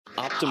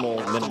Optimal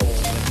minimal.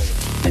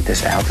 At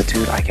this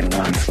altitude, I can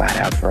run flat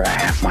out for a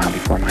half mile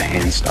before my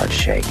hands start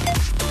shaking.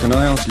 Can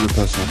I ask you a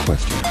personal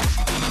question?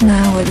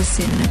 Now would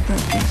seem an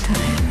appropriate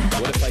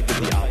time. What if I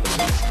did the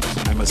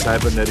opposite? I'm a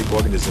cybernetic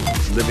organism,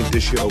 living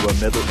tissue over a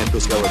metal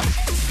endoskeleton.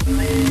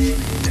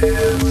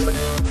 Tim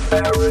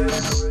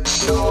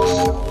Ferriss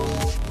Show.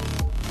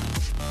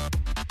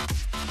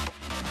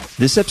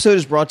 This episode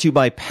is brought to you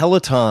by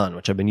Peloton,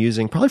 which I've been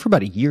using probably for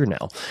about a year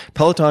now.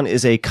 Peloton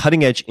is a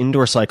cutting-edge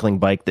indoor cycling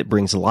bike that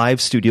brings live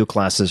studio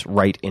classes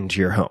right into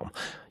your home.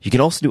 You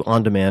can also do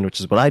on-demand, which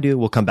is what I do.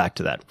 We'll come back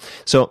to that.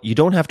 So you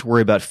don't have to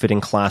worry about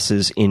fitting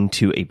classes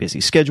into a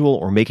busy schedule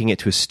or making it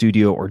to a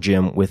studio or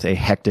gym with a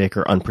hectic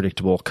or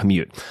unpredictable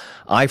commute.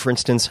 I, for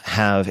instance,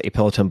 have a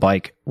Peloton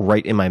bike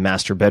right in my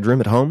master bedroom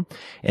at home,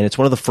 and it's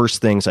one of the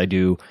first things I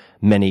do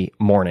many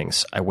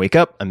mornings. I wake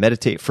up, I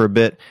meditate for a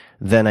bit,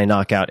 then I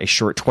knock out a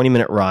short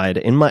 20-minute ride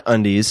in my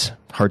undies.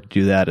 Hard to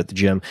do that at the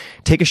gym.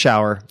 Take a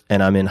shower,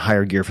 and I'm in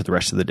higher gear for the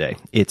rest of the day.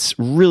 It's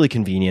really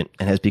convenient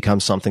and has become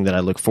something that I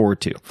look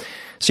forward to.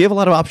 So you have a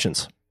lot of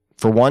options.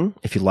 For one,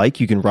 if you like,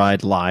 you can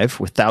ride live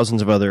with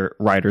thousands of other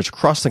riders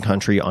across the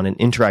country on an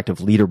interactive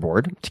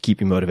leaderboard to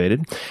keep you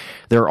motivated.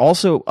 There are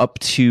also up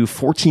to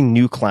 14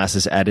 new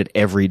classes added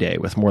every day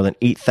with more than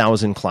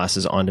 8,000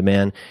 classes on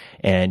demand.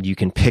 And you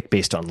can pick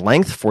based on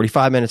length,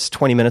 45 minutes,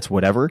 20 minutes,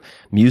 whatever,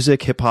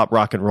 music, hip hop,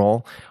 rock and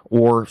roll,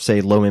 or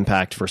say low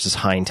impact versus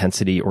high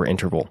intensity or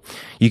interval.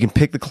 You can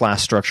pick the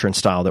class structure and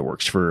style that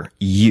works for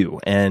you.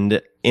 And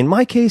in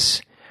my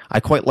case, I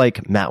quite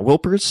like Matt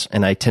Wilpers,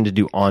 and I tend to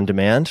do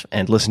on-demand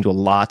and listen to a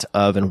lot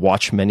of and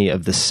watch many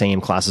of the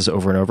same classes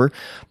over and over,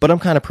 but I'm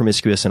kind of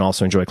promiscuous and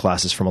also enjoy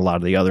classes from a lot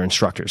of the other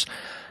instructors.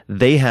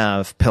 They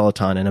have,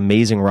 Peloton, an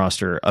amazing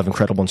roster of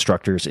incredible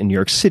instructors in New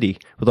York City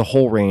with a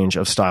whole range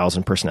of styles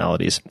and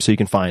personalities, so you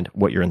can find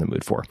what you're in the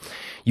mood for.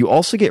 You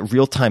also get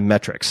real-time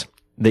metrics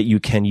that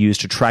you can use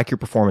to track your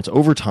performance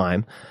over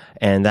time,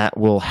 and that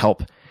will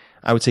help,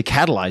 I would say,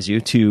 catalyze you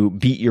to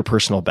beat your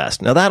personal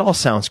best. Now, that all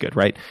sounds good,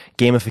 right?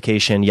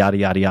 Gamification, yada,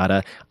 yada,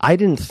 yada. I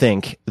didn't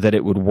think that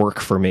it would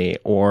work for me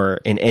or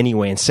in any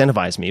way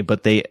incentivize me,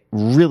 but they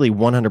really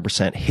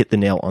 100% hit the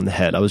nail on the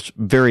head. I was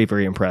very,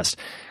 very impressed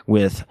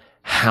with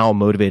how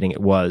motivating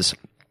it was.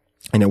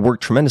 And it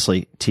worked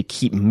tremendously to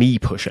keep me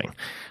pushing,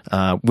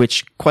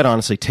 which quite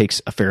honestly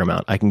takes a fair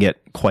amount. I can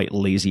get quite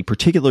lazy,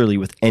 particularly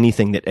with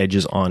anything that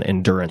edges on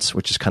endurance,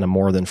 which is kind of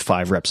more than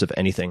 5 reps of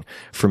anything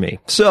for me.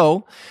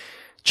 So,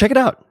 check it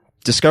out.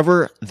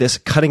 Discover this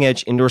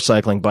cutting-edge indoor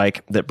cycling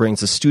bike that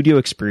brings a studio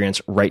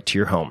experience right to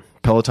your home.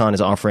 Peloton is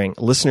offering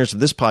listeners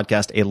of this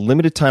podcast a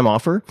limited time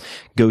offer.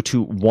 Go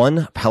to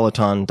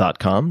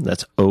onepeloton.com.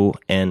 That's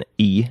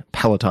O-N-E,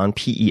 Peloton,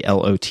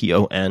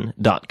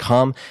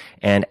 Peloton.com,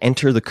 and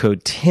enter the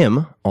code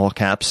TIM, all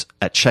caps,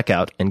 at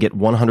checkout and get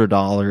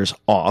 $100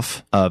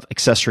 off of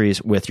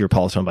accessories with your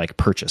Peloton bike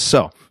purchase.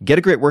 So get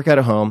a great workout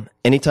at home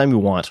anytime you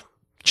want.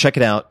 Check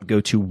it out.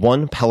 Go to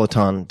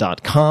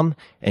onepeloton.com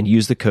and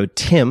use the code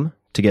TIM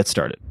to get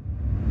started.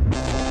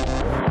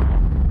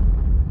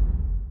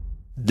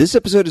 This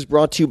episode is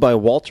brought to you by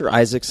Walter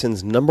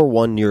Isaacson's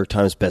 #1 New York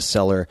Times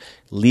bestseller,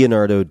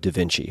 Leonardo da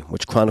Vinci,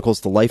 which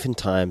chronicles the life and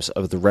times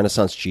of the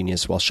Renaissance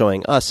genius while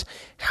showing us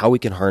how we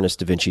can harness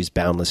da Vinci's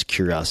boundless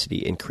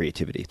curiosity and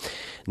creativity.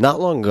 Not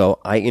long ago,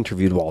 I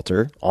interviewed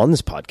Walter on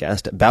this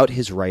podcast about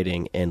his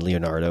writing and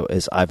Leonardo,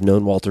 as I've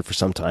known Walter for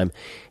some time,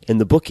 and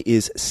the book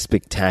is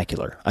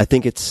spectacular. I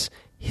think it's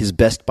his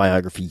best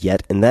biography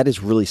yet, and that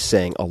is really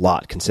saying a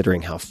lot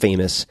considering how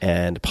famous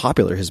and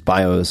popular his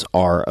bios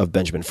are of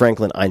Benjamin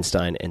Franklin,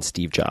 Einstein, and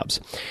Steve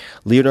Jobs.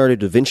 Leonardo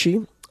da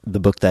Vinci,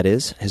 the book that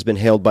is, has been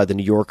hailed by The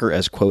New Yorker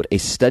as, quote, a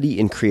study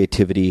in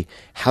creativity,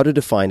 how to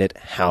define it,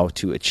 how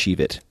to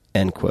achieve it,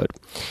 end quote.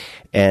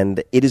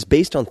 And it is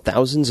based on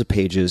thousands of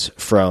pages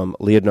from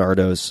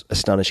Leonardo's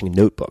astonishing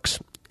notebooks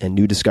and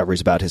new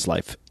discoveries about his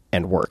life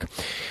and work.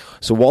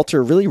 So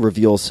Walter really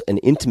reveals an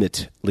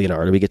intimate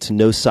Leonardo. We get to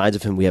know sides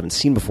of him we haven't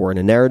seen before in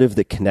a narrative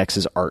that connects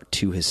his art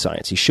to his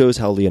science. He shows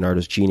how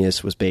Leonardo's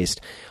genius was based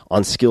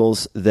on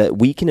skills that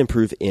we can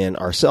improve in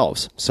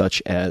ourselves,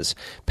 such as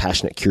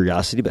passionate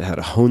curiosity about how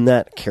to hone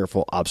that,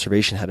 careful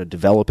observation, how to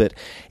develop it,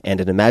 and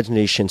an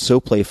imagination so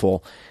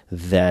playful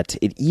that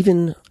it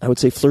even, I would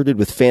say, flirted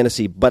with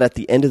fantasy, but at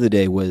the end of the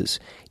day was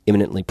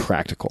eminently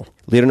practical.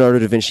 Leonardo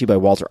da Vinci by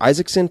Walter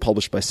Isaacson,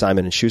 published by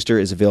Simon & Schuster,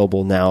 is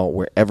available now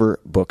wherever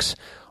books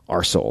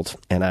are sold.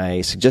 And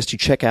I suggest you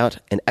check out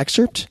an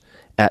excerpt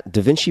at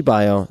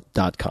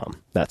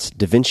davincibio.com. That's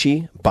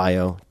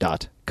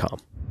davincibio.com.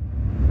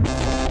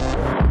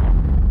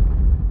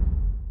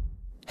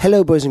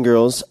 Hello, boys and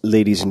girls,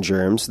 ladies and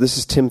germs. This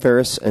is Tim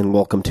Ferriss, and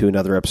welcome to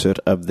another episode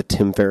of The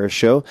Tim Ferriss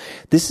Show.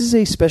 This is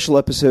a special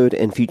episode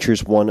and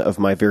features one of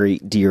my very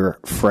dear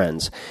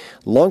friends.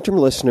 Long-term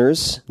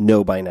listeners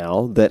know by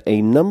now that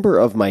a number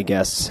of my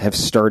guests have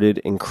started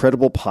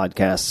incredible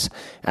podcasts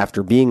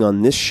after being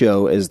on this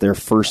show as their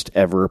first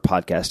ever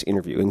podcast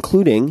interview,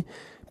 including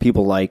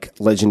people like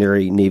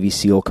legendary Navy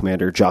SEAL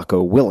Commander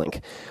Jocko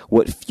Willink.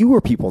 What fewer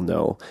people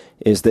know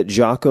is that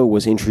Jocko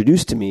was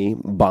introduced to me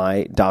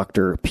by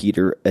Dr.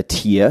 Peter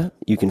Attia.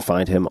 You can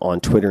find him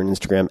on Twitter and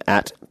Instagram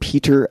at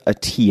Peter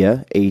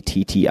Attia,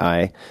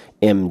 A-T-T-I,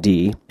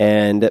 MD.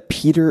 And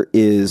Peter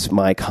is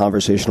my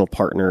conversational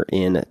partner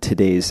in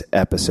today's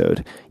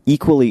episode.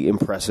 Equally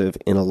impressive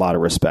in a lot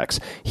of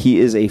respects. He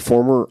is a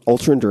former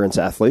ultra-endurance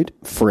athlete,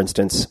 for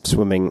instance,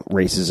 swimming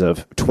races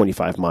of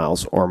 25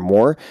 miles or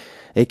more,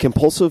 a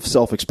compulsive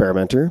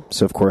self-experimenter,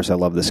 so of course I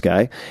love this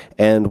guy,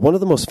 and one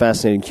of the most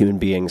fascinating human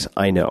beings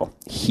I know.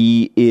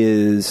 He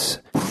is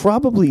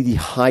probably the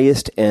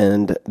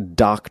highest-end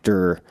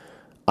doctor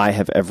I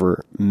have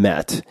ever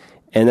met,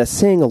 and that's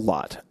saying a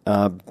lot.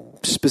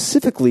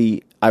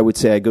 Specifically, I would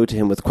say I go to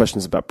him with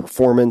questions about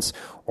performance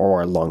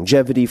or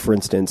longevity, for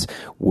instance.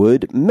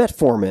 Would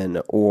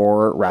metformin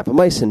or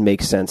rapamycin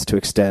make sense to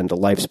extend a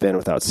lifespan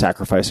without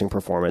sacrificing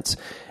performance,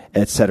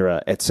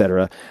 etc.,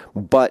 etc.?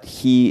 But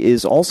he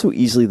is also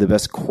easily the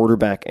best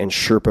quarterback and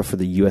Sherpa for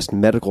the U.S.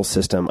 medical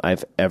system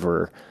I've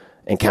ever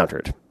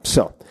encountered.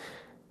 So,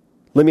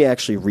 let me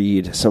actually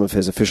read some of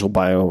his official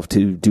bio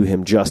to do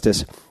him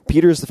justice.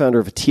 Peter is the founder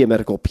of Attia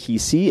Medical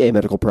PC, a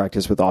medical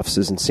practice with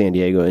offices in San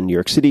Diego and New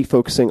York City,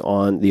 focusing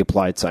on the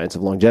applied science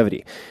of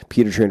longevity.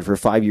 Peter trained for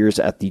 5 years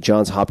at the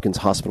Johns Hopkins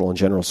Hospital in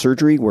General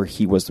Surgery, where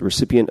he was the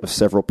recipient of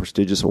several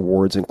prestigious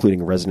awards,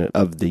 including Resident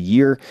of the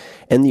Year,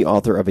 and the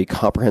author of a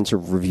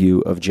comprehensive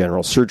review of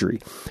general surgery.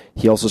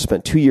 He also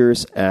spent 2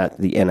 years at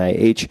the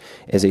NIH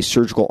as a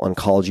surgical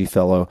oncology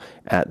fellow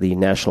at the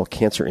National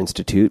Cancer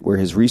Institute, where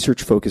his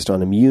research focused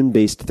on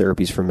immune-based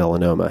therapies for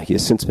melanoma. He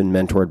has since been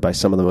mentored by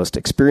some of the most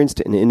experienced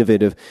and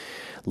innovative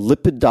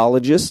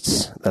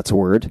lipidologists, that's a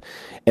word,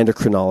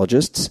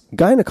 endocrinologists,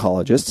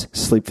 gynecologists,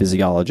 sleep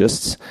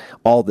physiologists,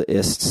 all the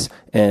ists,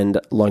 and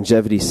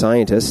longevity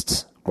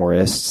scientists, more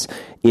ists,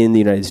 in the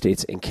United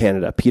States and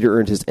Canada. Peter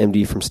earned his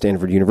MD from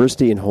Stanford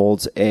University and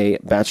holds a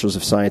Bachelor's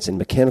of Science in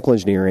Mechanical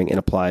Engineering and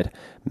Applied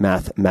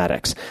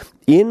Mathematics.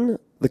 In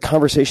the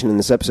conversation in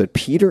this episode,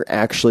 Peter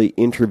actually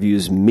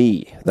interviews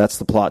me. That's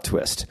the plot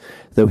twist,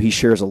 though he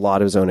shares a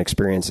lot of his own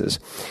experiences.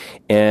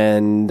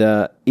 And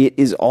it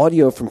is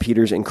audio from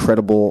Peter's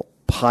incredible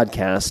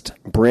podcast,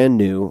 brand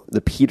new,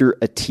 the Peter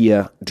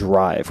Attia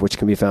Drive, which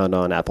can be found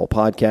on Apple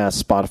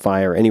Podcasts,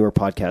 Spotify, or anywhere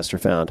podcasts are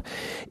found.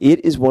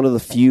 It is one of the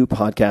few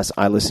podcasts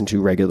I listen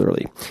to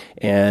regularly.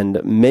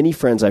 And many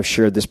friends I've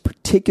shared this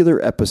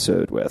particular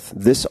episode with,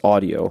 this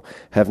audio,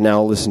 have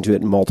now listened to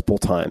it multiple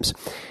times.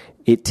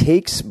 It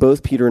takes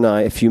both Peter and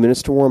I a few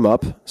minutes to warm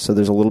up, so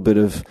there's a little bit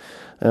of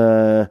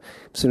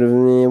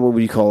what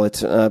would you call it,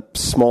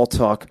 small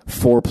talk,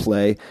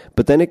 foreplay,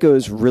 but then it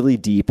goes really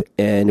deep,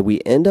 and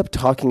we end up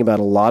talking about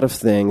a lot of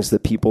things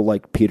that people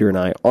like Peter and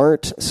I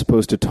aren't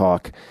supposed to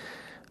talk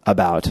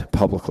about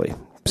publicly.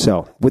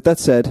 So, with that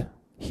said,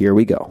 here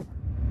we go.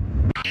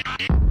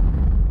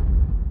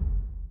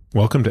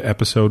 Welcome to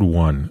episode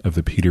 1 of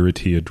the Peter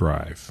Attia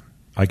Drive.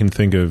 I can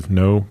think of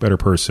no better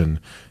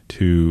person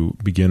to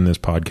begin this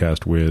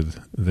podcast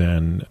with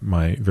than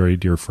my very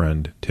dear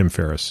friend, Tim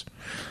Ferriss.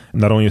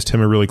 Not only is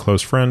Tim a really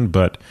close friend,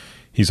 but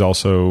he's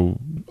also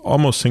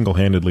almost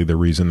single-handedly the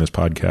reason this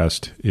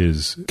podcast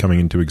is coming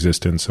into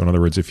existence. So in other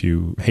words, if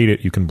you hate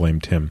it, you can blame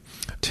Tim.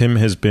 Tim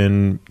has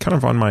been kind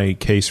of on my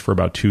case for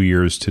about 2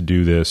 years to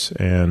do this,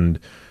 and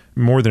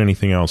more than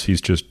anything else,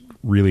 he's just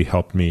really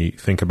helped me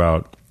think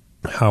about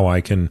how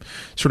I can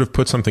sort of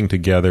put something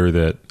together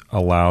that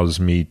allows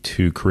me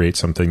to create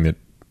something that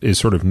is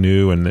sort of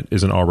new and that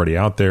isn't already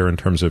out there in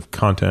terms of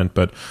content,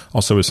 but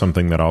also is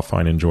something that I'll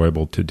find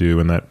enjoyable to do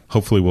and that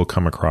hopefully will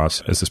come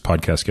across as this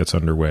podcast gets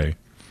underway.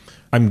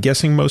 I'm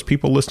guessing most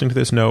people listening to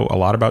this know a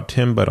lot about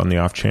Tim, but on the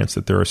off chance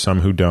that there are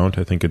some who don't,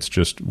 I think it's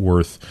just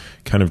worth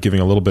kind of giving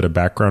a little bit of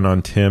background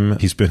on Tim.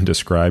 He's been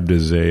described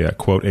as a,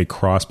 quote, a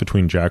cross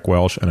between Jack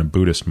Welch and a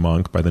Buddhist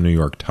monk by the New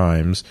York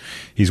Times.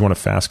 He's one of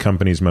Fast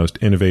Company's most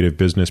innovative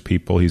business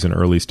people. He's an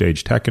early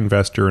stage tech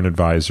investor and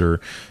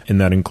advisor, and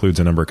that includes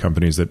a number of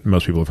companies that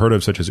most people have heard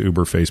of, such as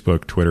Uber,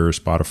 Facebook, Twitter,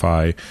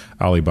 Spotify,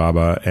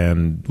 Alibaba,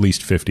 and at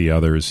least 50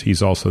 others.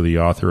 He's also the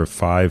author of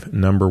 5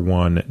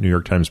 #1 New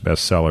York Times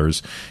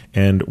bestsellers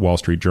and Wall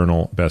Street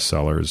Journal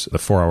bestsellers: The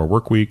 4-Hour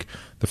Workweek,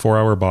 The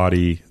 4-Hour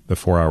Body, The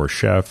 4-Hour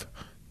Chef,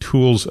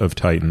 Tools of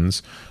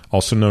Titans,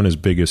 also known as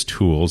Biggest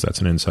Tools, that's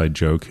an inside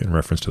joke in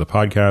reference to the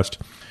podcast,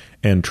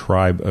 and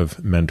Tribe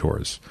of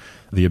Mentors.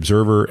 The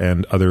Observer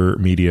and other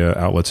media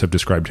outlets have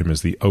described him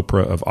as the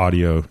Oprah of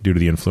audio due to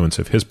the influence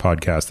of his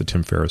podcast, The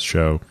Tim Ferriss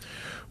Show,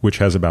 which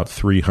has about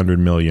 300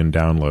 million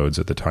downloads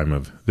at the time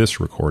of this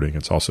recording.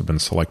 It's also been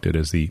selected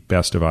as the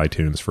best of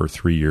iTunes for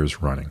 3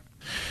 years running.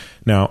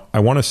 Now, I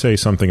want to say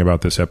something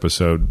about this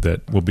episode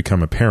that will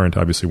become apparent,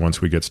 obviously,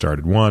 once we get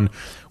started. One,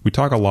 we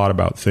talk a lot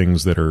about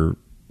things that are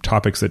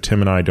topics that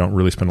Tim and I don't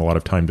really spend a lot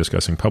of time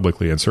discussing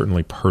publicly and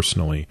certainly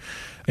personally.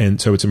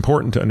 And so it's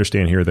important to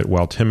understand here that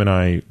while Tim and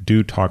I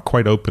do talk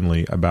quite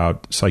openly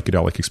about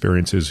psychedelic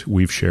experiences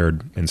we've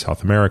shared in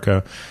South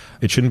America,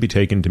 it shouldn't be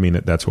taken to mean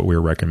that that's what we're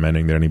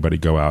recommending that anybody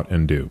go out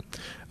and do.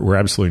 We're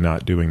absolutely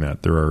not doing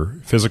that. There are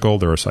physical,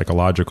 there are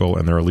psychological,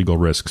 and there are legal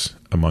risks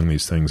among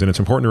these things. And it's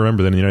important to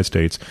remember that in the United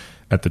States,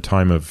 at the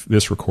time of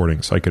this recording,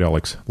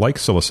 psychedelics like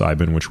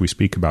psilocybin, which we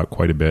speak about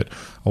quite a bit,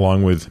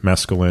 along with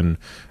mescaline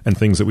and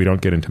things that we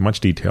don't get into much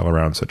detail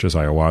around, such as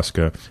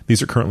ayahuasca,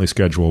 these are currently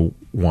Schedule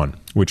 1,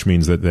 which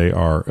means that they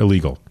are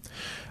illegal.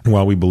 And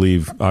while we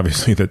believe,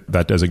 obviously,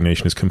 that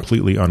designation is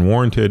completely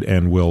unwarranted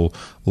and will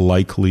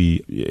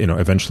likely,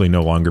 eventually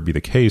no longer be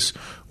the case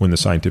when the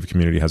scientific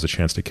community has a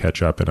chance to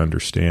catch up and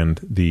understand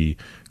the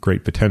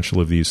great potential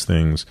of these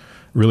things,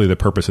 really the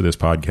purpose of this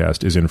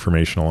podcast is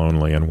informational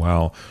only. And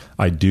while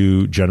I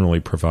do generally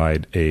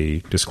provide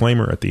a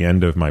disclaimer at the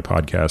end of my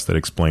podcast that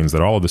explains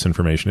that all of this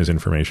information is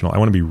informational, I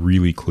want to be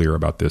really clear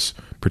about this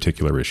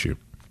particular issue.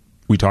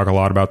 We talk a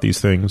lot about these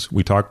things.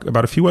 We talk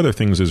about a few other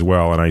things as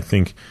well. And I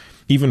think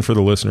even for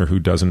the listener who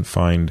doesn't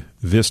find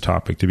this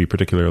topic to be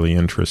particularly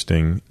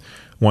interesting,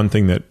 one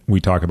thing that we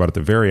talk about at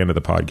the very end of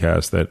the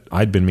podcast that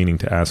I'd been meaning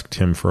to ask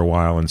Tim for a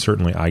while, and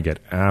certainly I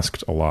get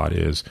asked a lot,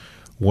 is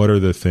what are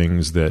the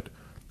things that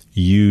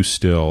you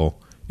still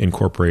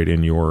incorporate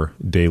in your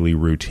daily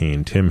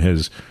routine? Tim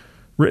has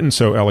written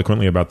so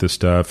eloquently about this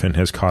stuff and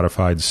has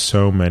codified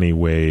so many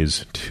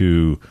ways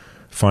to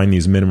find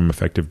these minimum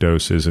effective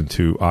doses and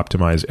to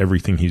optimize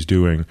everything he's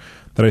doing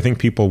that I think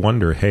people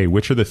wonder, hey,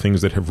 which are the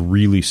things that have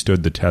really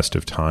stood the test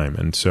of time?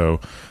 And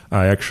so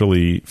I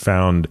actually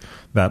found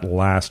that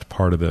last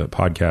part of the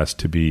podcast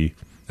to be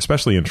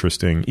especially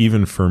interesting,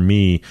 even for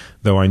me,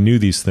 though I knew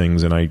these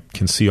things and I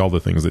can see all the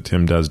things that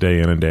Tim does day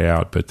in and day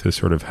out, but to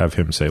sort of have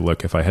him say,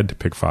 look, if I had to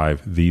pick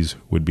 5, these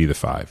would be the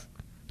 5.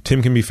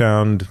 Tim can be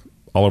found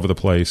all over the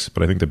place,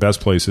 but I think the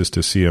best places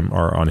to see him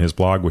are on his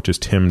blog, which is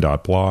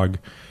tim.blog.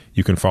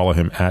 You can follow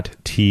him at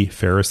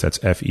tferriss, that's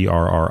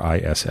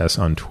Ferriss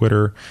on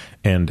Twitter,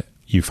 and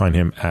you find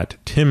him at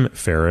Tim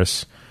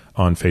Ferriss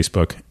on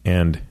Facebook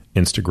and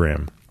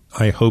Instagram.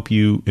 I hope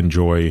you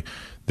enjoy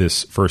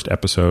this first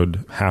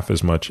episode half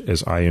as much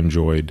as I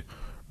enjoyed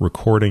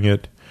recording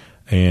it,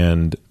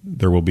 and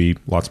there will be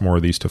lots more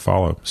of these to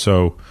follow.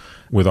 So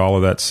with all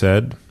of that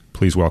said,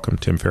 please welcome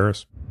Tim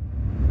Ferriss.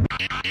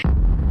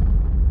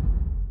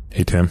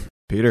 Hey, Tim.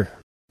 Peter.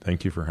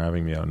 Thank you for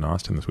having me out in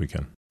Austin this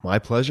weekend. My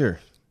pleasure.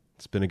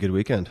 It's been a good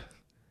weekend.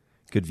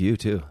 Good view,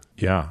 too.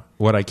 Yeah.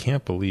 What I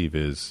can't believe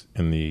is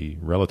in the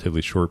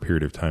relatively short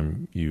period of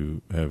time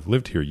you have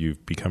lived here,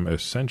 you've become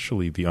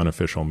essentially the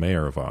unofficial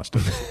mayor of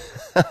Austin.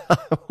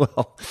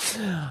 Well,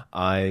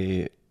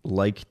 I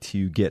like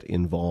to get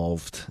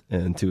involved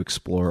and to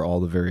explore all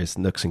the various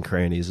nooks and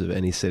crannies of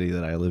any city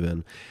that I live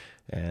in.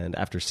 And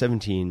after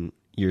 17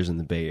 years in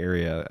the Bay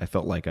Area, I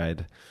felt like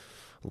I'd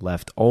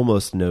left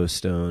almost no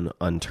stone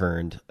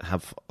unturned. I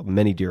have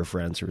many dear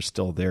friends who are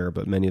still there,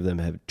 but many of them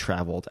have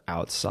traveled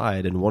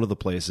outside. And one of the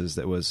places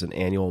that was an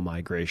annual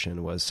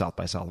migration was South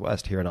by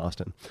Southwest here in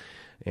Austin,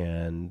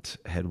 and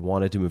had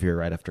wanted to move here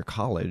right after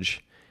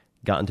college,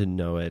 gotten to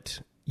know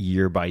it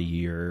year by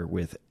year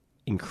with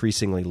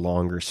increasingly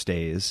longer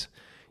stays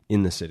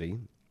in the city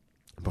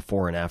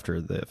before and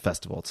after the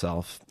festival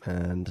itself.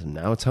 And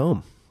now it's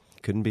home.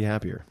 Couldn't be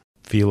happier.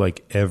 Feel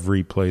like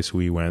every place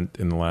we went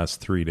in the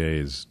last 3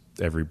 days,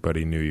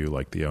 everybody knew you,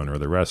 like the owner of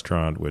the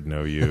restaurant would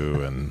know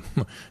you and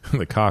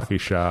the coffee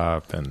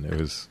shop. And it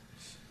was,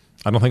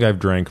 I don't think I've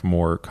drank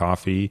more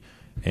coffee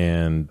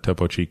and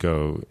Topo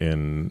Chico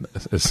in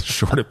as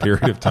short a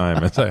period of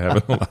time as I have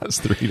in the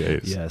last 3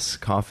 days. Yes,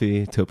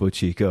 coffee, Topo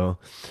Chico,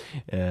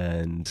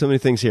 and so many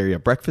things here. Yeah,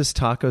 breakfast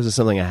tacos is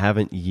something I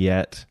haven't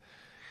yet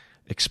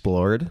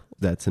explored.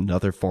 That's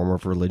another form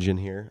of religion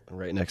here,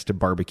 right next to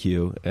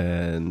barbecue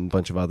and a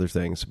bunch of other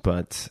things.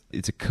 But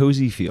it's a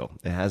cozy feel.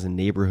 It has a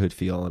neighborhood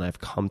feel, and I've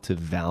come to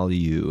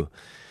value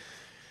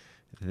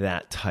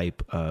that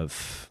type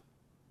of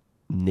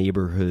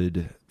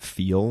neighborhood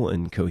feel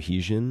and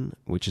cohesion,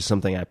 which is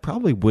something I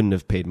probably wouldn't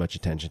have paid much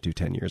attention to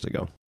 10 years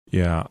ago.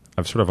 Yeah,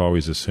 I've sort of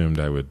always assumed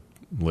I would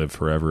live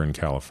forever in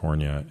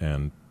California,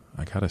 and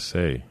I gotta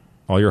say,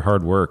 all your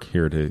hard work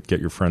here to get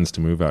your friends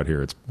to move out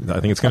here, I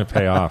think it's going to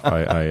pay off.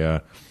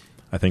 I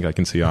think I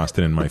can see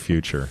Austin in my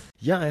future.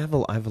 Yeah, I have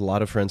a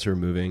lot of friends who are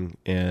moving,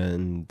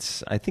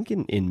 and I think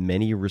in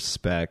many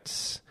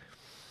respects,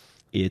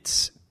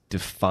 it's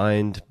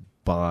defined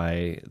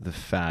by the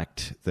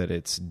fact that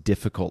it's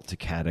difficult to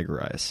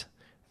categorize.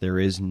 There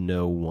is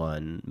no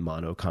one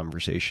mono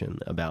conversation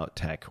about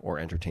tech or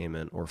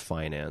entertainment or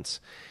finance.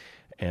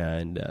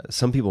 And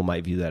some people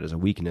might view that as a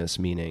weakness,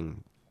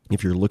 meaning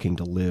if you're looking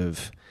to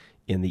live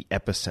in the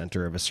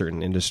epicenter of a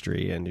certain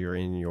industry and you're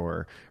in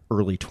your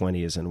early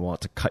 20s and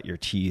want to cut your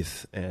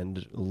teeth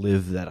and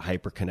live that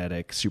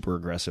hyperkinetic, super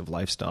aggressive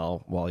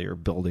lifestyle while you're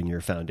building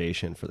your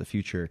foundation for the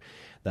future,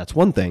 that's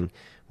one thing.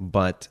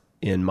 But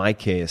in my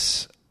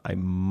case, I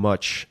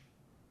much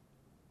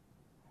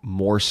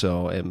more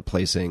so am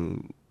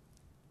placing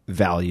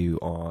value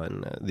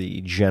on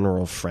the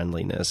general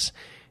friendliness,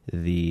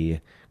 the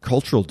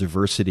cultural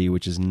diversity,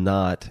 which is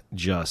not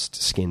just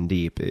skin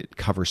deep. It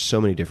covers so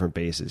many different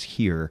bases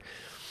here.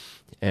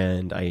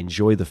 And I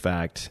enjoy the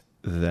fact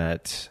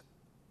that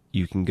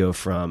you can go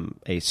from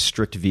a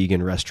strict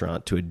vegan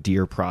restaurant to a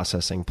deer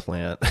processing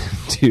plant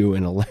to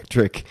an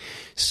electric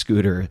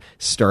scooter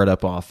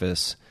startup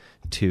office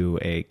to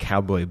a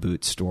cowboy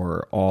boot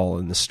store, all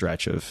in the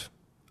stretch of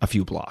a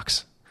few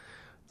blocks.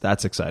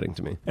 That's exciting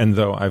to me. And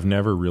though I've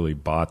never really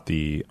bought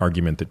the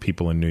argument that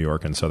people in New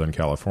York and Southern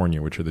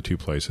California, which are the two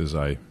places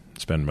I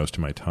spend most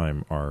of my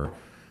time, are,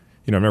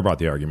 I've never bought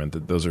the argument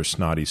that those are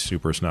snotty,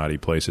 super snotty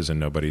places and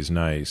nobody's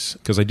nice.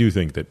 Because I do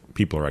think that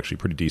people are actually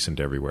pretty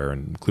decent everywhere,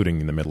 including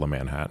in the middle of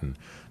Manhattan.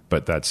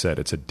 But that said,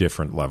 it's a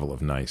different level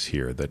of nice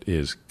here that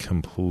is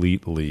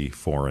completely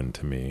foreign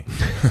to me.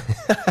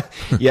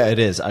 Yeah, it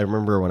is. I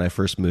remember when I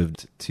first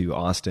moved to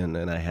Austin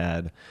and I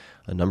had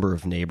a number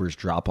of neighbors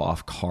drop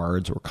off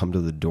cards or come to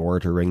the door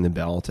to ring the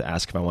bell to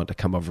ask if I wanted to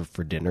come over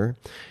for dinner.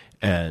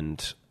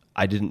 And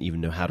I didn't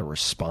even know how to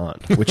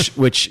respond,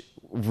 which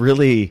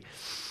really...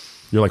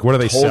 You're like, what are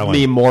they told selling?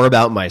 me more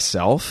about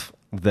myself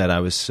that I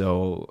was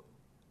so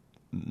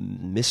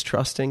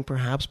mistrusting,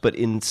 perhaps. But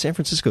in San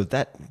Francisco,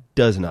 that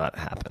does not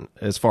happen,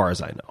 as far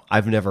as I know.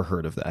 I've never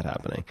heard of that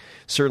happening.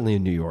 Certainly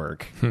in New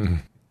York,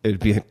 it would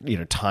be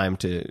time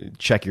to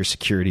check your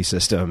security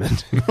system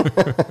and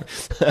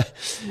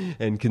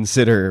and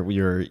consider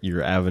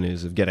your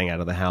avenues of getting out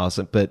of the house.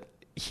 But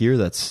here,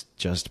 that's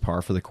just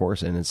par for the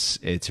course, and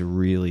it's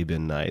really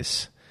been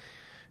nice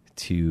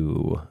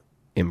to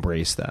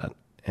embrace that.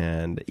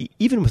 And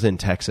even within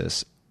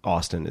Texas,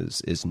 Austin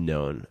is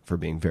known for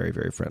being very,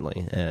 very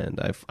friendly. And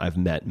I've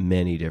met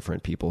many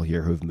different people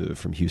here who've moved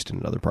from Houston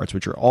and other parts,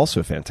 which are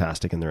also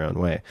fantastic in their own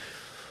way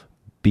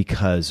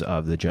because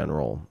of the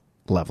general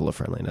level of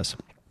friendliness.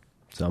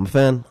 So I'm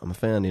a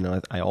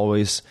fan. I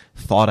always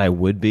thought I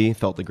would be,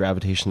 felt the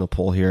gravitational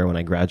pull here when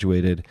I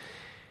graduated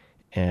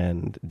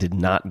and did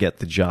not get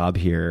the job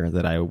here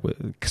that I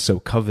so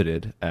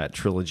coveted at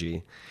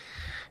Trilogy.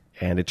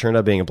 And it turned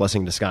out being a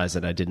blessing in disguise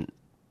that I didn't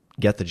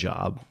get the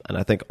job. And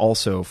I think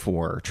also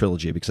for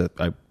Trilogy, because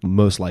I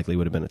most likely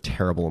would have been a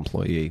terrible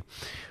employee.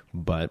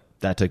 But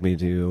that took me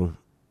to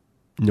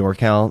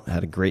NorCal,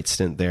 had a great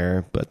stint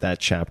there, but that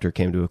chapter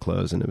came to a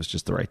close and it was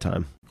just the right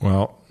time.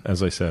 Well,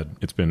 as I said,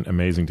 it's been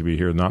amazing to be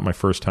here. Not my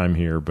first time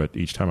here, but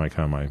each time I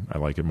come, I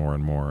like it more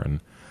and more. And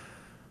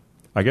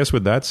I guess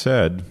with that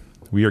said,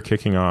 we are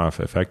kicking off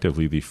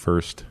effectively the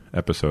first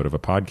episode of a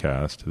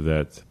podcast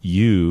that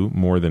you,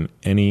 more than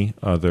any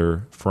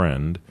other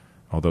friend,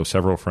 although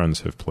several friends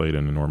have played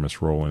an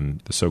enormous role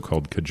in the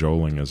so-called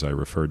cajoling, as I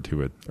referred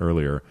to it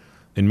earlier,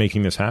 in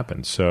making this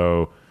happen.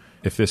 So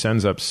if this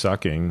ends up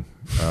sucking...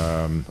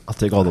 I'll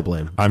take all the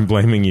blame. I'm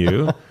blaming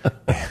you.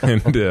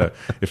 And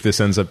if this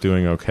ends up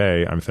doing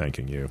okay, I'm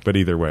thanking you. But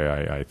either way,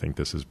 I think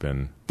this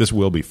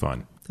will be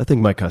fun. I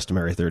think my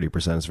customary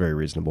 30% is very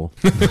reasonable.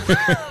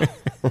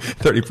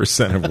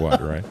 30% of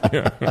what, right?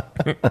 Yeah.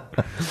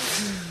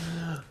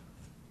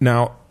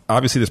 Now,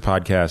 obviously this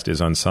podcast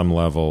is on some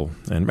level,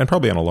 and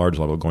probably on a large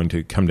level, going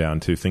to come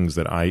down to things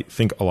that I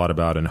think a lot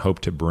about and hope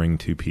to bring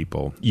to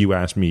people. You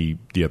asked me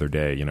the other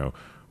day,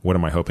 what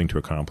am I hoping to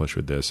accomplish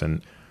with this?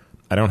 And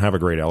I don't have a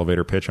great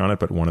elevator pitch on it,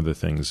 but one of the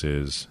things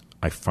is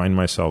I find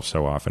myself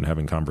so often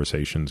having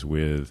conversations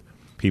with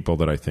people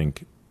that I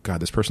think, God,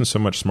 this person's so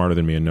much smarter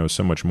than me and knows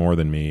so much more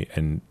than me,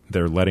 and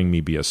they're letting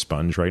me be a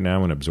sponge right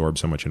now and absorb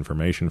so much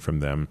information from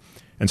them.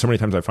 And so many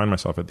times I find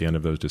myself at the end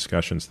of those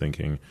discussions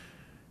thinking,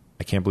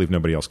 I can't believe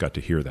nobody else got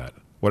to hear that.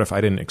 What if I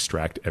didn't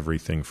extract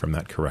everything from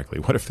that correctly?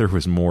 What if there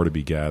was more to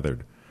be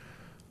gathered?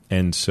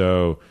 And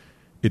so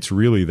it's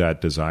really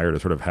that desire to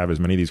sort of have as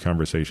many of these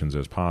conversations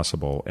as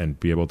possible and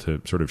be able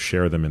to sort of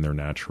share them in their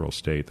natural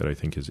state that I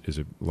think is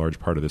a large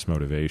part of this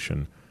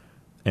motivation.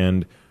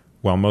 And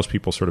while most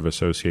people sort of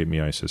associate me,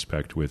 I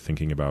suspect, with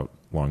thinking about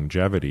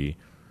longevity,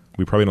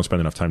 we probably don't spend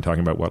enough time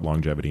talking about what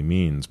longevity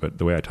means. But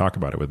the way I talk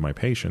about it with my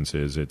patients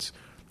is it's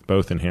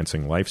both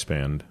enhancing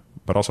lifespan,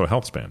 but also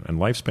health span. And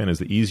lifespan is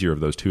the easier of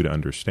those two to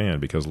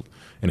understand because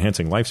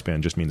enhancing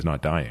lifespan just means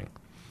not dying,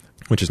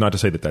 which is not to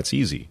say that that's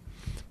easy,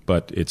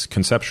 but it's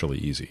conceptually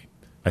easy.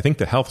 I think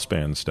the health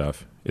span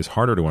stuff is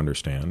harder to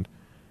understand.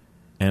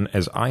 And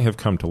as I have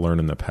come to learn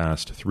in the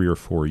past 3 or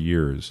 4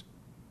 years,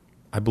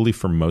 I believe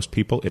for most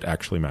people, it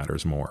actually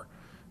matters more.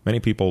 Many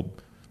people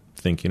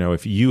think,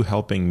 if you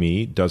helping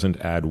me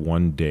doesn't add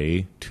 1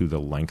 day to the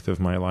length of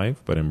my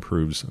life, but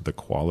improves the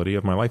quality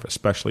of my life,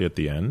 especially at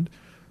the end,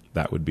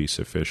 that would be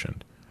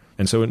sufficient.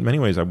 And so in many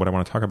ways, what I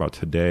want to talk about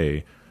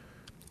today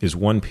is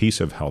one piece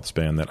of health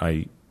span that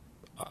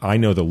I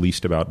know the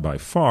least about by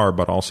far,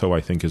 but also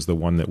I think is the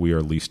one that we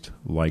are least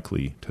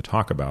likely to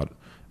talk about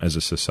as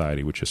a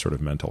society, which is sort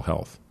of mental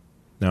health.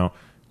 Now,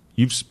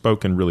 you've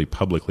spoken really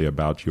publicly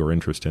about your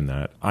interest in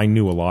that. I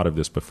knew a lot of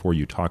this before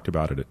you talked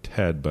about it at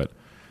TED, but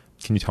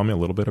can you tell me a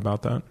little bit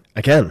about that?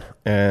 I can,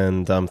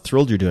 and I'm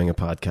thrilled you're doing a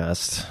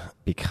podcast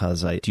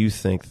because I do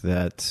think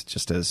that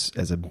just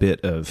as a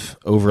bit of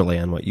overlay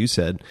on what you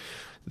said,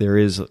 there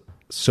is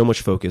so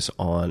much focus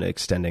on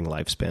extending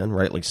lifespan,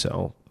 rightly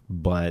so,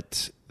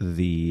 but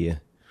the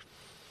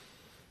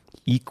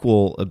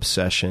equal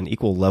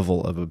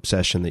level of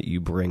obsession that you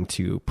bring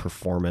to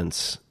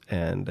performance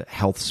and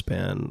health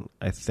span,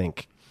 I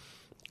think,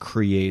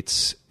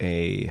 creates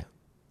a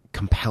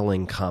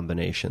compelling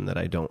combination that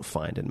I don't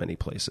find in many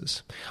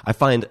places. I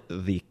find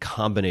the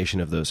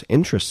combination of those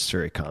interests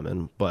very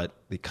common, but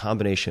the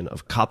combination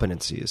of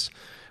competencies,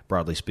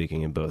 broadly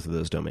speaking, in both of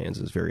those domains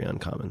is very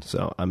uncommon.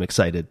 So I'm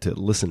excited to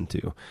listen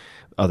to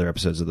other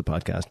episodes of the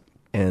podcast.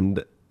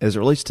 And as it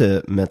relates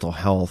to mental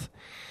health,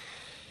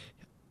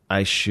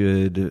 I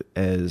should,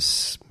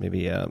 as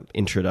maybe an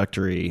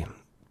introductory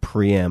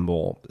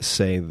preamble,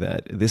 say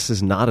that this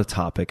is not a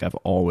topic I've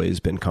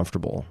always been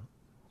comfortable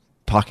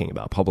talking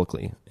about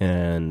publicly.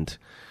 And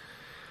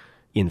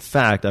in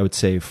fact, I would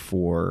say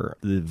for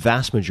the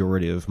vast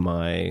majority of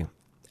my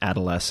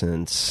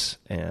adolescence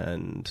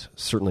and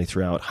certainly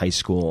throughout high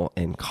school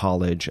and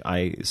college,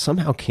 I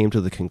somehow came to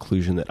the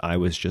conclusion that I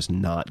was just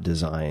not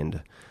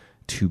designed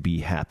to be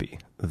happy,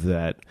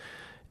 that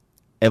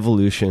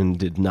evolution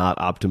did not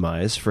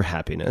optimize for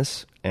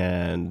happiness,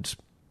 and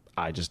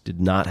I just did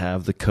not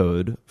have the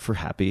code for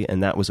happy,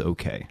 and that was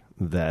okay,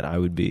 that I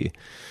would be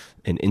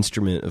an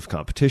instrument of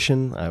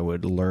competition. I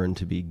would learn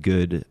to be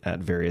good at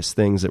various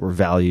things that were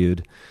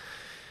valued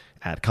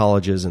at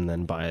colleges and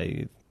then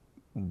by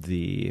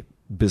the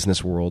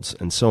business worlds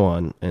and so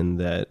on, and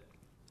that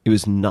it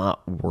was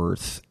not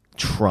worth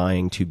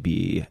trying to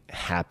be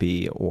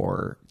happy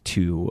or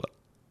to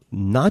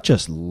not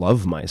just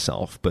love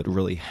myself, but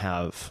really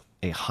have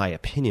a high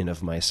opinion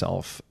of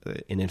myself.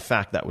 And in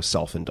fact, that was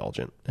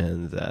self-indulgent,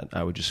 and that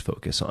I would just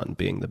focus on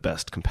being the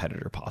best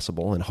competitor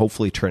possible and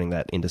hopefully turning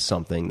that into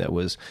something that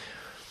was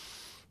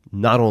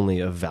not only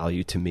of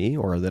value to me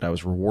or that I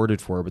was rewarded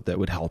for, but that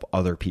would help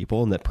other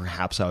people, and that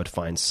perhaps I would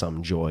find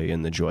some joy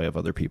in the joy of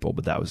other people,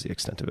 but that was the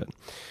extent of it.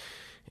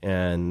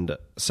 And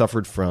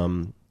suffered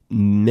from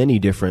many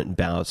different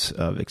bouts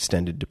of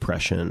extended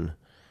depression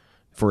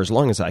for as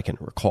long as I can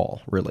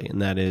recall, really.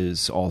 And that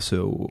is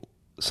also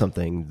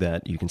something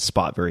that you can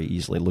spot very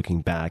easily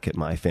looking back at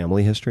my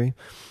family history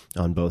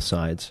on both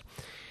sides.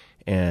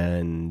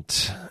 And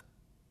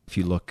if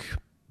you look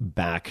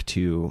back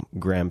to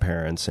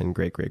grandparents and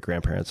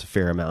great-great-grandparents, a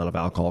fair amount of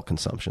alcohol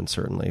consumption,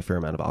 certainly a fair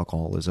amount of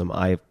alcoholism.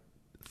 I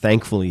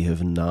thankfully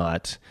have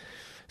not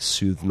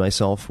soothed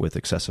myself with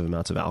excessive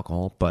amounts of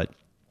alcohol, but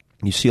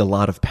you see a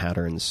lot of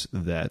patterns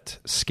that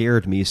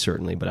scared me,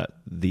 certainly, but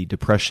the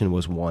depression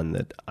was one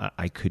that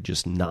I could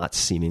just not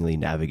seemingly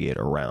navigate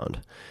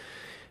around.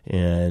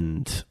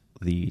 And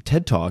the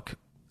TED Talk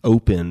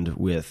opened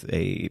with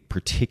a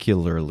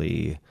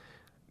particularly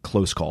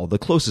close call, the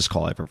closest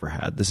call I've ever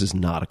had. This is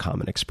not a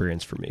common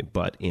experience for me,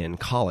 but in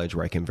college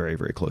where I came very,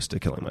 very close to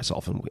killing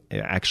myself, and I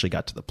actually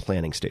got to the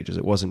planning stages.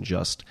 It wasn't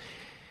just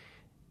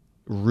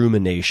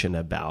rumination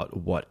about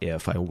what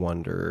if, I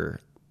wonder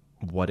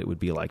what it would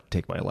be like to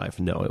take my life.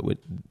 No,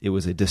 it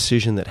was a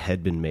decision that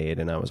had been made,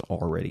 and I was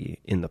already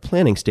in the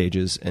planning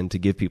stages. And to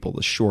give people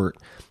the short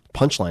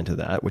punchline to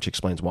that, which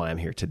explains why I'm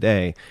here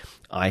today,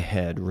 I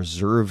had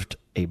reserved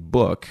a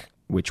book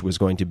which was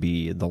going to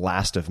be the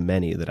last of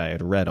many that I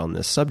had read on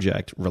this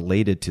subject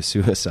related to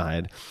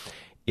suicide.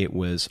 It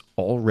was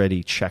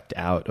already checked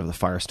out of the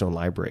Firestone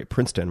Library at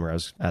Princeton, where I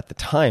was at the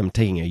time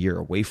taking a year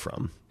away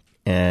from.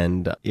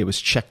 And it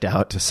was checked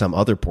out to some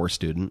other poor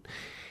student.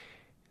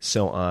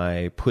 So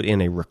I put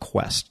in a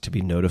request to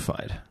be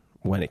notified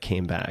when it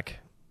came back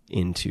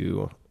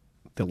into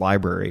the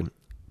library,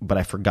 but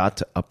I forgot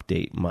to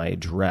update my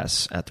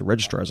address at the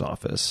registrar's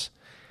office.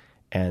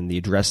 And the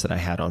address that I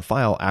had on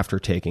file after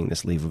taking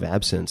this leave of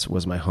absence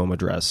was my home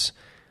address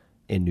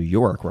in New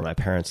York, where my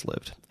parents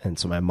lived. And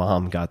so my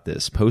mom got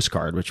this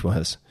postcard, which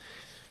was,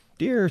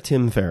 "Dear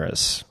Tim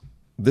Ferriss,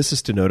 this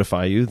is to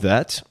notify you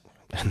that,"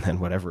 and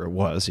then whatever it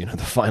was, the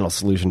final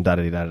solution,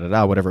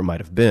 whatever it might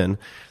have been,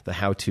 the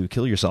How to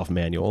Kill Yourself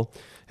manual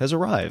has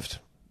arrived.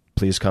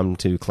 Please come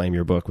to claim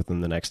your book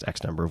within the next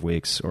X number of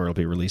weeks, or it'll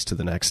be released to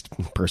the next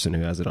person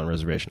who has it on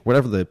reservation.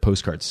 Whatever the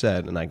postcard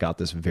said, and I got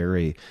this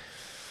very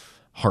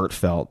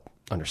heartfelt,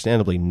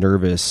 understandably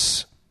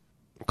nervous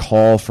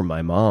call from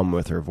my mom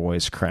with her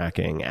voice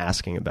cracking,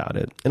 asking about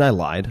it. And I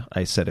lied.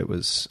 I said I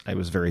was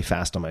very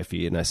fast on my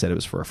feet, and I said it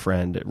was for a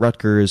friend at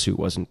Rutgers who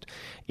wasn't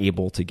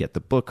able to get the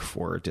book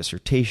for a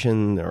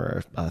dissertation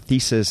or a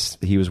thesis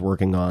he was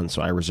working on,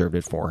 so I reserved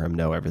it for him.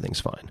 No, everything's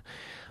fine.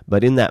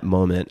 But in that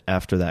moment,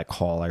 after that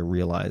call, I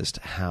realized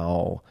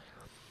how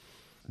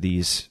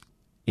these,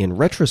 in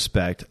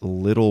retrospect,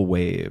 little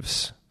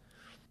waves,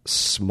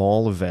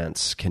 small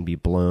events can be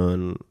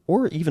blown,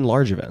 or even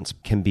large events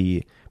can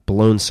be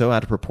blown so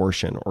out of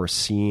proportion or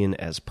seen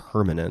as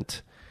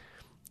permanent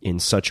in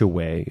such a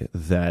way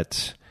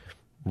that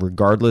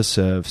regardless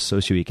of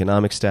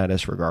socioeconomic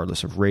status,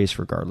 regardless of race,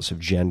 regardless of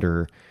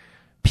gender,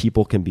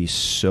 people can be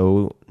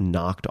so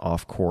knocked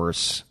off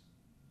course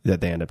that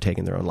they end up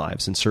taking their own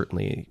lives. And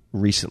certainly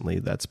recently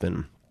that's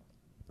been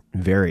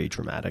very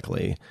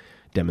dramatically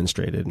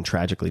demonstrated and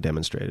tragically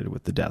demonstrated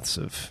with the deaths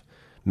of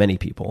many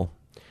people,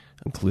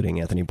 including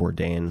Anthony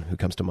Bourdain, who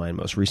comes to mind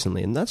most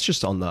recently. And that's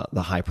just on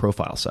the high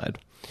profile side.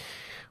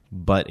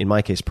 But in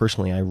my case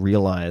personally, I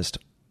realized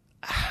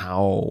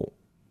how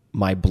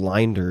my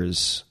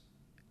blinders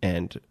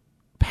and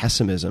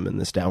pessimism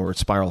and this downward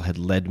spiral had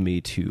led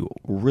me to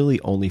really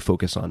only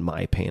focus on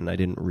my pain. I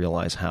didn't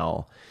realize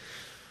how,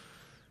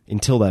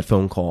 until that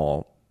phone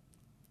call,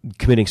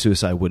 committing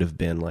suicide would have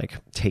been like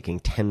taking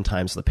 10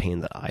 times the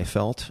pain that I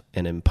felt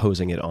and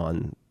imposing it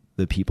on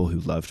the people who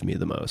loved me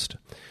the most.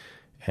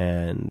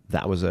 And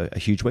that was a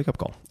huge wake-up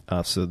call.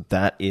 So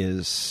that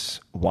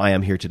is why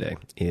I'm here today,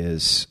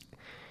 is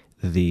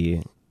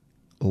the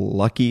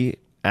lucky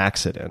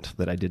accident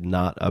that I did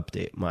not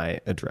update my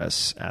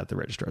address at the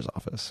registrar's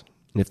office.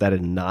 And if that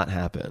had not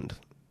happened,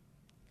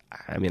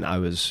 I mean, I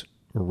was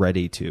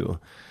ready to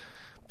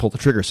pull the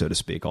trigger, so to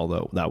speak,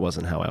 although that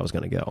wasn't how I was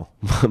going to go.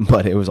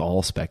 But it was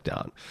all specced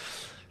out.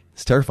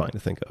 It's terrifying to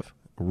think of.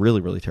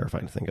 Really, really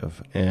terrifying to think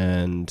of.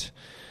 And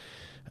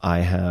I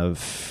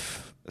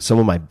have some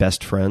of my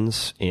best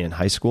friends in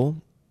high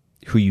school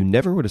who you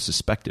never would have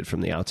suspected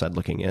from the outside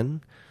looking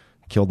in,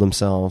 killed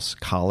themselves.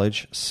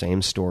 College,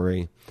 same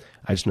story.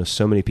 I just know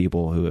so many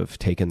people who have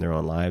taken their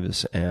own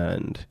lives,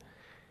 and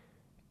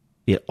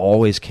it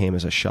always came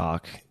as a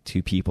shock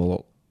to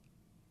people,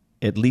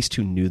 at least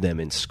who knew them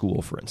in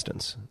school, for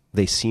instance.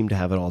 They seem to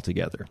have it all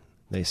together.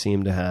 They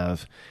seem to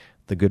have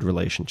the good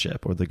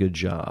relationship or the good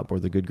job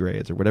or the good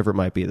grades or whatever it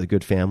might be, the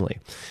good family.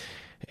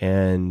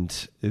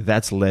 And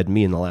that's led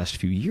me in the last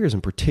few years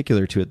in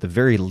particular to, at the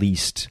very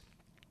least,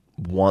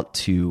 want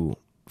to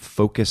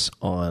focus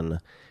on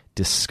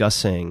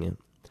discussing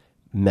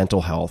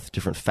mental health,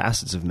 different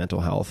facets of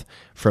mental health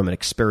from an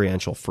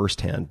experiential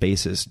firsthand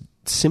basis,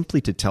 simply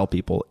to tell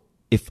people,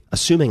 if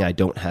assuming I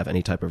don't have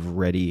any type of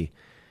ready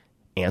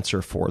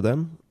answer for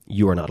them,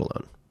 you are not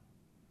alone.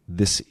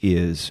 This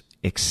is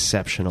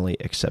exceptionally,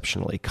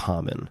 exceptionally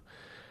common,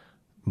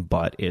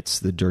 but it's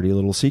the dirty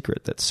little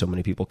secret that so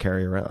many people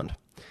carry around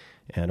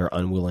and are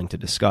unwilling to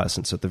discuss.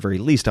 And so at the very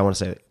least, I want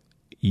to say,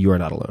 you are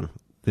not alone.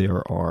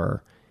 There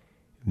are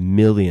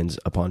millions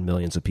upon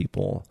millions of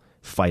people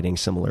fighting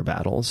similar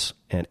battles,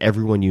 and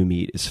everyone you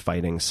meet is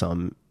fighting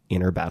some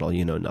inner battle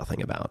you know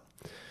nothing about.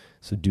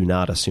 So do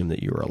not assume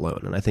that you are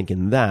alone. And I think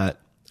in that,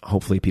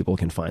 hopefully people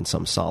can find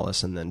some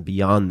solace. And then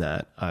beyond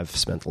that, I've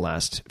spent the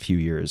last few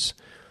years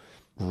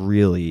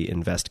really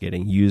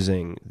investigating,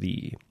 using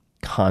the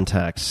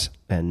contacts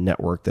and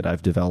network that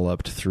I've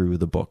developed through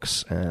the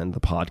books and the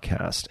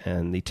podcast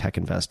and the tech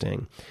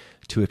investing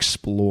to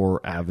explore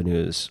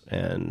avenues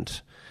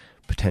and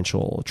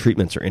potential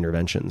treatments or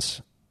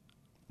interventions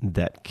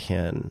that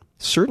can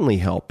certainly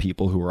help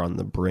people who are on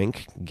the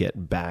brink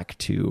get back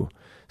to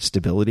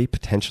stability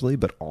potentially,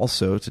 but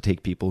also to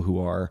take people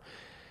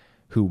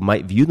who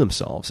might view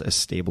themselves as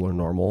stable or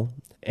normal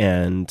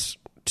and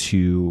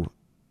to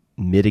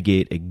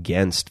mitigate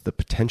against the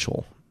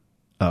potential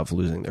of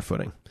losing their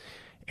footing.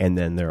 And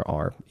then there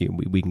are,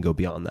 we can go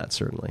beyond that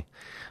certainly,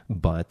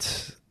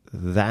 but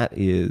that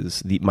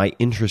is my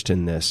interest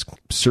in this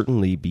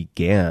certainly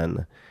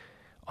began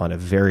on a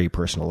very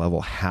personal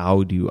level.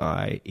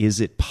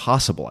 Is it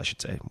possible, I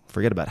should say,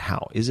 forget about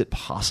how, is it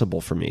possible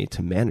for me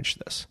to manage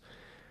this?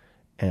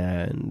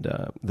 And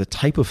the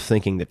type of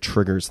thinking that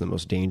triggers the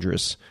most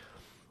dangerous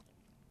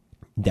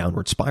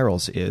downward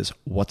spirals is,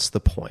 what's the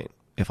point?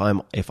 If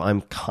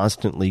I'm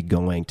constantly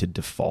going to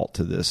default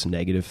to this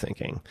negative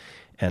thinking,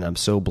 and I'm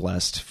so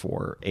blessed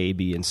for A,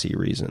 B, and C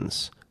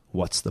reasons,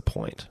 what's the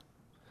point?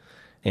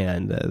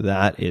 And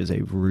that is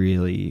a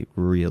really,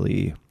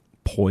 really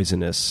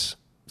poisonous,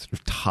 sort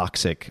of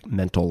toxic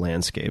mental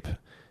landscape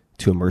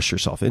to immerse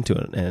yourself into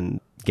it and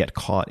get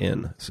caught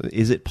in. So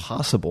is it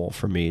possible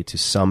for me to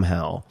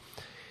somehow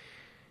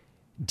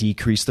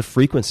decrease the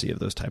frequency of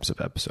those types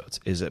of episodes?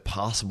 Is it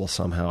possible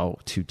somehow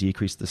to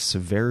decrease the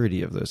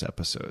severity of those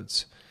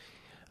episodes?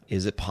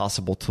 Is it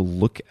possible to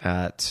look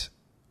at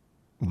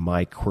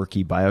my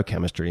quirky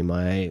biochemistry,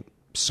 my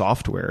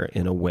software,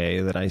 in a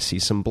way that I see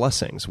some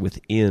blessings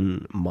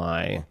within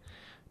my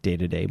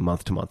day-to-day,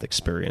 month-to-month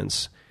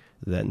experience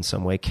that in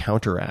some way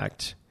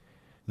counteract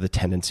the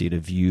tendency to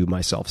view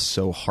myself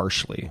so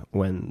harshly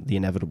when the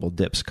inevitable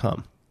dips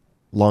come?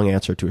 Long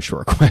answer to a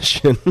short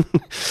question,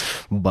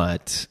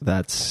 but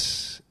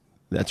that's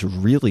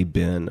really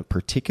been,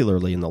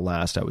 particularly in the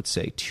last, I would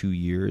say, 2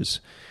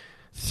 years,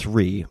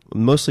 3,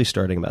 mostly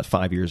starting about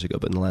 5 years ago,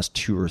 but in the last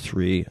 2 or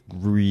 3,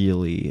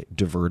 really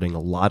diverting a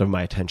lot of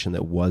my attention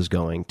that was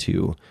going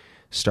to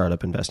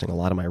startup investing, a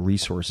lot of my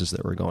resources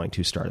that were going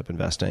to startup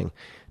investing,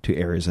 to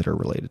areas that are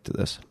related to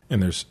this.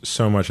 And there's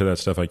so much of that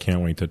stuff I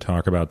can't wait to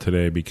talk about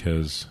today,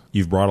 because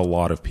you've brought a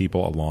lot of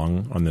people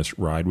along on this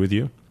ride with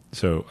you.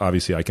 So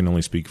obviously I can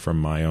only speak from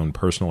my own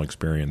personal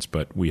experience,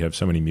 but we have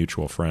so many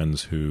mutual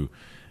friends who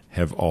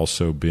have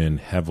also been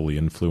heavily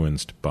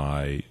influenced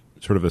by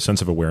sort of a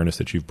sense of awareness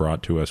that you've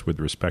brought to us with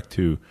respect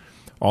to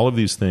all of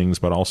these things,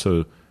 but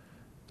also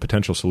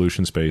potential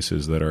solution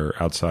spaces that are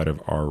outside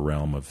of our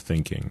realm of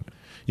thinking.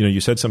 You know, you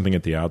said something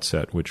at the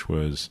outset, which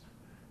was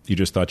you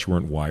just thought you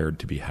weren't wired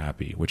to be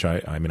happy, which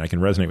I mean, I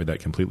can resonate with that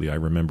completely. I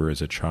remember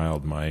as a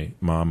child, my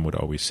mom would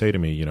always say to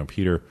me, you know,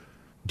 Peter,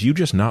 do you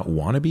just not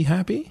want to be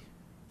happy?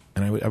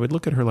 And I would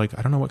look at her like,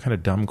 I don't know what kind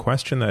of dumb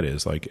question that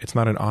is. Like, it's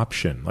not an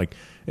option. Like,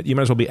 you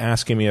might as well be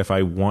asking me if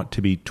I want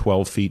to be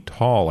 12 feet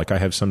tall. Like, I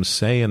have some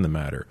say in the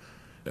matter.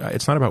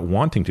 It's not about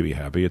wanting to be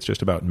happy. It's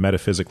just about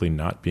metaphysically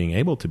not being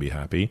able to be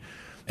happy.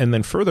 And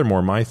then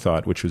furthermore, my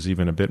thought, which was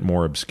even a bit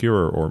more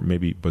obscure or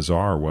maybe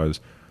bizarre, was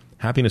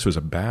happiness was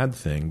a bad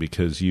thing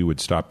because you would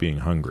stop being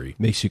hungry.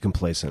 Makes you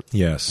complacent.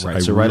 Yes.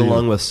 Right. So right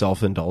along with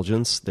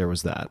self-indulgence, there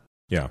was that.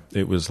 Yeah.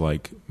 It was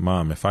like,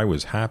 Mom, if I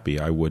was happy,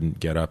 I wouldn't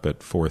get up at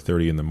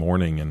 4:30 in the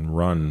morning and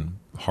run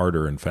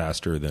harder and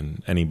faster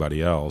than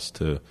anybody else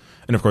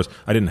and of course,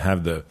 I don't think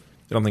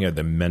I had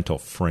the mental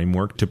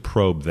framework to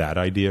probe that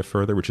idea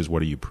further, which is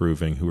what are you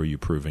proving? Who are you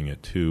proving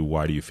it to?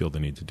 Why do you feel the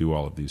need to do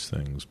all of these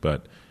things?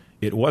 But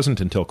it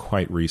wasn't until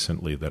quite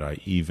recently that I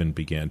even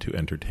began to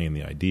entertain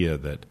the idea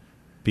that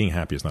being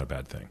happy is not a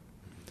bad thing.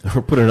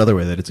 Or put it another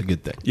way, that it's a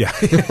good thing. Yeah.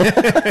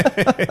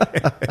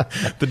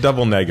 The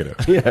double negative.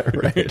 Yeah,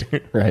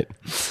 right. Right.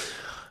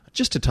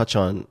 Just to touch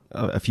on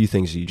a few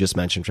things you just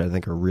mentioned, which I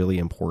think are really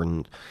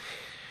important.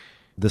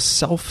 The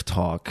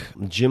self-talk,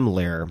 Jim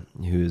Loehr,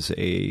 who's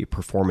a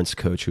performance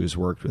coach who's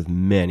worked with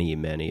many,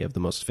 many of the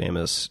most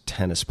famous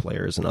tennis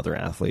players and other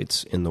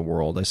athletes in the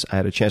world. I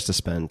had a chance to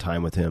spend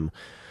time with him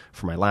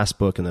for my last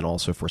book and then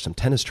also for some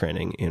tennis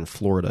training in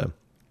Florida.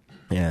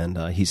 And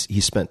he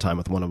spent time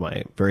with one of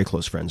my very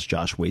close friends,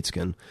 Josh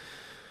Waitzkin,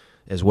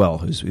 as well,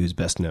 who's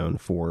best known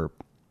for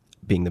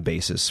being the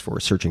basis for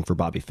Searching for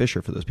Bobby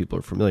Fischer, for those people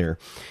who are familiar.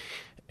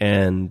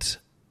 And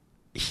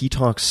he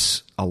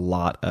talks a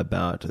lot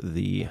about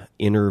the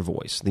inner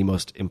voice. The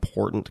most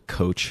important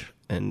coach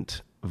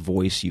and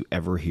voice you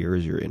ever hear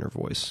is your inner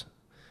voice.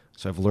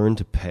 So I've learned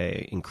to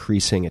pay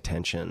increasing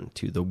attention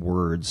to the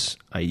words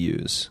I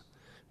use,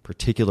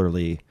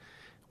 particularly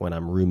when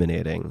I'm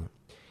ruminating,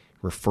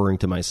 referring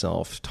to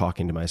myself,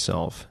 talking to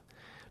myself,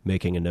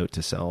 making a note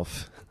to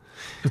self.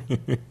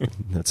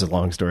 That's a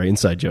long story.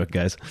 Inside joke,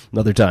 guys.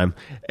 Another time.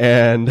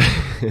 And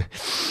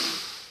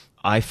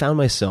I found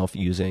myself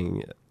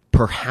using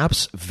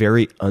perhaps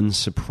very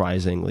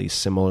unsurprisingly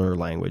similar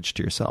language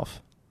to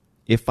yourself.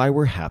 If I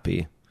were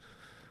happy,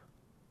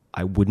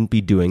 I wouldn't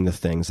be doing the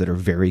things that are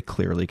very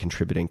clearly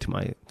contributing to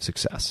my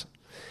success,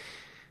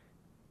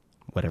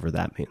 whatever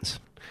that means.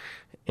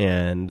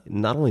 And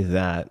not only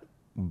that,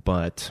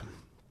 but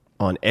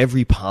on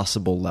every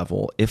possible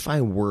level, if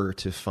I were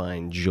to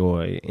find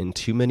joy in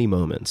too many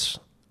moments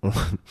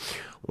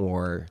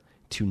or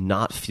to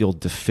not feel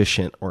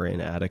deficient or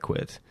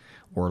inadequate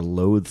or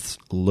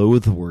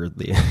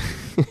loathworthy,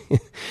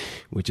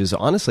 which is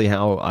honestly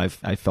how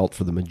I felt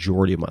for the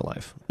majority of my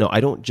life. No, I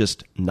don't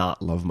just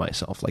not love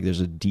myself. Like, there's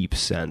a deep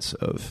sense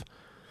of,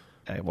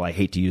 well, I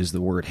hate to use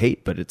the word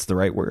hate, but it's the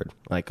right word,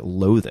 like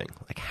loathing.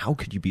 Like, how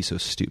could you be so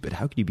stupid?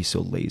 How could you be so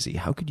lazy?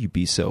 How could you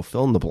be so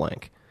fill in the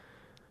blank?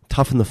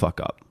 Toughen the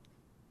fuck up.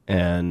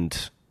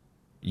 And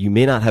you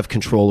may not have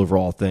control over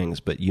all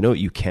things, but you know what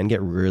you can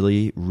get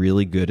really,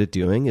 really good at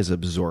doing is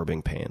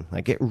absorbing pain.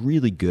 Like, get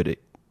really good at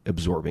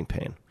absorbing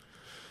pain.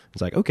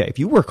 It's like, okay, if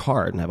you work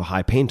hard and have a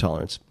high pain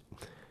tolerance,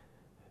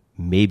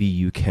 maybe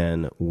you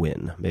can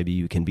win. Maybe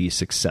you can be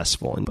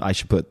successful. And I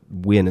should put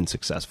win and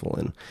successful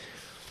in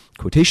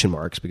quotation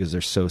marks because they're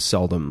so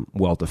seldom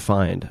well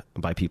defined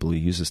by people who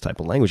use this type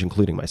of language,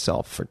 including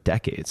myself, for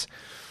decades.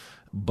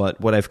 But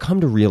what I've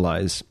come to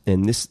realize,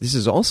 and this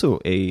is also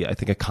I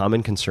think a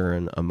common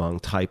concern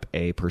among type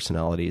A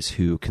personalities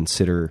who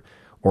consider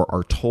or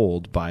are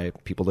told by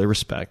people they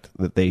respect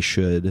that they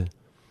should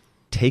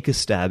take a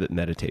stab at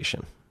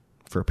meditation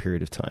for a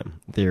period of time.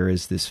 There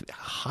is this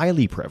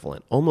highly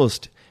prevalent,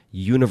 almost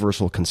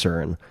universal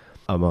concern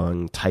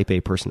among type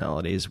A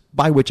personalities,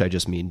 by which I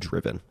just mean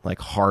driven, like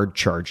hard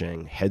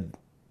charging, head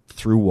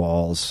through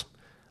walls.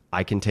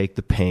 I can take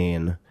the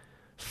pain.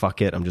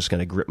 Fuck it, I'm just going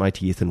to grit my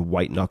teeth and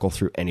white knuckle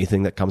through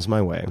anything that comes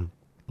my way.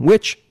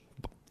 Which,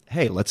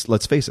 hey,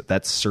 let's face it,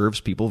 that serves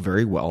people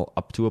very well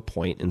up to a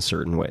point in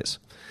certain ways.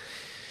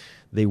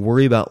 They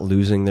worry about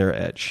losing their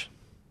edge.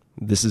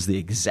 This is the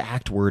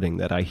exact wording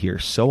that I hear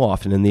so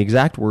often, and the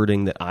exact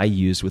wording that I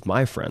used with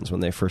my friends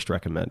when they first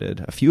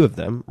recommended a few of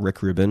them,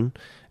 Rick Rubin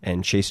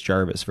and Chase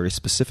Jarvis, very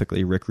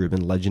specifically. Rick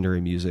Rubin, legendary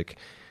music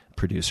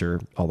producer,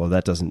 although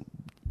that doesn't,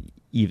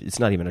 it's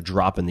not even a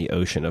drop in the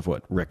ocean of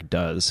what Rick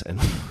does and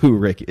who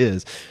Rick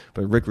is.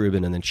 But Rick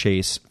Rubin, and then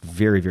Chase,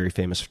 very, very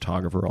famous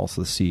photographer,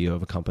 also the CEO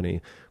of a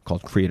company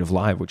called Creative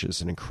Live, which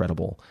is an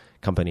incredible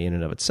company in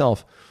and of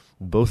itself.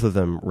 Both of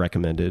them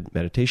recommended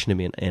meditation to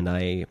me, and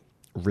I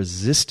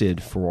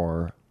resisted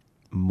for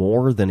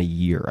more than a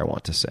year, I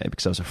want to say,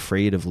 because I was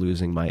afraid of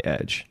losing my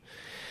edge.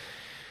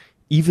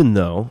 Even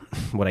though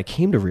what I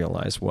came to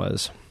realize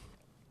was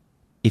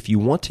if you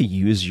want to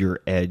use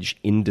your edge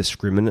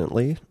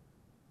indiscriminately,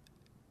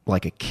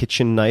 like a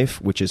kitchen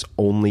knife, which is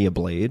only a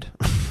blade,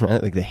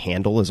 right? Like the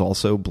handle is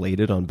also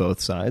bladed on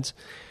both sides,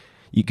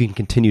 you can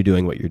continue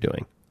doing what you're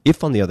doing.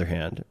 If, on the other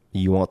hand,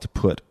 you want to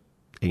put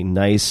a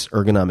nice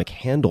ergonomic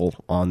handle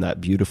on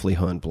that beautifully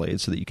honed blade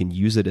so that you can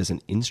use it as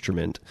an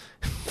instrument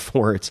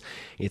for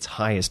its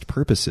highest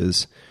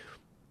purposes,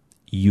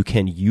 you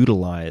can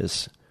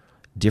utilize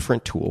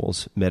different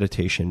tools,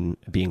 meditation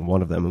being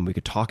one of them, and we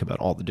could talk about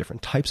all the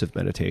different types of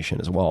meditation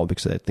as well,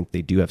 because I think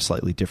they do have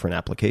slightly different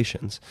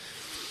applications,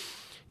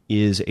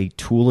 is a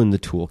tool in the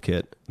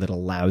toolkit that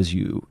allows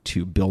you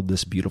to build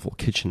this beautiful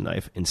kitchen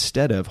knife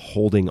instead of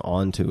holding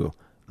on to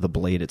the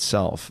blade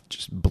itself,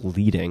 just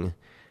bleeding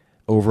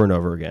over and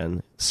over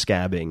again,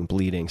 scabbing,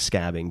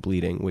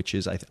 bleeding, which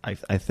is, I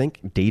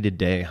think, day to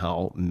day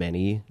how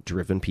many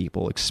driven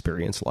people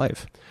experience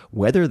life,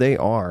 whether they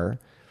are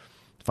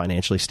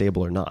financially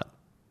stable or not.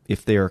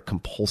 If they are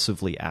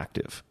compulsively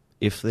active,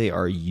 if they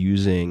are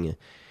using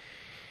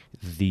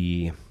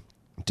the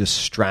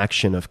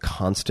distraction of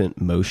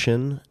constant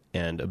motion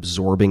and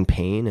absorbing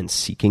pain and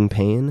seeking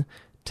pain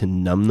to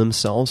numb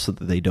themselves so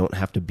that they don't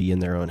have to be in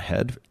their own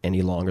head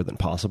any longer than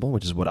possible,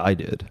 which is what I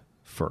did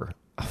for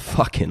a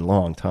fucking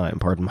long time,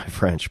 pardon my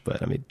French,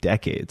 but I mean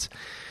decades.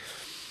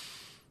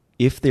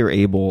 If they're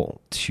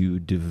able to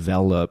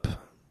develop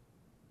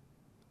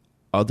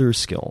other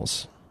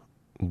skills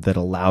that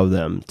allow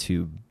them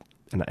to,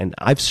 and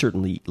I've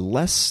certainly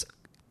less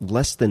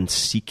than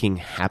seeking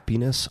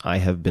happiness, I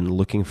have been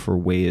looking for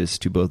ways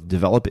to both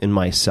develop in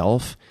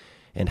myself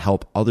and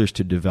help others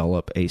to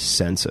develop a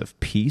sense of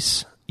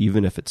peace,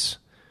 even if it's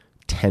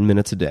 10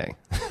 minutes a day.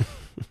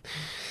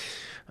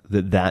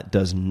 that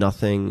does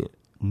nothing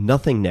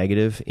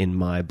negative in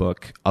my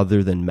book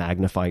other than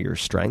magnify your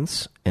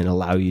strengths and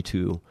allow you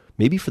to,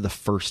 maybe for the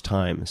first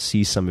time,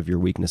 see some of your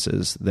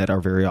weaknesses that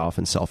are very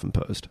often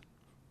self-imposed,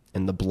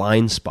 and the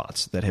blind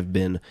spots that have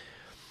been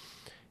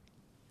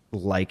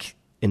like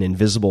an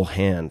invisible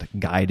hand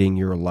guiding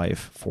your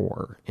life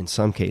for, in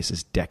some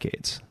cases,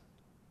 decades.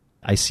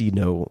 I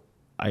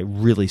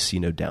really see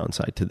no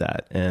downside to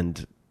that.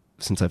 And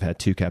since I've had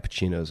 2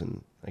 cappuccinos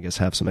and I guess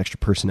have some extra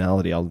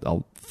personality,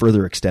 I'll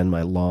further extend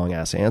my long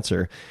ass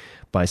answer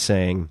by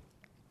saying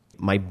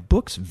my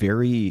books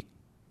very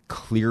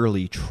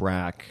clearly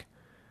track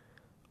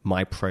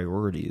my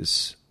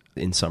priorities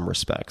in some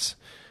respects.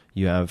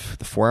 You have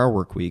the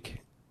 4-Hour Workweek,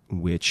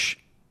 which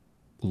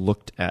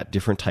looked at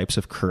different types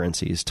of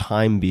currencies,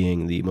 time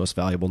being the most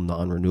valuable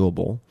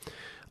non-renewable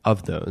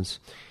of those,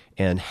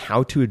 and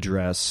how to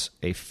address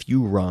a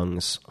few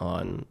rungs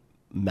on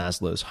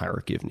Maslow's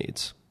hierarchy of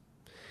needs.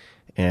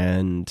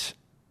 And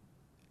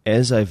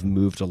as I've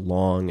moved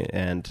along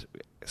and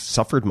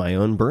suffered my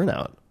own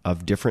burnout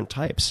of different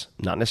types,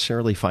 not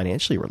necessarily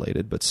financially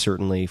related, but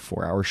certainly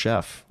 4-Hour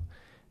Chef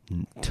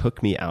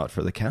took me out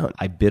for the count.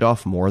 I bit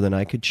off more than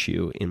I could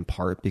chew, in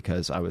part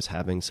because I was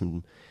having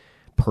some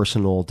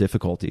personal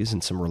difficulties in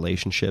some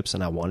relationships,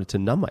 and I wanted to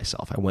numb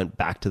myself. I went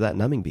back to that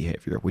numbing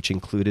behavior, which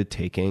included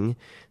taking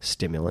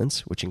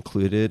stimulants, which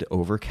included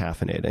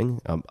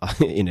over-caffeinating,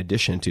 in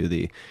addition to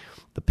the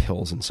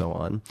pills and so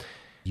on,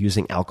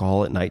 using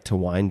alcohol at night to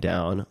wind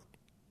down,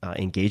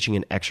 engaging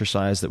in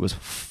exercise that was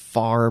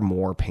far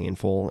more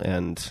painful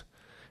and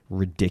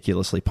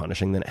ridiculously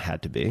punishing than it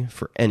had to be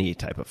for any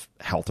type of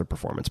health or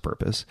performance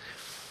purpose.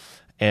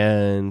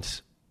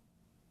 And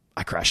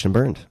I crashed and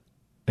burned.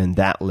 And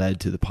that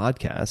led to the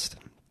podcast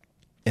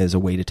as a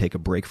way to take a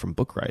break from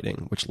book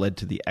writing, which led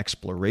to the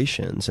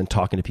explorations and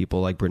talking to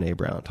people like Brene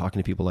Brown, talking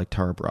to people like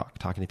Tara Brach,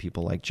 talking to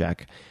people like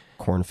Jack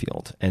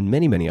Kornfield, and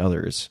many, many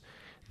others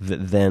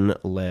that then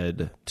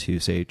led to,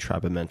 say,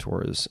 Tribe of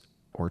Mentors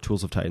or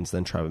Tools of Titans,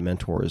 then Tribe of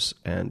Mentors,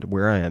 and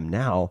where I am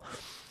now,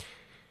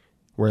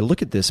 where I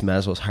look at this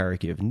Maslow's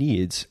hierarchy of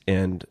needs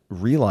and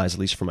realize, at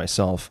least for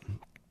myself,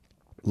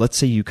 let's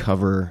say you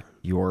cover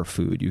your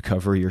food, you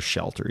cover your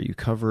shelter, you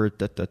cover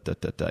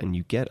and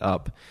you get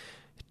up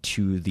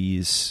to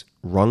these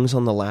rungs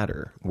on the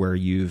ladder where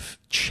you've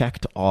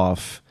checked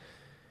off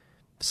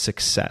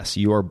success.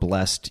 You are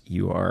blessed,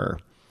 you are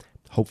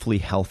hopefully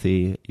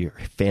healthy, your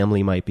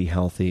family might be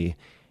healthy,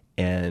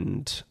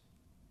 and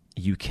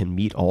you can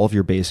meet all of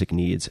your basic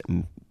needs,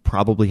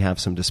 probably have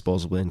some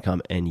disposable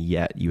income, and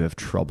yet you have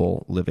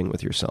trouble living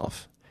with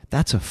yourself.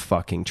 That's a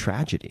fucking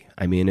tragedy.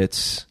 I mean,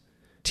 it's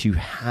to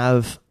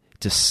have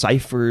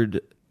deciphered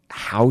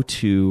how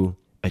to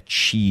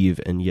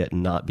achieve and yet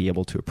not be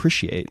able to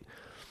appreciate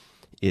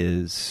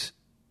it's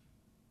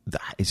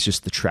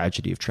just the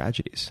tragedy of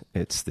tragedies.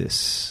 It's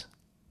this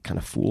kind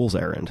of fool's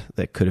errand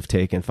that could have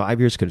taken 5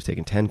 years, could have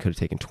taken 10, could have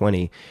taken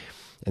 20.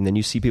 And then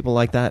you see people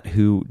like that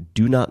who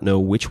do not know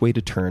which way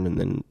to turn, and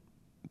then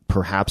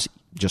perhaps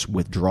just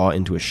withdraw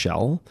into a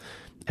shell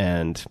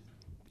and,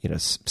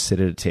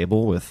 sit at a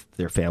table with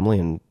their family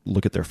and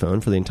look at their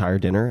phone for the entire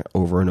dinner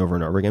over and over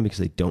and over again because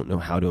they don't know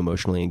how to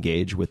emotionally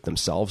engage with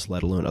themselves,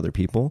 let alone other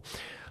people.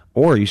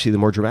 Or you see the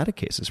more dramatic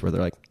cases where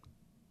they're like,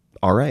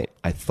 all right,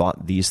 I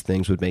thought these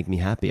things would make me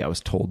happy. I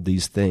was told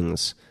these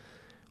things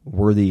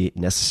were the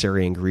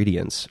necessary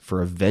ingredients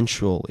for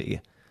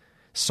eventually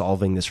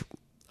solving this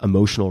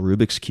emotional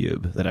Rubik's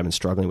Cube that I've been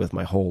struggling with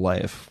my whole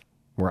life,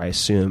 where I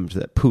assumed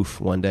that, poof,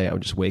 one day I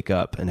would just wake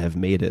up and have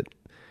made it.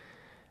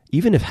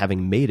 Even if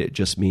having made it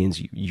just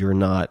means you're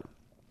not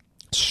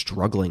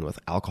struggling with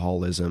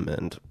alcoholism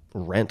and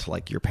rent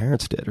like your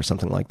parents did or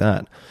something like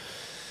that.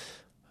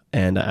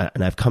 And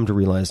I've come to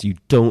realize you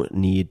don't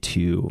need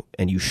to,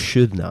 and you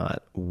should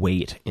not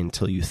wait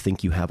until you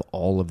think you have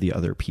all of the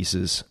other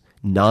pieces,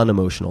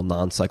 non-emotional,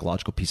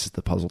 non-psychological pieces of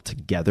the puzzle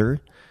together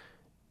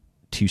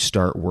to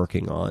start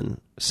working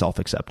on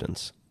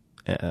self-acceptance,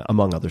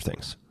 among other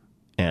things,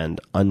 and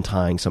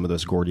untying some of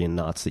those Gordian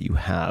knots that you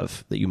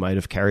have, that you might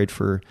have carried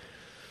for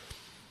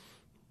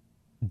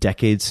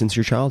decades since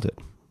your childhood.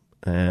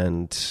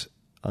 And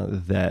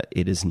that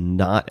it is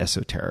not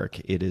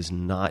esoteric. It is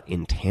not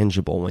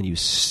intangible. When you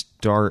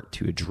start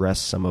to address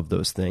some of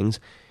those things,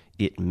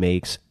 it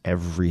makes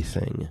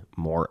everything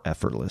more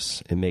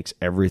effortless. It makes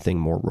everything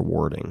more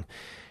rewarding.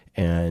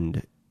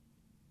 And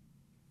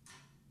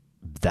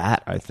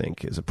that, I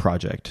think, is a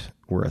project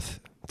worth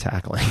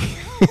tackling.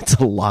 It's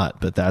a lot,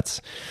 but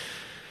that's...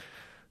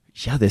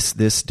 Yeah,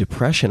 this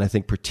depression, I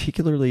think,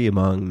 particularly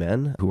among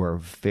men who are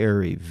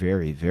very,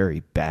 very,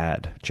 very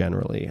bad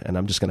generally, and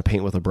I'm just going to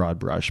paint with a broad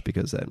brush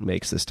because that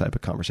makes this type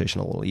of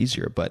conversation a little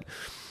easier, but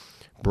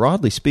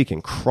broadly speaking,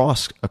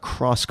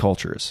 across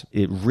cultures,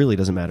 it really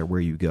doesn't matter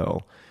where you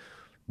go.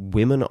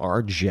 Women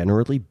are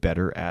generally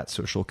better at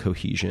social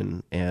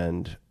cohesion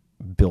and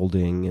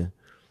building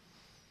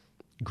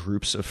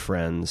groups of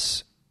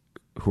friends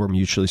who are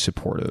mutually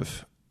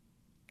supportive.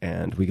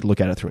 And we could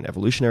look at it through an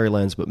evolutionary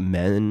lens, but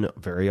men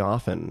very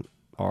often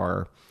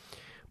are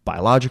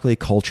biologically,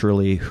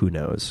 culturally, who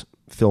knows,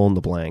 fill in the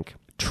blank,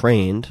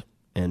 trained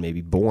and maybe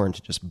born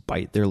to just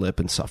bite their lip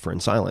and suffer in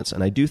silence.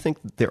 And I do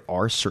think that there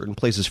are certain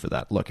places for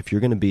that. Look, if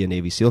you're going to be a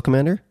Navy SEAL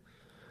commander,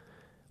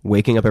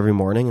 waking up every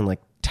morning and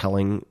like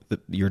telling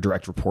your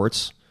direct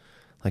reports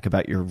like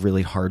about your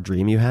really hard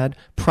dream you had,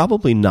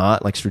 probably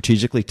not like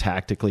strategically,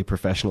 tactically,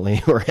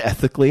 professionally, or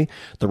ethically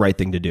the right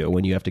thing to do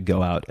when you have to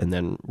go out and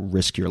then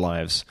risk your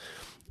lives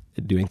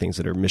doing things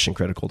that are mission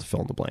critical to fill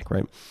in the blank,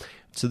 right?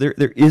 So there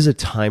is a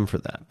time for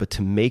that, but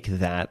to make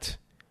that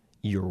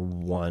your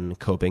one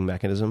coping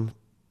mechanism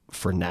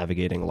for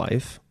navigating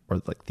life,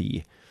 or like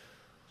the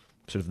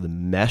sort of the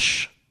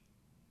mesh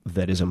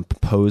that is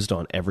imposed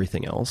on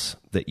everything else,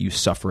 that you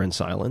suffer in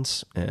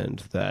silence,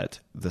 and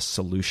that the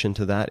solution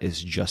to that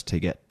is just to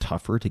get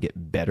tougher, to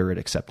get better at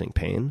accepting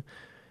pain,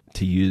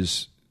 to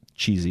use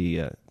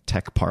cheesy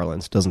tech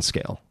parlance, doesn't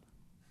scale.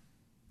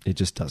 It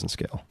just doesn't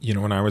scale. You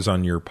know, when I was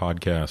on your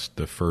podcast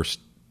the first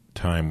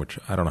time, which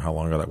I don't know how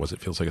long ago that was, it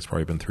feels like it's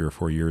probably been 3 or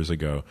 4 years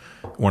ago,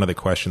 one of the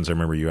questions I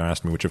remember you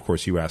asked me, which of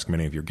course you ask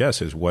many of your guests,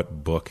 is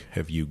what book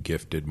have you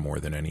gifted more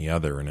than any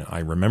other? And I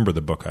remember the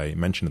book I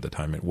mentioned at the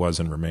time. It was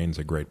and remains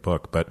a great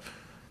book, but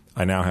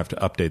I now have to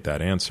update that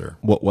answer.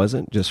 What was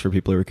it, just for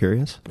people who are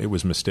curious? It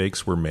was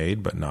Mistakes Were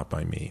Made, But Not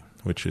By Me,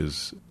 which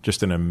is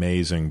just an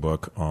amazing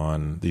book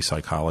on the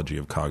psychology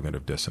of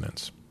cognitive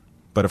dissonance.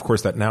 But of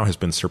course, that now has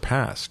been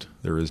surpassed.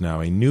 There is now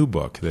a new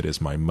book that is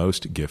my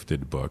most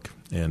gifted book.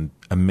 And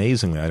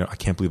amazingly, I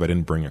can't believe I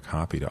didn't bring a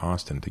copy to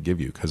Austin to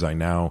give you, because I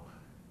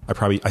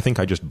think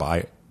I just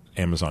buy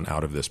Amazon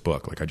out of this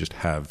book. Like I just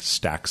have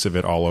stacks of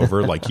it all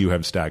over, like you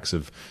have stacks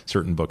of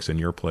certain books in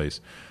your place.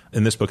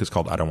 And this book is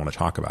called I Don't Want to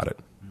Talk About It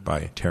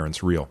by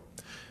Terrence Real,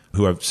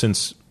 who I've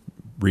since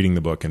reading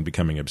the book and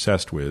becoming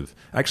obsessed with.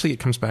 Actually, it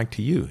comes back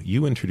to you.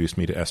 You introduced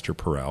me to Esther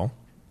Perel.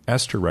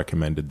 Esther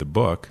recommended the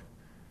book.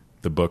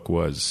 The book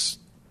was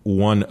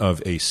one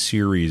of a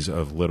series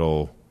of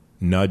little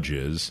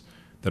nudges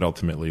that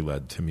ultimately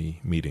led to me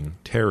meeting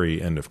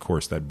Terry. And of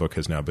course, that book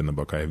has now been the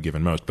book I have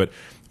given most. But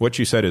what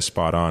you said is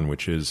spot on,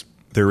 which is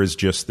there is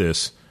just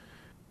this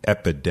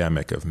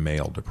epidemic of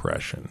male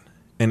depression.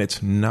 And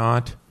it's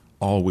not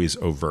always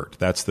overt.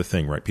 That's the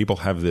thing, right? People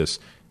have this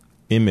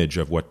image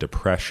of what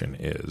depression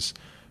is.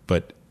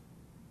 But,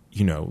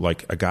 you know,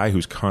 like a guy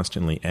who's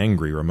constantly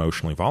angry or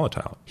emotionally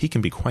volatile, he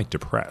can be quite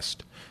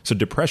depressed. So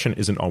depression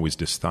isn't always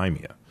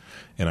dysthymia.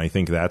 And I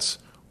think that's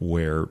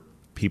where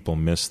people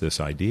miss this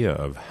idea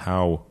of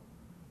how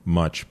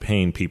much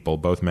pain people,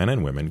 both men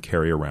and women,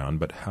 carry around,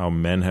 but how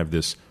men have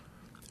this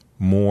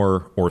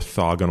more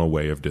orthogonal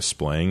way of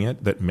displaying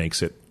it that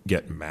makes it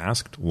get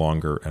masked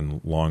longer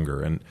and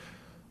longer. And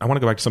I want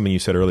to go back to something you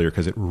said earlier,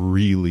 because it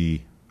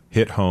really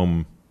hit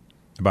home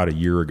about a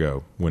year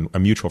ago when a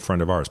mutual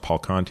friend of ours, Paul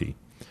Conti,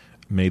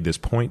 made this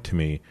point to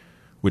me,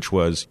 which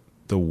was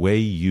the way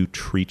you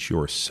treat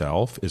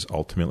yourself is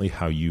ultimately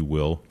how you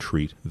will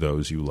treat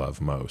those you love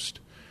most.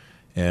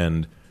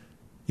 And,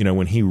 you know,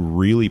 when he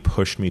really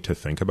pushed me to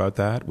think about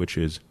that, which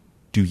is,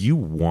 do you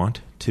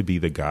want to be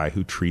the guy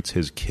who treats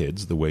his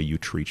kids the way you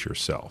treat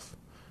yourself?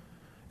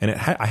 And it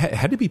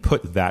had to be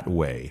put that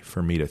way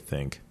for me to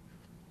think,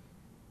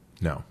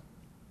 no.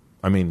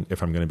 I mean,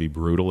 if I'm going to be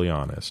brutally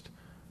honest,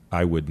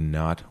 I would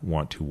not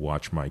want to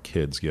watch my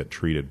kids get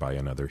treated by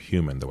another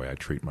human the way I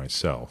treat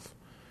myself,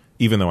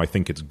 even though I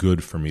think it's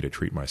good for me to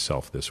treat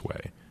myself this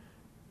way.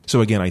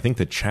 So again, I think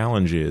the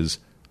challenge is,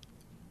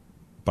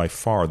 by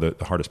far, the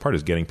hardest part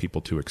is getting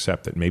people to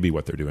accept that maybe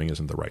what they're doing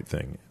isn't the right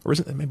thing. Or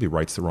isn't, maybe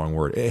right's the wrong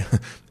word.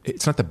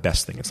 It's not the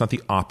best thing. It's not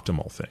the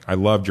optimal thing. I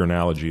loved your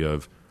analogy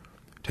of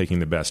taking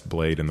the best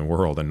blade in the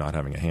world and not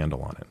having a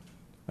handle on it.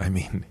 I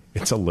mean,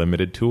 it's a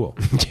limited tool.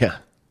 Yeah.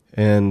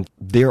 And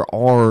there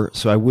are,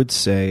 so I would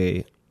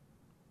say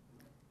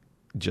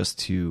just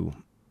to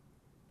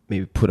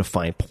maybe put a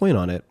fine point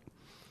on it,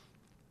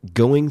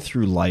 going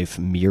through life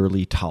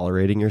merely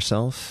tolerating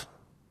yourself,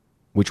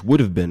 which would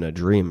have been a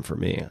dream for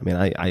me. I mean,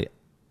 I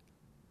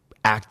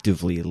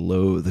actively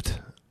loathed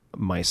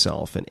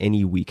myself and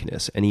any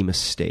weakness, any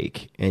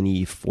mistake,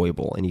 any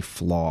foible, any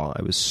flaw.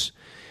 I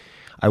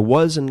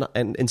was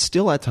and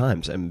still at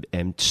times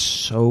am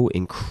so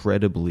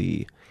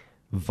incredibly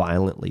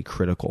violently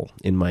critical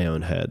in my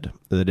own head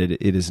that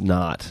it is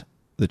not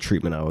the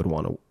treatment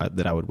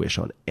I would wish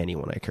on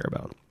anyone I care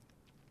about.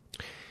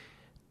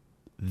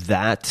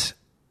 That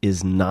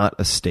is not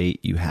a state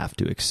you have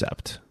to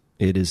accept.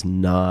 It is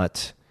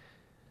not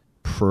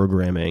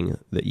programming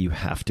that you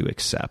have to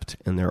accept.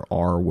 And there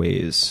are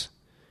ways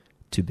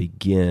to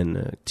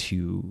begin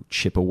to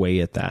chip away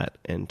at that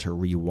and to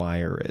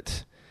rewire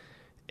it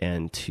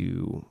and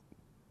to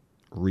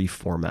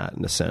reformat,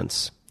 in a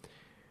sense,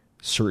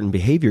 certain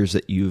behaviors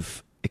that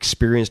you've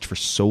experienced for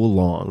so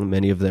long.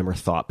 Many of them are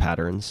thought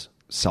patterns,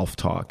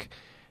 self-talk,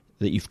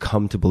 that you've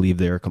come to believe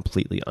they are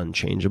completely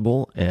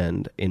unchangeable.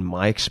 And in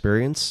my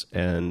experience,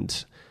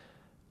 and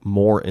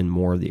more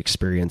the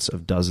experience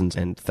of dozens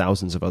and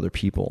thousands of other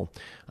people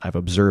I've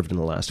observed in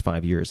the last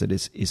 5 years, it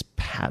is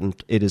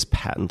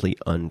patently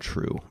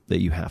untrue that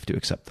you have to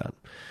accept that.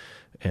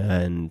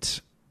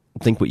 And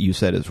I think what you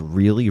said is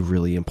really,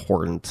 really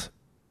important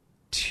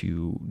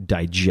to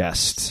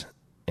digest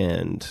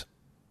and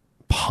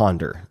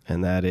ponder,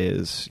 and that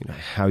is,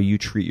 how you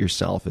treat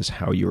yourself is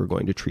how you are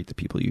going to treat the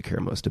people you care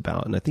most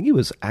about. And I think it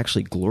was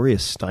actually Gloria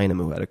Steinem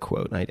who had a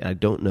quote, and I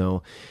don't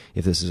know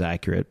if this is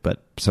accurate,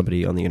 but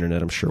somebody on the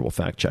internet I'm sure will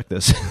fact check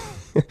this,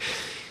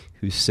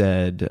 who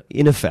said,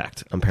 in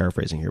effect, I'm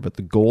paraphrasing here, but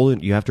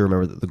you have to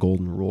remember that the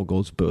golden rule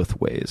goes both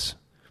ways.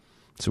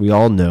 So we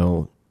all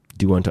know,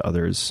 do unto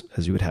others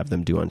as you would have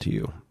them do unto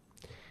you.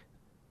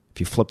 If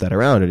you flip that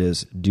around, it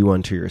is do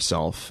unto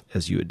yourself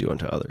as you would do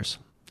unto others.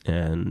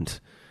 And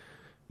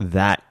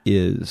that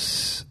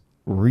has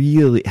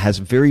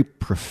very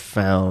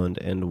profound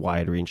and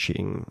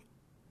wide-reaching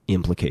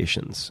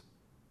implications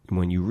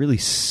when you really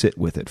sit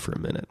with it for a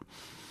minute.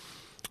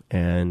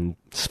 And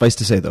suffice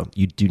to say, though,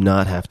 you do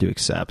not have to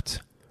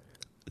accept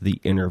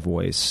the inner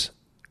voice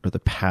or the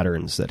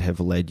patterns that have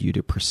led you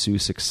to pursue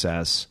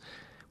success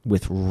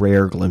with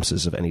rare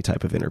glimpses of any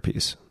type of inner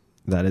peace.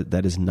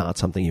 That is not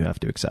something you have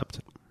to accept.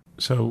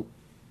 So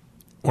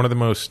one of the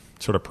most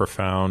sort of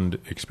profound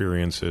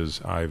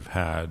experiences I've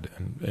had,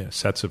 and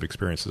sets of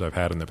experiences I've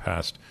had in the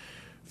past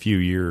few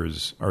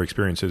years, are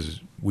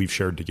experiences we've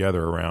shared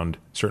together around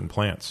certain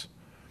plants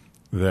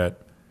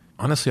that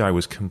honestly I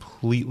was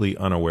completely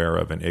unaware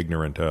of and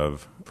ignorant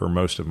of for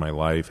most of my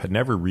life, had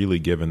never really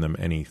given them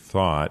any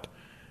thought,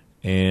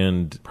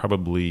 and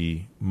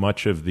probably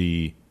much of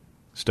the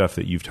stuff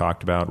that you've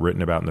talked about,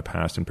 written about in the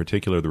past. In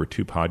particular, there were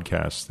 2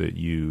 podcasts that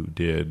you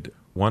did.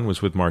 One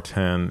was with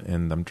Martin,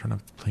 and I'm trying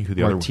to think who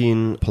the other one.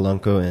 Martin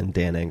Polanco and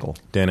Dan Engel.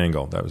 Dan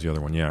Engel, that was the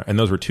other one, yeah. And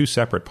those were 2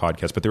 separate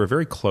podcasts, but they were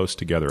very close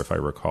together, if I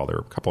recall. They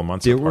were a couple of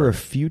months apart. There were a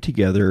few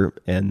together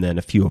and then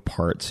a few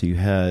apart. So you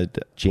had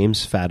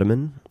James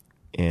Fadiman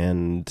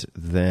and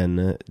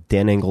then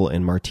Dan Engel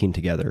and Martin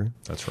together.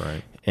 That's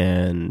right.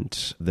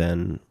 And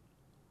then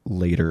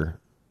later,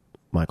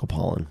 Michael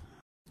Pollan.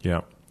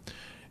 Yeah.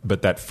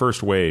 But that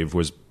first wave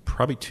was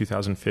probably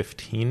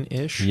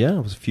 2015-ish. Yeah,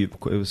 it was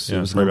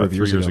probably about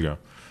 3 years ago.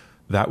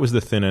 That was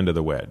the thin end of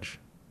the wedge.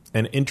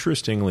 And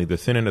interestingly, the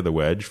thin end of the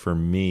wedge for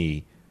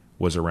me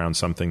was around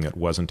something that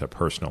wasn't a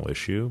personal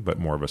issue, but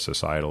more of a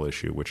societal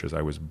issue, which is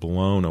I was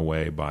blown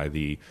away by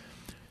the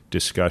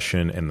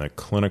discussion and the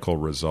clinical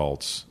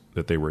results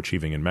that they were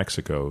achieving in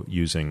Mexico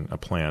using a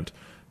plant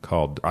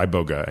called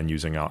iboga and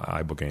using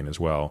ibogaine as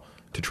well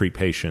to treat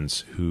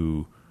patients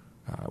who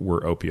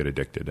were opiate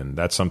addicted. And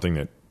that's something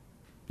that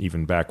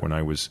even back when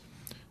I was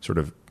sort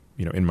of,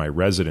 in my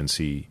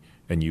residency,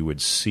 and you would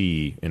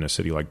see in a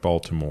city like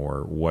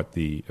Baltimore what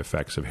the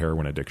effects of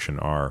heroin addiction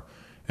are.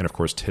 And of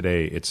course,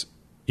 today it's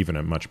even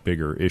a much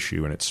bigger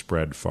issue, and it's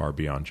spread far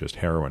beyond just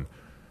heroin.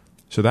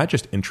 So that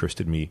just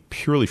interested me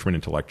purely from an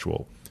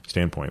intellectual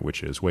standpoint,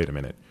 which is, wait a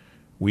minute,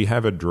 we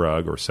have a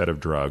drug or set of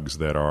drugs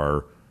that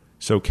are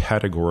so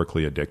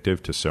categorically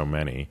addictive to so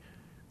many,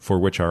 for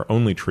which our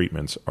only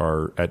treatments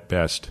are at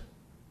best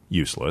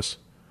useless.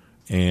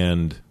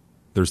 And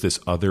there's this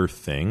other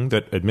thing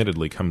that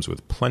admittedly comes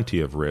with plenty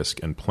of risk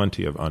and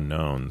plenty of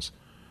unknowns,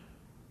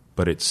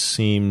 but it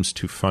seems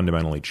to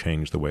fundamentally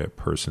change the way a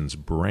person's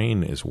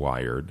brain is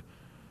wired,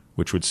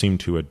 which would seem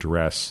to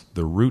address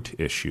the root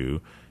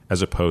issue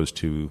as opposed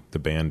to the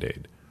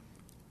Band-Aid.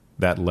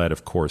 That led,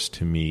 of course,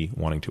 to me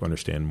wanting to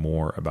understand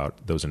more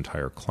about those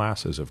entire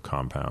classes of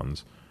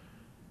compounds.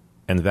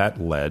 And that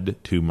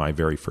led to my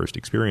very first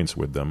experience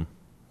with them,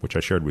 which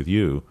I shared with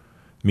you,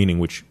 meaning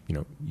which,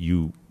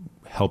 you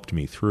helped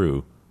me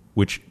through,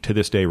 which to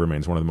this day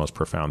remains one of the most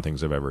profound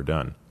things I've ever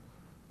done.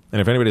 And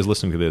if anybody's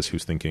listening to this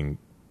who's thinking,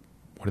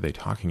 what are they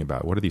talking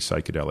about? What are these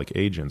psychedelic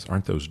agents?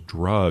 Aren't those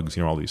drugs?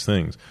 All these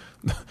things.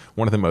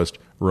 One of the most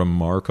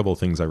remarkable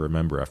things I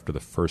remember after the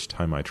first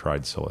time I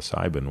tried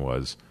psilocybin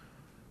was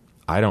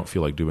I don't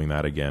feel like doing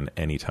that again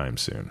anytime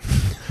soon.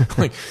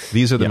 Like,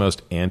 these are the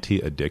most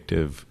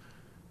anti-addictive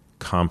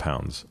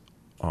compounds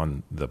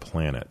on the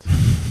planet.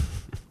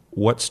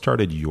 What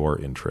started your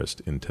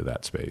interest into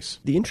that space?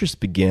 The interest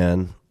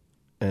began,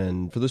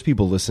 and for those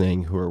people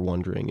listening who are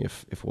wondering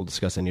if we'll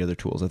discuss any other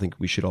tools, I think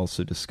we should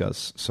also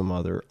discuss some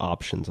other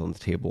options on the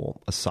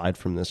table aside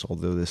from this,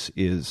 although this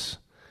is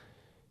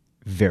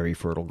very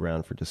fertile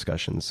ground for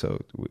discussion.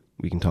 So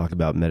we can talk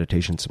about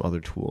meditation, some other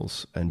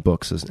tools and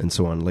books and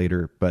so on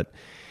later. But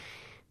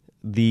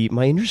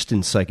my interest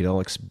in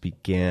psychedelics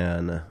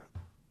began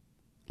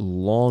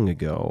long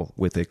ago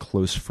with a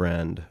close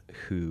friend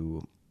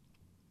who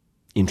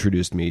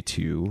introduced me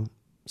to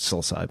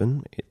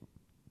psilocybin,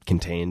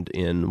 contained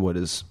in what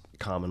is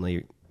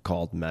commonly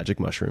called magic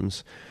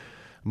mushrooms.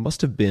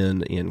 Must have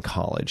been in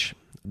college,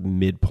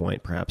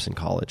 midpoint perhaps in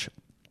college.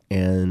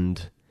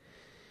 And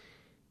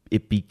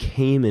it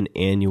became an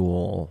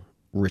annual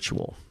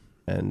ritual.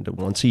 And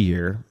once a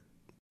year,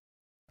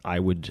 I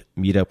would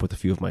meet up with a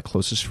few of my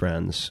closest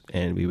friends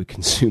and we would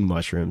consume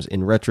mushrooms.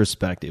 In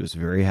retrospect, it was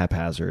very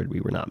haphazard.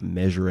 We were not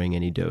measuring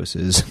any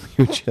doses.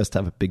 We would just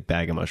have a big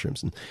bag of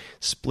mushrooms and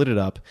split it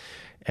up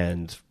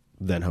and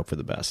then hope for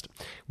the best,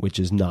 which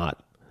is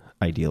not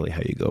ideally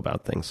how you go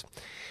about things.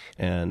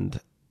 And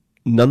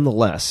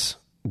nonetheless,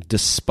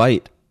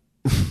 despite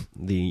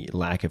the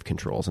lack of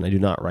controls, and I do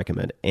not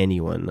recommend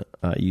anyone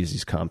use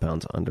these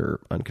compounds under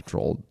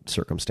uncontrolled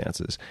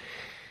circumstances,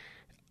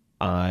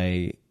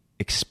 I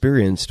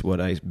experienced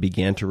what I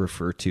began to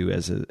refer to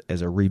as a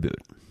reboot.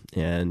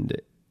 And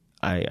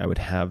I would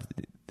have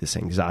this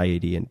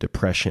anxiety and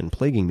depression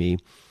plaguing me.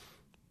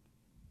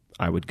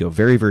 I would go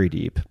very, very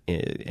deep.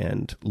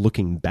 And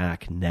looking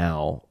back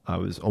now, I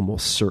was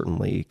almost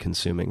certainly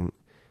consuming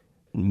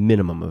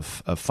minimum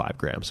of 5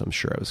 grams. I'm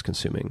sure I was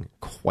consuming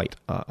quite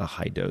a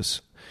high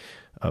dose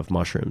of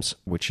mushrooms,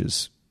 which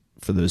is,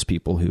 for those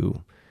people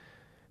who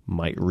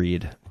might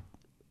read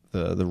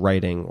the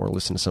writing or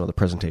listen to some of the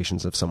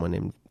presentations of someone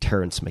named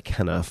Terence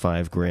McKenna,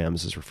 5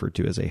 grams is referred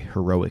to as a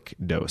heroic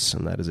dose,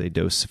 and that is a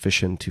dose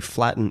sufficient to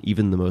flatten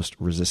even the most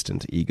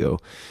resistant ego,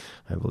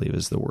 I believe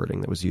is the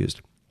wording that was used.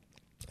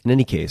 In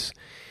any case,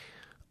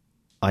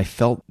 I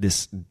felt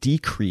this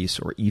decrease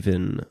or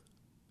even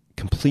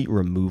complete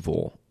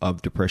removal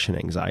of depression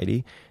and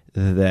anxiety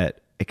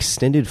that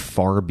extended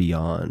far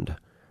beyond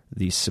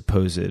the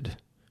supposed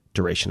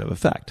duration of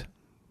effect.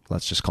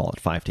 Let's just call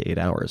it 5 to 8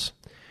 hours.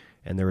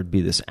 And there would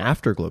be this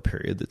afterglow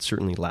period that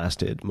certainly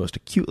lasted most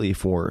acutely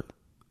for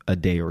a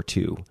day or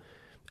two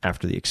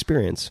after the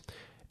experience.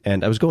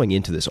 And I was going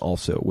into this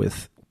also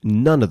with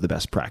none of the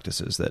best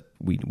practices that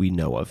we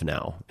know of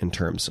now in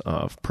terms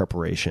of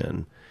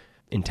preparation,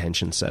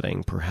 intention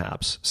setting,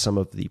 perhaps some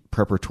of the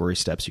preparatory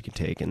steps you can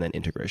take, and then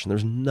integration.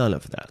 There's none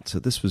of that. So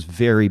this was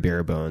very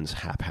bare bones,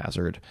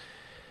 haphazard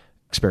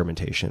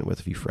experimentation with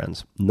a few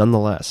friends.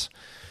 Nonetheless,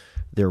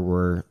 there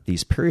were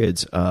these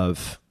periods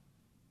of,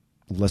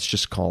 let's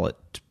just call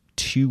it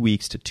 2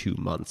 weeks to 2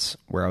 months,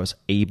 where I was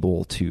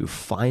able to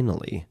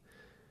finally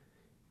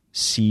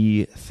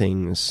see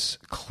things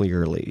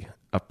clearly,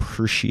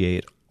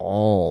 appreciate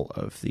all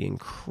of the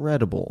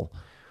incredible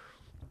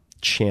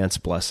chance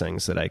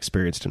blessings that I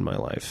experienced in my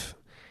life,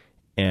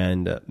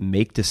 and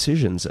make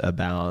decisions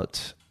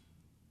about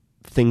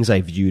things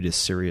I viewed as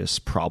serious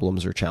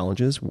problems or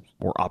challenges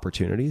or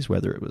opportunities,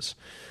 whether it was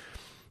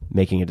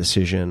making a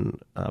decision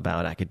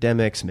about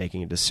academics,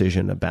 making a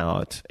decision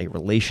about a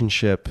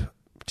relationship,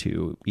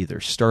 to either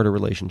start a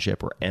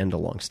relationship or end a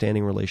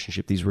long-standing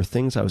relationship. These were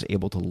things I was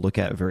able to look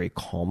at very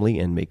calmly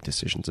and make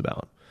decisions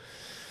about.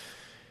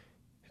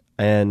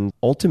 And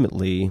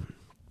ultimately,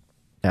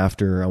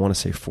 after, I want to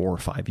say 4 or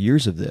 5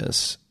 years of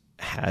this,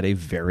 had a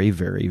very,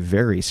 very,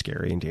 very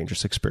scary and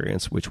dangerous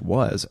experience, which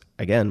was,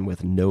 again,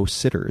 with no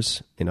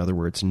sitters. In other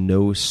words,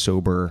 no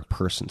sober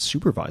person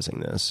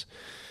supervising this.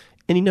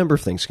 Any number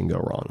of things can go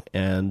wrong.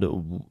 And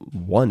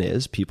one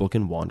is people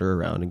can wander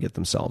around and get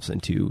themselves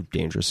into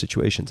dangerous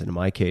situations. And in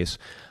my case,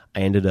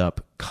 I ended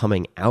up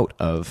coming out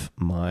of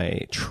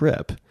my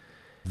trip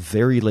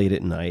very late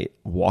at night,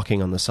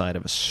 walking on the side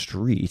of a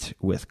street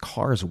with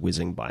cars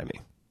whizzing by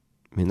me.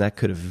 I mean, that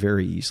could have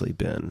very easily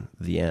been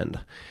the end.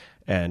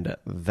 And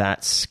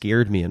that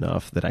scared me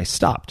enough that I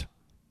stopped.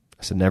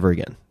 I said, never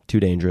again. Too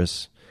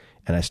dangerous.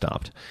 And I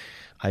stopped.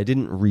 I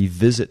didn't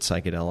revisit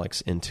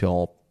psychedelics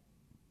until,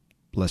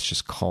 let's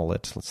just call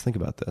it, let's think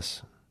about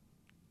this,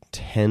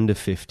 10 to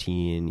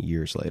 15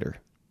 years later,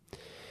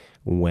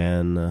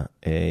 when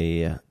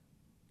a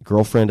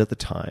girlfriend at the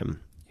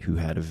time who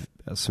had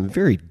some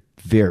very,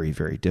 very,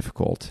 very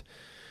difficult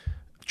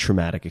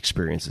traumatic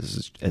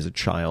experiences as a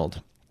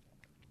child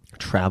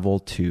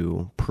traveled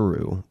to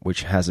Peru,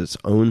 which has its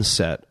own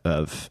set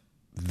of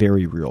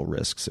very real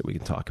risks that we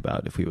can talk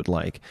about if we would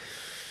like,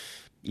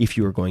 if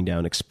you are going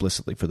down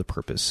explicitly for the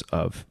purpose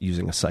of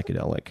using a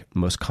psychedelic,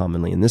 most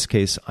commonly in this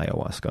case,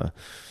 ayahuasca.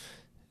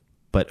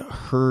 But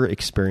her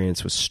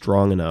experience was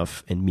strong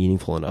enough and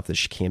meaningful enough that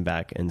she came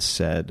back and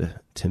said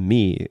to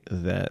me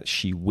that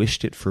she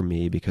wished it for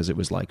me because it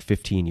was like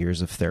 15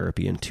 years of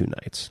therapy in 2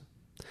 nights.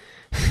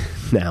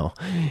 Now,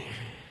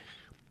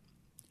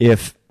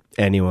 if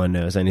anyone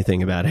knows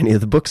anything about any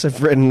of the books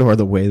I've written or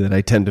the way that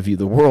I tend to view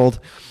the world,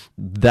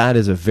 that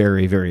is a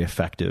very, very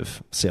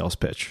effective sales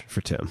pitch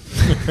for Tim.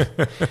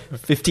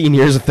 15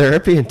 years of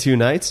therapy in 2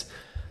 nights.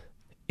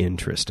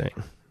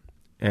 Interesting.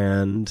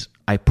 And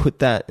I put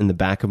that in the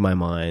back of my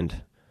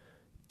mind,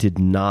 did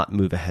not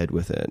move ahead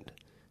with it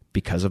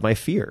because of my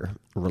fear,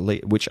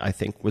 which I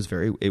think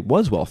it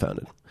was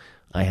well-founded.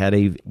 I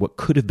had what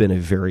could have been a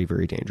very,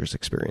 very dangerous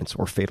experience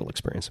or fatal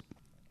experience.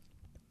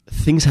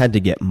 Things had to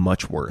get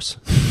much worse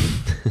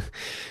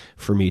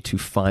for me to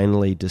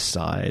finally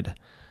decide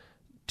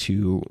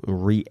to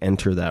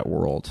re-enter that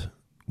world,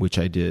 which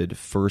I did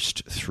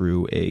first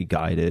through a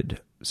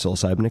guided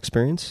psilocybin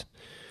experience.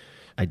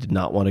 I did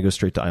not want to go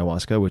straight to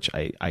ayahuasca, which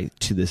I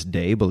to this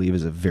day believe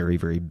is a very,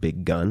 very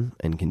big gun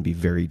and can be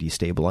very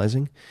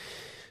destabilizing.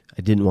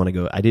 I didn't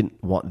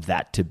want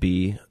that to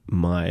be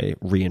my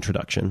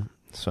reintroduction.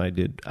 So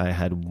I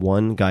had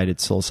one guided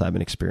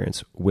psilocybin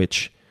experience,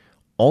 which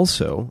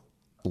also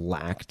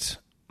lacked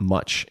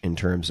much in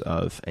terms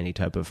of any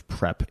type of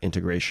prep,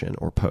 integration,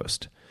 or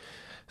post.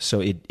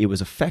 So it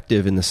was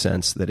effective in the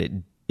sense that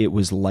it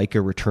was like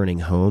a returning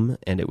home,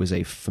 and it was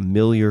a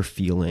familiar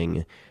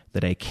feeling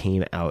that I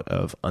came out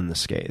of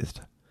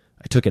unscathed.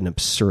 I took an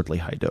absurdly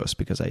high dose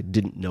because I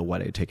didn't know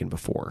what I had taken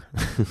before.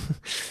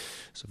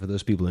 So for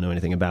those people who know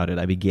anything about it,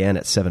 I began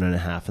at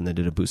 7.5 and then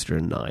did a booster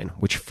to 9,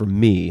 which for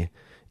me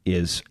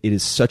is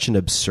such an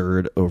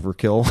absurd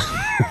overkill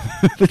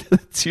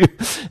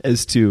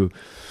as to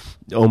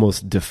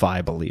almost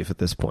defy belief at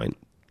this point,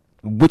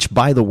 which,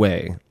 by the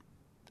way,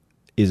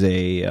 is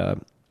a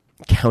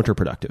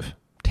counterproductive.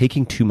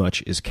 Taking too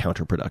much is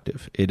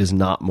counterproductive. It is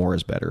not more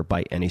is better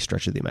by any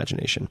stretch of the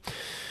imagination.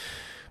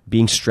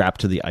 Being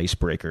strapped to the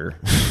icebreaker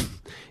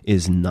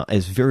is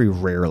very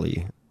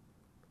rarely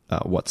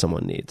what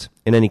someone needs.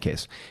 In any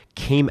case,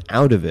 came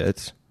out of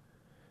it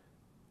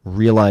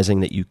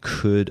realizing that you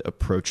could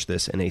approach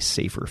this in a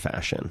safer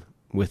fashion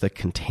with a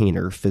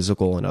container,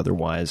 physical and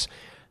otherwise,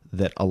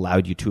 that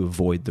allowed you to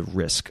avoid the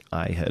risk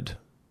that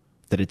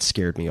had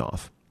scared me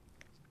off.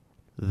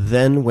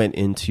 Then went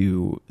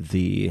into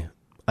the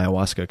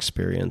ayahuasca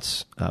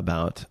experience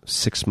about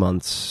 6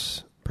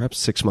 months, perhaps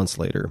 6 months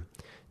later.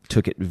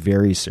 Took it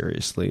very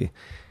seriously,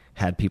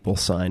 had people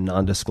sign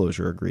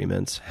non-disclosure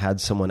agreements, had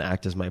someone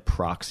act as my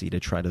proxy to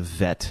try to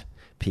vet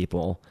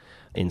people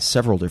in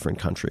several different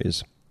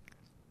countries,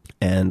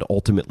 and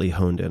ultimately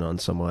honed in on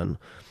someone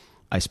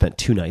I spent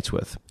 2 nights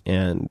with.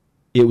 And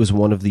it was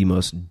one of the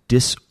most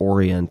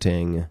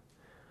disorienting,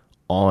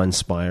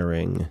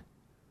 awe-inspiring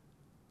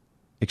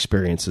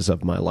experiences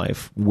of my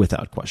life,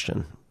 without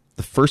question.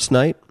 The first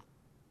night,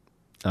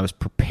 I was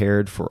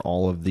prepared for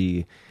all of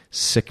the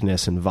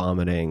sickness and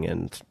vomiting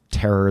and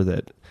terror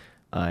that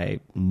I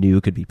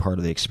knew could be part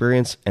of the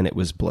experience, and it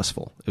was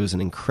blissful. It was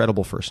an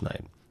incredible first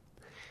night.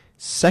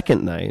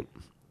 Second night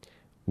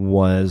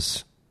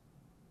was,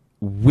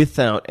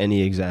 without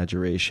any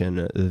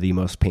exaggeration, the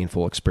most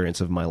painful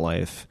experience of my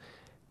life.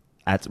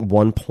 At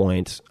one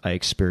point, I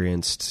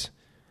experienced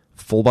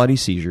full-body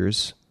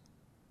seizures,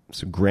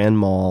 so grand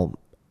mal,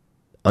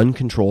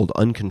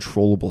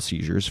 uncontrollable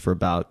seizures for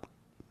about,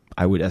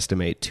 I would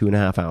estimate,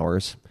 2.5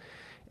 hours.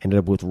 Ended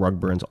up with rug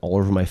burns all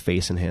over my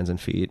face and hands and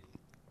feet,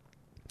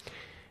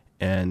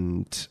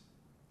 and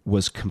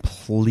was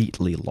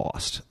completely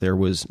lost. There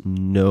was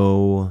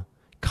no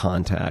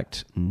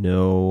contact,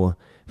 no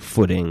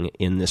footing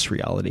in this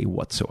reality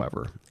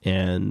whatsoever.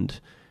 And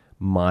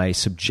my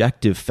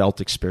subjective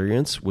felt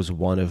experience was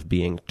one of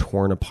being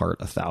torn apart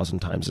 1,000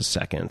 times a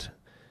second,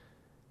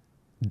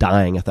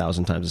 dying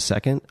 1,000 times a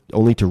second,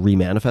 only to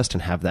remanifest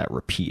and have that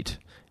repeat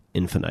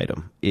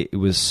infinitum. It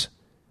was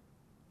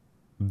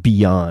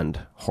beyond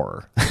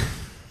horror.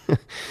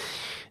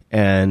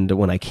 And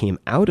when I came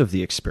out of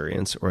the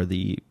experience, or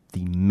the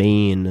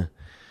main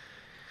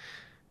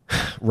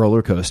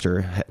roller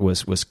coaster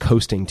was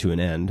coasting to an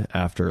end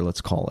after,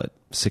 let's call it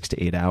 6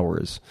 to 8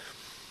 hours,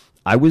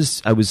 I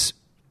was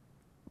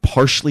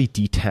partially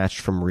detached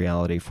from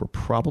reality for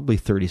probably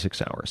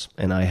 36 hours.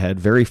 And I had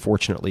very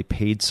fortunately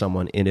paid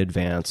someone in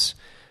advance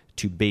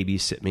to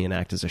babysit me and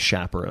act as a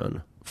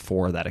chaperone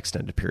for that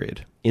extended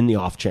period, in the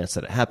off chance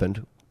that it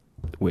happened,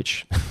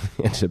 which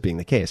ended up being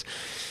the case.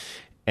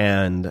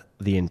 And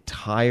the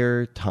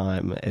entire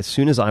time, as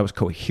soon as I was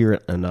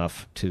coherent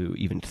enough to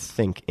even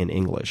think in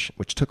English,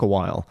 which took a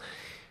while,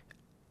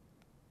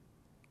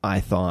 I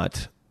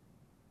thought,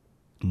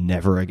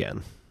 never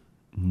again.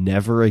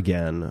 Never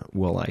again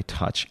will I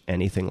touch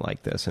anything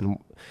like this. And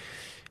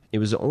it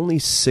was only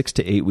 6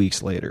 to 8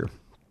 weeks later,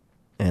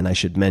 and I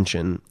should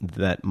mention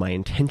that my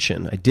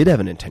intention, I did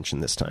have an intention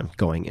this time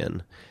going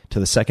in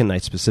to the second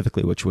night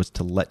specifically, which was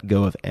to let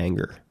go of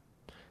anger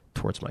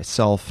towards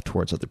myself,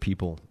 towards other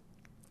people,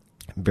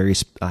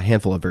 a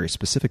handful of very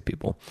specific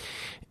people.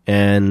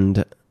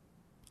 And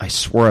I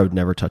swore I would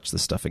never touch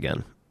this stuff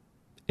again.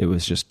 It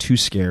was just too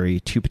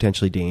scary, too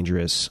potentially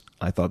dangerous.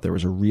 I thought there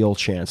was a real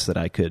chance that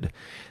I could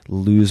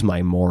lose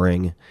my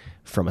mooring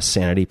from a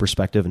sanity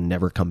perspective and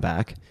never come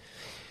back.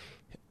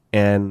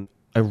 And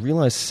I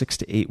realized 6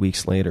 to 8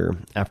 weeks later,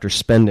 after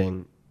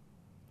spending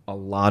a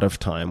lot of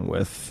time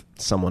with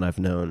someone I've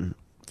known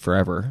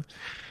forever,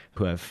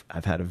 who I've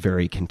had a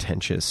very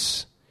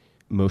contentious,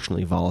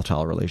 emotionally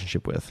volatile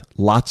relationship with,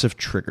 lots of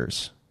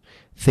triggers,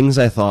 things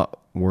I thought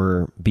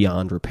were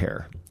beyond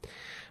repair,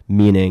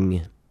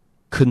 meaning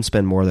couldn't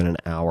spend more than an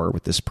hour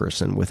with this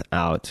person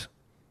without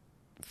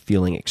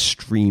feeling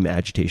extreme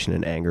agitation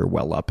and anger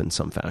well up in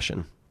some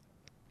fashion.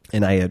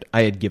 And I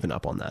had given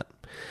up on that,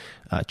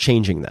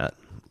 changing that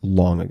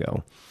long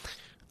ago.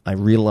 I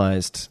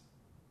realized,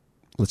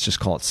 let's just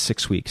call it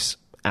 6 weeks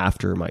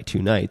after my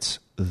 2 nights,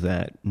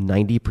 that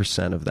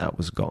 90% of that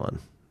was gone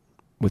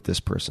with this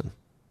person.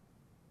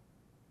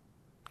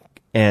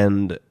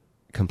 And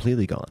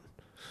completely gone.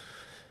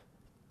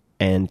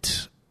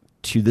 And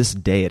to this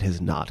day, it has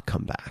not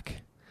come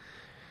back.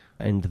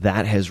 And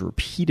that has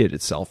repeated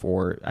itself,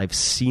 or I've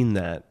seen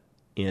that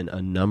in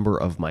a number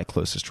of my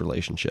closest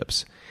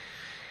relationships.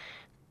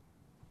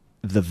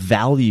 The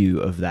value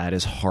of that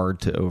is hard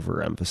to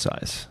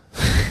overemphasize.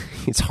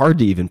 It's hard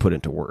to even put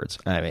into words.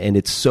 And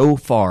it's so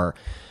far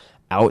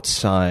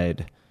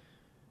outside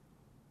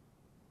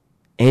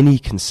any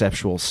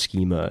conceptual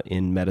schema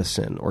in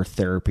medicine or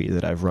therapy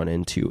that I've run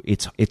into.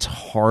 It's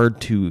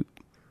hard to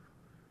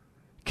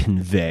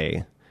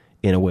convey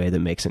in a way that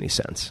makes any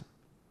sense.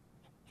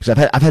 Because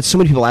I've had so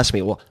many people ask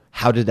me, well,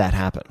 how did that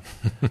happen?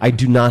 I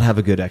do not have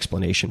a good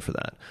explanation for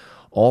that.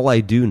 All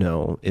I do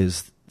know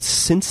is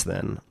since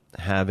then,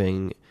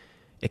 having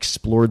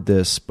explored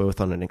this both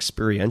on an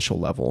experiential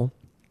level,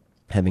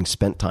 having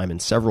spent time in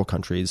several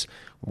countries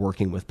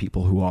working with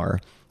people who are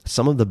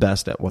some of the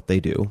best at what they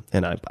do,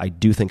 and I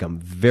do think I'm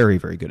very,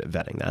 very good at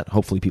vetting that.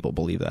 Hopefully people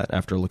believe that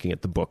after looking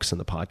at the books and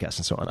the podcasts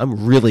and so on.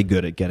 I'm really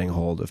good at getting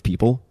hold of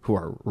people who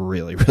are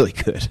really, really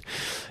good,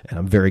 and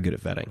I'm very good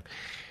at vetting.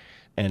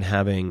 And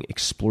having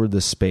explored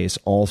this space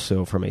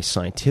also from a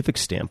scientific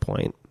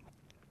standpoint,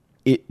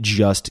 it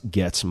just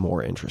gets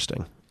more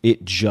interesting.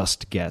 It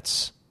just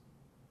gets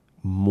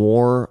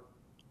more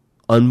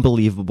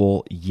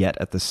unbelievable, yet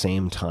at the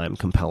same time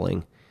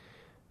compelling.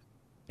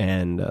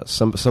 And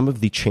some of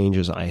the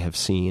changes I have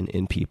seen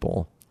in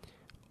people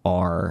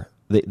are,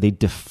 they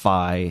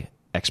defy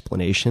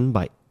explanation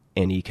by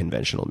any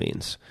conventional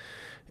means.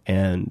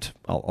 And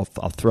I'll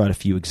throw out a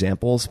few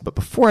examples. But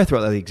before I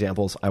throw out the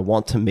examples, I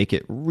want to make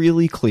it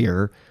really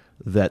clear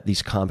that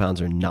these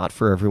compounds are not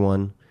for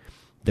everyone.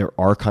 There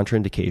are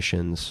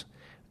contraindications.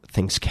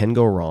 Things can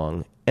go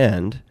wrong.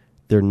 And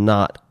they're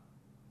not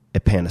a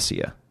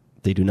panacea.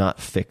 They do not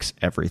fix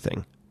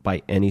everything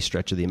by any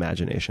stretch of the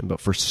imagination.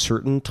 But for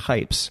certain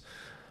types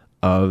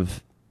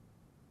of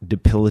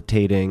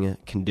debilitating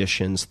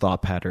conditions,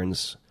 thought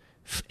patterns,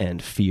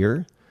 and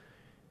fear,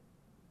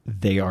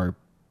 they are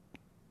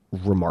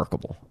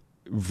remarkable.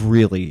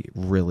 Really,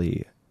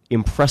 really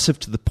impressive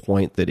to the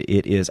point that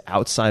it is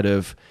outside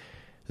of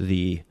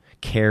the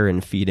care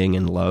and feeding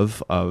and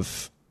love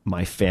of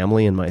my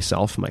family and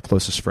myself, my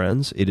closest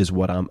friends. It is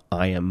what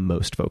I am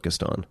most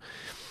focused on.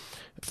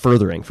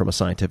 Furthering from a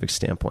scientific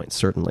standpoint,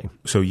 certainly.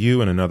 So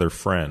you and another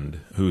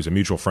friend, who's a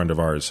mutual friend of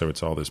ours, so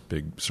it's all this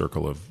big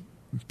circle of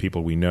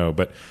people we know,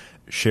 but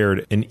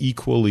shared an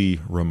equally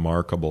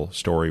remarkable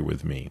story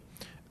with me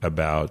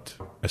about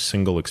a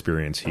single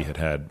experience he had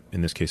had.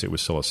 In this case, it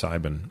was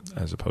psilocybin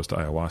as opposed to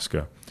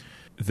ayahuasca,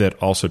 that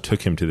also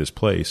took him to this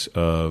place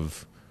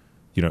of,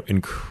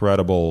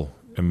 incredible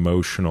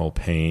emotional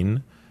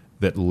pain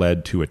that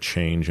led to a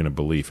change in a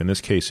belief. In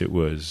this case, it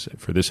was,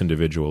 for this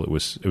individual, it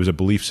was a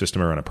belief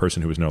system around a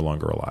person who was no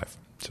longer alive.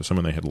 So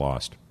someone they had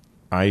lost.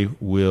 I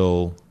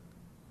will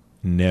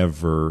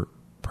never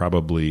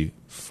probably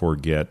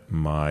forget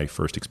my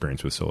first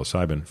experience with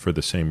psilocybin for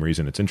the same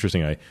reason. It's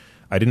interesting.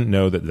 I didn't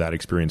know that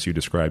experience you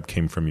described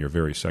came from your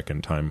very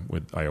second time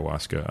with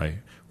ayahuasca. I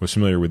was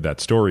familiar with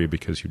that story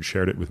because you'd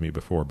shared it with me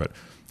before, but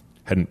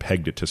hadn't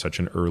pegged it to such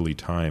an early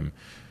time.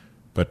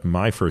 But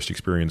my first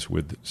experience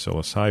with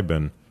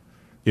psilocybin,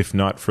 if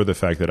not for the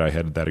fact that I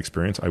had that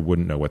experience, I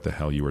wouldn't know what the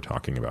hell you were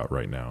talking about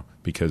right now,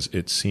 because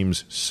it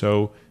seems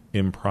so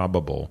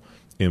improbable,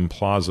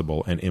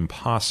 implausible, and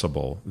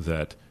impossible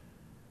that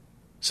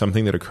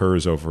something that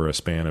occurs over a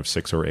span of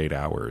 6 or 8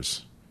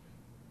 hours,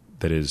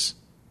 that is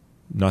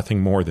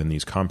nothing more than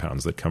these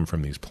compounds that come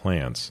from these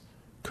plants,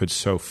 could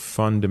so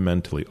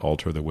fundamentally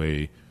alter the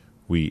way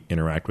we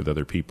interact with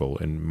other people.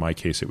 In my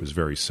case, it was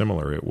very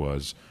similar. It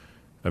was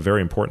a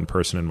very important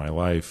person in my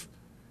life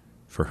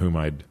for whom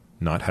I'd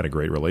not had a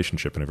great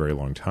relationship in a very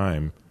long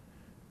time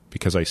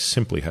because I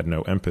simply had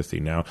no empathy.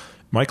 Now,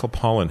 Michael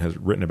Pollan has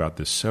written about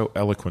this so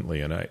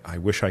eloquently, and I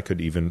wish I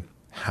could even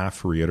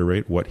half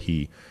reiterate what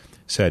he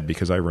said,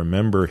 because I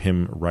remember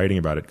him writing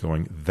about it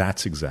going,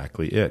 that's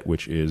exactly it,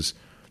 which is,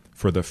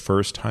 for the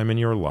first time in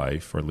your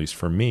life, or at least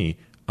for me,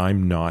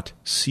 I'm not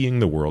seeing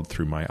the world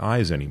through my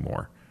eyes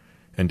anymore.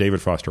 And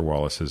David Foster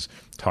Wallace has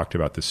talked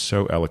about this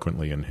so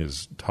eloquently in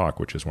his talk,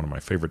 which is one of my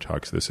favorite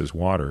talks, This Is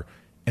Water.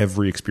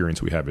 Every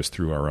experience we have is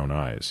through our own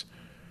eyes.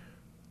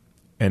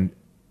 And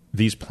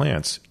these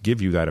plants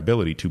give you that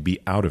ability to be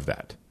out of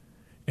that.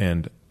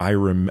 And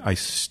I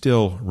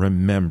still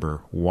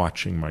remember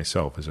watching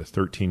myself as a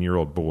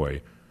 13-year-old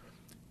boy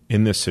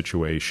in this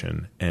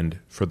situation, and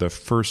for the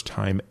first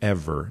time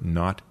ever,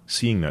 not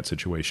seeing that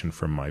situation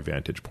from my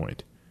vantage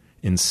point,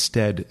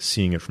 instead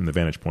seeing it from the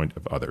vantage point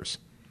of others.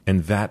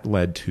 And that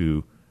led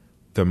to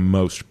the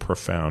most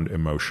profound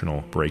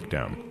emotional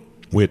breakdown,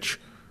 which,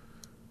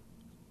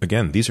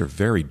 again, these are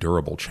very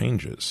durable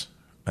changes.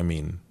 I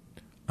mean,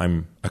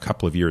 I'm a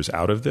couple of years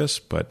out of this,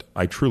 but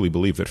I truly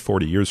believe that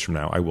 40 years from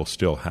now, I will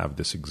still have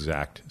this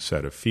exact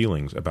set of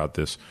feelings about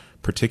this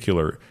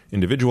particular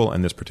individual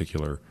and this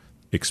particular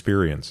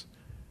experience.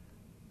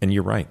 And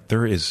you're right.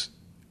 There is,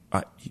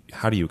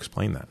 how do you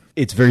explain that?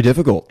 It's very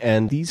difficult.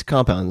 And these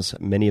compounds,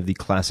 many of the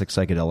classic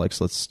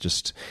psychedelics, let's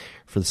just,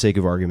 for the sake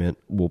of argument,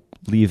 we'll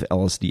leave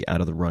LSD out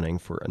of the running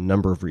for a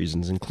number of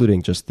reasons,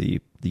 including just the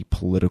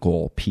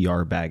political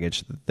PR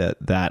baggage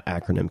that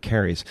acronym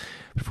carries.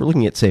 But if we're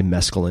looking at, say,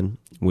 mescaline,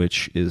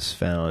 which is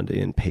found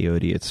in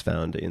peyote, it's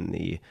found in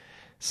the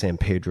San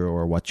Pedro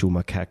or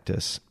Huachuma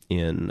cactus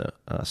in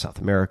South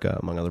America,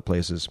 among other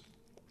places.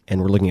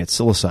 And we're looking at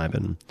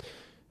psilocybin,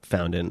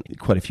 found in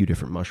quite a few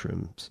different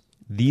mushrooms.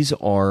 These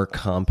are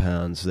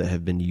compounds that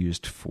have been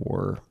used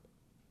for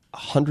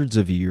hundreds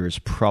of years,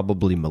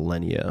 probably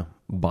millennia,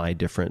 by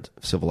different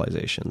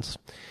civilizations.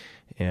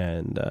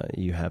 And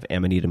you have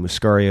Amanita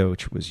muscaria,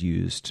 which was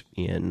used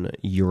in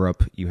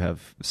Europe. You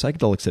have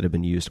psychedelics that have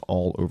been used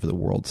all over the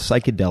world.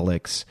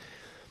 Psychedelics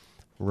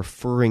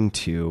referring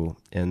to,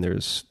 and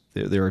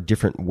there are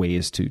different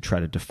ways to try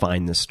to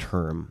define this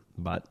term,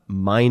 but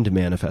mind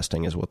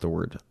manifesting is what the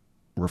word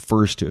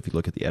refers to if you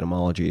look at the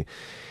etymology.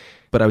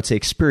 But I would say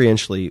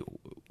experientially,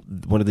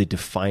 one of the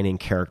defining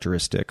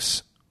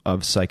characteristics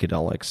of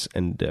psychedelics,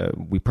 and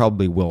we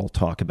probably will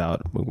talk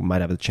about, we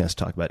might have a chance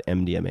to talk about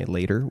MDMA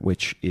later,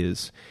 which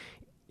is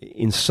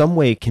in some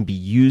way can be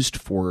used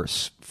for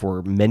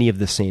many of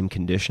the same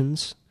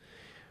conditions,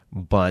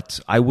 but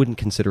I wouldn't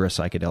consider a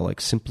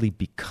psychedelic simply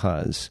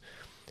because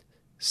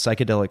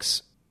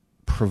psychedelics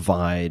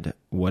provide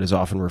what is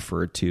often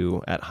referred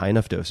to at high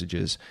enough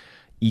dosages,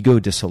 ego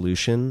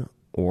dissolution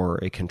or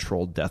a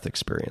controlled death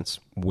experience,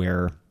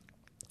 where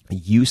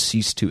you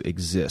cease to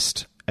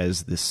exist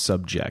as the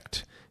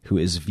subject who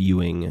is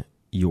viewing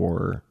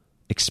your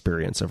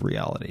experience of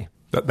reality.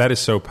 That is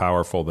so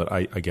powerful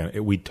that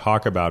we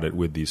talk about it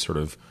with these sort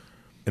of,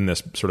 in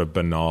this sort of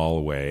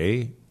banal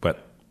way,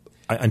 but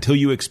until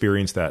you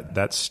experience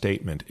that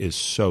statement is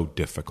so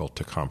difficult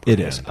to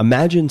comprehend. It is.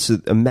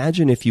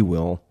 Imagine, if you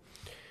will,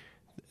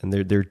 and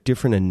there are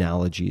different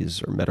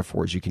analogies or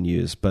metaphors you can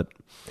use, but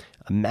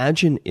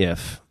imagine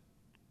if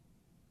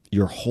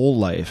your whole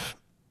life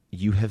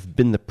you have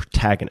been the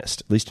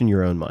protagonist, at least in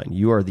your own mind.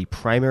 You are the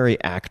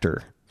primary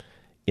actor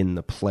in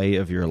the play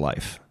of your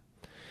life.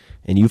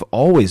 And you've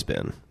always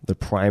been the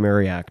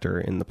primary actor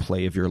in the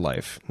play of your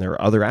life. There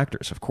are other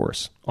actors, of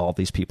course, all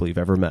these people you've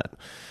ever met.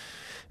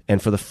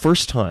 And for the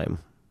first time,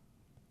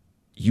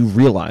 you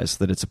realize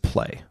that it's a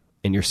play,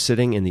 and you're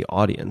sitting in the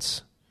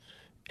audience,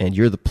 and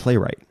you're the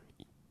playwright.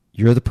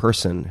 You're the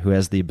person who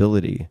has the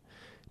ability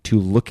to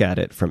look at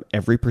it from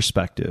every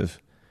perspective,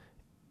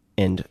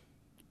 and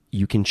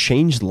you can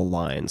change the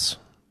lines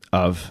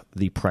of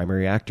the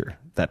primary actor,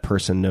 that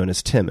person known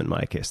as Tim in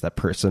my case, that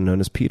person known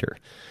as Peter.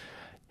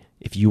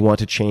 If you want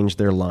to change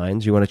their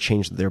lines, you want to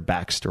change their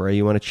backstory,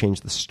 you want to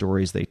change the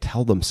stories they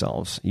tell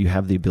themselves, you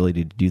have the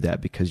ability to do that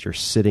because you're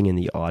sitting in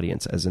the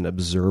audience as an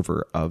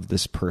observer of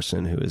this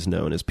person who is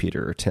known as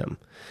Peter or Tim.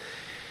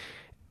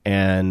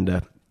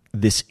 And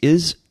this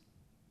is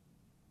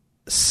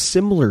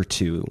similar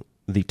to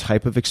the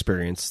type of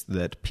experience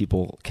that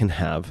people can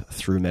have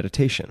through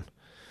meditation.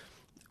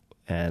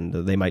 And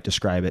they might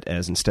describe it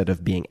as, instead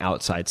of being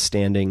outside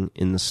standing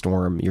in the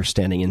storm, you're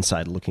standing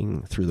inside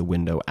looking through the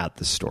window at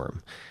the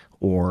storm.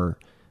 Or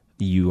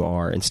you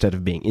are, instead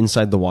of being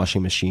inside the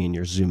washing machine,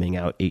 you're zooming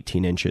out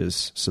 18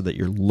 inches so that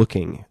you're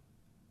looking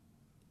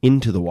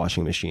into the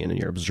washing machine and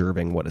you're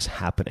observing what is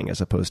happening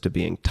as opposed to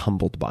being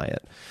tumbled by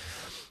it.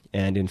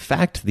 And in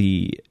fact,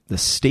 the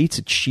states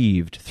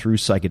achieved through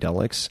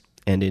psychedelics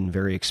and in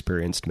very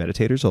experienced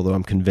meditators, although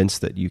I'm convinced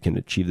that you can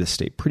achieve this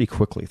state pretty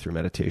quickly through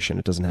meditation,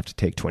 it doesn't have to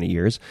take 20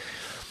 years,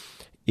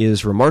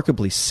 is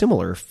remarkably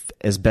similar,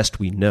 as best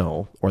we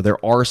know, or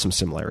there are some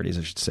similarities,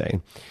 I should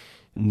say,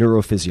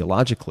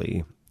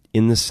 neurophysiologically,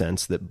 in the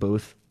sense that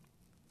both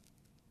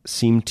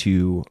seem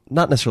to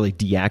not necessarily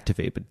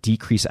deactivate, but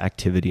decrease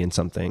activity in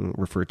something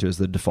referred to as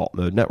the default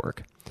mode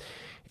network.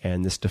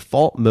 And this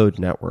default mode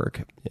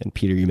network, and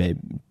Peter, you may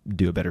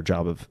do a better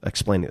job of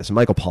explaining this. And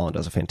Michael Pollan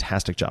does a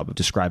fantastic job of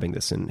describing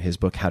this in his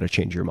book, How to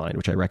Change Your Mind,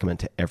 which I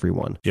recommend to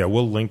everyone. Yeah,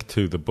 we'll link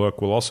to the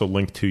book. We'll also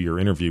link to your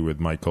interview with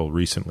Michael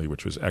recently,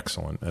 which was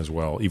excellent as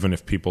well. Even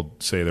if people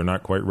say they're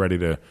not quite ready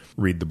to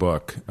read the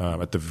book,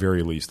 at the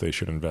very least, they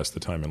should invest the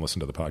time and listen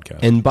to the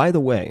podcast. And by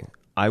the way,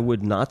 I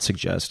would not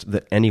suggest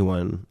that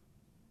anyone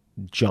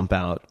jump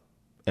out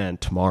and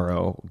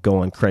tomorrow go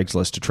on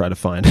Craigslist to try to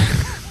find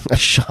a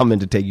shaman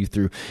to take you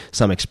through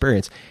some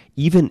experience.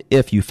 Even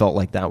if you felt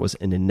like that was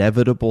an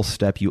inevitable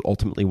step you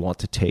ultimately want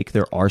to take,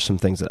 there are some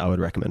things that I would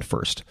recommend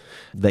first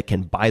that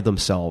can by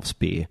themselves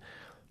be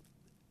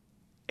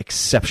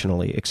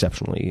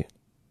exceptionally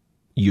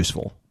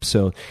useful.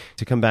 So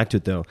to come back to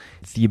it though,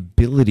 the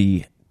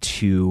ability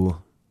to,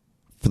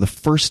 for the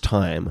first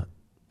time,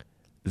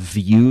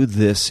 view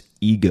this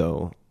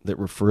ego that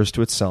refers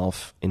to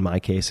itself, in my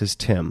case, as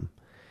Tim,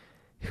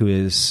 who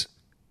is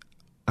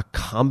a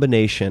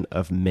combination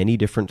of many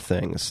different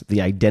things,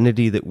 the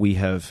identity that we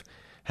have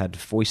had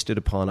foisted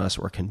upon us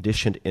or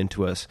conditioned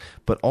into us,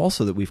 but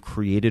also that we've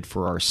created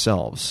for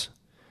ourselves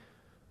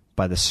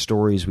by the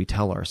stories we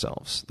tell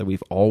ourselves, that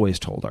we've always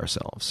told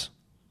ourselves.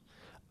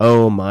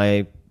 Oh,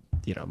 my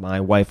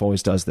wife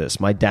always does this.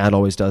 My dad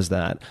always does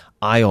that.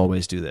 I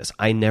always do this.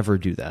 I never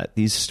do that.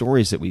 These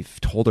stories that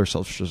we've told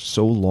ourselves for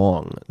so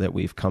long that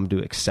we've come to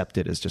accept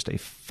it as just a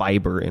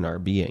fiber in our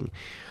being.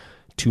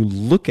 To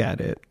look at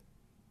it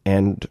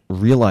and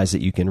realize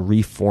that you can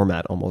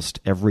reformat almost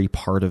every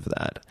part of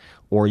that,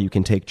 or you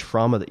can take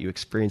trauma that you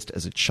experienced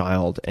as a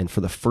child and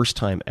for the first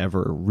time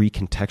ever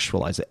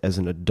recontextualize it as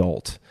an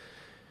adult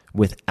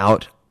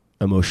without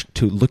emotion,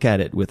 to look at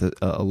it with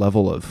a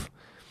level of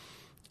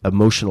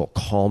emotional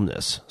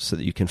calmness so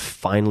that you can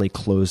finally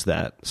close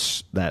that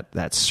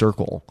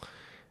circle,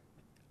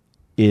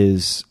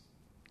 is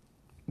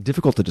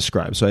difficult to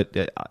describe. So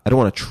I don't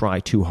want to try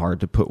too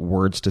hard to put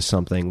words to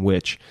something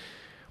which,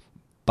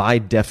 by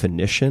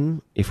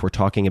definition, if we're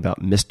talking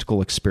about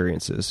mystical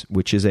experiences,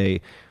 which is a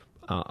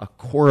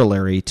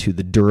corollary to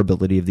the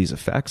durability of these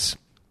effects,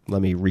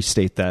 let me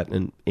restate that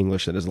in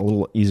English that is a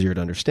little easier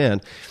to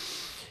understand.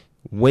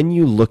 When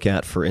you look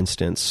at, for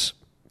instance,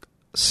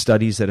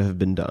 studies that have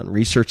been done,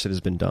 research that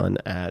has been done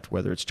at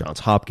whether it's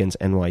Johns Hopkins,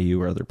 NYU,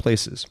 or other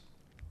places,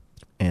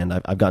 and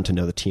I've gotten to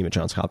know the team at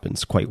Johns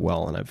Hopkins quite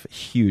well, and I have a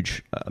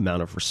huge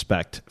amount of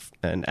respect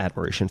and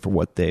admiration for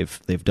what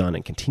they've done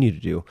and continue to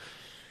do.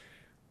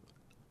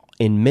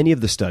 In many of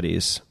the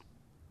studies,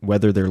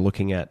 whether they're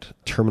looking at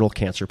terminal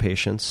cancer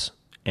patients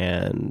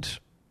and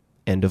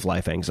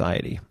end-of-life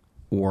anxiety,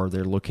 or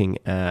they're looking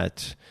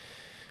at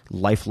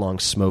lifelong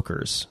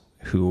smokers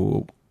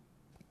who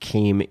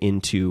came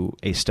into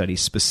a study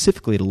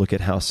specifically to look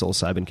at how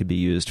psilocybin could be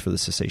used for the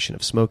cessation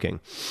of smoking,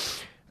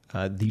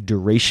 the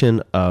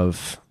duration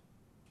of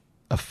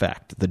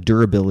effect, the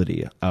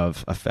durability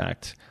of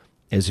effect,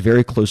 is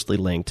very closely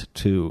linked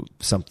to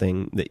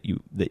something that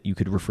you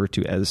could refer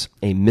to as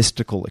a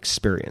mystical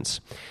experience.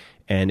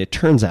 And it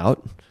turns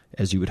out,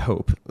 as you would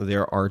hope,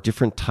 there are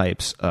different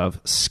types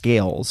of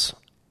scales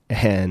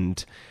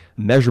and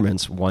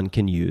measurements one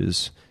can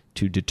use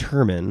to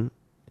determine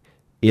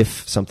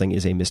if something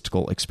is a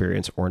mystical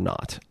experience or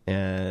not.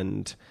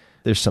 And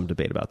there's some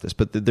debate about this,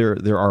 but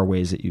there are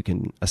ways that you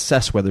can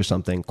assess whether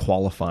something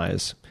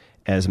qualifies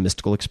as a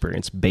mystical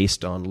experience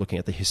based on looking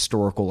at the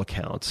historical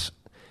accounts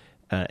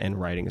and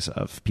writings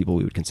of people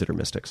we would consider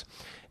mystics.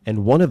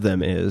 And one of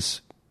them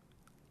is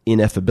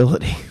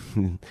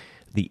ineffability,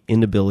 the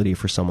inability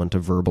for someone to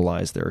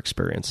verbalize their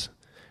experience,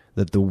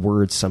 that the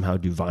words somehow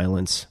do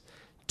violence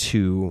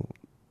to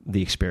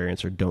the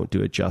experience or don't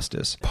do it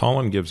justice.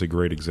 Pollan gives a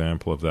great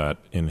example of that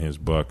in his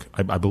book.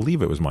 I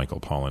believe it was Michael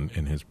Pollan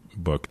in his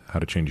book, How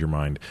to Change Your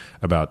Mind,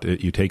 about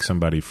you take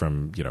somebody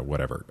from,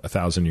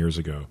 1,000 years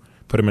ago,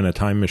 put them in a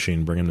time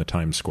machine, bring them to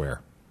Times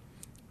Square,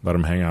 let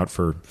them hang out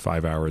for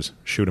 5 hours,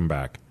 shoot them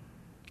back.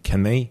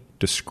 Can they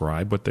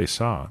describe what they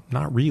saw?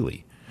 Not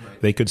really.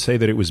 Right. They could say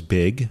that it was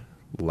big,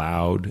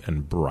 loud,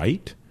 and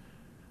bright.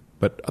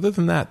 But other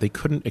than that, they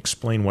couldn't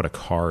explain what a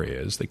car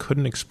is. They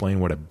couldn't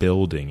explain what a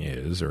building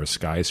is or a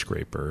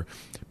skyscraper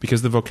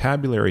because the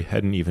vocabulary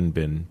hadn't even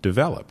been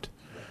developed.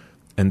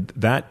 And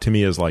that, to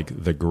me, is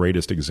like the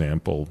greatest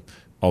example,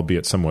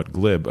 albeit somewhat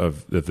glib,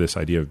 of this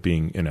idea of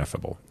being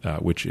ineffable,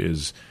 which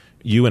is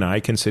you and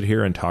I can sit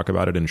here and talk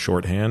about it in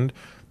shorthand,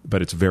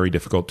 but it's very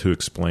difficult to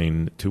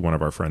explain to one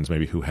of our friends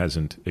maybe who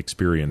hasn't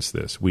experienced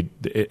this.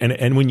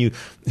 And when you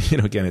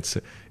again,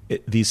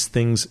 these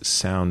things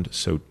sound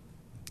so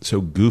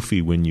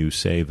goofy when you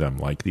say them,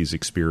 like these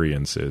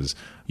experiences,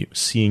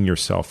 seeing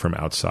yourself from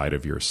outside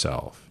of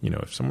yourself.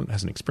 If someone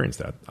hasn't experienced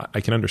that,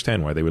 I can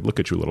understand why they would look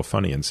at you a little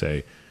funny and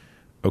say,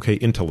 okay,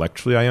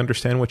 intellectually I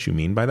understand what you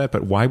mean by that,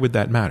 but why would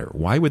that matter?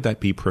 Why would that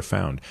be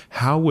profound?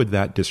 How would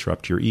that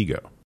disrupt your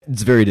ego?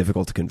 It's very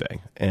difficult to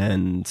convey.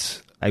 And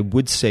I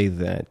would say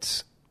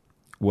that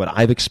what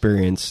I've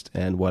experienced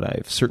and what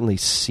I've certainly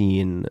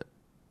seen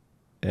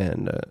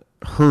and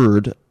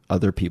heard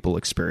other people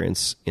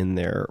experience in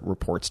their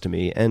reports to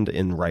me and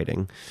in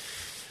writing,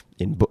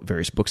 in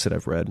various books that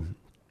I've read,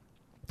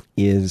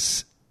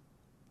 is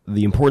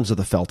the importance of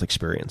the felt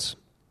experience.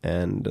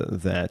 And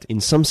that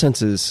in some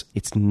senses,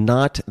 it's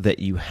not that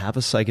you have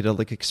a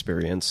psychedelic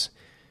experience,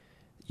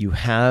 you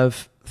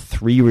have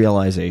 3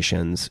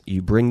 realizations,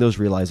 you bring those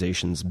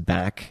realizations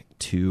back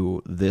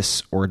to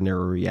this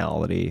ordinary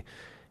reality,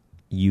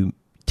 you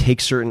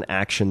take certain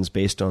actions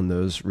based on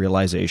those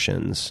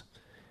realizations,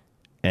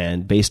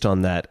 and based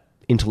on that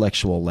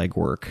intellectual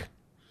legwork,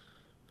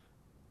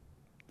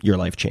 your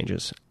life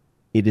changes.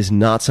 It is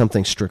not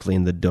something strictly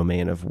in the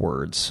domain of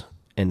words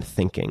and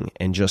thinking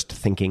and just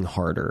thinking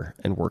harder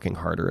and working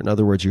harder. In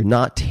other words, you're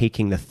not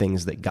taking the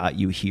things that got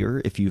you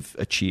here, if you've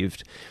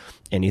achieved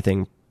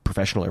anything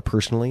professionally or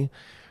personally,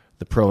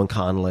 the pro and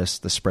con lists,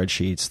 the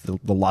spreadsheets,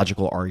 the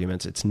logical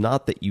arguments. It's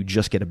not that you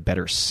just get a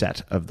better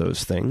set of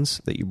those things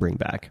that you bring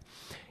back.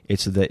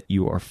 It's that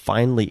you are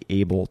finally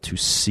able to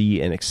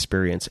see and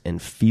experience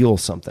and feel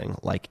something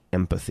like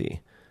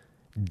empathy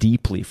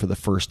deeply for the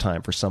first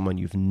time for someone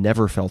you've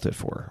never felt it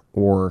for,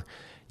 or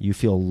you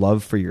feel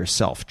love for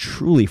yourself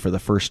truly for the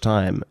first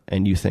time,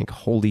 and you think,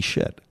 holy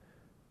shit,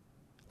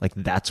 like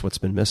that's what's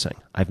been missing.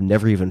 I've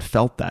never even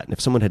felt that. And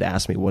if someone had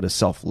asked me, what does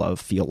self-love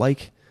feel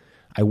like?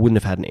 I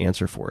wouldn't have had an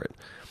answer for it.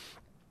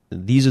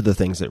 These are the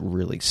things that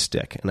really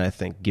stick. And I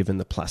think given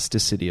the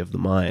plasticity of the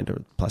mind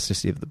or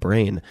plasticity of the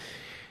brain,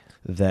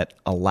 that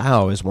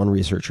allow, as one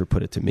researcher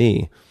put it to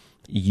me,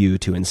 you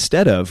to,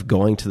 instead of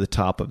going to the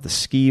top of the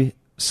ski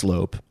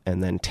slope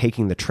and then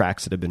taking the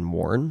tracks that have been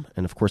worn,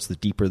 and of course the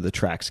deeper the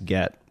tracks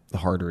get, the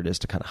harder it is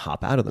to kind of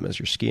hop out of them as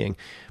you're skiing,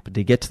 but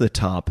to get to the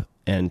top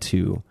and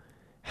to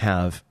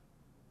have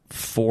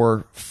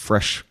 4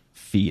 fresh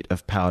feet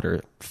of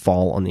powder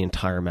fall on the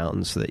entire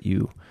mountain so that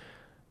you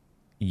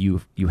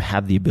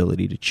have the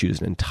ability to choose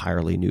an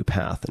entirely new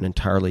path, an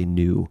entirely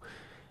new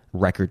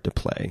record to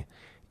play.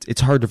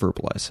 It's hard to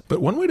verbalize.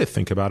 But one way to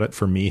think about it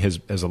for me has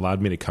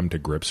allowed me to come to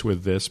grips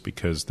with this,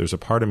 because there's a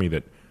part of me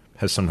that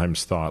has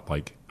sometimes thought,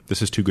 like,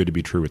 this is too good to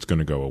be true, it's going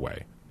to go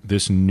away.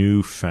 This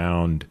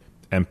newfound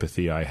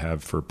empathy I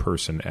have for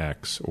person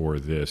X, or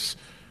this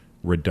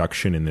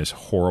reduction in this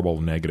horrible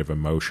negative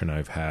emotion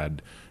I've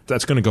had,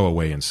 that's going to go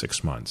away in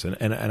 6 months.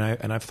 And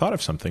I've thought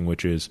of something,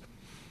 which is,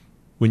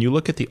 when you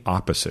look at the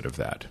opposite of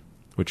that,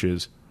 which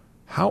is,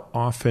 how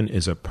often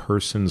is a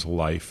person's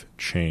life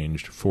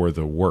changed for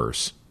the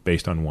worse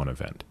based on one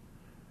event?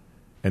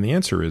 And the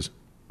answer is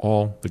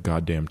all the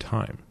goddamn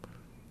time.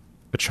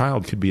 A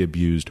child could be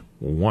abused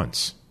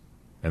once,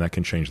 and that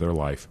can change their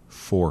life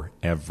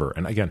forever.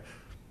 And again,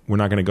 we're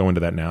not going to go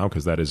into that now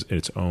because that is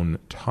its own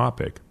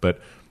topic, but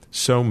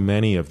so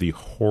many of the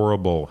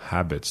horrible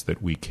habits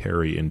that we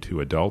carry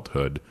into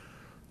adulthood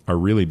are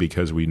really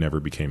because we never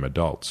became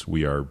adults.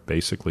 We are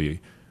basically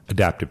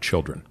adaptive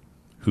children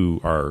who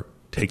are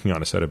taking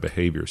on a set of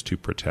behaviors to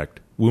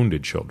protect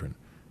wounded children.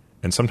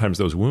 And sometimes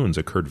those wounds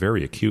occurred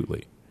very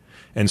acutely.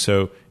 And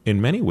so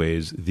in many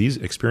ways, these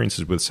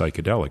experiences with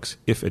psychedelics,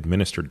 if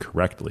administered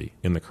correctly,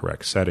 in the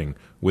correct setting,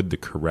 with the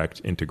correct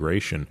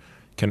integration,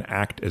 can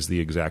act as the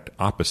exact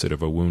opposite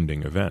of a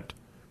wounding event.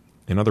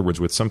 In other words,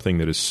 with something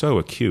that is so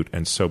acute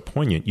and so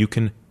poignant, you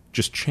can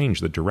just change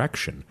the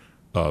direction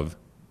of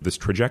this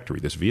trajectory,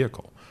 this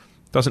vehicle.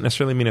 Doesn't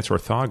necessarily mean it's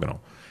orthogonal.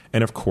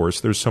 And of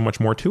course, there's so much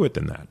more to it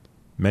than that.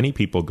 Many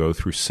people go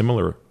through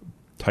similar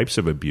types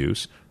of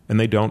abuse, and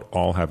they don't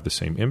all have the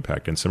same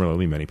impact. And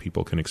similarly, many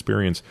people can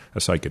experience a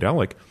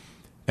psychedelic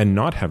and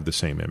not have the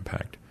same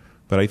impact.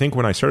 But I think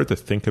when I started to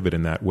think of it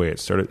in that way, it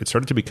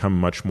started to become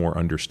much more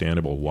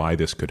understandable why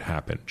this could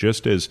happen,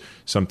 just as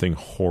something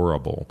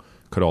horrible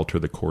could alter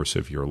the course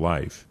of your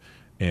life.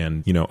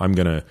 And,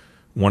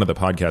 one of the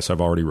podcasts I've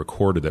already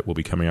recorded that will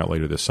be coming out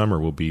later this summer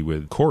will be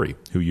with Corey,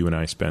 who you and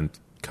I spent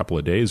a couple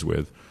of days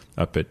with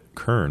up at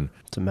Kern.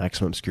 It's a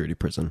maximum security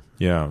prison.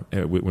 Yeah.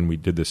 When we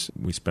did this,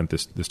 we spent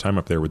this time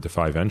up there with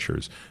Defy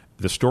Ventures.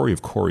 The story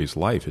of Corey's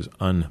life is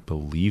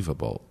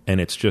unbelievable.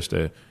 And it's just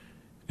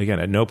again,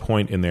 at no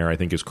point in there, I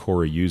think, is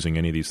Corey using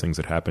any of these things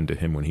that happened to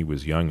him when he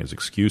was young as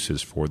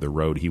excuses for the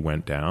road he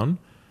went down.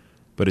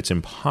 But it's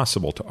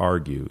impossible to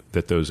argue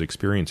that those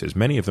experiences,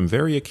 many of them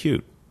very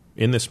acute,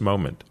 in this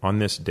moment, on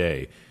this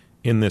day,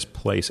 in this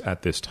place,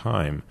 at this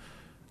time,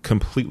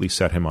 completely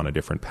set him on a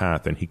different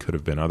path than he could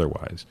have been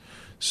otherwise.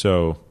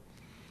 So,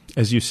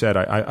 as you said,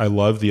 I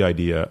love the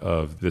idea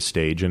of the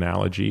stage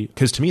analogy,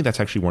 because to me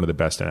that's actually one of the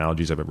best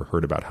analogies I've ever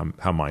heard about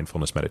how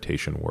mindfulness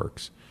meditation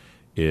works.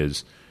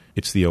 It's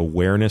the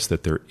awareness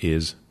that there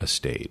is a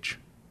stage.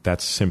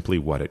 That's simply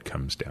what it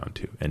comes down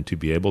to. And to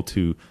be able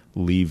to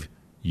leave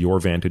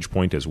your vantage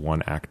point as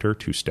one actor,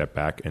 to step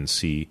back and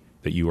see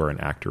that you are an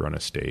actor on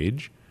a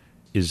stage,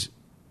 is,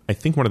 I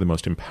think, one of the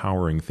most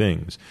empowering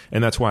things.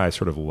 And that's why I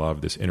sort of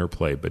love this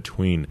interplay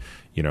between,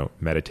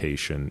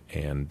 meditation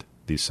and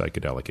these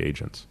psychedelic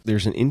agents.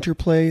 There's an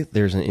interplay,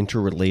 there's an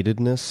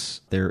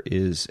interrelatedness, there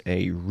is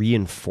a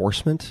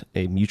reinforcement,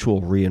 a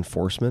mutual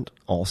reinforcement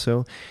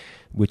also,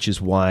 which is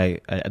why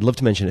I'd love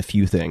to mention a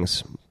few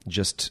things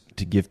just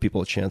to give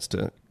people a chance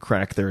to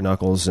crack their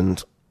knuckles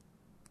and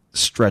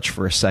stretch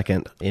for a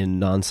second in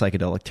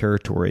non-psychedelic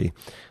territory.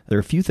 There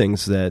are a few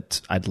things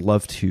that I'd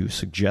love to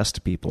suggest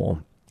to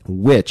people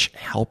which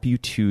help you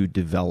to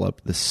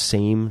develop the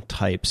same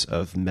types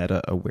of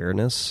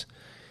meta-awareness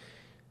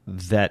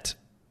that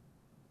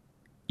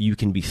you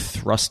can be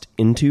thrust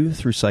into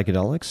through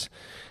psychedelics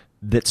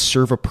that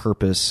serve a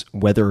purpose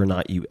whether or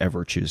not you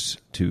ever choose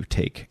to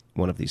take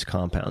one of these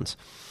compounds.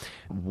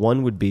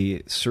 One would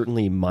be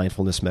certainly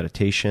mindfulness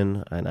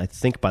meditation, and I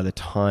think by the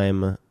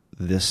time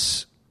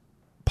this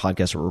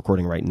podcast that we're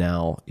recording right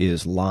now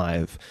is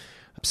live,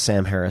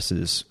 Sam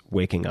Harris's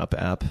Waking Up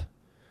app,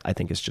 I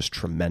think, is just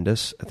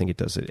tremendous. I think it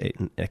does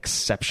an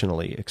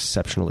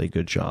exceptionally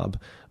good job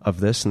of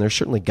this. And there's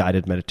certainly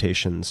guided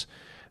meditations.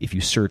 If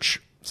you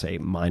search, say,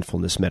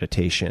 mindfulness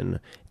meditation,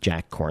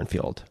 Jack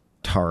Kornfield,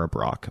 Tara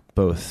Brach,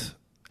 both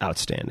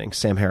outstanding.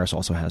 Sam Harris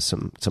also has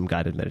some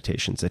guided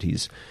meditations that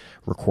he's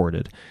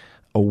recorded.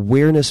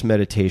 Awareness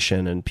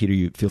meditation, and Peter,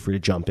 you feel free to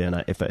jump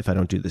in if I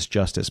don't do this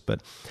justice,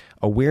 but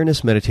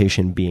awareness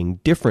meditation being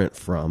different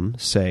from,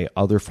 say,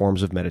 other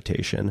forms of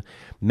meditation,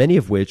 many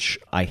of which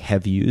I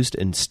have used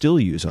and still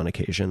use on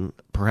occasion,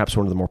 perhaps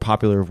one of the more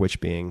popular of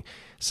which being,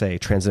 say,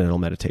 transcendental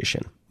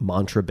meditation,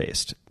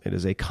 mantra-based. It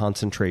is a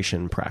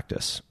concentration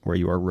practice where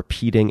you are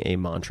repeating a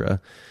mantra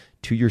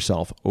to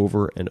yourself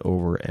over and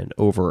over and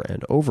over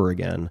and over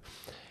again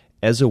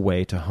as a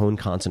way to hone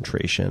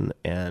concentration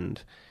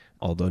and,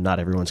 although not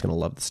everyone's going to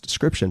love this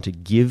description, to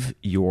give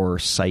your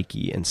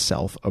psyche and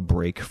self a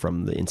break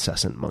from the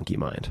incessant monkey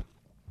mind.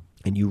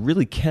 And you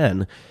really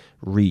can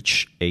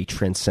reach a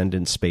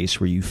transcendent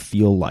space where you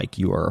feel like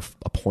you are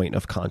a point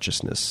of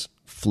consciousness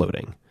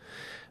floating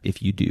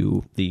if you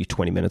do the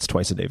 20 minutes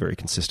twice a day very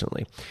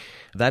consistently.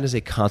 That is a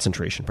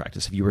concentration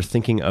practice. If you were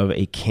thinking of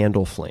a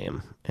candle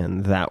flame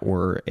and that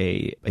were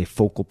a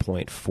focal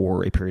point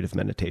for a period of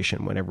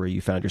meditation, whenever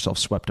you found yourself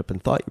swept up in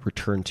thought, you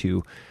return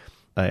to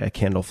a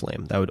candle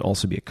flame. That would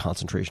also be a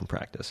concentration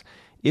practice.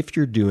 If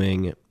you're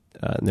doing,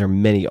 and there are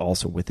many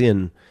also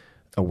within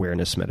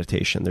awareness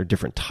meditation, there are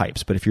different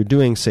types, but if you're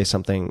doing, say,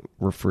 something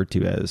referred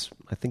to as,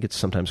 I think it's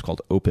sometimes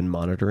called open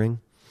monitoring,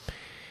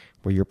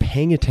 where you're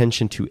paying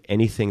attention to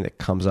anything that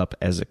comes up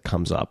as it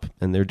comes up.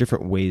 And there are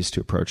different ways to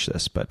approach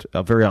this, but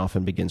very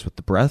often begins with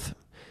the breath.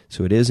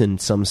 So it is, in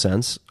some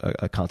sense,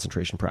 a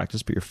concentration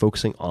practice, but you're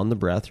focusing on the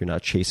breath. You're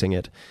not chasing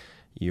it.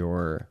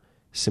 You're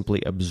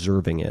simply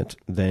observing it.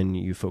 Then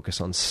you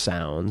focus on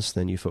sounds.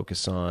 Then you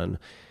focus on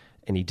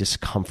any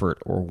discomfort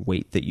or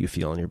weight that you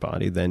feel in your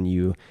body. Then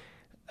you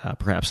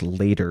perhaps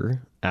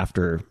later,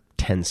 after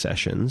 10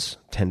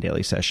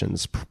 daily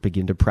sessions,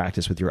 begin to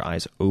practice with your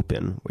eyes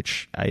open,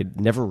 which I'd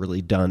never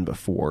really done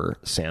before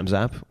Sam's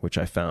app, which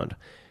I found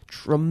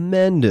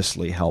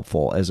tremendously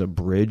helpful as a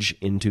bridge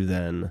into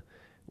then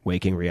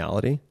waking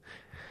reality.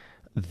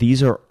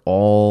 These are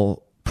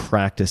all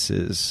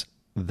practices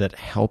that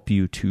help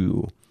you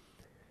to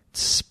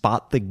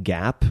spot the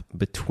gap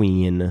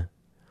between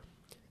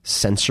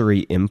sensory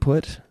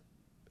input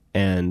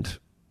and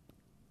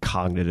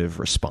cognitive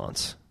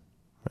response,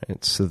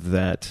 right? So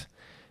that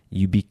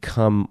you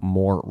become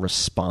more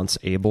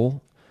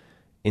response-able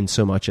in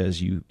so much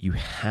as you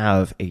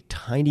have a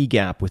tiny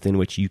gap within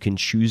which you can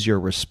choose your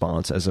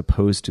response as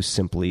opposed to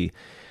simply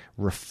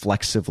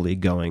reflexively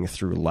going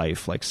through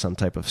life like some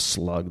type of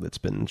slug that's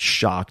been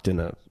shocked in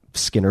a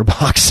Skinner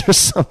box or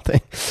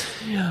something.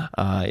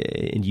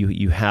 And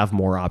you have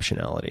more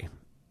optionality.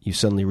 You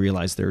suddenly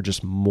realize there are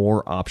just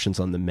more options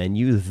on the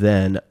menu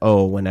than,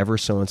 oh, whenever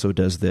so-and-so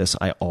does this,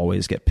 I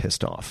always get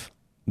pissed off.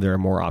 There are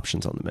more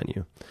options on the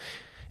menu.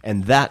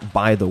 And that,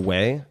 by the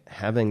way,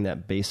 having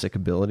that basic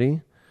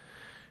ability,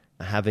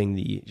 having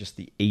the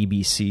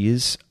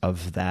ABCs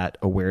of that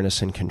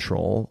awareness and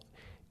control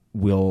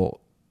will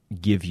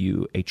give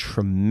you a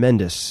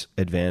tremendous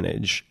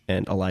advantage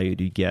and allow you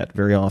to get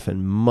very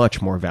often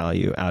much more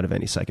value out of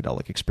any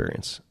psychedelic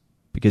experience.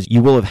 Because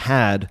you will have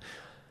had,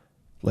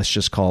 let's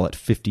just call it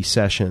 50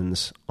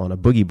 sessions on a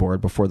boogie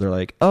board before they're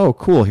like, oh,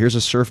 cool, here's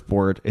a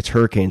surfboard. It's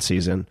hurricane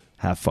season.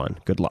 Have fun.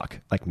 Good luck.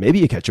 Like, maybe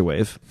you catch a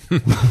wave.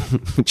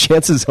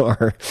 Chances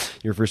are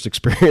your first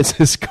experience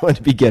is going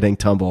to be getting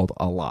tumbled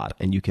a lot,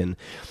 and you can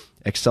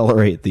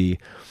you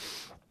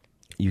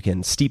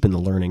can steepen the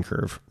learning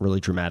curve really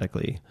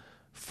dramatically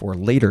for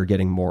later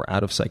getting more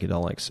out of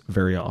psychedelics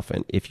very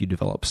often if you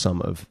develop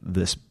some of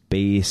this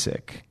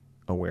basic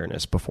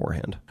awareness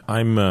beforehand.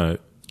 I'm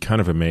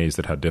kind of amazed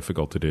at how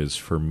difficult it is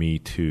for me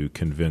to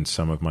convince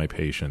some of my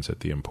patients at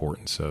the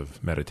importance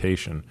of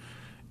meditation.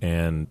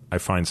 And I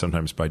find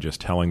sometimes by just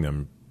telling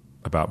them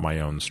about my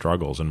own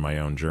struggles and my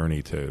own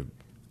journey to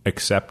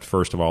accept,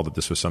 first of all, that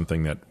this was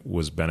something that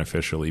was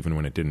beneficial even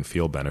when it didn't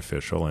feel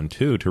beneficial, and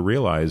two, to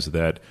realize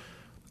that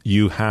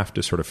you have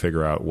to sort of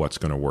figure out what's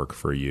going to work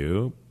for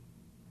you,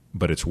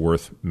 but it's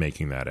worth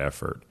making that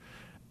effort.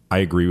 I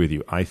agree with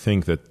you. I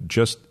think that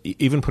just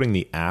even putting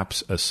the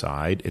apps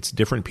aside, it's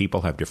different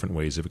people have different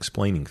ways of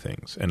explaining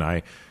things. And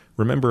I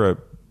remember a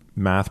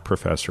math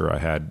professor I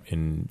had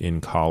in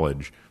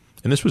college,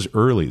 and this was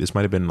early. This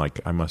might have been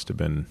like, I was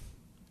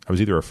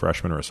either a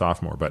freshman or a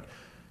sophomore, but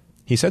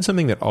he said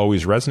something that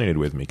always resonated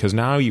with me, because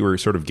now you were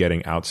sort of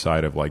getting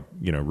outside of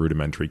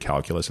rudimentary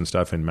calculus and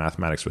stuff, and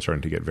mathematics was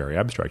starting to get very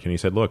abstract. And he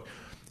said, look,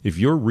 if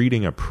you're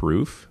reading a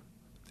proof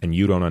and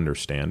you don't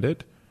understand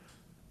it,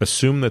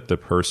 assume that the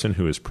person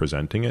who is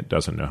presenting it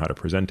doesn't know how to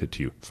present it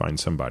to you. Find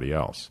somebody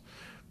else.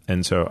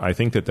 And so I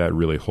think that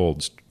really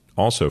holds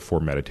also for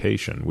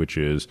meditation, which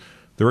is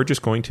there are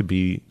just going to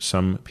be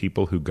some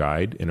people who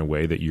guide in a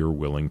way that you're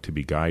willing to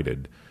be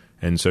guided.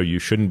 And so you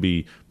shouldn't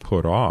be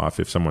put off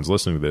if someone's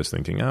listening to this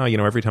thinking,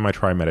 every time I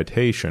try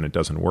meditation, it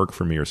doesn't work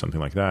for me or something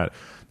like that.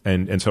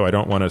 And so I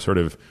don't want to sort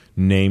of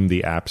name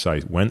the apps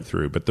I went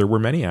through, but there were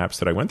many apps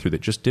that I went through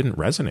that just didn't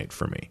resonate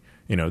for me.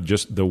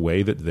 Just the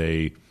way that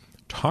they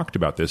talked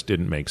about this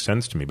didn't make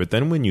sense to me. But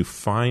then when you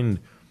find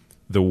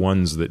the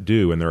ones that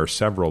do, and there are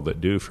several that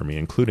do for me,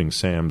 including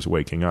Sam's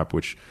Waking Up,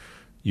 which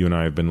you and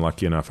I have been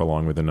lucky enough,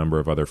 along with a number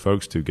of other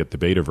folks, to get the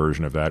beta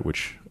version of that,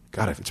 which,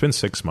 God, it's been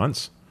 6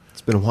 months.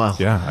 It's been a while.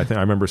 Yeah, I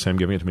remember Sam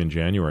giving it to me in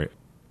January.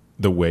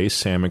 The way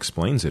Sam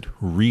explains it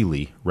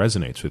really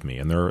resonates with me,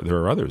 and there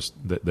are others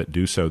that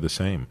do so the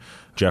same.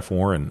 Jeff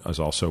Warren is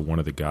also one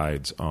of the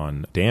guides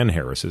on Dan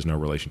Harris, is no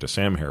relation to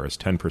Sam Harris,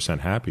 10%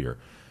 Happier.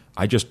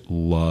 I just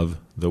love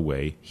the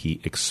way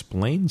he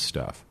explains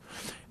stuff.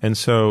 And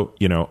so,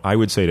 I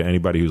would say to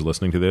anybody who's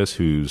listening to this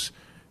who's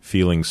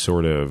feeling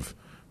sort of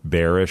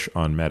bearish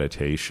on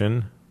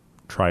meditation,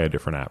 try a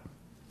different app.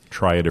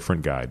 Try a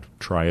different guide.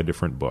 Try a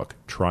different book.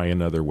 Try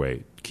another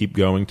way. Keep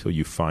going till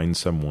you find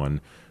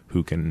someone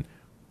who can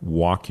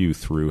walk you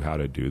through how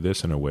to do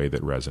this in a way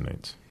that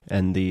resonates.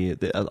 And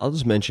I'll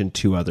just mention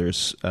 2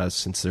 others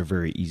since they're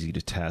very easy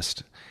to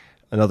test.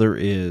 Another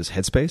is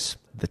Headspace.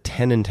 The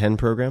 10 and 10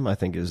 program, I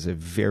think, is a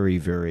very,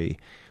 very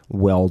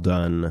well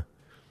done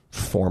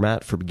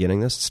format for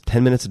beginning this. It's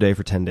 10 minutes a day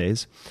for 10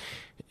 days,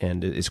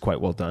 and it is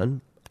quite well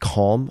done.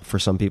 Calm for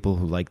some people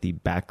who like the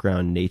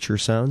background nature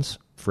sounds,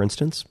 for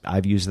instance.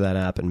 I've used that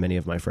app, and many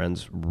of my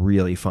friends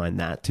really find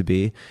that to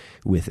be,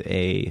 with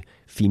a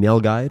female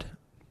guide,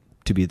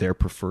 to be their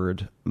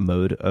preferred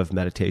mode of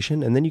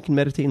meditation. And then you can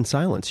meditate in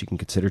silence. You can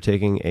consider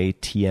taking a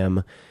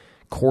TM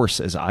course,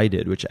 as I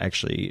did, which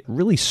actually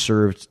really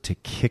served to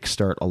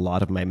kickstart a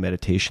lot of my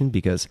meditation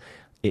because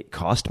it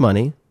cost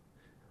money.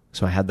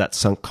 So I had that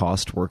sunk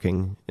cost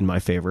working in my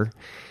favor.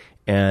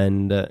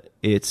 And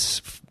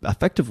it's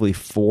effectively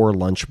 4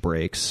 lunch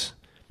breaks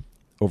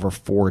over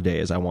 4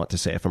 days, I want to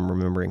say, if I'm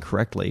remembering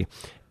correctly.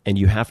 And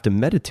you have to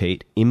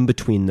meditate in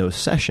between those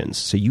sessions.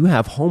 So you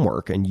have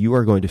homework, and you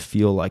are going to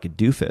feel like a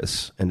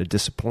doofus and a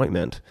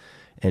disappointment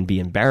and be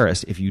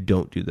embarrassed if you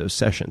don't do those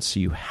sessions. So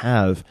you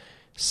have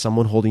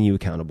someone holding you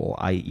accountable,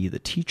 i.e. the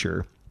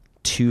teacher,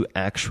 to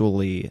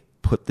actually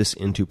put this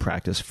into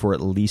practice for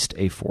at least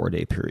a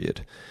 4-day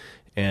period.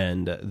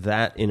 And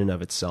that in and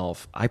of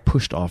itself, I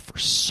pushed off for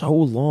so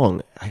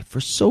long,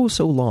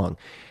 so long.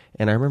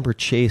 And I remember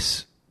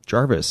Chase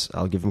Jarvis,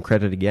 I'll give him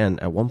credit again,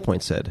 at one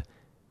point said,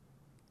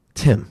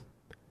 "Tim,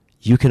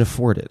 you can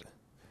afford it.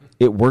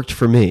 It worked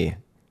for me.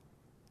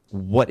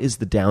 What is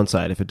the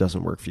downside if it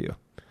doesn't work for you?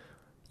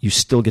 You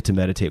still get to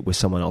meditate with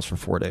someone else for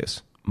 4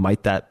 days.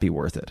 Might that be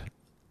worth it?"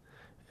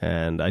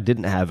 And I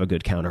didn't have a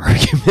good counter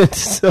argument,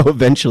 so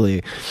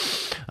eventually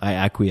I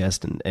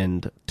acquiesced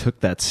and took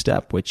that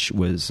step, which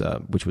was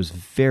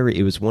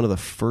it was one of the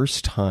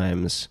first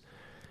times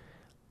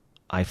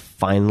I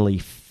finally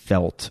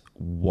felt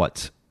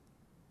what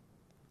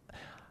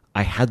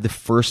I had, the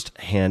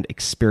first-hand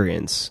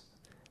experience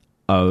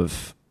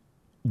of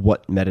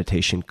what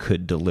meditation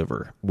could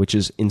deliver, which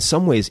is in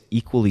some ways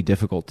equally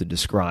difficult to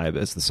describe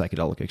as the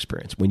psychedelic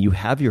experience. When you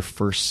have your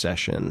first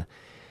session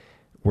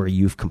where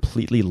you've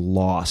completely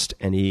lost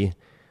any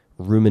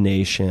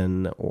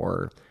rumination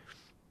or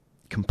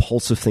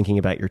compulsive thinking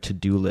about your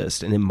to-do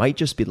list, and it might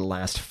just be the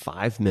last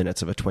 5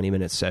 minutes of a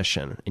 20-minute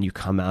session, and you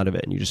come out of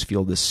it and you just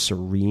feel this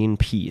serene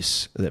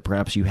peace that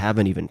perhaps you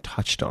haven't even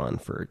touched on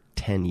for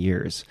 10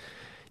 years,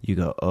 you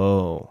go,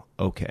 oh,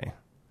 okay,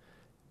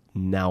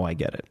 now I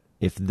get it.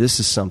 If this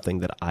is something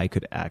that I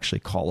could actually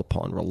call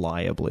upon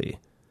reliably,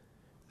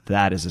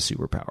 that is a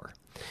superpower.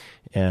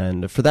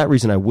 And for that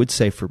reason, I would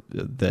say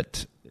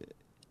that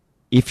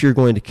if you're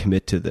going to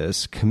commit to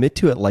this, commit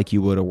to it like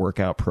you would a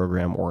workout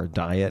program or a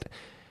diet.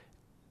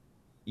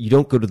 You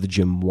don't go to the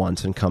gym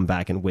once and come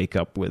back and wake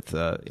up with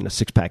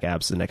 6-pack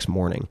abs the next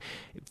morning.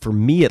 For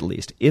me, at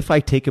least, if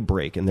I take a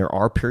break, and there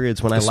are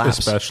periods when I lapse.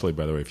 Especially,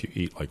 by the way, if you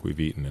eat like we've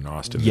eaten in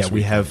Austin. Yeah,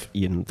 we have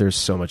eaten. There's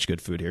so much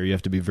good food here. You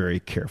have to be very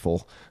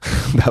careful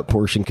about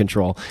portion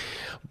control.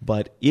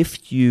 But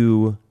if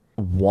you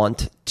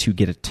want to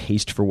get a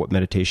taste for what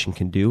meditation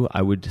can do,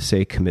 I would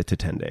say commit to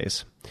 10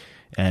 days.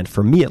 And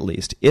for me, at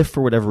least, if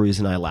for whatever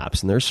reason I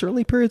lapse, and there are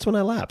certainly periods when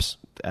I lapse,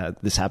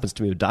 this happens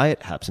to me with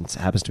diet, happens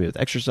to me with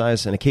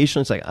exercise, and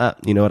occasionally it's like,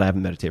 you know what, I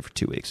haven't meditated for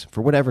 2 weeks,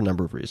 for whatever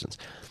number of reasons.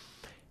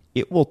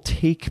 It will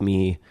take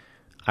me,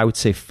 I would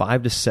say,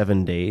 5 to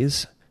 7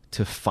 days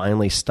to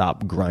finally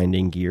stop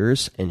grinding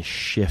gears and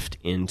shift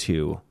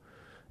into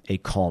a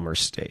calmer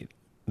state.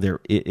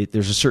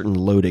 There's a certain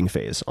loading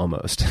phase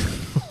almost,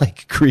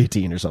 like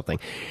creatine or something.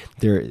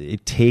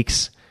 It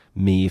takes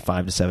me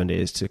 5 to 7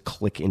 days to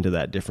click into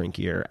that different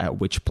gear,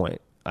 at which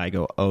point I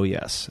go, oh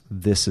yes,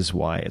 this is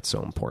why it's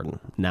so important.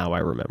 Now I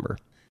remember.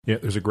 Yeah,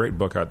 there's a great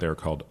book out there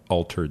called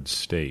Altered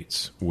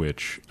States,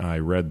 which I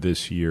read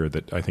this year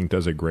that I think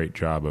does a great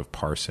job of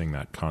parsing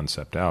that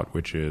concept out,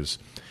 which is...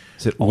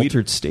 Is it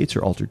altered states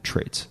or altered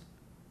traits?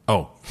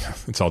 Oh,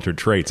 it's altered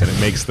traits. And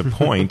it makes the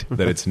point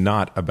that it's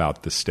not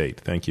about the state.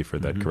 Thank you for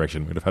that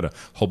correction. We'd have had a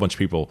whole bunch of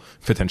people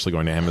potentially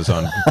going to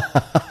Amazon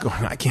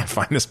going, I can't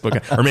find this book.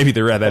 Or maybe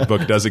that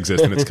book does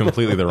exist and it's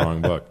completely the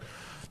wrong book.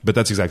 But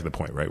that's exactly the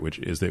point, right? Which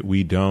is that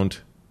we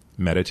don't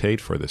meditate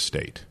for the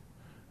state.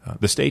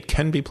 The state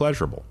can be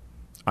pleasurable.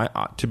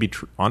 To be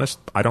honest,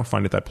 I don't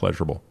find it that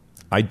pleasurable.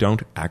 I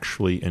don't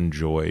actually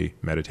enjoy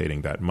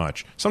meditating that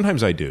much.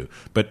 Sometimes I do,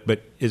 but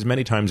as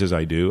many times as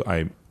I do,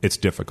 it's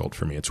difficult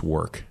for me. It's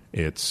work.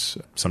 It's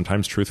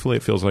sometimes, truthfully,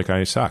 it feels like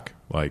I suck.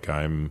 Like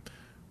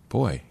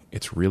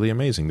it's really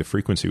amazing the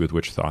frequency with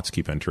which thoughts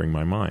keep entering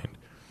my mind.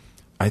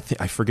 I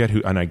forget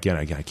who, and again,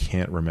 I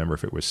can't remember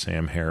if it was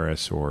Sam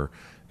Harris or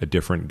a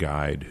different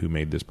guide who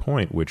made this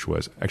point, which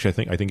was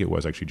actually I think it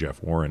was actually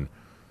Jeff Warren,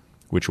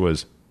 which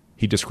was,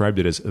 he described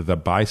it as the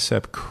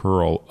bicep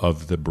curl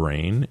of the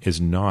brain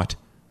is not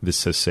the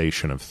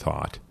cessation of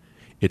thought.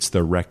 It's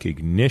the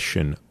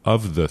recognition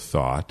of the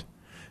thought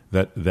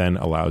that then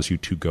allows you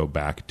to go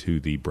back to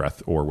the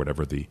breath or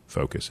whatever the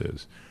focus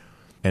is.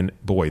 And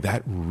boy,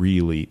 that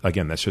really,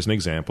 again, that's just an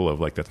example of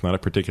that's not a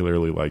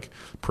particularly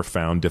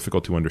profound,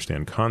 difficult to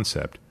understand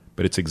concept,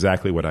 but it's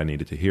exactly what I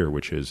needed to hear,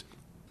 which is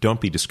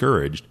don't be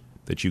discouraged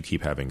that you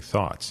keep having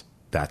thoughts.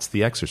 That's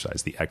the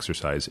exercise. The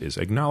exercise is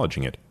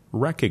acknowledging it,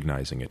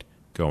 recognizing it,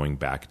 going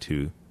back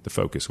to the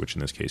focus, which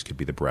in this case could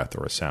be the breath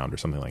or a sound or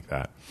something like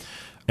that.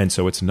 And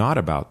so it's not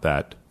about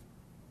that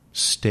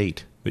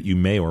state that you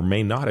may or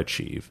may not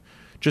achieve.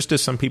 Just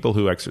as some people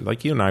who,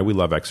 like you and I, we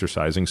love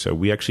exercising, so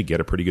we actually get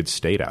a pretty good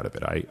state out of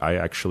it. I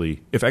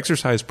actually, if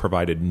exercise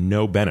provided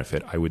no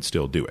benefit, I would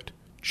still do it,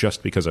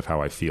 just because of how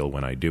I feel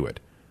when I do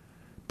it.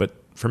 But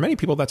for many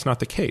people, that's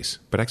not the case.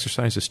 But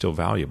exercise is still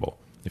valuable.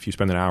 If you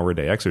spend an hour a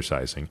day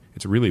exercising,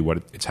 it's really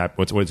what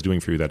it's doing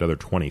for you that other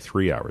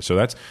 23 hours. So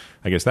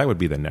I guess that would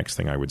be the next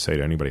thing I would say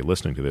to anybody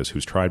listening to this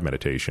who's tried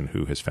meditation,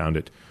 who has found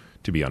it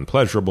to be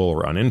unpleasurable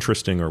or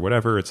uninteresting or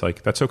whatever. It's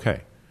that's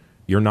okay.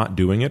 You're not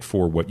doing it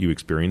for what you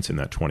experience in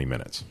that 20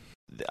 minutes.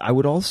 I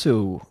would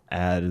also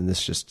add, and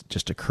this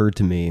just occurred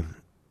to me,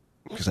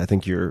 because I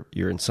think you're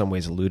in some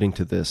ways alluding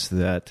to this,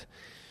 that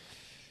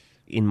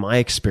in my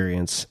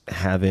experience,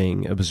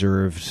 having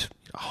observed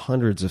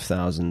hundreds of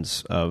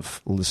thousands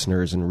of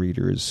listeners and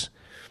readers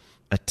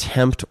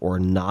attempt or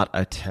not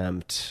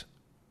attempt,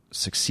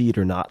 succeed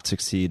or not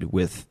succeed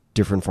with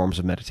different forms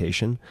of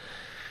meditation,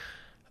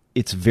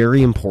 it's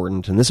very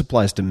important, and this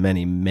applies to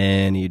many,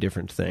 many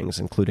different things,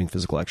 including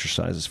physical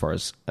exercise as far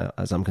as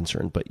I'm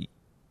concerned, but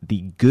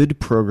the good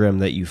program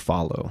that you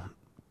follow,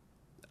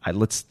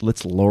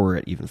 let's lower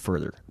it even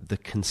further. The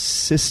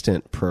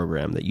consistent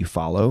program that you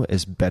follow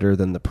is better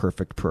than the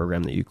perfect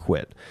program that you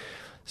quit.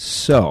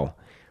 So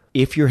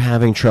if you're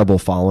having trouble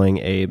following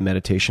a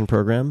meditation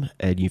program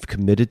and you've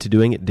committed to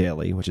doing it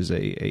daily, which is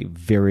a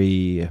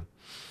very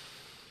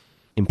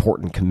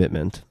important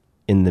commitment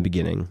in the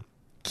beginning,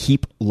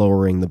 keep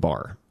lowering the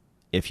bar.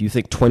 If you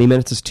think 20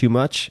 minutes is too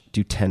much,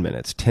 do 10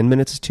 minutes. 10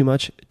 minutes is too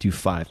much, do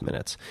 5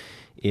 minutes.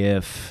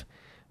 If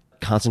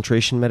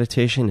concentration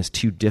meditation is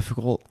too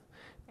difficult,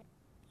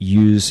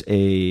 use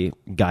a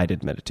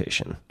guided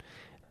meditation.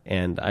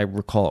 And I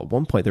recall at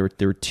one point there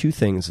were two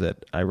things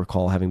that I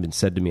recall having been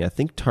said to me. I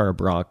think Tara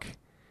Brach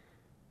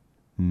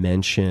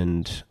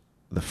mentioned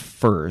the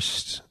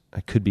first.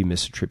 I could be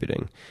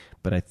misattributing,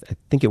 but I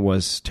think it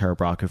was Tara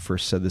Brach who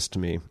first said this to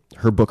me.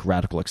 Her book,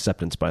 Radical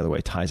Acceptance, by the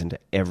way, ties into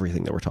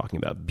everything that we're talking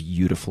about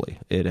beautifully.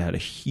 It had a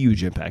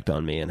huge impact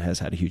on me and has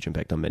had a huge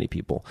impact on many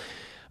people.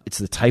 It's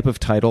the type of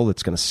title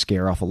that's going to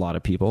scare off a lot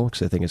of people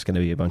because I think it's going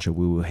to be a bunch of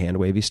woo-woo,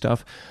 hand-wavy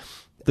stuff.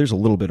 There's a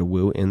little bit of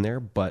woo in there,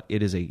 but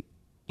it is a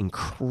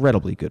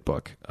incredibly good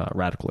book,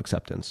 Radical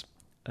Acceptance.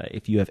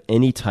 If you have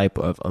any type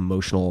of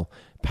emotional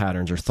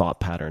patterns or thought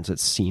patterns that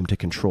seem to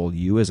control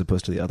you as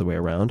opposed to the other way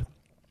around,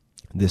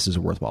 this is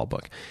a worthwhile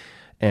book.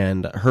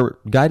 And her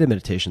guided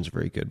meditations are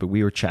very good, but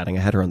we were chatting.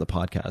 I had her on the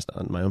podcast,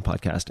 on my own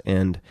podcast,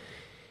 and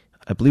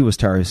I believe it was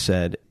Tara who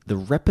said, the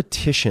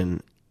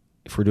repetition,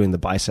 if we're doing the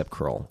bicep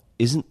curl,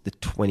 isn't the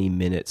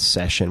 20-minute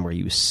session where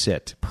you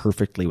sit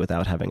perfectly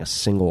without having a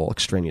single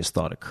extraneous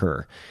thought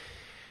occur.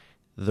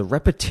 The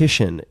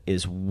repetition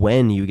is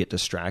when you get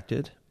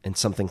distracted and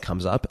something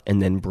comes up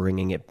and then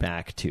bringing it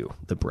back to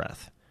the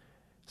breath.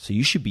 So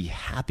you should be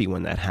happy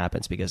when that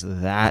happens because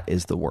that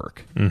is the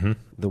work. Mm-hmm.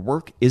 The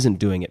work isn't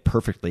doing it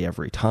perfectly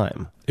every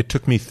time. It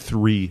took me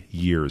 3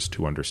 years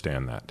to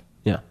understand that.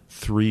 Yeah.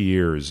 3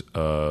 years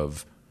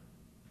of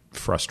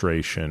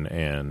frustration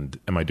and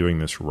am I doing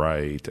this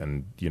right?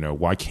 And,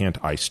 why can't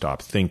I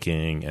stop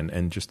thinking?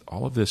 And just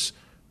all of this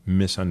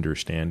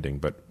misunderstanding.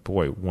 But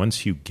boy,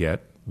 once you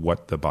get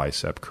what the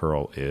bicep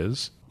curl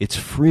is, it's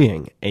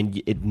freeing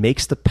and it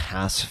makes the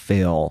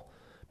pass-fail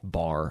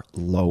bar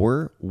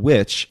lower,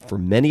 which for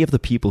many of the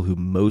people who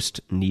most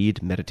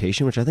need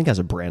meditation, which I think has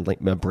a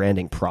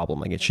branding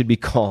problem, like it should be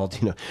called,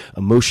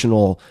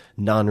 emotional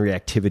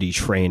non-reactivity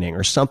training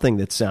or something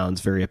that sounds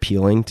very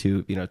appealing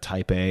to,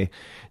 type A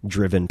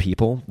driven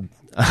people.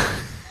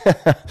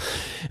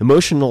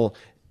 Emotional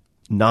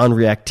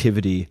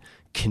non-reactivity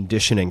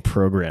conditioning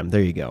program.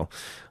 There you go.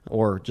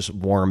 Or just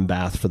warm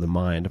bath for the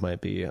mind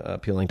might be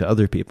appealing to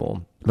other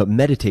people. But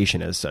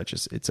meditation as such,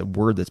 it's a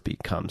word that's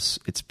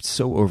it's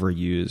so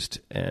overused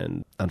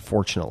and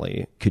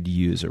unfortunately could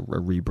use a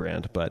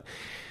rebrand. But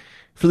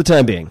for the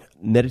time being,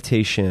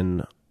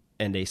 meditation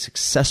and a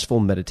successful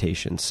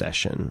meditation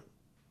session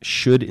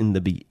should in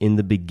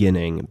the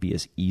beginning be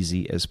as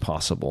easy as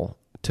possible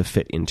to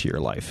fit into your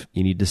life.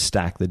 You need to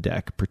stack the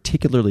deck,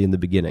 particularly in the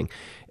beginning.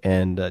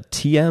 And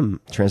TM,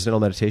 Transcendental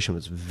Meditation,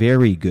 was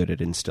very good at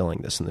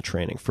instilling this in the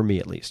training, for me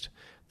at least.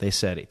 They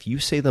said, if you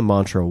say the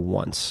mantra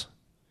once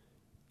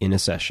in a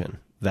session,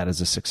 that is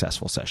a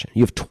successful session.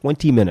 You have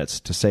 20 minutes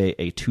to say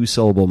a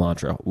 2-syllable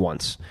mantra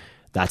once.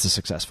 That's a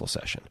successful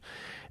session.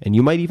 And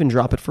you might even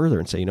drop it further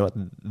and say, you know what,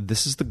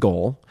 this is the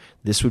goal.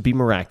 This would be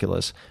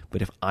miraculous.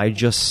 But if I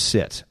just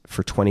sit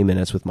for 20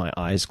 minutes with my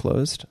eyes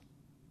closed,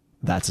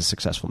 that's a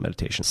successful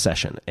meditation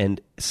session.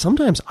 And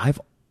sometimes I've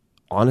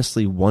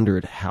honestly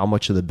wondered how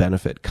much of the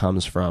benefit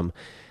comes from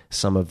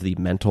some of the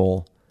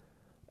mental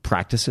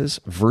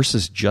practices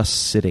versus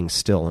just sitting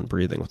still and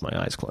breathing with my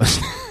eyes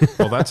closed.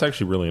 Well, that's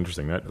actually really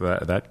interesting.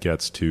 That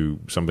gets to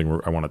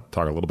something I want to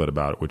talk a little bit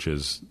about, which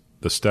is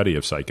the study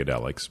of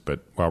psychedelics.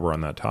 But while we're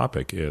on that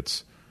topic,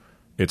 it's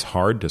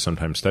hard to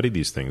sometimes study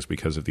these things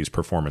because of these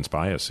performance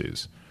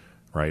biases,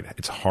 right?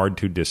 It's hard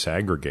to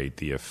disaggregate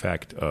the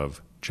effect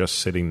of just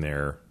sitting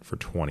there for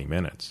 20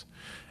 minutes.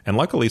 And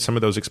luckily, some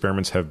of those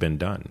experiments have been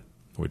done,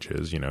 which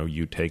is,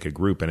 you take a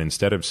group and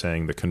instead of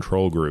saying the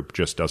control group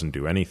just doesn't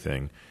do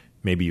anything,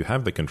 maybe you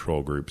have the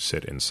control group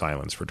sit in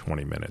silence for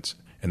 20 minutes.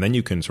 And then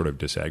you can sort of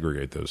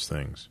disaggregate those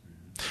things.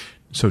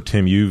 So,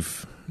 Tim,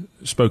 you've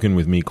spoken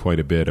with me quite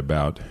a bit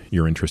about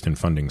your interest in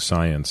funding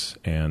science,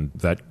 and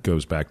that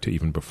goes back to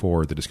even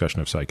before the discussion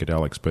of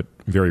psychedelics. But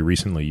very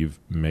recently, you've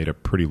made a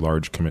pretty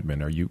large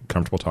commitment. Are you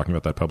comfortable talking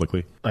about that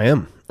publicly? I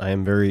am. I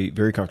am very,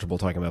 very comfortable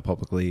talking about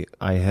publicly.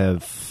 I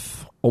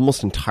have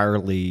almost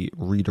entirely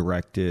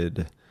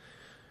redirected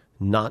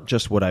not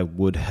just what I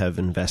would have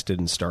invested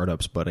in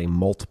startups, but a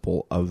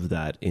multiple of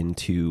that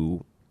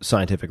into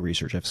scientific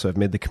research. So I've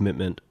made the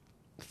commitment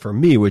for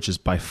me, which is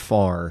by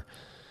far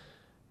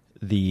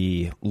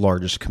the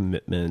largest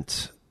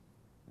commitment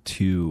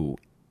to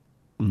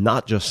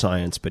not just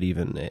science, but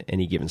even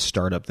any given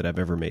startup that I've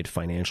ever made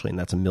financially. And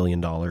that's $1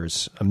 million,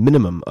 a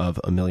minimum of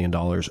 $1 million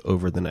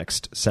over the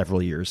next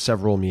several years,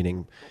 several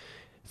meaning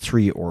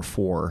 3 or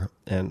 4.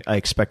 And I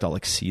expect I'll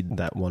exceed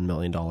that $1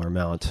 million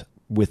amount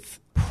with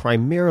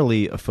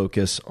primarily a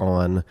focus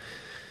on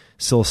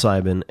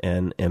psilocybin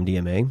and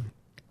MDMA.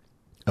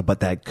 But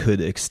that could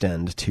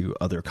extend to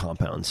other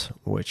compounds,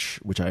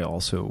 which I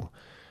also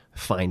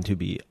find to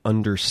be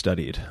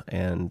understudied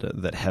and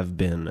that have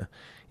been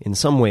in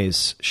some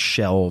ways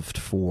shelved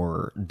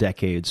for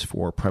decades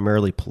for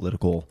primarily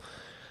political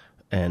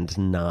and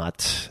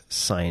not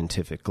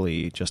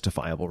scientifically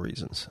justifiable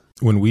reasons.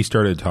 When we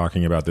started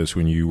talking about this,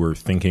 when you were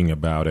thinking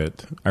about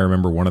it, I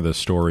remember one of the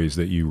stories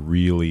that you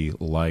really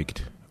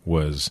liked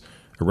was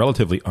a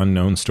relatively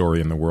unknown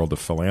story in the world of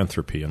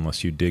philanthropy,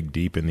 unless you dig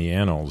deep in the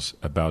annals,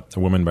 about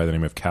a woman by the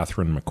name of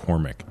Catherine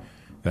McCormick.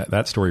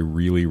 That story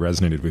really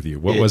resonated with you.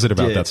 What was it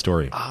about that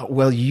story?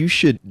 Well, you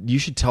should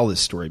tell this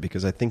story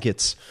because I think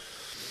it's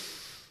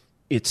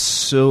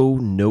so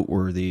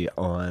noteworthy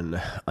on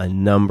a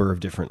number of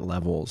different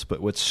levels.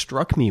 But what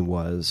struck me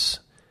was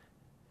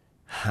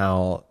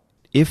how,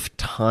 if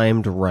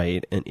timed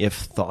right and if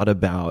thought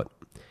about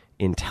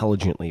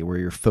intelligently, where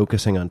you're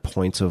focusing on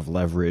points of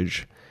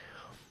leverage,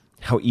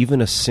 how even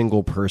a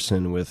single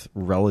person with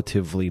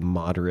relatively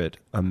moderate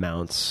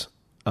amounts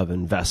of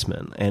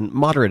investment, and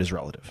moderate is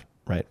relative,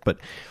 right? But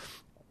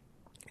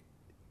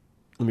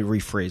let me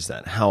rephrase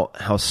that.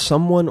 How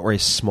someone or a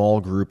small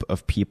group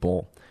of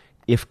people,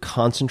 if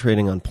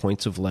concentrating on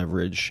points of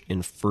leverage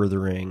in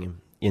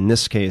furthering, in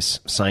this case,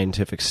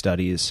 scientific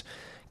studies,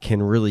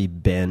 can really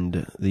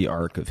bend the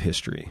arc of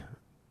history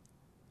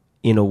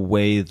in a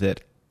way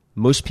that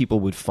most people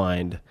would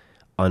find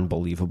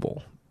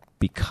unbelievable.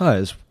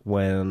 Because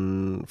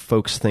when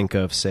folks think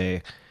of,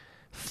 say,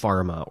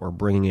 pharma or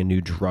bringing a new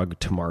drug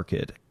to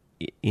market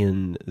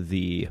in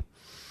the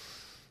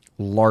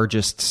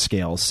largest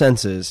scale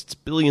senses, it's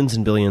billions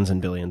and billions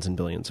and billions and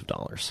billions of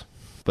dollars.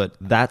 But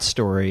that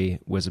story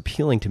was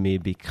appealing to me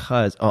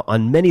because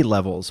on many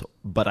levels,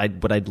 but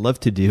what I'd love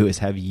to do is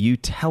have you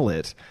tell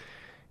it,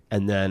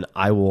 and then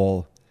I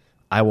will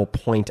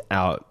point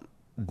out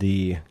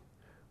the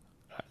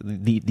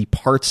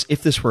parts,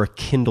 if this were a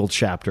Kindle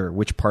chapter,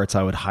 which parts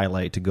I would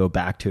highlight to go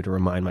back to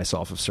remind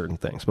myself of certain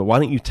things. But why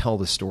don't you tell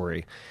the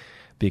story?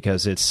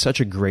 Because it's such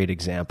a great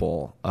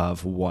example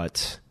of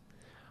what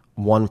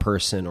one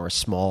person or a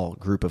small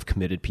group of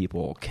committed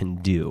people can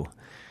do.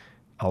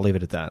 I'll leave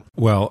it at that.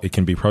 Well, it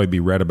can probably be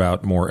read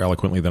about more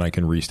eloquently than I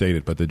can restate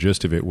it, but the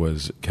gist of it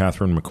was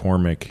Catherine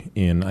McCormick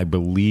in, I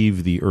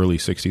believe, the early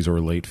 60s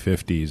or late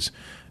 50s,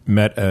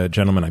 met a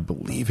gentleman, I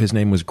believe his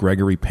name was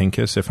Gregory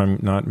Pincus, if I'm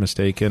not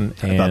mistaken.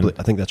 And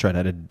I think that's right,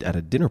 at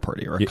a dinner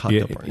party or a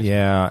cocktail party.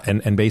 Yeah,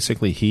 and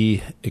basically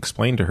he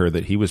explained to her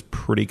that he was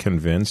pretty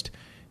convinced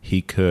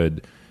he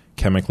could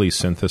chemically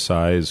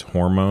synthesize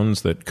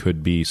hormones that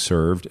could be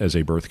served as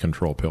a birth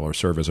control pill or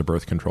serve as a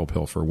birth control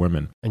pill for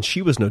women. And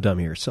she was no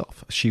dummy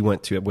herself. She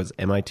went to, was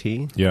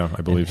MIT? Yeah,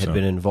 I believe and so. had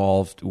been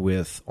involved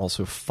with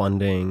also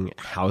funding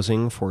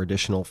housing for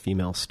additional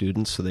female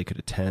students so they could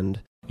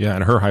attend. Yeah,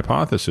 and her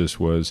hypothesis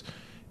was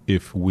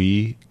if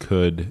we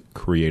could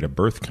create a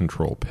birth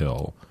control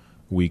pill,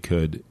 we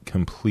could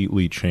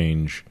completely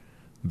change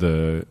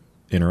the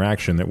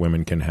interaction that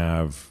women can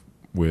have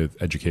with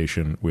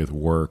education, with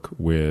work,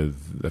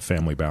 with the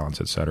family balance,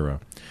 etc.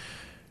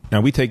 Now,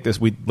 we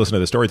listen to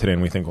the story today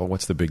and we think, well,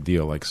 what's the big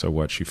deal? Like, so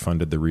what? She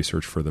funded the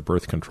research for the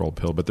birth control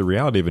pill. But the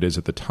reality of it is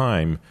at the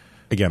time,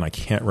 again, I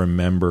can't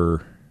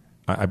remember,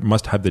 I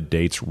must have the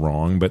dates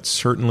wrong, but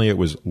certainly it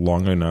was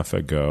long enough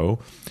ago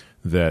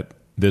that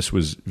this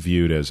was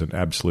viewed as an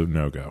absolute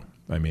no-go.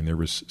 I mean, there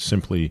was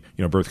simply,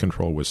 birth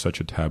control was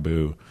such a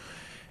taboo.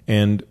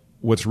 And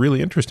what's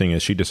really interesting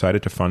is she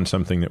decided to fund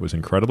something that was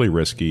incredibly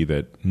risky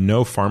that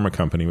no pharma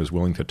company was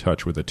willing to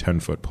touch with a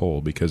 10-foot pole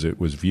because it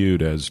was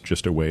viewed as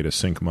just a way to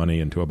sink money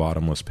into a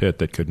bottomless pit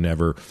that could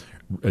never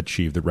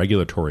achieve the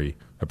regulatory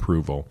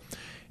approval.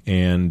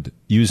 And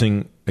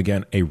using,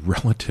 again, a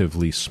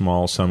relatively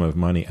small sum of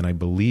money, and I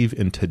believe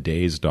in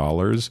today's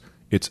dollars,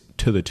 it's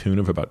to the tune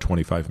of about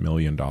 $25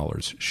 million.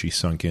 She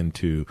sunk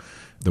into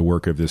the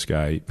work of this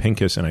guy,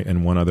 Pincus,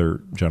 and one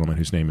other gentleman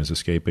whose name is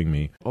escaping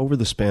me. Over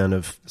the span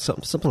of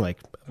something like,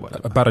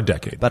 what? About a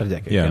decade. About a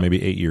decade. Yeah,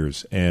 maybe 8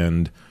 years.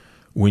 And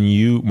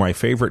my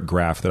favorite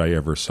graph that I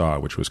ever saw,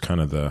 which was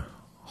kind of the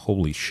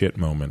holy shit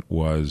moment,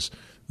 was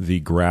the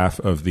graph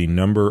of the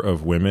number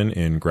of women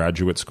in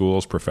graduate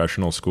schools,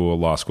 professional school,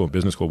 law school,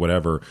 business school,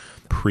 whatever,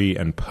 pre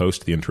and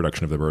post the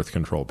introduction of the birth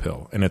control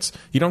pill. And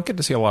you don't get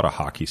to see a lot of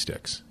hockey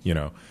sticks,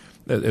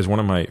 As one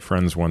of my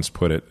friends once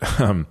put it,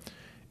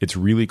 it's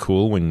really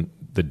cool when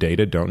the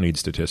data don't need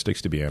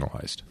statistics to be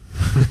analyzed.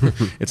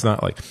 It's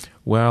not like,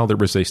 well, there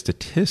was a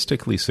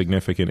statistically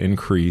significant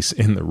increase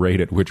in the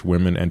rate at which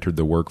women entered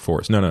the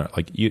workforce. No.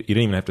 Like you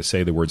didn't even have to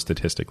say the word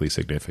statistically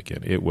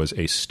significant. It was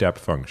a step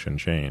function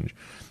change.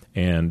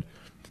 And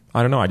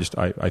I don't know,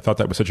 I thought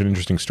that was such an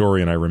interesting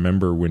story. And I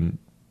remember when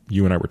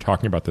you and I were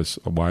talking about this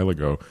a while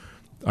ago,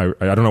 I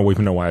don't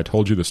even know why I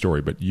told you the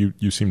story, but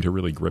you seem to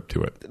really grip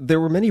to it. There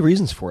were many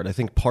reasons for it. I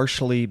think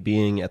partially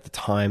being at the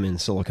time in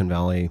Silicon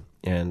Valley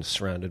and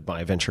surrounded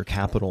by venture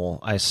capital,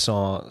 I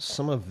saw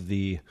some of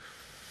the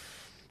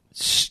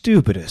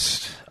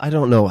stupidest, I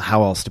don't know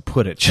how else to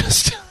put it,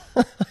 just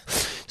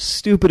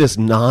stupidest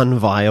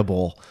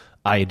non-viable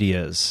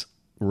ideas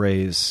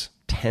raise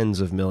tens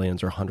of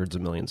millions or hundreds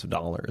of millions of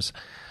dollars.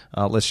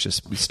 Let's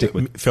just stick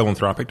with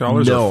philanthropic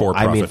dollars or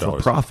for-profit I mean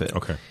dollars? for profit.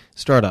 Okay.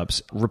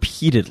 Startups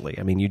repeatedly.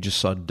 I mean, you just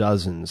saw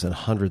dozens and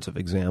hundreds of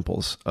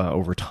examples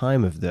over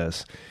time of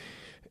this.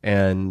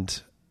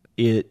 And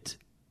it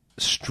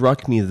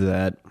struck me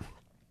that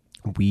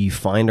we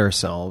find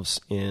ourselves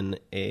in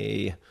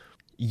a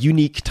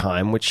unique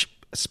time, which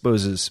I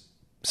suppose is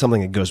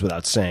something that goes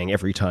without saying.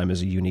 Every time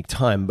is a unique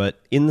time,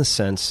 but in the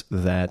sense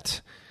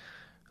that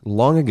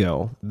long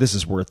ago, this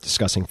is worth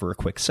discussing for a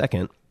quick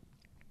second,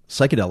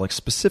 psychedelics,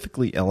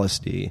 specifically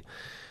LSD,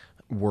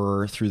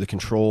 were through the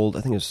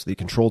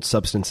Controlled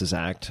Substances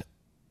Act,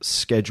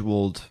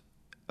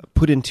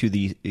 put into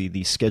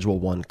the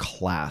Schedule I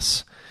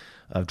class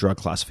of drug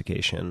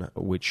classification,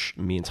 which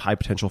means high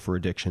potential for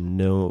addiction,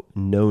 no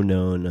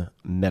known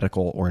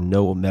medical or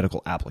no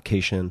medical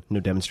application, no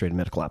demonstrated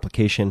medical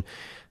application,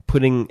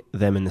 putting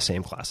them in the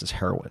same class as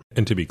heroin.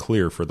 And to be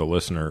clear for the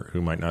listener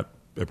who might not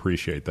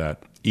appreciate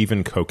that,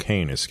 even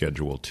cocaine is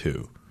Schedule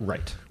II.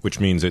 Right. Which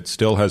means it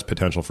still has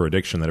potential for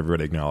addiction that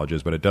everybody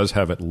acknowledges, but it does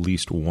have at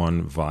least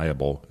one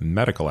viable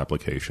medical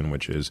application,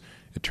 which is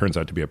it turns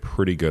out to be a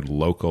pretty good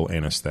local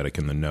anesthetic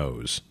in the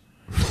nose,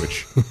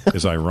 which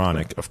is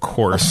ironic, of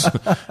course.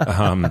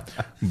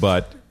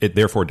 But it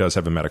therefore does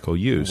have a medical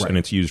use, right. And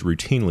it's used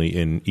routinely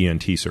in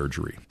ENT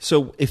surgery.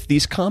 So if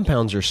these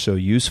compounds are so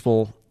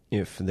useful,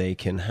 if they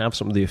can have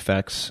some of the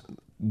effects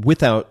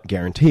without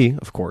guarantee,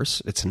 of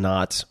course, it's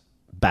not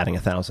batting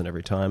 1,000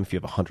 every time. If you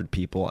have 100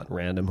 people at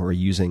random who are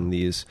using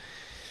these,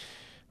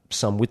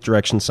 some with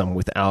direction, some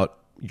without,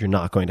 you're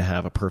not going to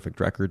have a perfect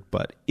record.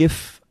 But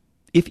if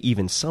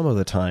even some of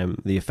the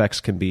time the effects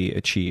can be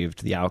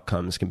achieved, the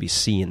outcomes can be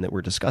seen that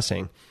we're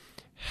discussing,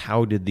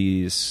 how did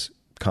these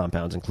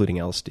compounds, including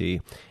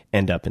LSD,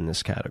 end up in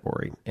this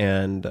category?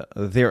 And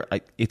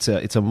it's a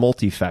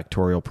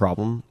multifactorial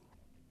problem,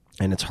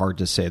 and it's hard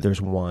to say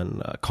there's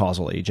one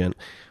causal agent.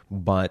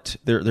 But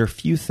there are a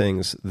few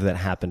things that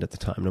happened at the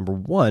time. Number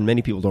one,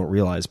 many people don't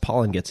realize,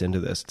 Pollan gets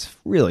into this, it's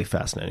really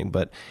fascinating,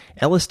 but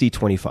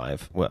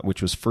LSD-25,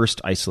 which was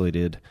first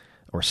isolated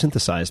or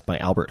synthesized by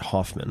Albert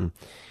Hofmann,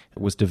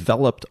 was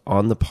developed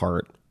on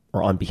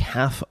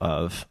behalf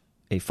of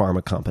a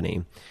pharma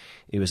company.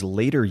 It was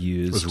later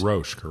used... It was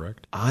Roche,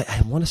 correct?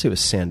 I want to say it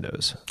was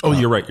Sandoz. Oh,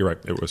 you're right.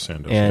 It was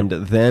Sandoz. And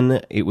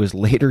then it was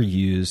later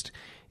used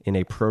in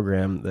a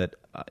program that,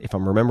 if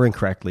I'm remembering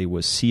correctly,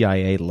 was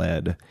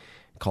CIA-led,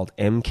 called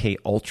MK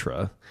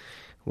Ultra,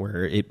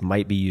 where it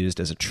might be used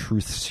as a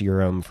truth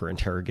serum for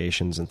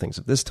interrogations and things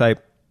of this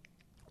type.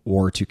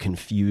 or to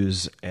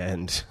confuse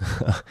and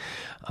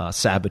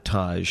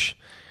sabotage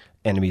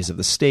enemies of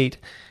the state.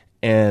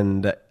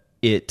 And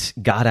it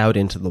got out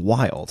into the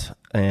wild.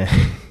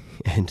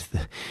 And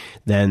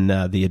then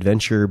the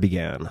adventure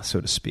began,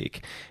 so to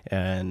speak.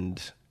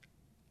 And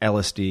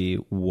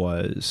LSD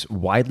was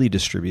widely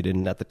distributed.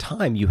 And at the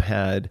time, you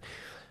had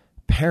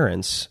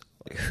parents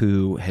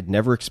who had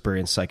never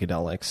experienced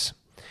psychedelics.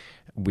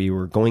 We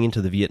were going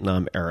into the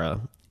Vietnam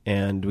era,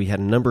 and we had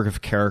a number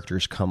of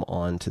characters come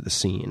onto the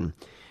scene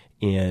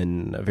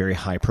in very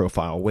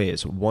high-profile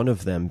ways. One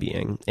of them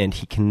being, and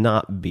he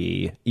cannot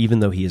be, even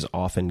though he is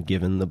often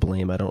given the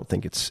blame, I don't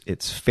think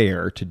it's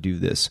fair to do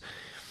this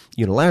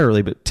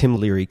unilaterally, but Tim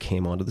Leary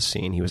came onto the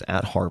scene. He was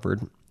at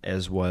Harvard,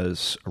 as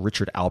was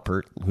Richard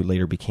Alpert, who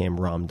later became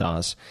Ram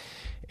Dass.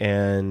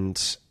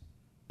 And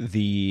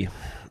the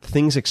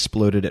things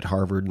exploded at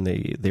Harvard, and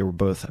they were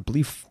both, I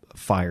believe,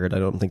 fired. I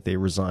don't think they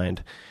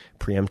resigned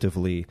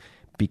preemptively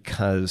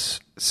because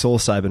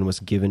psilocybin was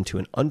given to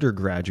an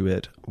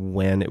undergraduate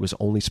when it was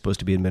only supposed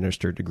to be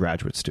administered to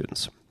graduate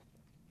students.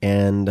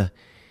 And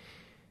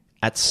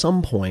at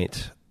some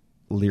point,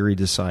 Leary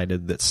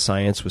decided that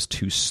science was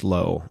too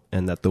slow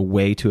and that the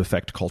way to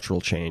affect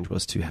cultural change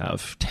was to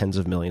have tens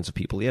of millions of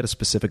people. He had a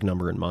specific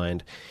number in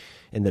mind,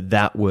 and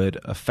that would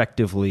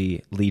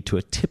effectively lead to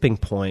a tipping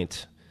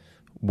point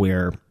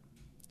where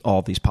all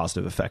of these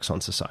positive effects on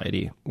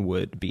society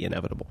would be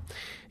inevitable.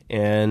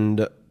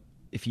 And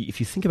if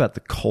you think about the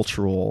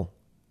cultural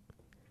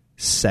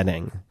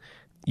setting,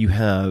 you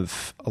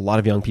have a lot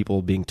of young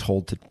people being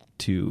told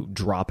to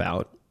drop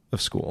out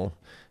of school,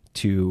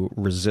 to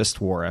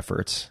resist war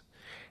efforts,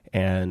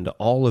 and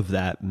all of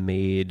that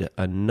made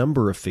a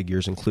number of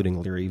figures,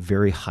 including Leary,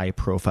 very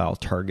high-profile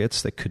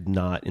targets that could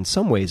not, in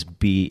some ways,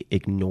 be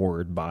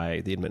ignored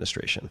by the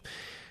administration.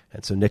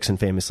 And so Nixon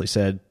famously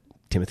said,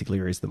 Timothy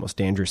Leary is the most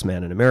dangerous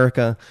man in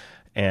America.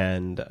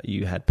 And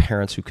you had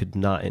parents who could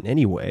not in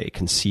any way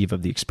conceive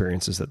of the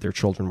experiences that their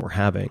children were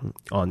having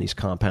on these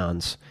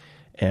compounds.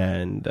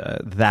 And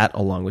that,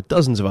 along with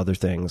dozens of other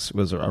things,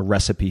 was a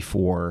recipe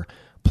for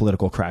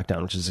political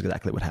crackdown, which is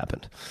exactly what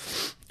happened.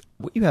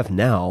 What you have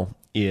now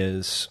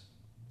is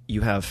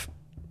you have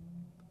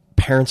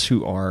parents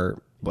who are,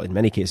 well, in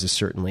many cases,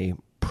 certainly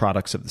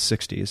products of the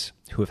 60s,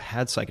 who have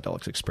had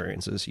psychedelics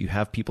experiences. You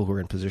have people who are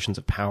in positions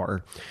of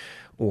power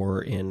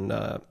or in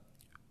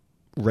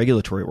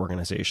regulatory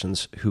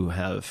organizations who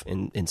have,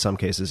 in some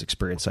cases,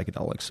 experienced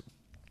psychedelics.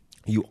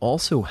 You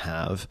also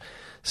have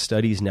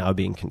studies now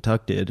being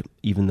conducted,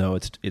 even though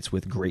it's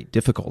with great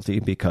difficulty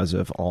because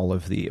of all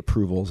of the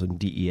approvals and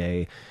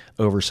DEA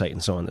oversight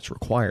and so on that's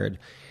required,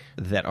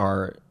 that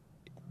are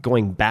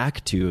going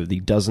back to the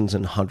dozens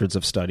and hundreds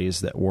of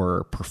studies that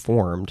were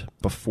performed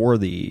before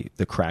the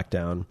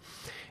crackdown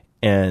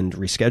and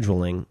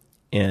rescheduling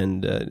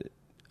and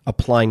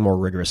applying more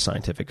rigorous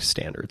scientific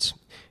standards.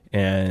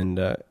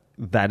 And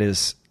that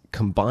is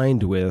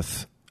combined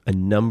with a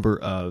number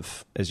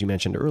of, as you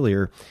mentioned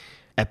earlier,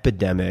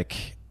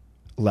 epidemic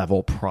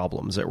level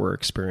problems that we're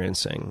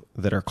experiencing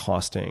that are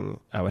costing,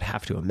 I would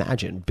have to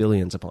imagine,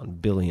 billions upon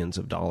billions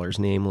of dollars,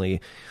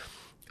 namely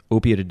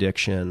opiate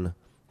addiction,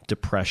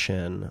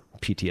 depression,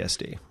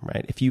 PTSD,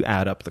 right? If you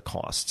add up the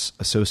costs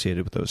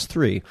associated with those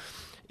three,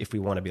 if we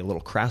want to be a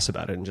little crass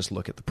about it and just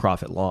look at the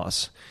profit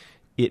loss,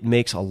 it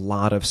makes a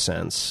lot of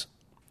sense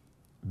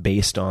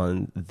based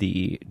on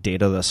the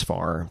data thus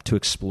far to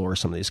explore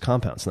some of these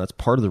compounds. And that's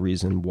part of the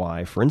reason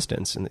why, for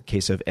instance, in the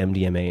case of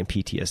MDMA and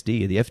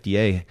PTSD, the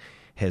FDA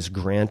has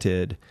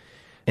granted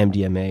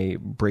MDMA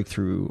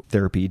breakthrough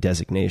therapy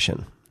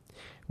designation,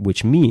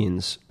 which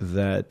means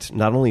that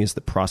not only is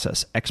the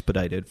process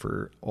expedited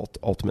for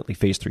ultimately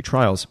phase 3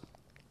 trials,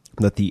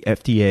 that the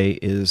FDA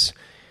is,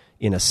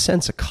 in a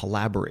sense, a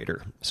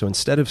collaborator. So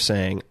instead of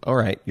saying, all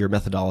right, your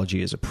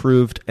methodology is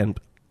approved, and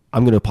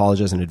I'm going to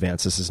apologize in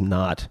advance, this is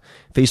not,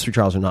 phase 3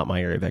 trials are not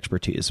my area of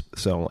expertise.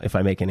 So if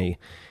I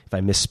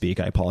misspeak,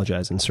 I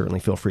apologize, and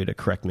certainly feel free to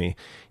correct me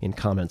in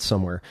comments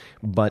somewhere.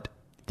 But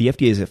the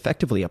FDA is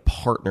effectively a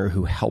partner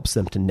who helps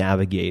them to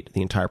navigate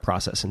the entire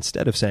process.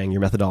 Instead of saying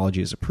your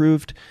methodology is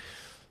approved,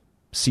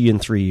 see you in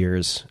 3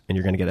 years, and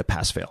you're going to get a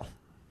pass-fail,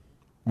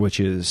 which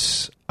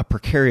is a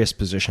precarious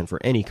position for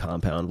any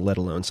compound, let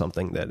alone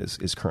something that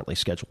is currently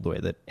scheduled the way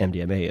that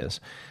MDMA is.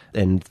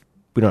 And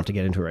we don't have to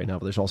get into it right now,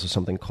 but there's also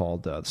something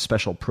called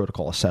Special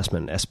Protocol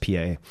Assessment,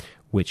 SPA,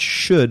 which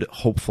should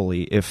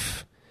hopefully,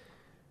 if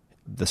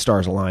the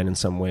stars align in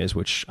some ways,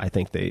 which I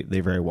think they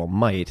very well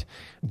might,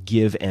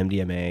 give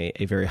MDMA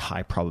a very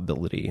high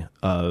probability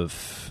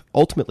of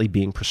ultimately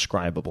being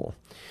prescribable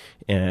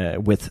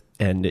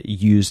and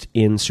used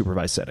in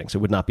supervised settings. It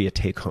would not be a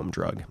take-home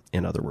drug,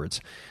 in other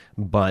words.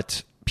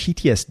 But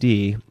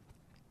PTSD,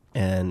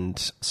 and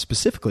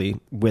specifically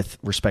with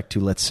respect to,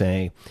 let's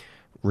say,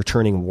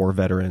 returning war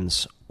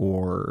veterans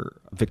or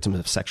victims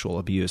of sexual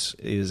abuse,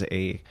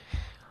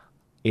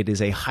 it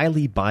is a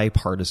highly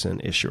bipartisan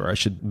issue, or I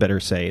should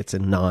better say it's a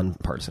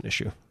non-partisan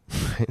issue.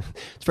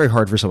 It's very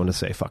hard for someone to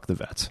say, fuck the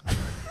vets.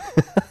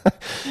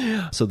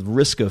 So the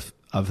risk of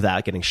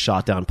that getting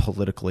shot down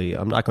politically,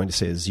 I'm not going to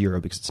say is zero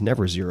because it's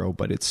never zero,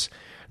 but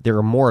there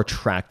are more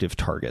attractive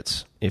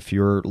targets. If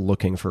you're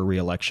looking for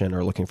re-election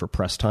or looking for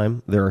press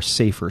time, there are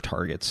safer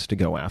targets to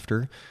go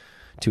after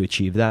to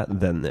achieve that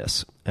than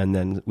this. And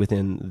then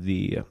within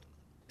the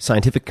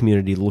scientific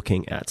community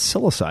looking at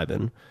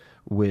psilocybin,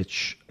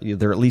 which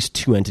there are at least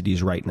 2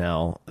 entities right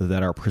now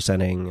that are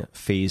presenting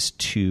phase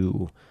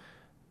 2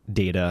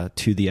 data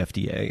to the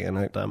FDA,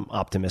 and I'm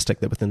optimistic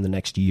that within the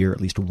next year,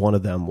 at least one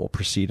of them will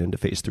proceed into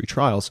phase 3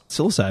 trials.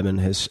 Psilocybin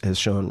has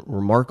shown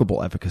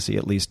remarkable efficacy,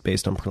 at least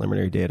based on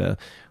preliminary data,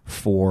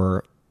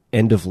 for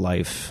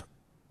end-of-life,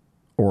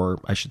 or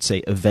I should say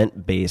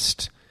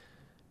event-based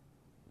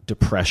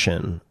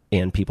depression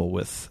and people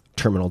with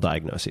terminal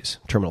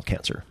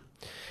cancer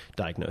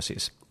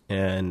diagnoses.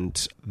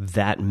 And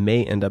that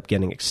may end up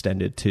getting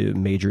extended to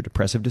major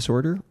depressive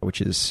disorder, which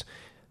is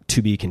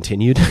to be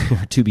continued,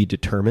 to be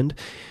determined.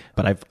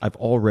 But I've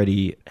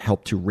already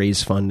helped to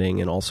raise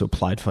funding and also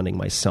applied funding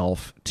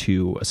myself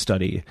to a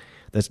study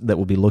that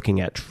will be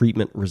looking at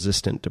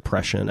treatment-resistant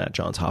depression at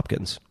Johns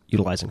Hopkins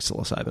utilizing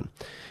psilocybin.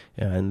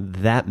 And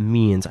that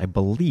means, I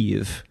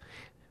believe,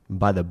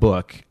 by the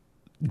book,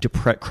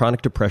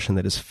 chronic depression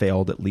that has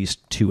failed at least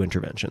 2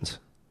 interventions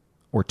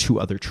or 2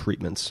 other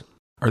treatments.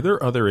 Are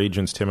there other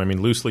agents, Tim? I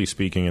mean, loosely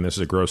speaking, and this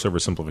is a gross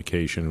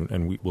oversimplification,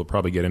 and we'll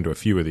probably get into a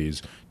few of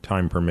these,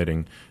 time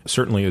permitting.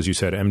 Certainly, as you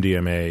said,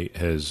 MDMA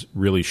has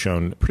really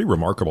shown pretty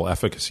remarkable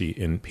efficacy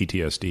in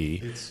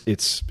PTSD.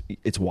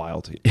 It's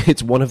wild.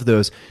 It's one of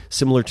those,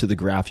 similar to the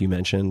graph you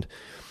mentioned,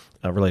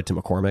 related to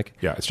McCormick.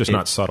 Yeah, it's just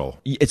not subtle.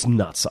 It's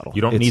not subtle.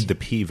 You don't need the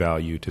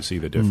p-value to see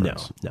the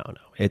difference. No.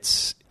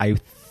 I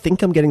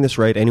think I'm getting this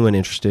right. Anyone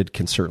interested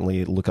can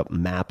certainly look up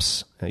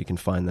MAPS. You can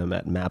find them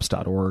at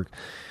maps.org.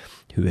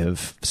 who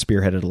have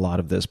spearheaded a lot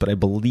of this, but I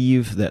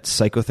believe that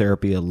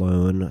psychotherapy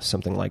alone,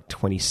 something like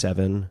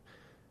 27%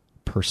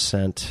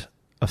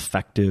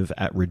 effective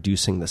at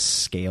reducing the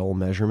scale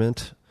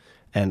measurement.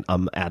 And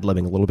I'm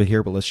ad-libbing a little bit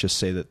here, but let's just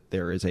say that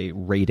there is a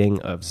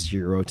rating of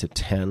 0 to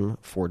 10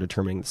 for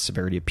determining the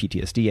severity of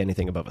PTSD.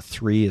 Anything above a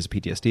 3 is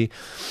PTSD.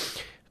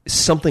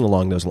 Something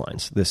along those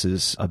lines. This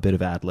is a bit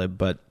of ad-lib,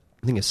 but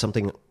I think it's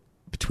something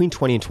between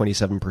 20 and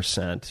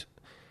 27%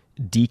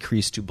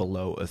 decreased to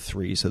below a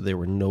 3, so they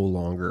would no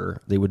longer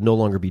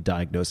be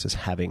diagnosed as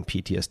having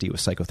PTSD with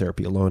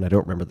psychotherapy alone. I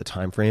don't remember the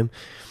time frame.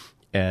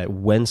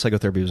 When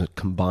psychotherapy was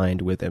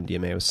combined with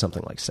MDMA, it was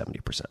something like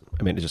 70%.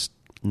 I mean, it's just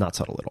not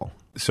subtle at all.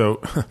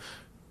 So,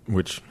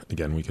 which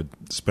again, we could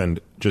spend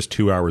just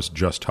 2 hours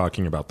just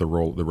talking about the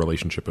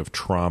relationship of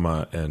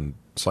trauma and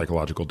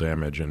psychological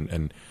damage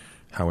and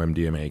how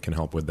MDMA can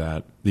help with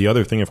that. The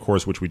other thing, of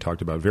course, which we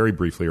talked about very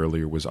briefly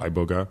earlier, was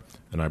iboga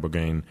and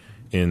ibogaine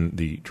in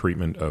the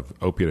treatment of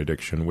opiate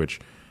addiction, which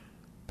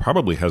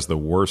probably has the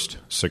worst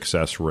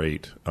success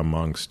rate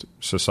amongst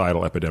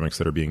societal epidemics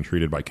that are being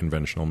treated by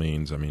conventional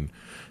means. I mean,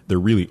 there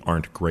really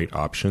aren't great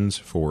options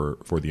for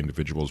the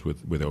individuals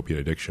with opiate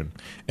addiction.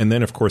 And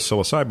then, of course,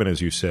 psilocybin,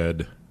 as you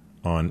said,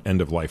 on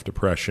end-of-life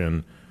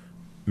depression,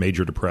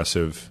 major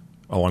depressive,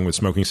 along with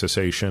smoking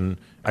cessation.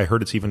 I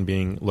heard it's even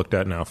being looked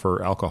at now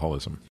for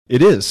alcoholism.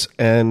 It is.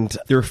 And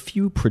there are a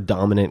few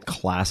predominant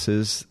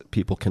classes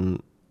people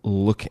can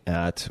look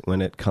at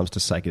when it comes to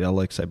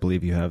psychedelics. I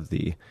believe you have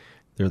there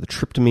are the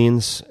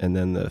tryptamines and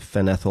then the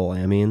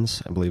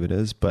phenethylamines, I believe it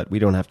is, but we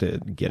don't have to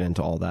get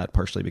into all that,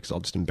 partially because I'll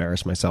just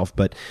embarrass myself.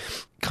 But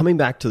coming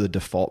back to the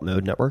default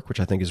mode network, which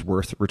I think is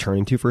worth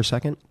returning to for a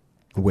second,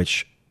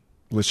 which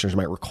listeners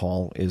might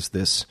recall is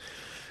this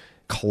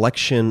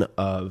collection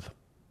of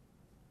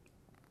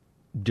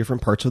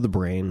different parts of the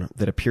brain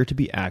that appear to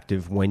be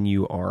active when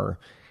you are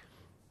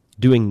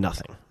doing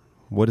nothing.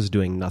 What does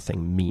doing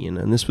nothing mean?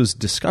 And this was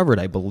discovered,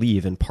 I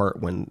believe, in part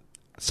when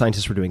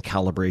scientists were doing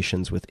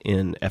calibrations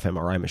within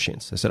fMRI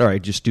machines. They said, all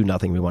right, just do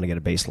nothing. We want to get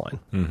a baseline.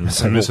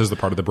 Mm-hmm. And this is the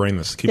part of the brain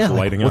that keeps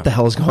lighting up. What the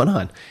hell is going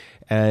on?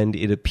 And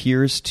it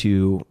appears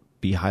to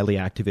be highly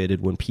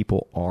activated when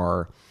people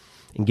are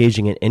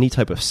engaging in any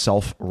type of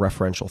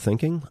self-referential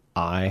thinking.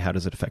 How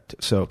does it affect?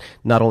 So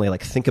not only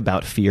like think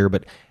about fear,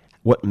 but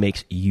what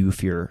makes you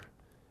fear?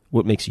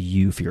 What makes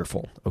you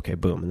fearful? Okay,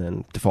 boom. And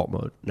then default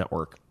mode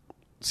network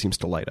seems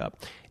to light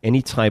up.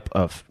 Any type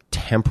of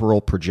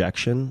temporal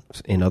projection,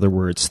 in other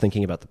words,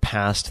 thinking about the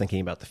past, thinking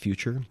about the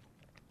future,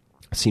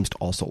 seems to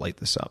also light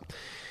this up.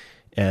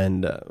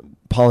 And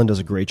Pollan does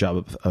a great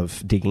job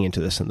of digging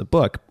into this in the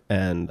book,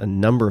 and a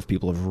number of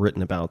people have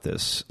written about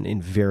this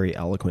in very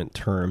eloquent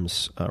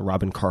terms.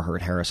 Robin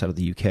Carhart-Harris out of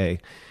the UK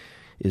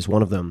is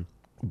one of them.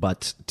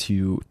 But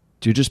to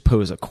just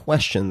pose a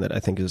question that I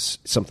think is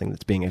something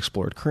that's being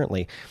explored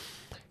currently,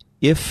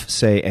 if,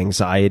 say,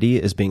 anxiety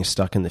is being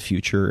stuck in the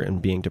future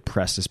and being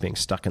depressed is being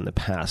stuck in the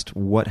past,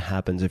 what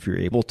happens if you're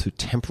able to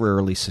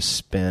temporarily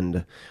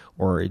suspend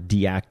or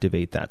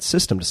deactivate that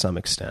system to some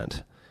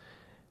extent,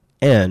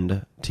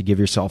 and to give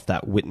yourself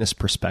that witness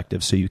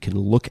perspective so you can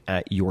look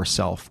at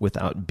yourself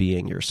without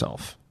being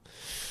yourself?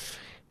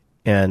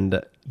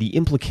 And the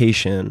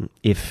implication,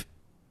 if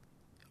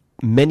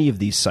many of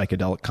these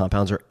psychedelic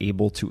compounds are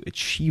able to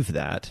achieve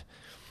that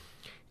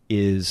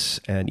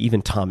and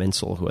even Tom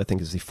Insel, who I think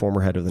is the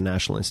former head of the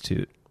National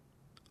Institute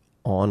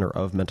on or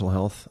of Mental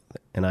Health,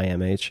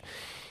 NIMH,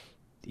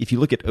 if you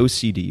look at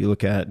OCD, you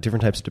look at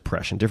different types of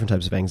depression, different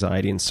types of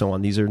anxiety, and so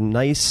on, these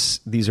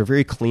are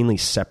very cleanly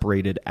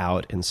separated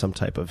out in some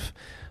type of,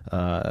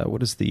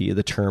 what is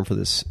the term for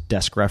this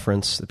desk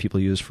reference that people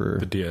use for?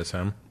 The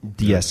DSM.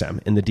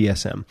 DSM, in the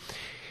DSM.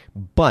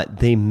 But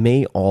they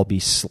may all be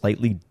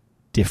slightly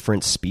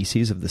different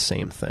species of the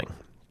same thing,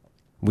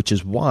 which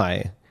is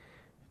why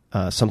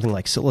something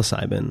like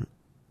psilocybin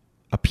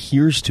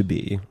appears to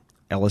be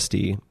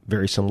LSD,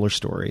 very similar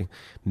story.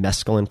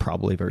 Mescaline,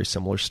 probably very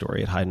similar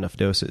story at high enough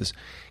doses,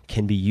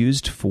 can be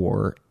used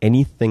for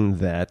anything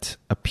that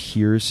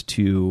appears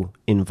to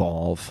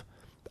involve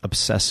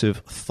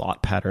obsessive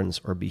thought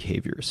patterns or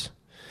behaviors.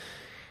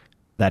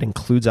 That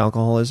includes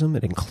alcoholism,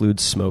 it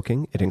includes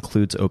smoking, it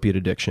includes opiate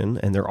addiction,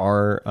 and there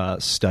are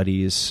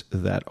studies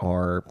that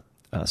are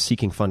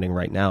seeking funding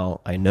right now,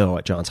 I know,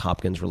 at Johns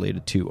Hopkins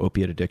related to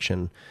opiate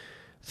addiction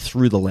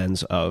through the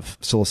lens of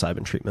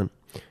psilocybin treatment,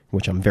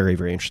 which I'm very,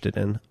 very interested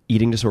in.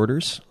 Eating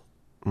disorders,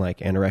 like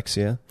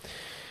anorexia,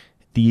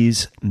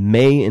 these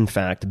may in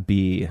fact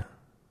be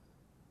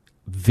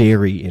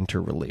very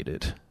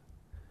interrelated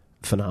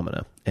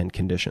phenomena and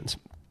conditions.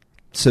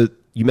 So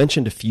you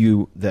mentioned a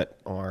few that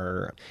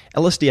are...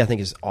 LSD, I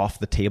think, is off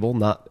the table,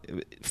 not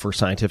for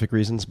scientific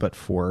reasons, but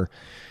for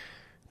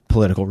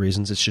political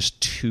reasons. It's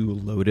just too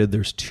loaded.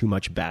 There's too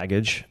much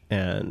baggage.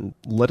 And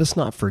let us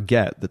not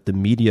forget that the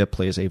media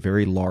plays a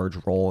very large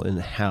role in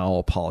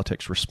how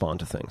politics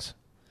respond to things.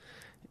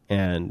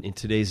 And in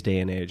today's day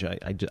and age,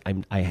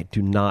 I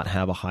do not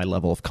have a high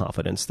level of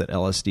confidence that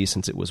LSD,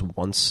 since it was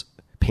once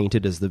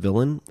painted as the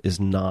villain, is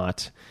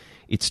not...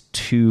 It's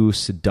too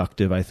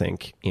seductive, I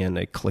think, in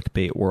a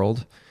clickbait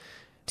world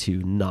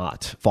to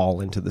not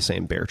fall into the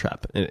same bear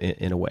trap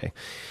in a way.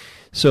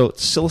 So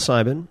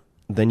psilocybin,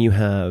 then you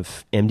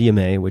have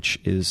MDMA, which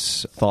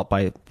is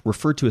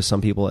referred to as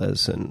some people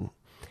as an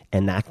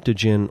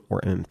enactogen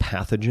or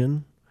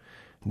empathogen.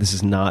 This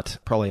is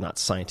probably not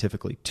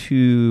scientifically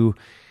too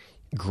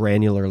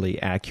granularly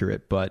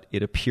accurate, but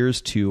it appears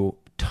to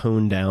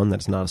tone down,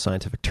 that's not a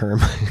scientific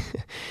term,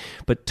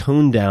 but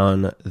tone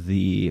down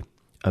the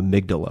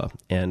amygdala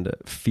and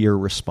fear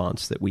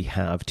response that we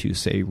have to,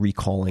 say,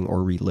 recalling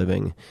or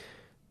reliving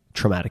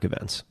traumatic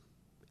events.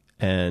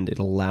 And it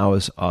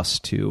allows us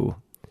to,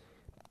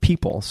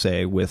 people,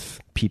 say, with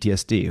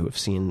PTSD, who have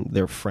seen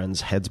their friends'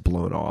 heads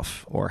blown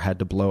off or had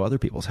to blow other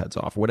people's heads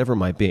off, whatever it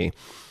might be,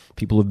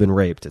 people who have been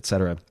raped,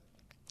 etc.,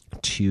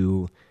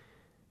 to,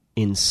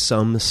 in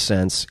some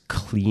sense,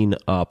 clean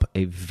up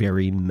a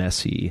very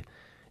messy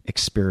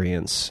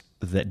experience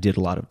that did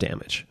a lot of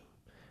damage.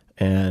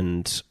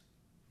 And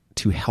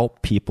to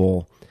help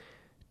people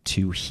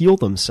to heal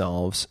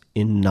themselves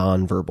in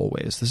nonverbal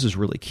ways. This is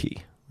really key.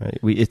 Right?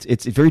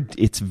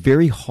 It's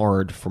very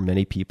hard for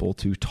many people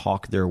to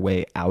talk their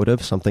way out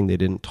of something they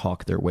didn't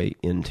talk their way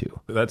into.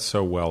 That's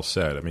so well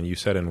said. I mean, you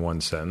said in one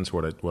sentence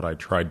what I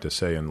tried to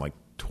say in like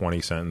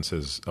 20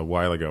 sentences a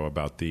while ago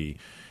about the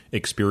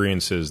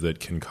experiences that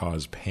can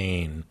cause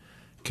pain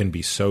can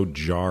be so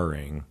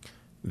jarring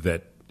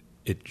that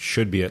it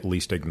should be at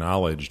least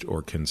acknowledged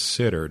or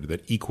considered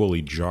that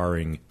equally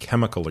jarring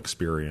chemical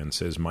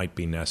experiences might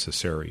be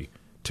necessary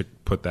to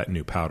put that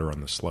new powder on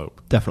the slope.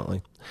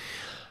 Definitely.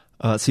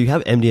 So you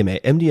have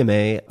MDMA.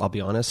 MDMA, I'll be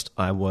honest,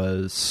 I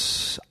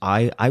was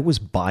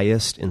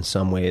biased in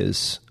some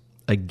ways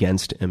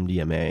against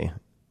MDMA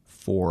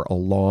for a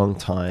long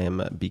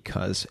time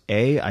because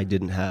I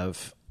didn't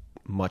have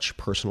much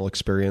personal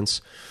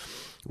experience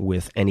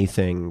with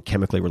anything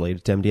chemically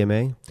related to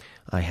MDMA.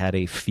 I had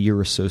a fear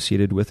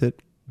associated with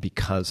it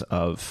because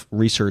of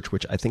research,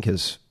 which I think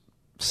has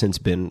since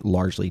been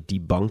largely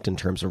debunked in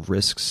terms of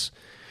risks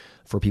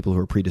for people who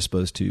are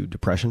predisposed to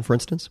depression, for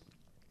instance.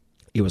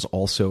 It was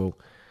also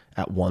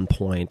at one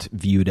point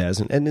viewed as,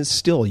 and is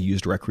still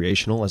used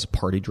recreational, as a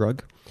party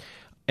drug.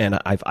 And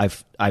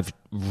I've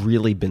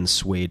really been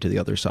swayed to the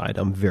other side.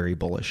 I'm very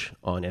bullish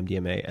on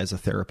MDMA as a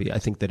therapy. I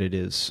think that it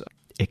is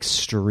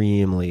it's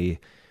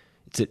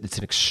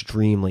an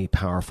extremely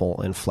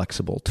powerful and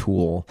flexible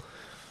tool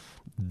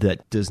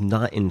that does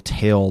not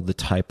entail the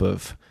type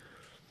of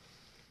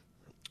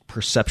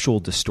perceptual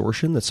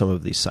distortion that some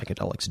of these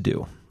psychedelics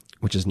do,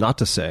 which is not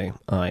to say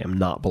I am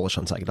not bullish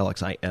on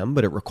psychedelics. I am,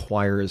 but it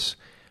requires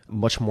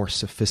much more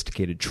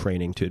sophisticated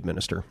training to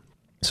administer.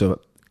 So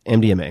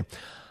MDMA.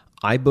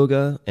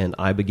 Iboga and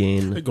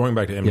Ibogaine. Going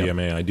back to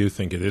MDMA, I do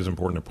think it is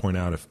important to point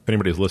out, if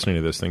anybody's listening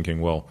to this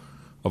thinking, well,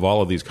 of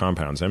all of these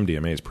compounds,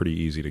 MDMA is pretty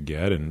easy to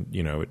get, and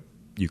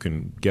you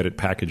can get it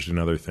packaged in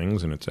other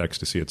things, and it's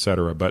ecstasy,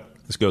 etc. But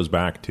this goes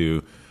back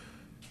to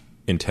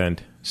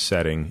intent,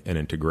 setting, and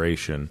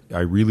integration.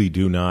 I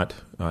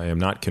am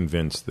not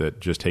convinced that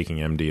just taking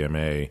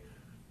MDMA,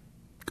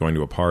 going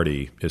to a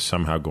party, is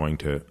somehow going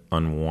to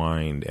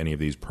unwind any of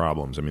these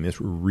problems. I mean,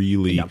 this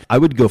really... Yeah. I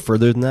would go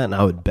further than that, and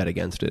I would bet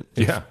against it.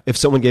 If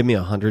someone gave me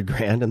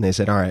 $100,000 and they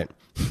said, all right,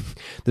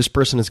 this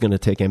person is going to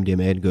take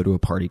MDMA and go to a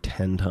party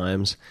 10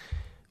 times.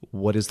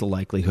 What is the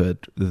likelihood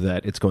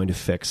that it's going to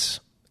fix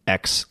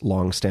X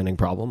long-standing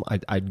problem?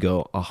 I'd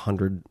go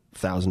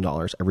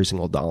 $100,000 every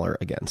single dollar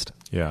against.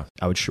 Yeah.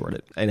 I would short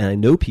it. And I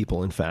know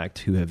people, in fact,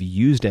 who have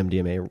used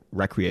MDMA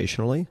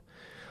recreationally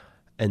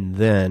and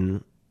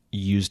then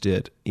used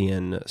it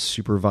in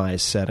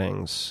supervised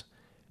settings,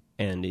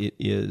 and it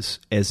is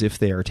as if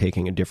they are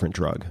taking a different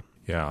drug.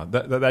 Yeah,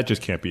 that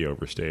just can't be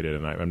overstated.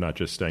 And I'm not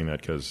just saying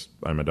that because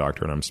I'm a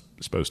doctor and I'm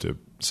supposed to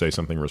say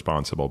something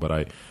responsible,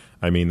 but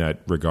I mean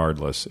that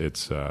regardless.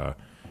 It's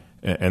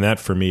and that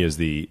for me is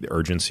the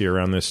urgency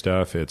around this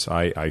stuff. It's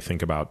I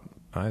think about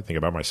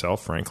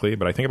myself, frankly,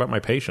 but I think about my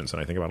patients,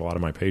 and I think about a lot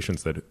of my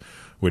patients that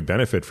would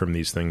benefit from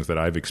these things that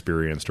I've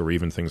experienced, or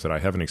even things that I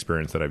haven't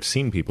experienced that I've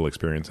seen people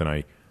experience.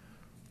 And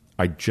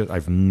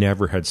I've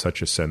never had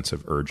such a sense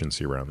of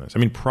urgency around this. I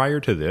mean,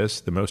 prior to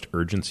this, the most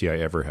urgency I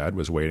ever had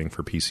was waiting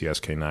for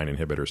PCSK9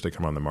 inhibitors to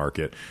come on the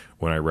market.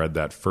 When I read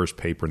that first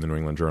paper in the New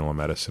England Journal of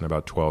Medicine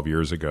about 12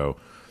 years ago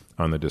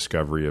on the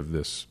discovery of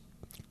this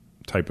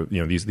type of,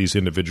 these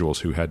individuals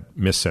who had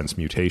missense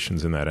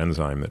mutations in that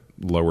enzyme that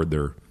lowered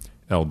their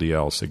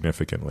LDL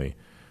significantly.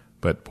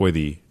 But boy,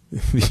 the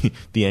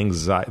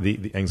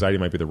anxiety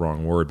might be the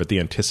wrong word, but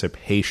the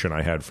anticipation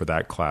I had for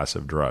that class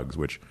of drugs,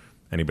 which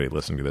anybody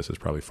listening to this is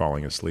probably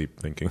falling asleep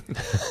thinking,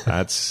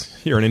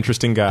 you're an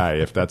interesting guy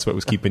if that's what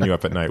was keeping you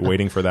up at night,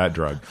 waiting for that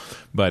drug.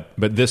 But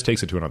this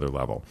takes it to another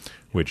level,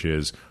 which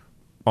is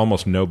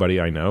almost nobody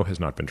I know has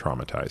not been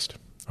traumatized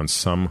on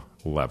some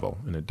level.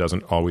 And it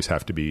doesn't always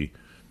have to be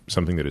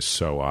something that is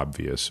so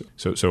obvious.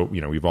 So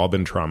we've all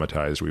been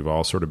traumatized. We've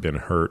all sort of been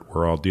hurt.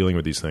 We're all dealing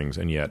with these things.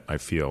 And yet I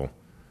feel,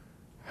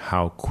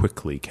 how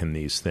quickly can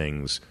these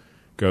things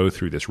go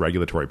through this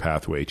regulatory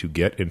pathway to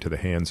get into the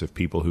hands of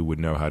people who would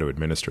know how to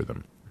administer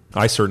them?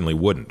 I certainly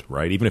wouldn't,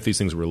 right? Even if these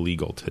things were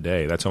legal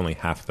today, that's only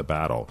half the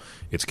battle.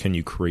 It's, can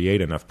you create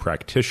enough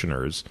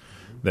practitioners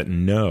that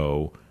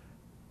know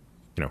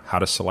how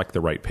to select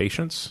the right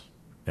patients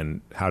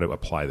and how to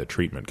apply the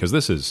treatment? Because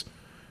this is,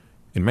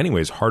 in many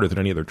ways, harder than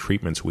any other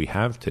treatments we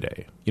have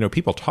today.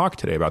 People talk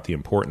today about the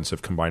importance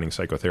of combining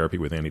psychotherapy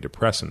with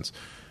antidepressants,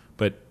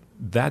 but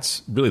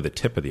that's really the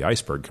tip of the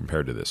iceberg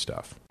compared to this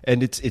stuff.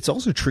 And it's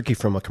also tricky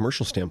from a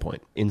commercial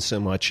standpoint, in so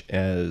much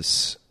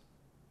as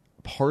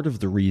part of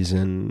the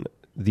reason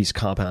these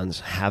compounds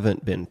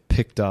haven't been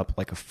picked up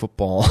like a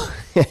football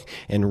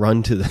and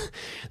run to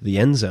the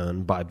end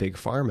zone by Big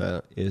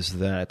Pharma is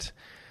that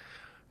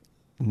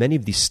many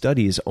of these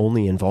studies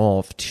only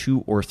involve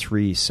 2 or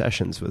 3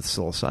 sessions with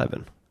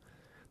psilocybin.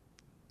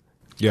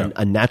 Yeah.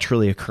 A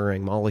naturally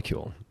occurring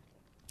molecule.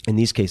 In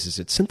these cases,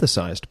 it's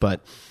synthesized,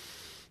 but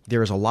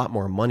there is a lot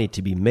more money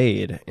to be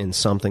made in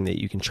something that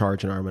you can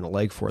charge an arm and a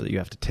leg for, that you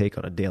have to take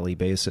on a daily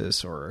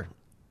basis or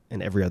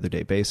an every other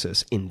day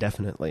basis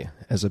indefinitely,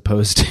 as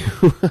opposed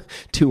to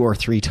 2 or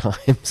 3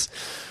 times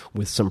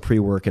with some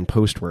pre-work and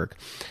post-work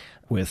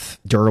with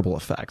durable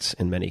effects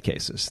in many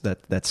cases.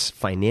 That's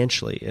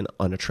financially an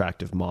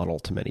unattractive model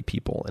to many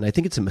people. And I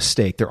think it's a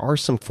mistake. There are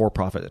some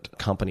for-profit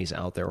companies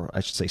out there, or I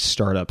should say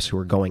startups, who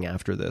are going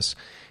after this.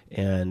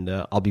 And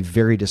I'll be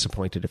very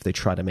disappointed if they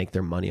try to make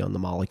their money on the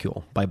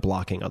molecule by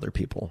blocking other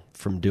people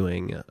from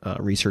doing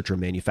research or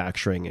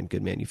manufacturing and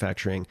good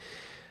manufacturing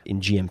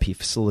in GMP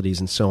facilities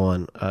and so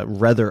on.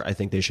 Rather, I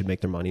think they should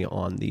make their money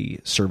on the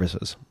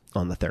services,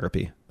 on the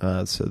therapy.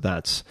 So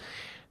that's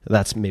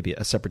maybe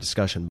a separate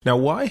discussion. Now,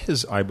 why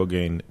has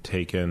Ibogaine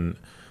taken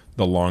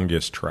the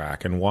longest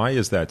track, and why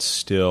is that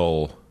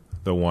still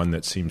the one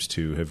that seems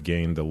to have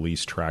gained the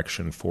least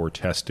traction for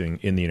testing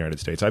in the United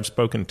States? I've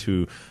spoken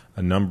to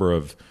a number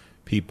of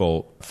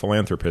people,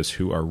 philanthropists,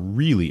 who are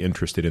really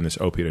interested in this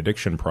opiate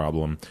addiction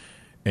problem,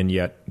 and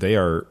yet they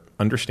are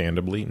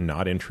understandably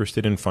not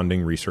interested in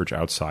funding research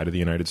outside of the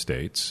United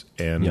States.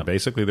 And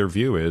basically their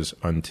view is,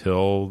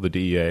 until the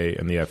DEA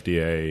and the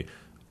FDA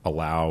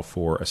allow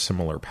for a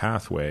similar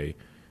pathway,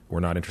 we're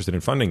not interested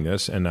in funding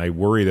this. And I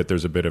worry that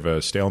there's a bit of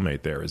a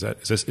stalemate there. Is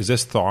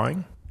this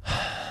thawing?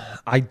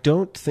 I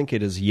don't think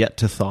it is yet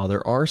to thaw.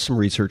 There are some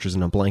researchers,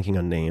 and I'm blanking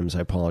on names, I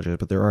apologize,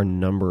 but there are a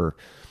number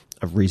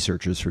of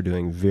researchers who are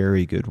doing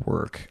very good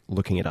work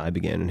looking at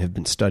Ibogaine and have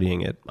been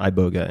studying it,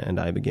 Iboga and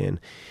Ibogaine,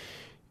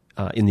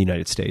 in the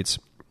United States.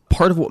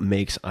 Part of what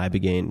makes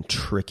Ibogaine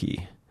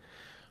tricky,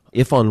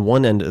 if on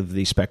one end of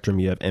the spectrum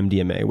you have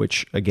MDMA,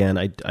 which again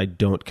I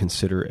don't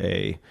consider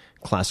a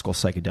classical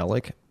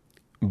psychedelic,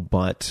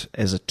 but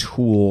as a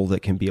tool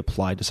that can be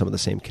applied to some of the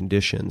same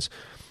conditions,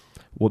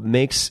 what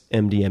makes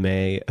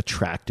MDMA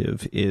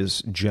attractive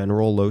is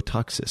general low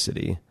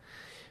toxicity,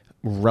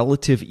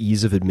 relative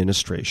ease of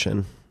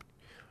administration,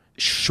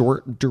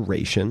 short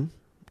duration.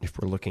 If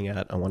we're looking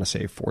at, I want to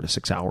say 4 to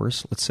 6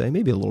 hours, let's say,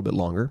 maybe a little bit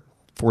longer,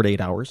 4 to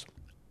 8 hours.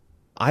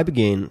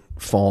 Ibogaine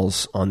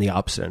falls on the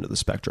opposite end of the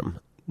spectrum.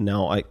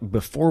 Now,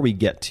 before we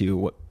get to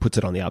what puts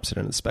it on the opposite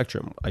end of the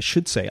spectrum, I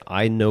should say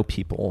I know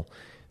people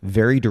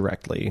very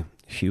directly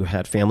who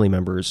had family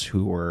members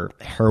who were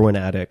heroin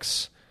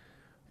addicts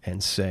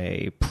and,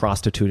 say,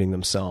 prostituting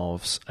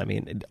themselves,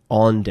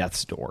 on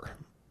death's door.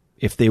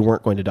 if they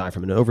weren't going to die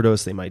from an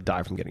overdose, they might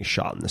die from getting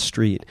shot in the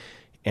street.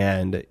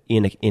 And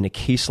in a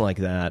case like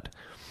that,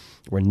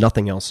 where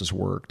nothing else has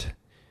worked,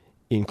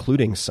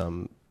 including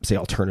some, say,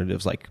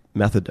 alternatives like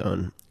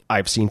methadone,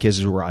 I've seen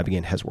cases where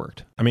Ibogaine has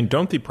worked. I mean,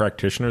 don't the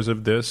practitioners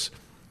of this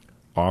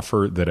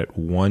offer that at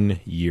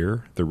 1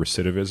 year, the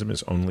recidivism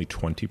is only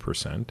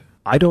 20%?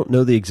 I don't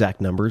know the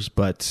exact numbers,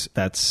 but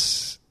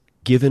that's,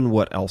 given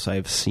what else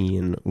I've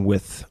seen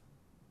with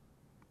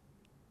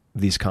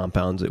these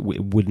compounds, it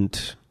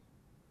wouldn't,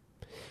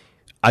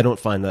 I don't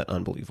find that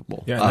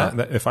unbelievable. Yeah,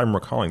 if I'm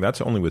recalling,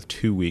 that's only with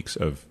 2 weeks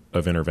of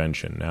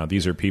intervention. Now,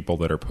 these are people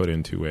that are put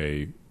into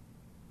a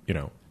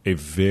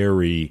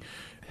very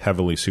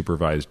heavily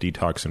supervised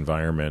detox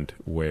environment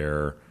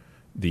where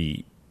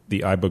the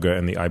Iboga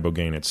and the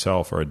Ibogaine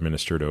itself are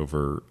administered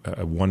over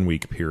a 1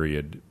 week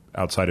period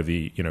outside of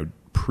the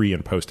pre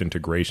and post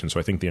integration. So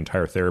I think the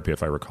entire therapy,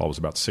 if I recall, was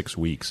about 6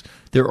 weeks.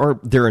 There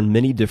are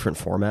many different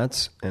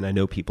formats, and I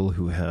know people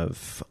who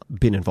have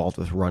been involved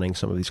with running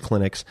some of these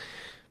clinics.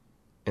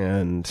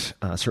 And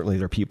certainly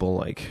there are people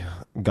like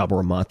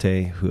Gabor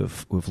Mate who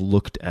have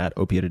looked at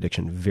opiate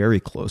addiction very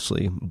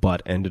closely,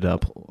 but ended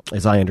up,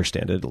 as I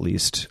understand it at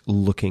least,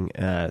 looking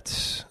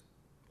at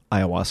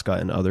ayahuasca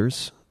and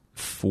others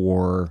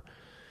for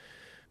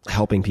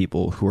helping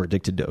people who are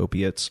addicted to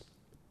opiates.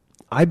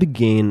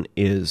 Ibogaine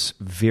is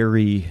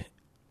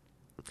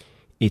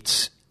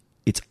it's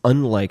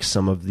unlike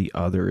some of the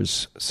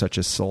others, such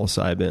as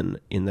psilocybin,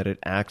 in that it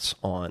acts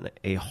on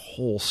a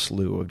whole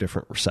slew of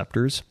different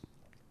receptors.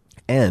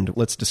 And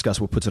let's discuss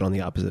what puts it on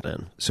the opposite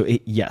end. So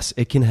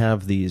it can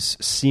have these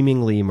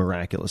seemingly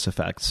miraculous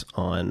effects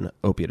on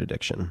opiate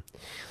addiction.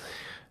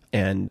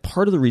 And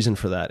part of the reason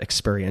for that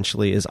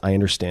experientially is, I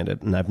understand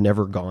it, and I've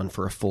never gone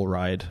for a full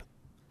ride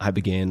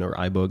Ibogaine or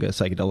Iboga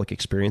psychedelic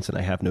experience, and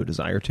I have no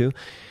desire to.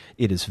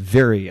 It is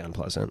very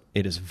unpleasant.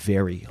 It is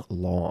very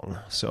long.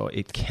 So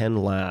it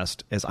can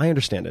last, as I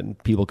understand it,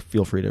 and people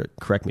feel free to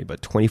correct me,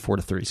 but 24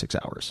 to 36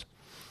 hours.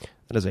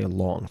 That is a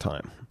long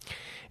time.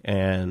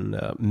 And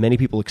many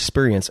people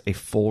experience a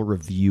full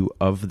review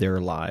of their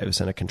lives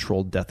and a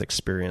controlled death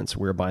experience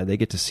whereby they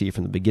get to see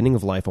from the beginning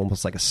of life,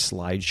 almost like a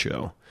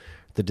slideshow,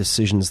 the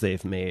decisions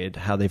they've made,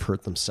 how they've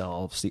hurt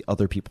themselves, the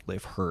other people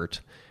they've hurt,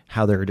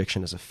 how their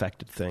addiction has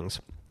affected things.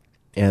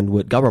 And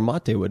what Gabor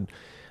Mate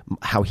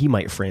how he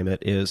might frame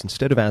it is,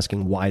 instead of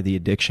asking why the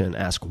addiction,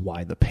 ask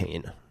why the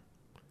pain.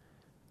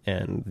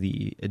 And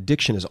the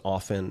addiction is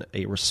often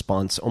a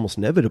response, almost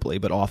inevitably,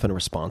 but often a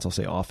response, I'll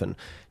say often,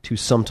 to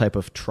some type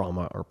of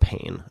trauma or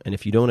pain. And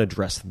if you don't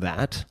address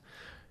that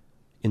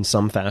in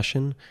some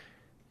fashion,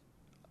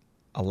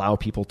 allow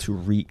people to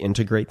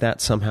reintegrate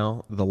that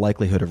somehow, the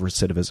likelihood of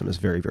recidivism is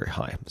very, very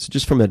high. So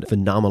just from a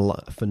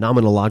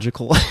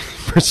phenomenological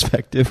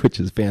perspective, which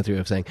is a fancy way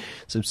of saying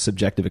some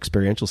subjective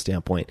experiential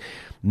standpoint,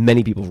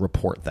 many people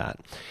report that.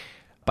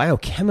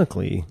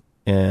 Biochemically,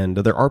 and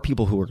there are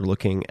people who are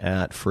looking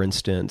at, for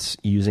instance,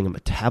 using a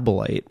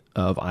metabolite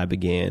of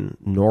Ibogaine,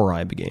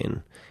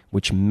 noribogaine,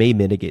 which may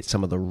mitigate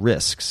some of the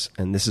risks.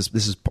 And this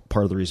is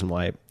part of the reason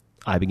why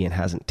Ibogaine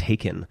hasn't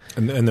taken.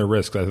 And the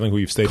risks, I think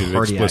we've stated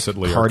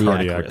explicitly, are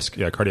cardiac risk.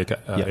 Yeah, cardiac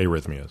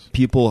arrhythmias.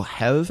 People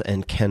have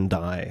and can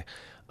die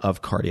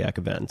of cardiac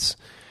events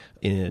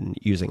in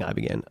using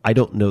Ibogaine. I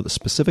don't know the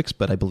specifics,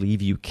 but I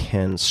believe you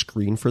can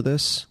screen for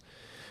this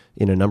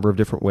in a number of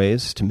different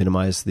ways to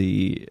minimize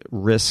the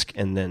risk,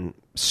 and then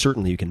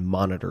certainly you can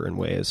monitor in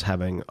ways,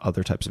 having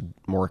other types of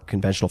more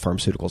conventional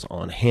pharmaceuticals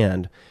on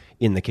hand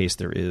in the case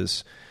there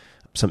is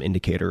some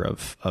indicator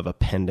of a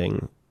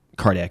pending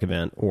cardiac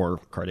event or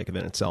cardiac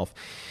event itself.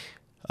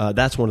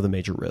 That's one of the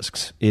major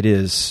risks. It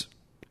is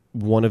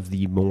one of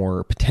the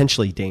more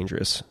potentially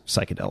dangerous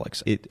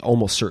psychedelics. It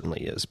almost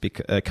certainly is,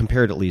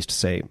 compared at least to,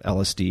 say,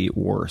 LSD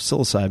or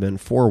psilocybin,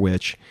 for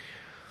which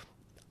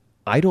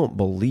I don't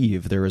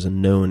believe there is a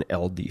known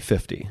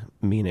LD50,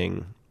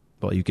 meaning,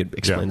 well, you could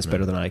explain this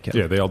better than I can.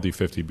 Yeah, the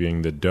LD50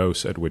 being the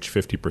dose at which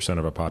 50%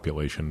 of a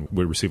population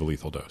would receive a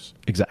lethal dose.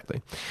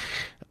 Exactly.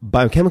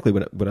 Biochemically,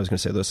 what I was going to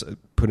say, this,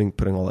 putting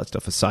all that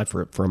stuff aside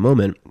for a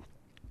moment,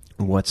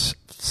 what's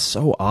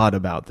so odd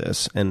about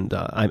this, and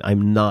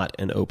I'm not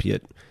an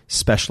opiate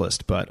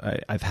specialist, but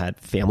I've had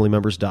family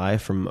members die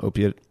from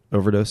opiate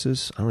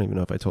overdoses. I don't even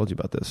know if I told you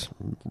about this,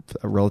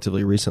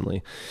 relatively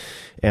recently.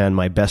 And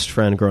my best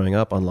friend growing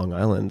up on Long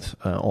Island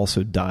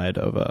also died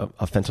of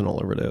a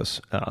fentanyl overdose.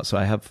 So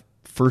I have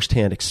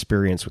firsthand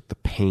experience with the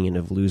pain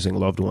of losing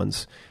loved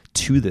ones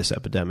to this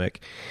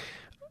epidemic.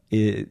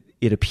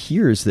 It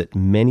appears that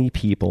many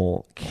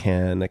people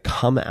can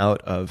come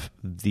out of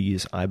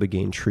these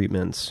Ibogaine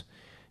treatments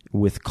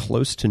with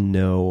close to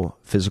no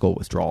physical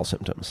withdrawal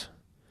symptoms.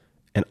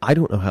 And I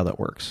don't know how that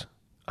works.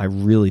 I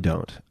really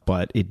don't.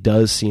 But it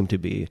does seem to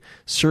be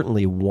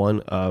certainly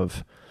one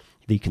of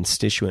the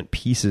constituent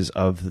pieces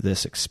of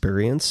this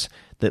experience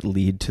that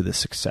lead to the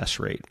success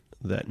rate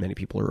that many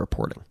people are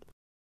reporting.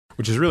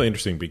 Which is really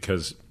interesting,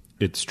 because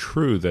it's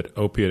true that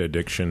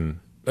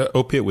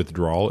opiate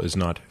withdrawal is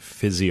not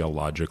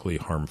physiologically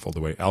harmful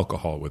the way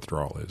alcohol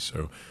withdrawal is.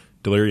 So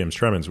delirium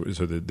tremens,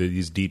 so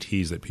these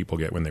DTs that people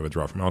get when they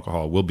withdraw from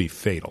alcohol will be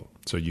fatal.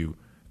 So you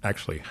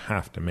actually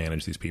have to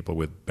manage these people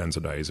with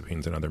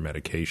benzodiazepines and other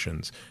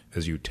medications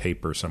as you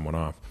taper someone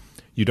off.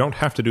 You don't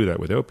have to do that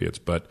with opiates,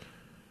 but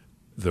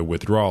the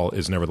withdrawal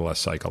is nevertheless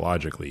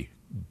psychologically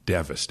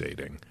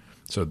devastating.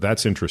 So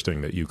that's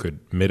interesting that you could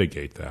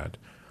mitigate that.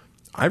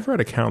 I've read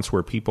accounts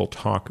where people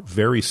talk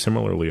very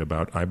similarly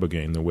about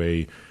Ibogaine, the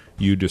way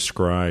you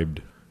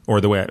described,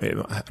 or the way, I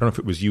don't know if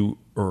it was you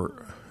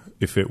or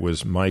if it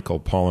was Michael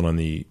Pollan on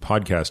the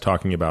podcast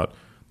talking about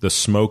the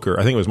smoker.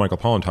 I think it was Michael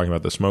Pollan talking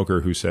about the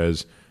smoker who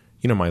says,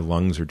 my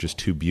lungs are just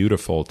too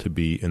beautiful to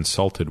be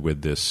insulted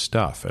with this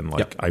stuff. And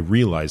I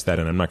realize that,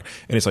 and I'm not,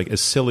 and it's like,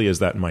 as silly as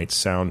that might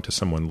sound to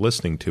someone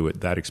listening to it,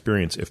 that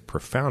experience, if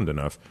profound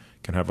enough,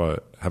 can have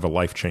a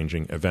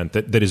life-changing event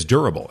that is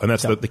durable. And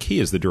that's the key,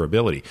 is the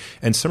durability.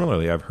 And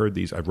similarly, I've read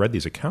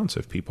these accounts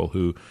of people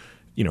who,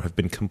 have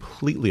been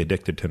completely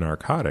addicted to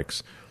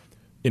narcotics.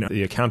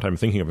 The account I'm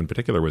thinking of in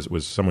particular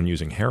was someone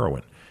using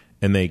heroin,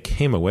 and they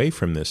came away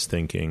from this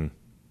thinking,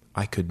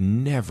 I could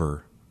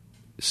never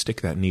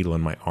stick that needle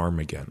in my arm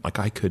again. Like,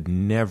 I could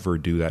never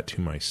do that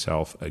to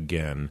myself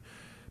again,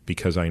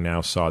 because I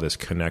now saw this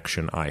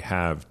connection I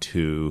have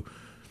to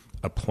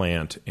a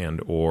plant and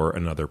or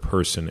another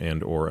person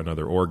and or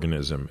another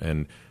organism.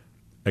 And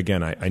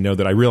again, I know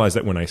that I realize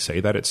that when I say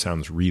that, it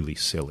sounds really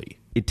silly.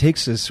 It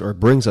takes us, or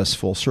brings us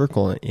full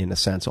circle in a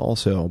sense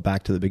also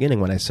back to the beginning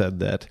when I said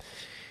that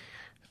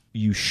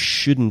you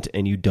shouldn't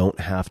and you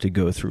don't have to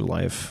go through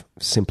life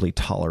simply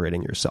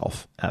tolerating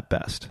yourself at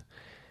best.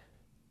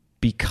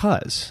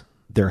 Because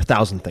there are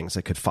 1,000 things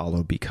that could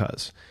follow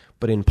because.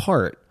 But in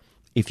part,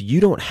 if you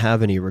don't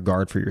have any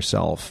regard for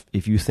yourself,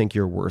 if you think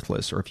you're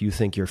worthless, or if you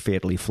think you're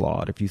fatally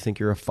flawed, if you think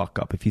you're a fuck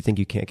up, if you think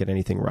you can't get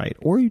anything right,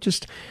 or you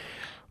just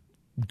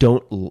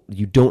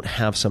don't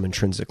have some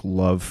intrinsic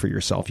love for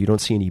yourself, you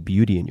don't see any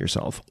beauty in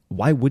yourself,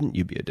 why wouldn't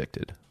you be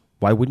addicted?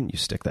 Why wouldn't you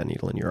stick that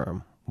needle in your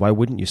arm? Why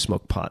wouldn't you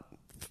smoke pot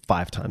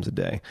 5 times a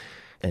day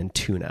and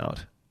tune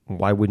out?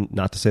 Why wouldn't,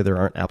 not to say there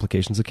aren't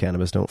applications of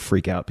cannabis, don't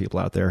freak out people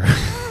out there.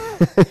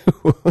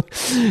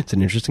 It's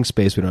an interesting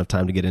space. We don't have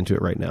time to get into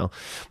it right now.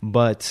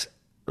 But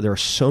there are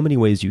so many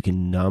ways you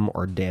can numb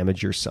or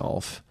damage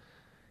yourself,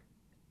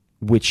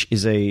 which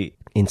is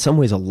in some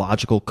ways a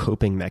logical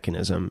coping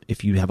mechanism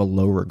if you have a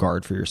low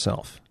regard for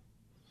yourself.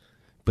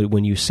 But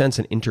when you sense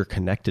an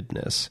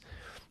interconnectedness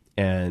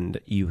and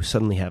you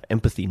suddenly have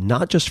empathy,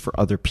 not just for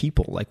other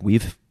people like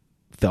we've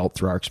felt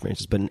through our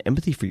experiences, but an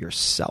empathy for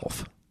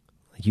yourself.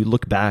 Like, you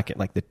look back at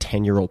like the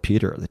 10-year-old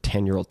Peter or the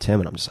 10-year-old Tim,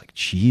 and I'm just like,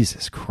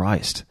 Jesus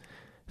Christ,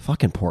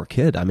 fucking poor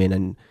kid. I mean,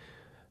 and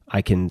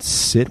I can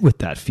sit with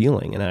that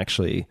feeling and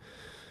actually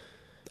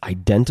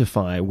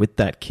identify with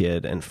that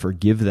kid and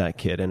forgive that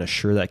kid and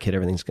assure that kid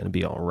everything's going to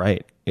be all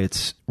right.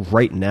 It's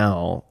right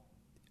now,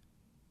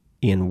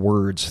 in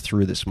words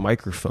through this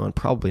microphone,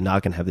 probably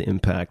not going to have the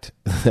impact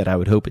that I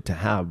would hope it to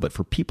have. But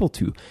for people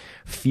to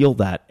feel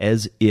that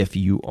as if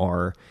you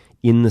are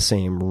in the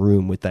same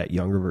room with that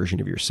younger version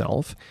of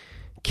yourself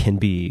can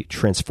be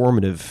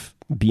transformative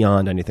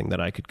beyond anything that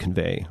I could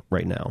convey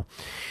right now.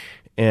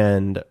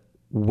 And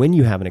when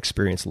you have an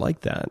experience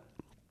like that,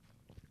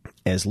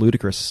 as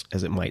ludicrous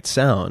as it might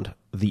sound,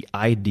 the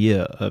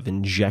idea of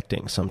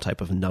injecting some type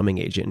of numbing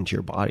agent into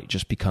your body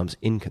just becomes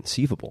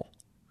inconceivable.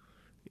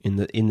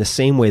 In the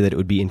same way that it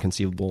would be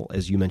inconceivable,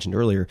 as you mentioned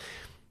earlier,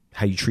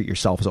 how you treat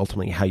yourself is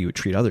ultimately how you would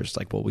treat others.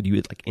 Like, well, would you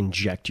like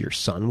inject your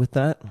son with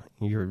that?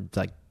 You're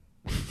like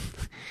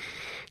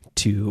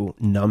to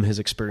numb his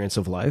experience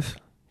of life?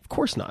 Of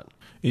course not.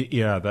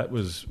 Yeah, that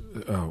was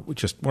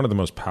just one of the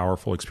most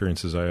powerful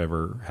experiences I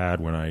ever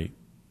had when I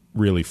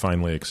really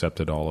finally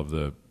accepted all of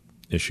the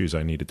issues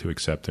I needed to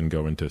accept and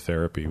go into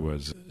therapy.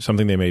 Was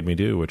something they made me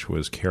do, which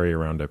was carry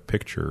around a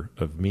picture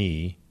of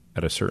me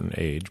at a certain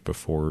age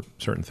before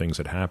certain things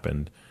had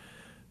happened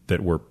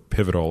that were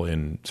pivotal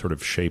in sort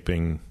of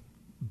shaping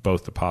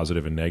both the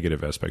positive and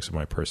negative aspects of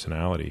my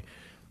personality.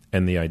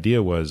 And the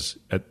idea was,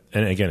 and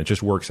again, it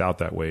just works out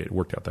that way. It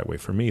worked out that way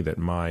for me, that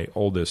my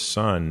oldest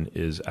son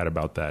is at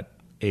about that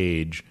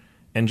age,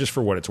 and just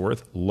for what it's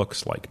worth,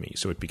 looks like me.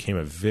 So it became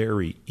a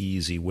very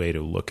easy way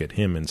to look at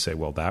him and say,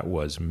 well, that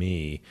was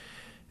me.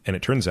 And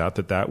it turns out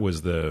that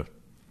was the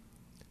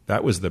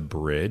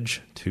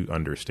bridge to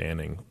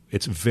understanding.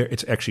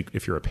 It's actually,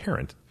 if you're a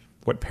parent,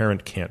 what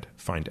parent can't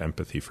find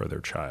empathy for their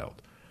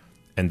child?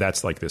 And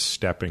that's like this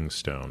stepping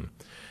stone.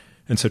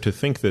 And so to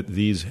think that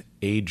these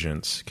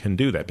agents can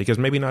do that, because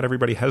maybe not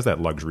everybody has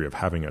that luxury of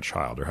having a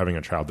child or having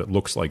a child that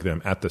looks like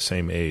them at the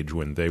same age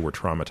when they were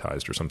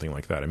traumatized or something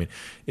like that. I mean,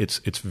 it's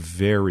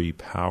very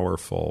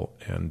powerful.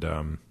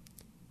 And,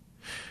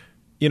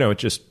 it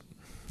just,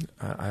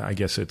 I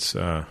guess it's,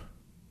 there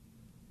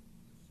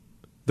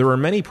are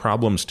many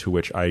problems to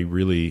which I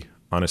really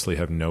honestly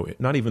have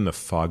not even the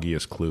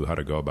foggiest clue how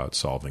to go about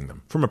solving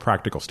them from a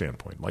practical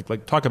standpoint.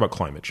 Like talk about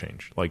climate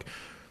change. Like,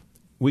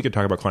 we could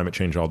talk about climate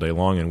change all day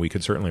long, and we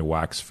could certainly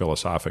wax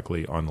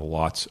philosophically on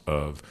lots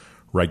of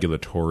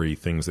regulatory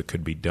things that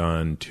could be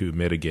done to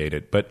mitigate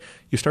it. But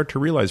you start to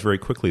realize very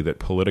quickly that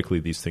politically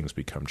these things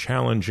become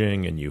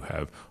challenging, and you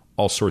have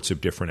all sorts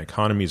of different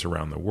economies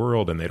around the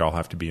world, and they'd all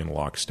have to be in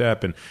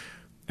lockstep.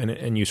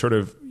 And you sort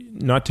of,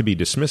 not to be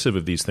dismissive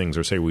of these things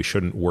or say we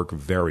shouldn't work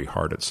very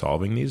hard at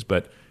solving these,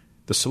 but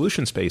the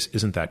solution space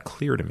isn't that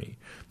clear to me.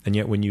 And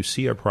yet when you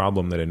see a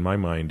problem that in my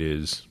mind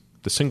is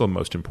the single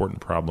most important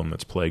problem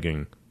that's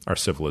plaguing our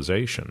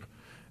civilization,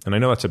 and I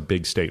know that's a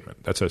big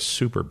statement. That's a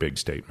super big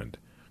statement.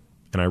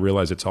 And I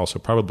realize it's also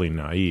probably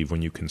naive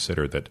when you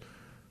consider that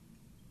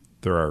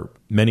there are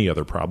many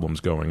other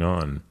problems going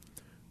on,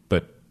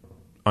 but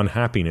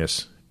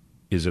unhappiness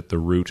is at the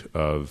root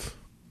of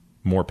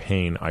more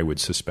pain, I would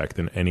suspect,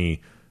 than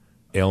any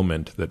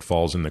ailment that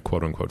falls in the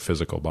quote-unquote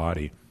physical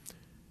body.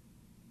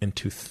 And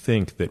to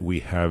think that we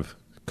have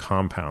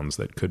compounds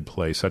that could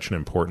play such an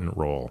important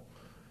role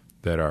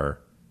that are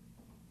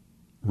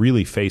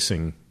really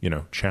facing,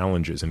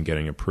 challenges in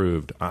getting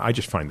approved, I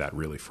just find that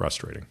really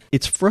frustrating.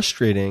 It's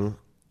frustrating,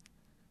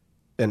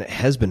 and it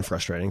has been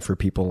frustrating for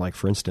people like,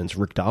 for instance,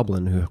 Rick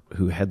Doblin,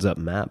 who heads up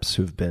MAPS,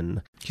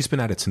 He's been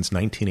at it since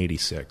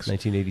 1986.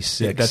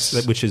 1986.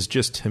 Yeah, which is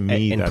just, to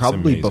me, and that's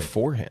probably amazing.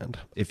 Beforehand,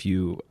 if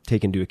you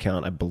take into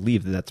account, I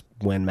believe that's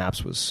when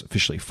MAPS was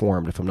officially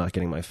formed, if I'm not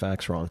getting my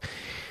facts wrong.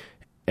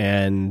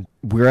 And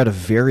we're at a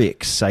very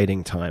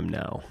exciting time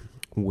now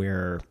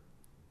where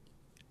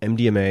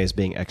MDMA is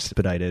being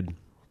expedited.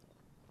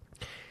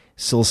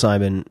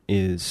 Psilocybin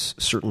is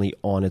certainly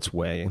on its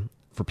way.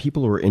 For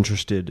people who are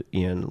interested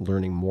in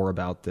learning more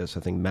about this, I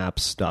think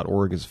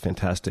maps.org is a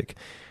fantastic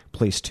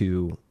place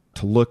to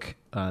look.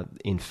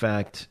 In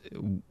fact,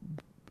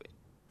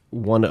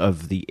 one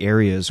of the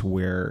areas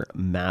where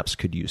MAPS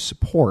could use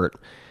support,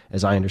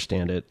 as I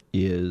understand it,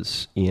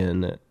 is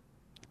in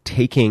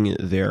taking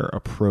their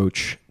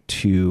approach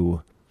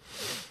to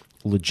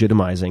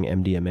legitimizing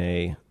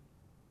MDMA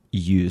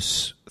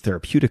use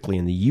therapeutically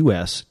in the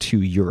U.S. to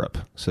Europe.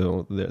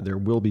 So there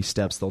will be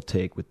steps they'll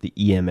take with the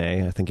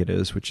EMA, I think it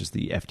is, which is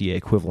the FDA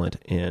equivalent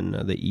in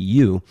the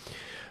EU,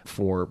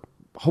 for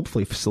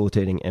hopefully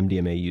facilitating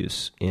MDMA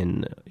use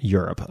in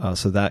Europe.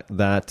 So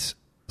that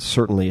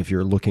certainly, if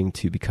you're looking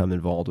to become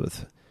involved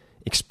with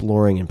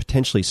exploring and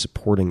potentially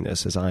supporting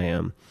this, as I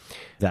am,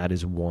 that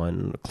is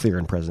one clear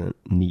and present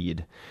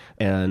need.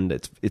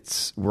 And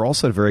we're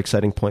also at a very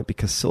exciting point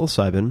because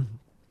psilocybin,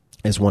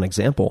 as one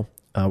example,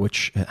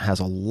 which has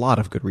a lot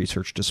of good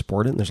research to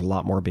support it, and there's a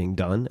lot more being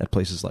done at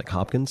places like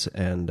Hopkins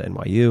and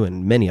NYU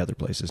and many other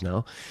places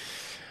now,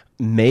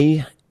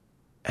 may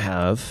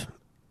have,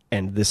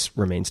 and this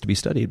remains to be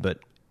studied, but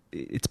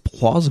it's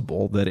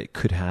plausible that it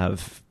could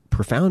have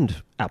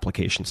profound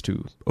applications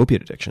to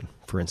opiate addiction,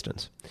 for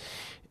instance.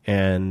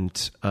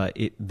 And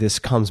this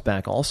comes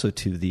back also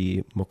to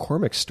the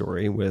McCormick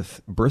story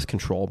with birth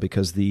control,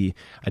 because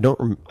I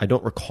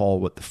don't recall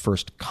what the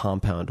first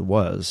compound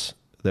was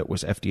that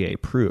was FDA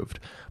approved,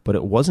 but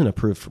it wasn't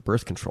approved for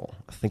birth control.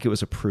 I think it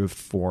was approved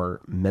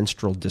for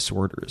menstrual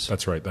disorders.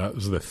 That's right. That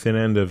was the thin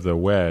end of the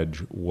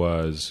wedge,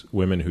 was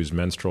women whose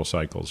menstrual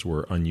cycles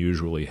were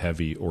unusually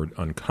heavy or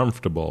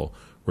uncomfortable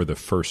were the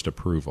first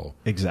approval.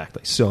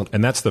 Exactly.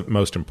 And that's the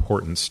most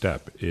important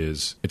step.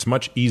 Is it's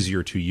much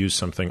easier to use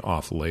something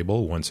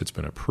off-label once it's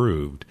been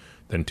approved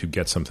than to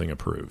get something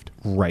approved.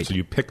 Right. So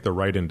you pick the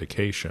right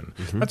indication.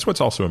 Mm-hmm. That's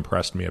what's also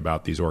impressed me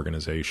about these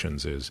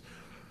organizations, is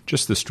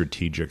just the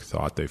strategic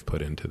thought they've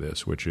put into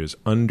this, which is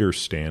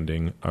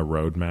understanding a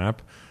roadmap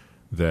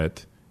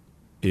that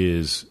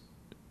is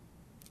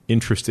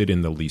interested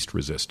in the least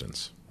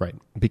resistance. Right.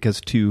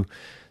 Because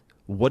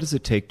what does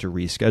it take to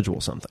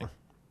reschedule something?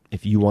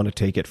 If you want to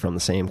take it from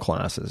the same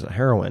class as a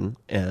heroin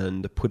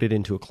and put it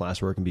into a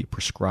class where it can be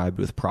prescribed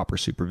with proper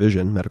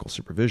supervision, medical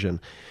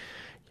supervision,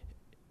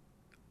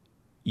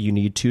 you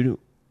need to,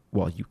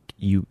 one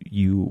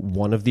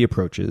of the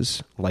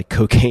approaches, like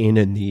cocaine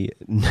and the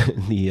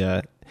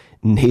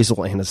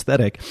nasal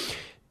anesthetic,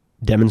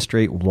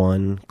 demonstrate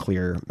one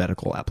clear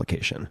medical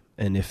application.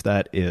 And if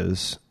that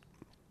is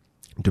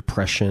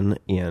depression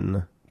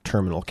in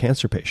terminal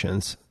cancer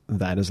patients,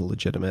 that is a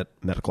legitimate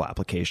medical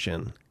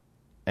application,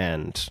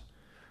 and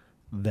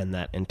then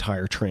that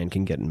entire train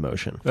can get in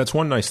motion. That's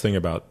one nice thing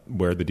about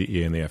where the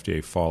DEA and the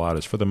FDA fall out,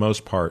 is for the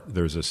most part,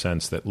 there's a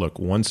sense that, look,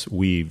 once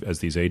we've, as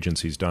these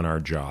agencies, done our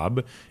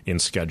job in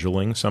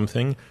scheduling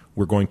something,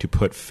 we're going to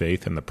put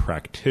faith in the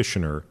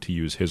practitioner to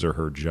use his or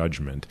her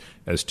judgment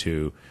as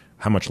to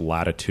how much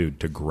latitude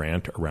to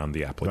grant around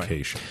the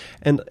application.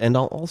 Right. And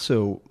I'll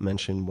also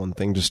mention one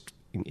thing, just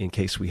in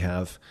case we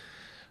have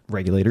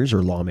regulators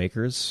or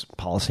lawmakers,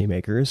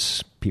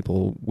 policymakers,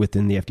 people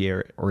within the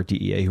FDA or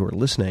DEA who are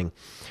listening,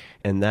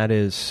 and that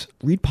is,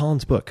 read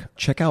Pollan's book.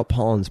 Check out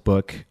Pollan's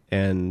book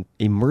and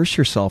immerse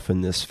yourself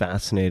in this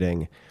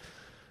fascinating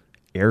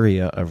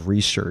area of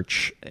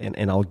research.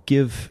 And I'll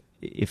give,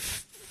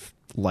 if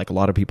like a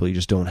lot of people, you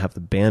just don't have the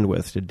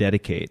bandwidth to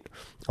dedicate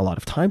a lot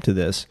of time to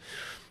this,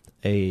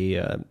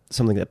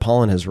 something that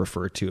Pollan has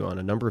referred to on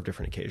a number of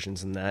different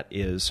occasions, and that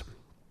is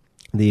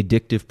the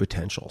addictive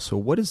potential. So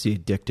what is the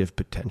addictive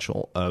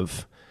potential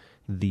of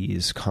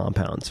these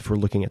compounds, if we're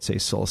looking at, say,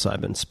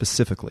 psilocybin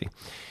specifically,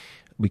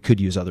 we could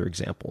use other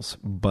examples.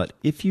 But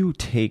if you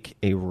take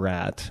a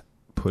rat,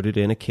 put it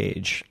in a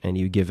cage, and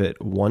you give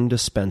it one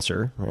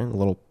dispenser, right, a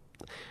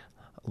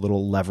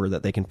little lever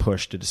that they can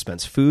push to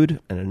dispense food,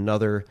 and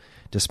another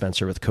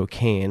dispenser with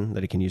cocaine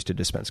that it can use to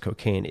dispense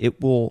cocaine,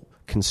 it will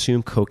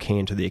consume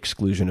cocaine to the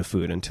exclusion of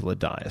food until it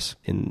dies,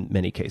 in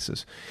many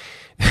cases.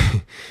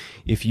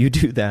 If you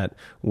do that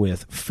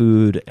with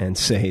food and,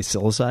 say,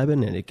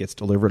 psilocybin, and it gets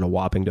delivered a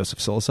whopping dose of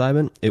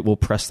psilocybin, it will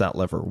press that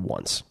lever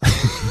once.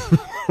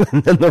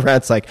 And then the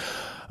rat's like,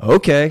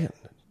 okay,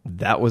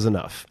 that was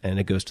enough. And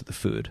it goes to the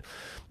food.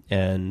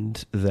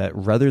 And that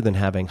rather than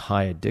having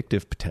high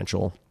addictive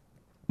potential,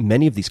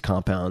 many of these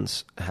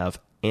compounds have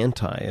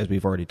as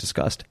we've already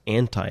discussed,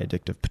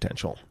 anti-addictive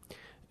potential.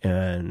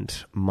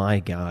 And my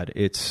God,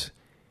 it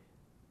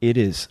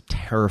is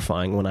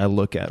terrifying when I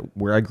look at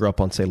where I grew up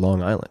on, say,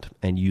 Long Island,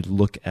 and you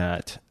look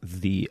at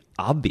the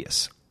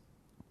obvious,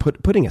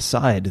 putting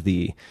aside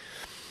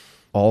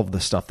all of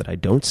the stuff that I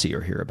don't see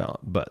or hear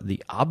about, but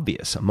the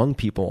obvious among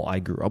people I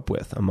grew up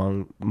with,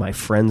 among my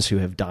friends who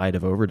have died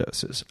of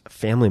overdoses,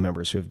 family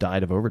members who have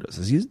died of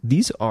overdoses.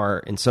 These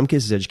are, in some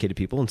cases, educated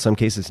people, in some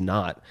cases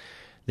not.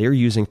 They're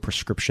using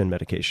prescription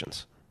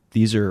medications.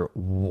 These are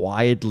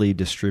widely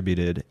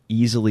distributed,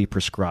 easily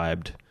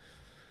prescribed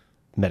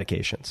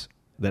medications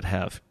that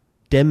have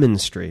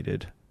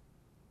demonstrated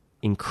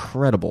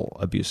incredible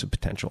abusive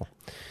potential.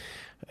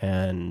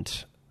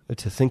 And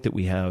to think that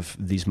we have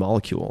these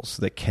molecules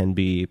that can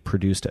be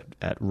produced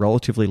at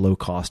relatively low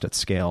cost at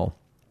scale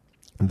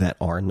that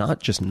are not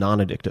just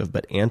non-addictive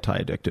but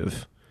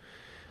anti-addictive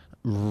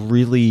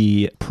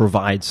really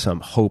provides some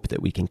hope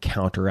that we can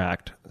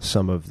counteract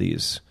some of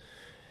these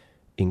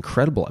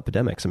incredible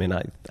epidemics. I mean,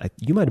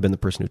 you might have been the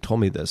person who told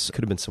me this. It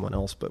could have been someone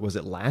else, but was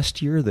it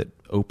last year that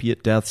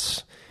opiate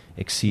deaths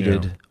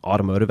exceeded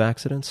automotive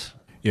accidents?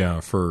 Yeah,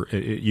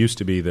 it used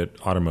to be that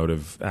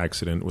automotive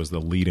accident was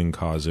the leading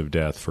cause of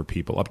death for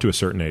people up to a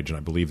certain age, and I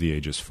believe the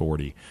age is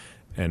 40.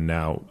 And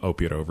now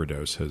opiate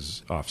overdose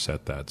has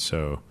offset that.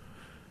 So,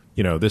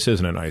 this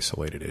isn't an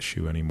isolated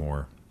issue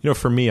anymore.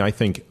 For me, I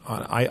think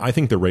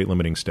the rate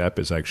limiting step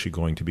is actually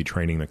going to be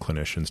training the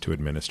clinicians to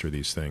administer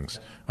these things.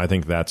 I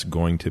think that's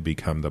going to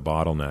become the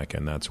bottleneck,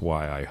 and that's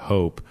why I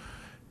hope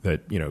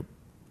that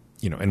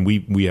and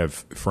we have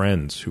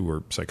friends who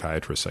are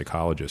psychiatrists,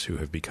 psychologists who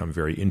have become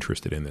very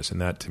interested in this, and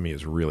that to me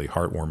is really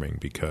heartwarming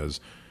because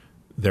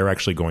they're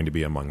actually going to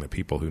be among the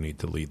people who need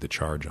to lead the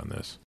charge on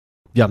this.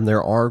 Yeah,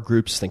 there are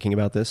groups thinking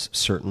about this.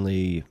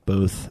 Certainly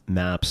both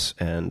MAPS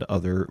and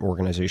other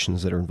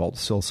organizations that are involved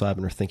with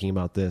psilocybin are thinking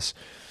about this.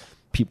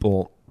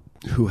 People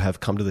who have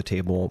come to the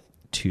table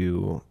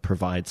to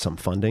provide some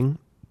funding,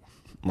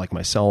 like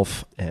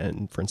myself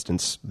and, for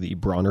instance, the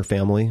Bronner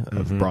family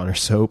of Bronner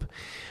Soap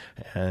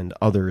and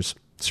others.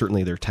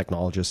 Certainly there are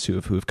technologists who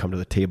have come to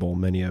the table.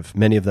 Many of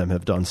them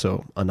have done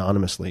so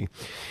anonymously,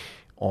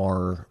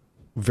 are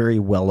very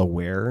well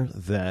aware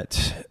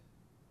that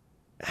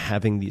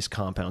having these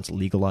compounds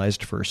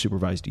legalized for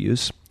supervised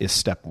use is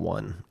step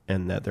one,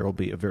 and that there will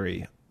be a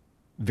very,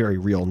 very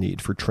real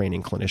need for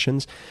training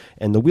clinicians.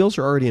 And the wheels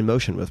are already in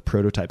motion with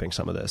prototyping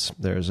some of this.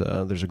 There's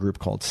a group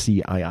called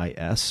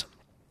CIIS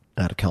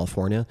out of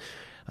California,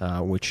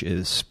 which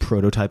is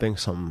prototyping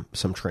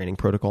some training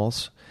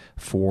protocols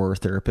for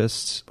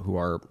therapists who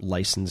are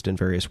licensed in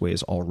various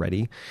ways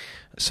already,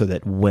 so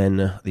that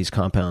when these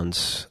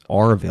compounds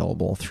are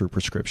available through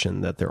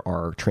prescription, that there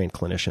are trained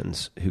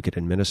clinicians who could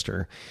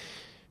administer.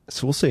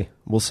 So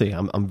we'll see.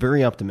 I'm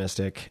very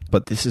optimistic,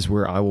 but this is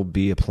where I will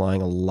be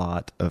applying a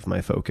lot of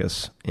my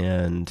focus.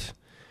 And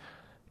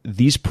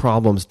these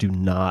problems do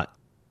not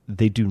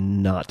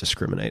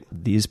discriminate.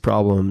 These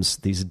problems,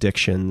 these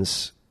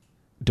addictions,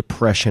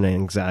 depression,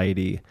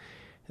 anxiety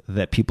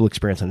that people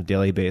experience on a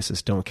daily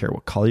basis don't care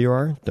what color you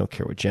are, don't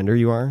care what gender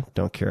you are,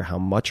 don't care how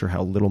much or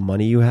how little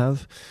money you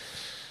have.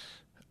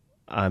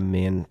 I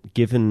mean,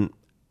 given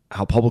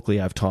how publicly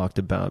I've talked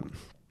about,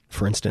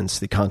 for instance,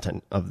 the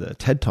content of the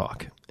TED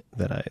Talk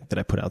that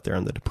I put out there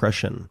on the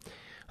depression,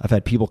 I've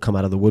had people come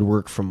out of the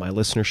woodwork from my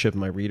listenership,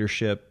 my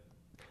readership,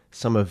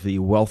 some of the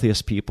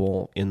wealthiest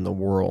people in the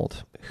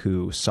world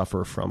who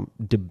suffer from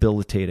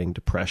debilitating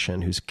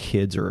depression, whose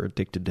kids are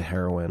addicted to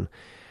heroin.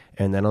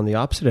 And then on the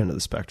opposite end of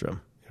the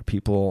spectrum,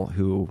 people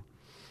who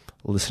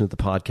listen to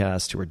the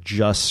podcast who are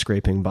just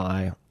scraping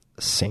by,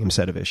 same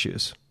set of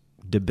issues,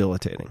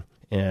 debilitating.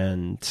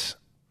 And,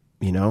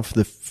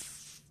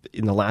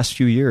 in the last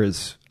few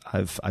years,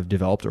 I've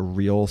developed a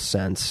real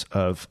sense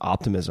of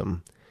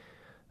optimism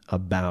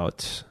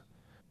about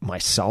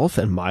myself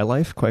and my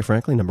life, quite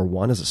frankly. Number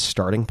one, as a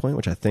starting point,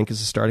 which I think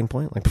is a starting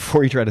point. Like,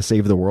 before you try to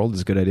save the world,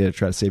 it's a good idea to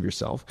try to save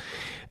yourself.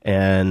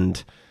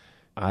 And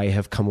I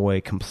have come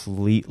away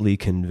completely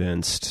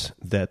convinced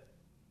that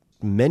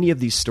many of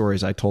these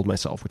stories I told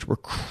myself, which were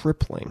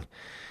crippling,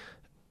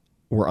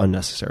 were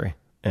unnecessary,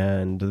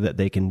 and that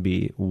they can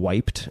be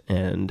wiped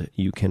and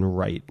you can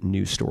write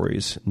new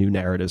stories, new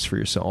narratives for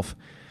yourself.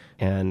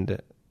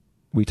 And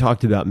we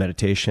talked about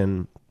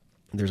meditation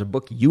there's a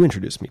book you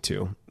introduced me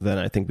to that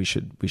I think we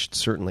should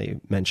certainly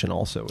mention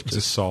also. Which Is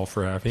this Solve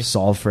for Happy?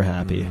 Solve for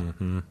Happy.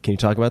 Mm-hmm. Can you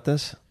talk about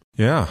this?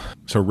 Yeah.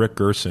 So Rick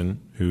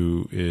Gerson,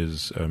 who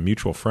is a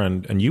mutual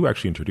friend, and you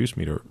actually introduced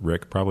me to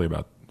Rick probably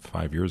about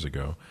 5 years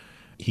ago.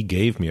 He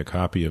gave me a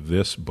copy of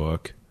this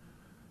book,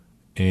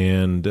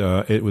 and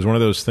it was one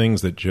of those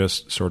things that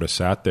just sort of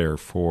sat there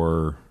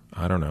for,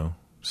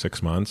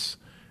 6 months,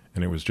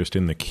 and it was just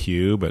in the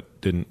queue, but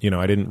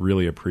I didn't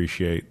really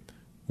appreciate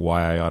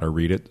why I ought to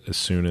read it as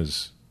soon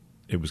as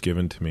it was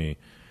given to me.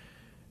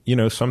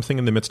 Something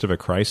in the midst of a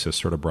crisis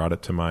sort of brought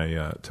it to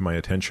my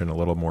attention a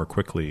little more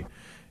quickly,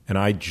 and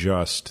I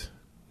just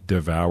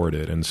devoured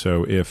it. And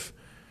so if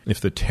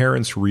the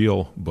Terrence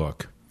Real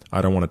book,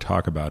 I Don't Want to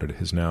Talk About It,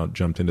 has now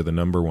jumped into the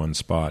number one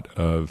spot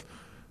of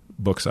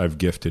books I've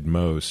gifted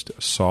most,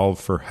 Solve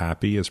for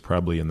Happy is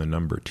probably in the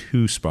number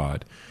 2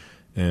 spot.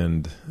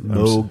 And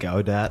Mo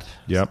Gaudat.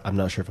 Yep. I'm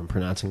not sure if I'm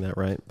pronouncing that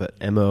right, but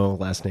M-O,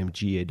 last name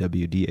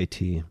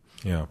Gawdat.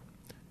 Yeah.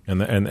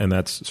 And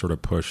that's sort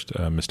of pushed,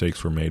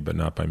 mistakes were made, but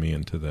not by me,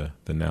 into the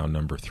now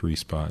number 3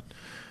 spot.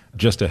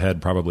 Just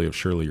ahead probably of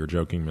Surely You're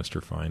Joking,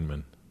 Mr.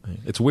 Feynman.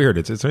 It's weird.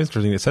 It's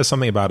interesting. It says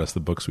something about us,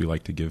 the books we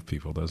like to give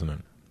people, doesn't it?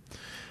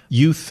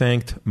 You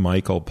thanked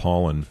Michael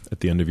Pollan at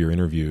the end of your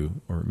interview,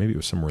 or maybe it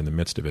was somewhere in the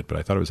midst of it, but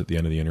I thought it was at the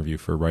end of the interview,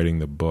 for writing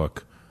the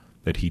book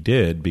that he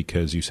did,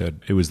 because you said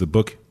it was the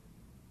book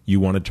you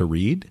wanted to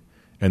read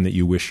and that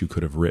you wish you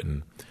could have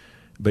written.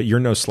 But you're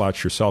no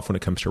slouch yourself when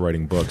it comes to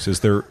writing books. Is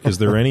there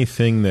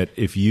anything that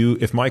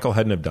if Michael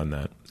hadn't have done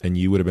that and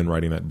you would have been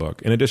writing that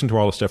book, in addition to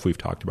all the stuff we've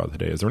talked about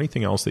today, is there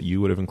anything else that you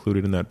would have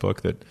included in that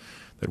book that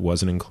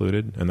wasn't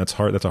included? And that's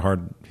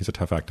hard. He's a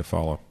tough act to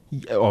follow.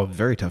 Oh,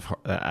 very tough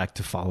act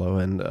to follow.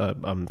 And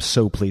I'm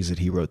so pleased that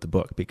he wrote the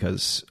book,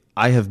 because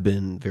I have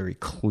been very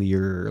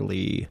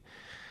clearly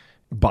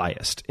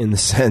biased in the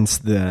sense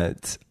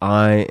that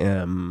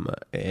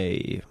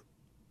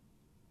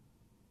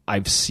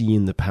I've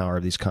seen the power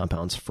of these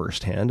compounds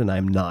firsthand, and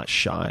I'm not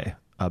shy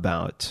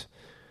about,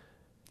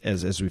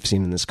 as we've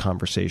seen in this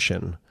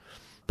conversation,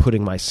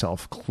 putting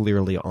myself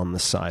clearly on the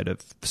side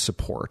of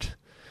support.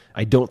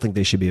 I don't think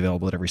they should be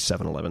available at every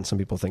 7-Eleven. Some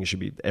people think it should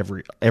be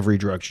every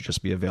drug should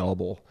just be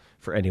available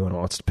for anyone who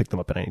wants to pick them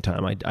up at any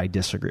time. I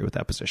disagree with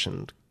that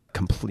position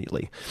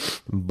completely,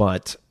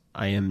 but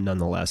I am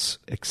nonetheless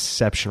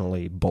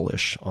exceptionally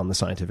bullish on the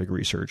scientific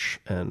research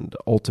and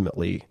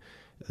ultimately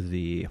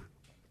the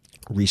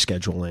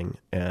rescheduling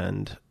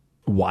and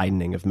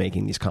widening of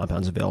making these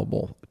compounds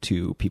available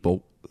to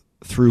people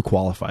through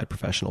qualified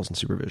professionals and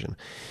supervision.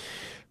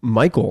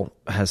 Michael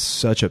has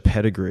such a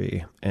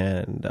pedigree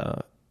and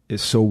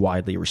is so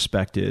widely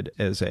respected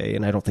as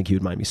and I don't think he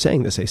would mind me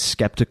saying this, a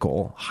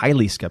skeptical,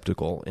 highly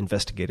skeptical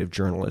investigative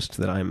journalist,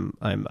 that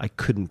I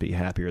couldn't be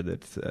happier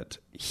that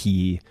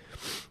he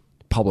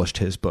published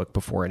his book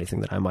before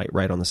anything that I might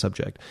write on the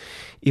subject.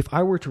 If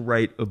I were to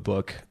write a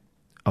book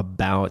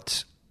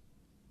about,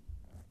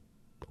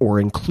 or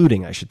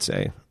including, I should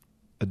say,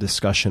 a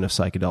discussion of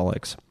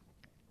psychedelics,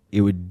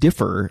 it would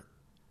differ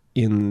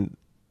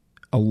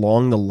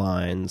along the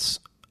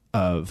lines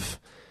of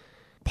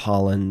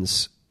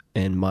Pollan's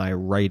and my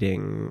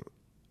writing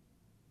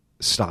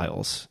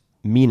styles.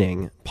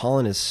 Meaning,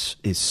 Pollan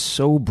is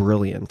so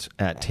brilliant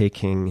at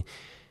taking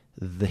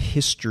the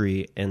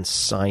history and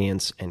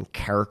science and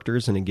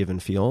characters in a given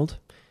field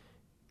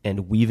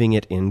and weaving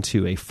it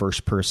into a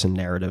first-person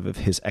narrative of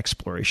his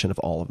exploration of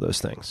all of those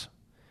things.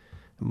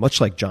 Much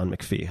like John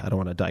McPhee. I don't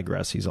want to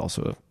digress. He's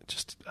also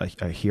just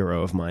a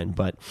hero of mine,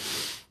 but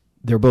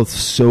they're both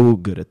so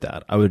good at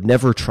that. I would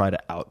never try to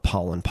out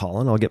Pollan.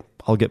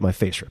 I'll get my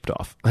face ripped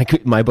off.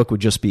 My book would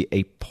just be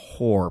a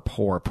poor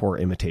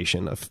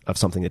imitation of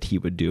something that he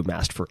would do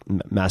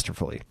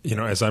masterfully.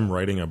 As I'm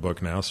writing a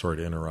book now, sorry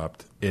to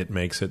interrupt, it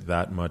makes it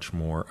that much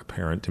more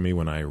apparent to me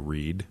when I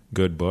read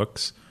good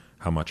books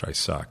how much I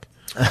suck.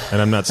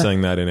 And I'm not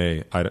saying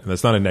that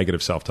that's not a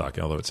negative self-talk,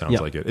 although it sounds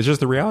like it. It's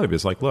just the reality of it.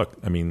 It's like, look,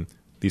 I mean,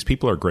 these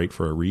people are great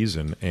for a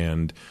reason,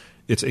 and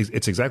it's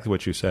exactly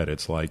what you said.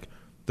 It's like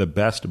the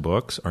best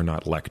books are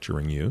not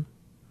lecturing you;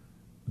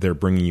 they're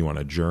bringing you on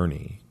a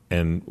journey.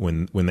 And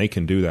when they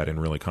can do that in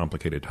really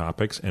complicated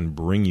topics and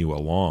bring you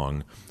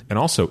along, and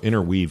also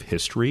interweave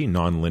history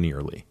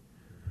non-linearly,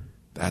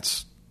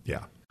 that's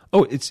yeah.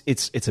 Oh,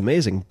 it's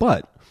amazing.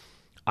 But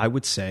I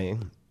would say,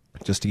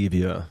 just to give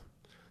you a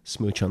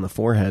smooch on the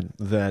forehead,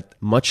 that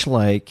much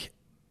like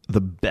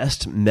the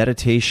best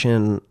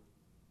meditation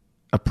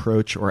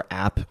approach or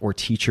app or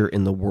teacher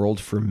in the world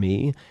for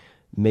me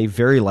may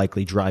very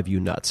likely drive you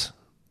nuts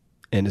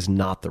and is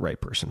not the right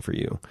person for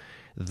you.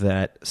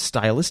 That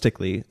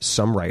stylistically,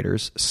 some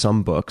writers,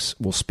 some books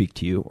will speak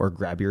to you or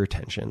grab your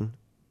attention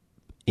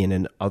in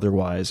an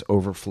otherwise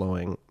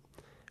overflowing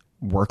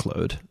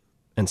workload,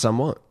 and some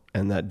won't.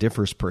 And that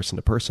differs person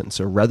to person.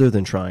 So rather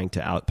than trying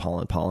to out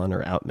Pollan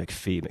or out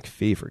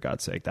McPhee, for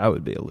God's sake, that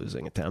would be a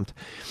losing attempt.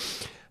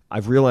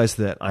 I've realized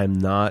that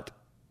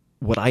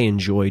what I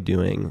enjoy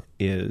doing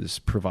is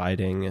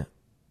providing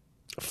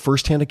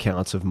firsthand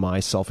accounts of my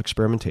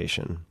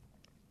self-experimentation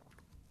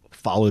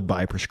followed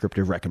by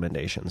prescriptive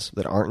recommendations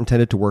that aren't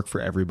intended to work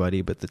for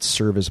everybody, but that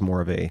serve as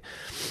more of a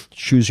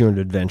choose your own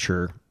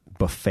adventure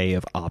buffet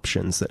of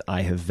options that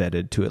I have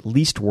vetted to at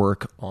least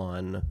work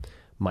on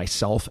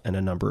myself and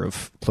a number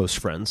of close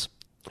friends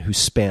who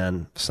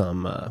span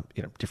some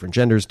different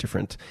genders,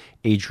 different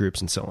age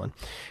groups, and so on.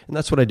 And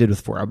that's what I did with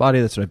 4 Hour Body.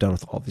 That's what I've done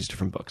with all these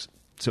different books.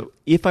 So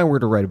if I were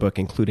to write a book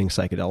including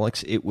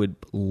psychedelics, it would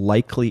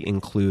likely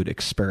include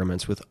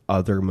experiments with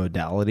other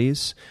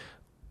modalities,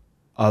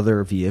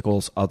 other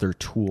vehicles, other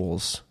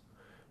tools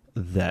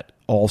that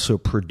also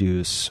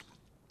produce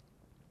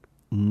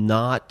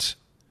not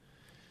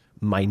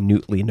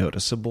minutely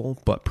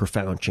noticeable, but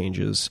profound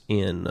changes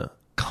in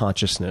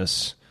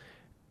consciousness,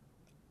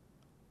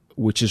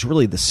 which is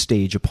really the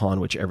stage upon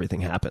which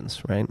everything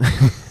happens, right?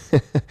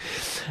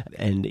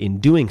 And in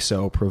doing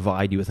so,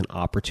 provide you with an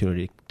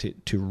opportunity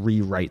to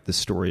rewrite the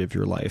story of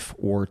your life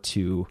or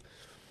to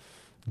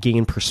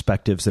gain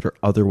perspectives that are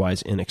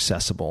otherwise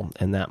inaccessible.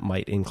 And that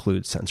might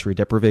include sensory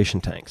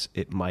deprivation tanks.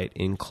 It might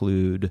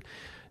include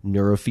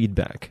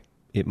neurofeedback.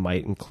 It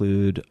might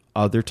include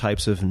other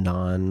types of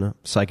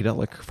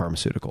non-psychedelic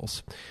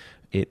pharmaceuticals.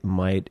 It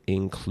might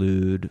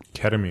include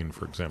ketamine,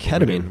 for example.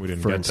 Ketamine, we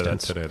didn't for get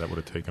instance. to that today. That would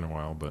have taken a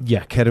while, but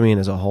yeah, ketamine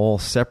is a whole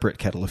separate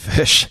kettle of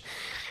fish.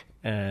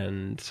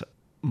 And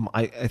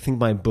I think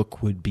my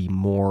book would be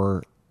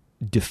more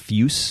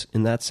diffuse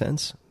in that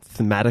sense,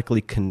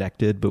 thematically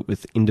connected, but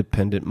with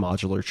independent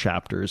modular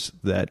chapters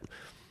that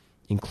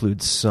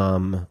include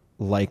some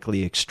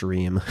likely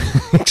extreme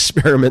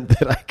experiment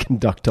that I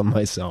conduct on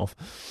myself,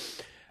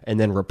 and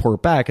then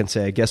report back and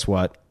say, guess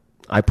what?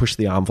 I pushed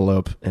the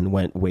envelope and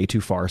went way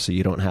too far, so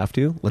you don't have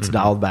to. Let's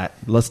dial that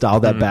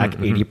back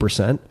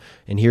 80%.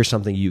 And here's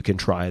something you can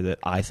try that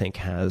I think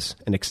has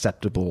an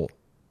acceptable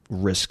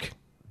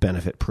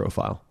risk-benefit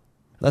profile.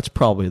 That's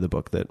probably the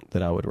book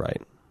that I would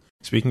write.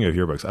 Speaking of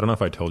your books, I don't know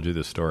if I told you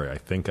this story. I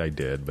think I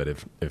did, but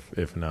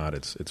if not,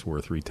 it's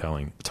worth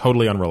retelling.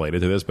 Totally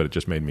unrelated to this, but it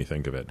just made me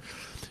think of it.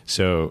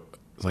 So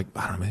it's like,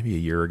 I don't know, maybe a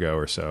year ago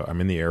or so, I'm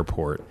in the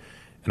airport,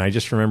 and I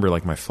just remember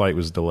like my flight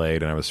was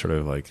delayed, and I was sort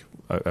of like,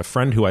 a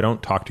friend who I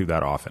don't talk to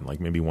that often,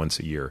 like maybe once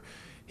a year,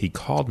 he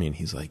called me and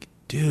he's like,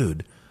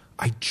 dude,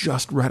 I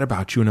just read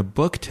about you in a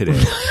book today.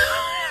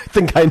 I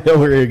think I know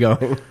where you're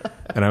going.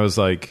 And I was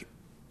like,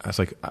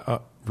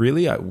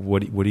 really?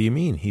 What do you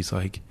mean? He's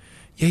like,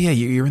 yeah,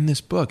 you're in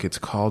this book. It's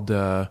called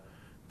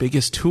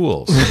Biggest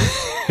Tools.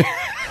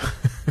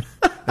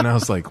 And I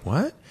was like,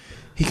 what?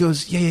 He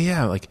goes,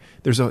 yeah. Like,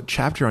 there's a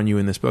chapter on you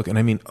in this book. And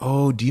I mean,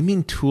 oh, do you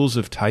mean Tools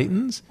of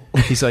Titans?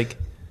 He's like,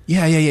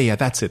 yeah.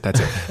 That's it.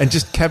 And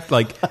just kept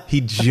like, he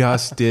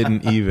just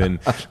didn't even,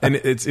 and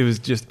it was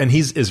just, and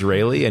he's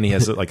Israeli and he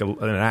has like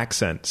an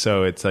accent.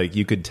 So it's like,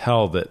 you could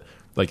tell that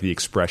like the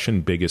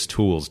expression biggest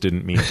tools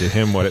didn't mean to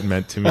him what it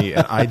meant to me.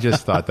 And I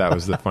just thought that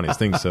was the funniest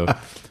thing. So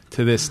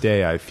to this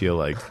day, I feel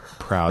like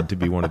proud to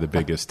be one of the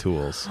biggest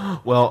tools.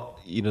 Well,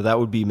 that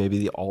would be maybe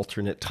the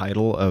alternate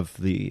title of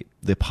the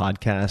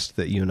podcast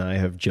that you and I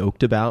have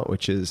joked about,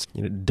 which is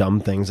dumb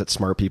things that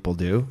smart people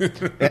do.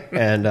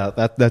 And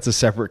that's a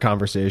separate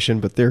conversation,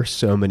 but there are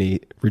so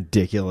many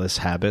ridiculous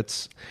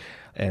habits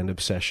and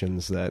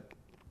obsessions that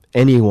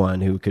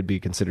anyone who could be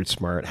considered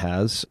smart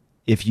has.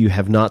 If you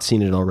have not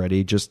seen it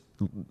already, just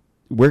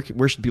where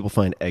should people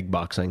find Egg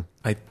Boxing?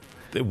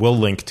 We'll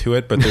link to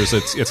it, but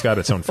it's got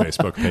its own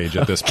Facebook page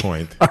at this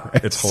point.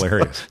 Right, it's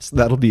hilarious. So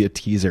that'll be a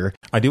teaser.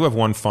 I do have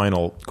one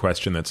final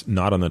question that's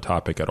not on the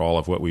topic at all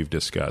of what we've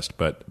discussed,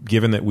 but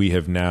given that we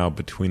have now,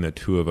 between the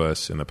two of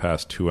us in the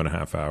past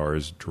 2.5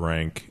 hours,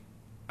 drank,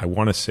 I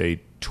want to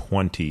say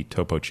 20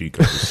 Topo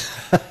Chicos.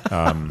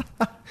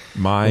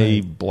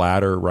 My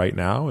bladder right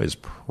now is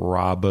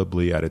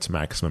probably at its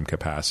maximum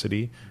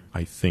capacity.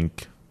 I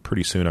think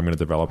pretty soon I'm going to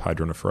develop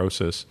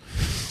hydronephrosis.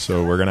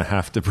 So we're going to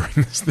have to bring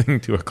this thing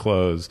to a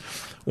close.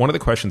 One of the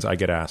questions I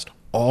get asked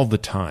all the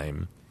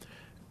time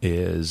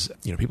is,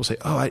 people say,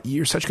 oh,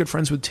 you're such good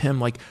friends with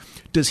Tim. Like,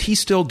 does he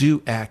still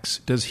do X?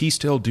 Does he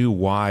still do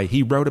Y?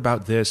 He wrote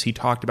about this. He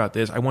talked about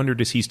this. I wonder,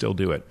 does he still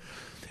do it?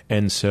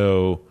 And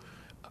so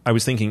I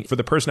was thinking, for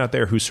the person out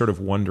there who's sort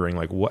of wondering,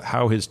 like,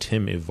 how has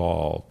Tim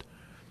evolved?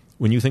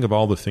 When you think of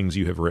all the things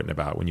you have written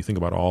about, when you think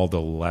about all the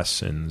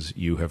lessons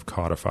you have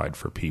codified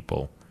for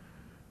people,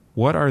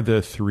 what are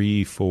the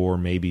 3, 4,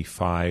 maybe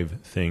 5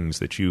 things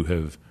that you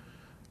have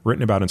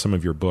written about in some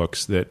of your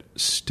books that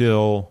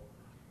still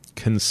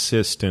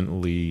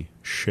consistently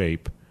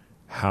shape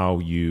how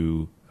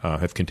you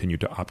have continued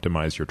to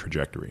optimize your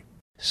trajectory?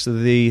 So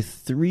the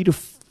 3 to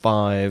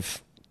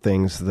 5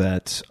 things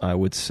that I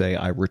would say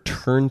I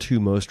return to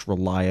most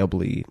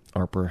reliably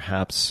are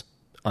perhaps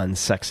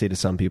unsexy to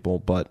some people,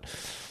 but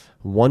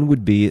one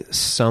would be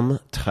some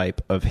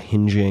type of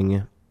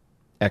hinging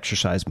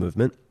exercise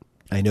movement.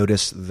 I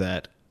notice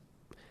that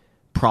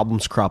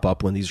problems crop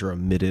up when these are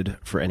omitted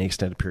for any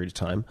extended period of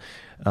time.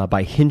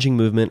 By hinging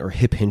movement or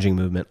hip hinging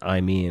movement,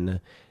 I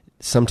mean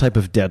some type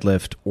of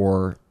deadlift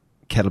or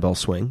kettlebell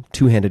swing,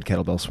 two-handed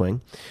kettlebell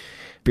swing.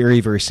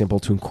 Very, very simple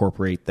to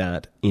incorporate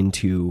that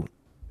into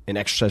an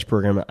exercise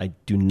program. I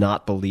do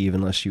not believe,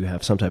 unless you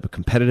have some type of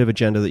competitive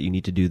agenda, that you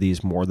need to do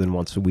these more than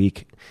once a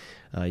week.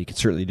 You can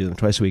certainly do them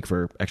twice a week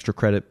for extra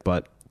credit,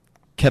 but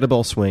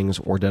kettlebell swings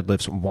or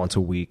deadlifts once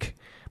a week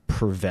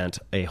prevent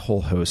a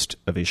whole host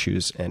of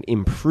issues and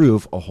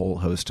improve a whole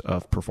host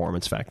of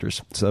performance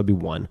factors. So that would be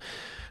one.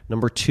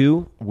 Number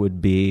two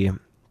would be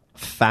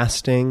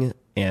fasting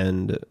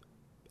and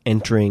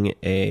entering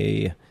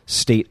a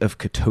state of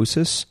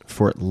ketosis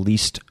for at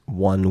least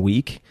 1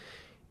 week,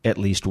 at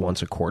least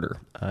once a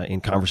quarter.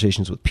 In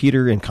conversations with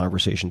Peter, in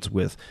conversations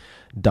with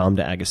Dom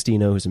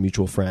D'Agostino, who's a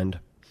mutual friend,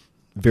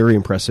 very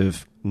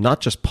impressive, not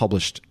just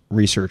published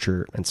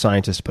researcher and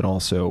scientist, but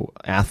also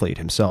athlete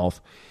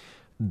himself.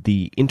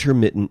 The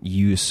intermittent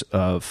use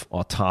of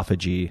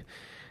autophagy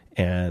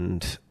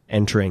and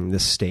entering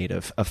this state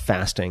of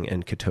fasting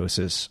and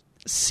ketosis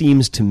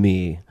seems to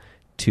me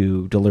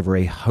to deliver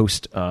a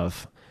host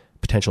of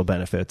potential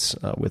benefits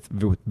with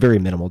very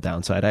minimal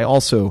downside. I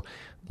also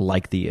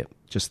like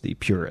just the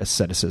pure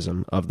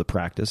asceticism of the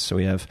practice. So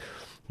we have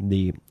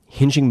the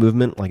hinging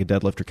movement like a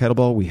deadlift or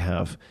kettlebell. We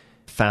have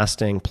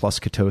fasting plus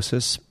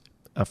ketosis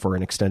for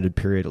an extended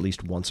period, at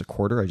least once a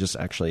quarter. I just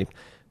actually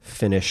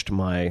finished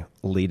my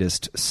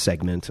latest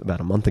segment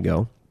about a month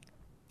ago.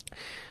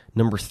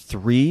 Number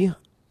three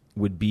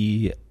would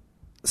be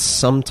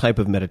some type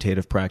of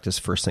meditative practice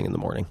first thing in the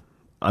morning.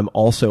 I'm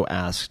also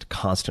asked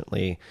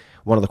constantly,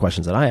 one of the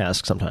questions that I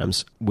ask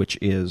sometimes, which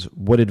is,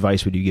 what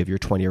advice would you give your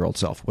 20-year-old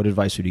self? What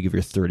advice would you give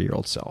your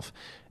 30-year-old self?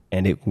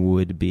 And it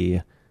would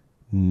be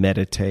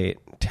meditate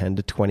 10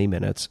 to 20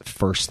 minutes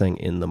first thing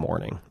in the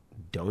morning.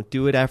 Don't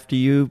do it after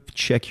you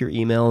check your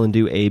email and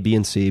do A, B,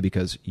 and C,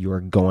 because you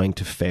are going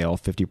to fail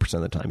 50%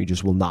 of the time. You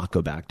just will not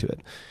go back to it.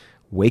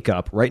 Wake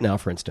up. Right now,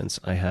 for instance,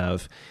 I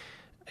have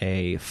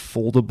a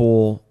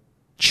foldable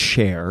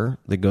chair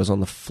that goes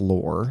on the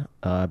floor.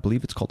 I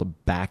believe it's called a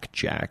back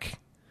jack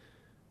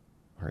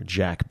or a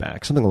jack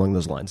back, something along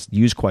those lines.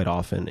 Used quite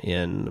often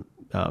in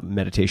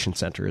meditation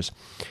centers.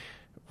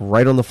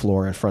 Right on the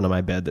floor in front of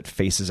my bed that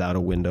faces out a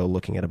window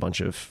looking at a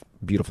bunch of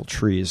beautiful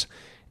trees.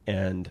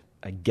 And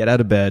I get out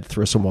of bed,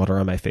 throw some water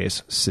on my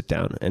face, sit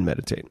down, and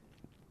meditate.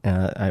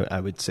 I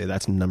would say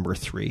that's number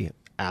three,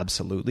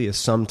 absolutely, is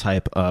some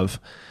type of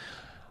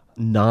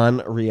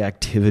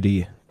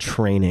non-reactivity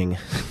training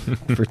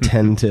for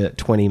 10 to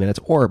 20 minutes,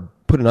 or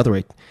put another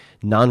way,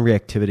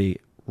 non-reactivity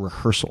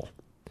rehearsal,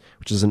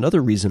 which is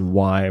another reason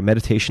why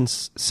meditation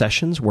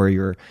sessions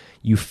where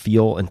you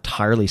feel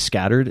entirely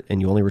scattered and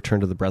you only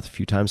return to the breath a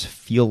few times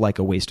feel like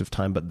a waste of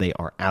time, but they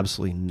are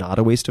absolutely not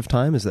a waste of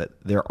time, is that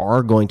there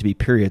are going to be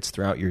periods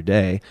throughout your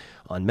day,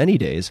 on many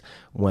days,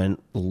 when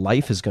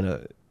life is going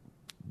to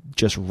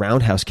just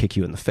roundhouse kick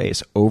you in the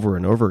face over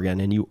and over again,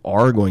 and you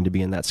are going to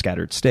be in that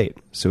scattered state.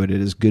 So it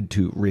is good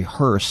to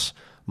rehearse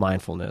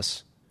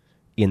mindfulness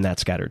in that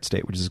scattered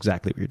state, which is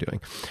exactly what you're doing.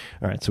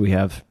 All right, so we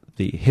have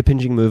the hip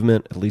hinging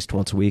movement at least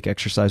once a week,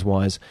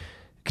 exercise-wise.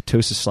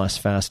 Ketosis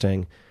 /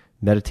 fasting.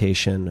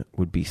 Meditation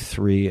would be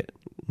 3.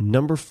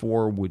 Number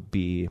 4 would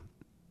be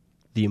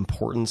the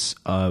importance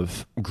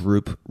of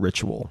group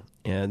ritual.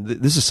 And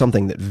this is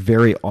something that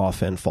very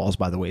often falls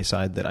by the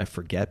wayside that I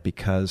forget,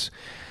 because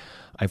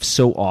I've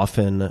so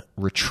often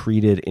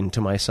retreated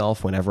into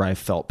myself whenever I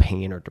felt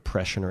pain or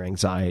depression or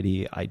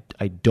anxiety. I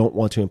don't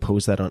want to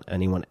impose that on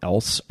anyone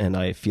else, and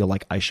I feel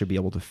like I should be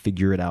able to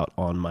figure it out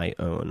on my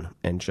own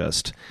and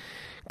just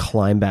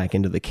climb back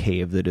into the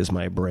cave that is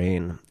my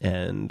brain.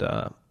 And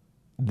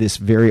this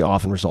very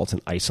often results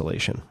in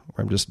isolation,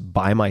 where I'm just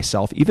by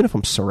myself, even if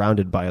I'm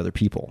surrounded by other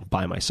people,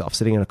 by myself,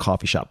 sitting in a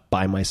coffee shop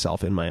by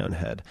myself in my own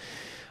head.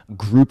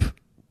 Group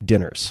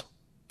dinners,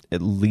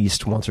 at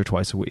least once or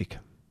twice a week.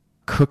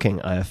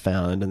 Cooking, I have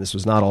found, and this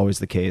was not always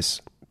the case.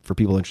 For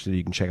people interested,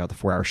 you can check out the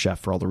 4-Hour Chef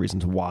for all the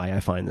reasons why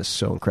I find this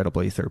so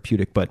incredibly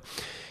therapeutic. But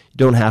you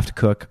don't have to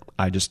cook.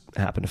 I just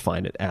happen to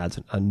find it adds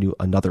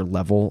another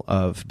level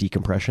of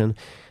decompression.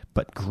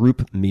 But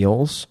group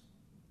meals,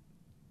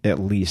 at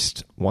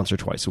least once or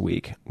twice a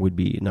week, would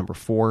be number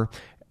 4.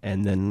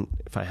 And then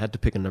if I had to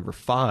pick a number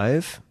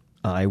 5,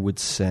 I would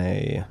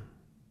say,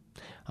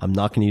 I'm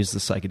not going to use the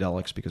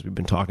psychedelics because we've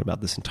been talking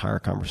about this entire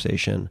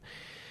conversation.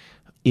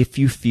 If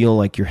you feel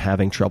like you're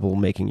having trouble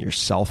making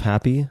yourself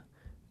happy,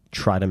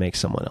 try to make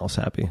someone else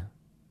happy.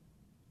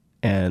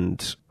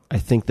 And I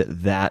think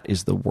that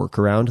is the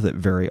workaround that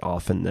very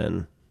often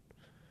then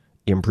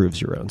improves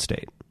your own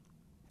state.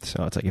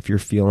 So it's like, if you're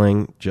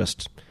feeling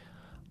just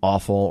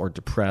awful or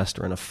depressed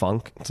or in a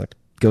funk, it's like,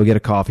 go get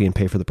a coffee and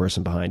pay for the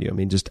person behind you. I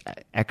mean, just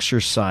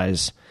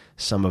exercise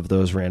some of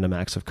those random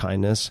acts of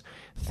kindness.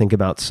 Think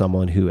about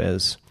someone who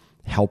has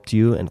helped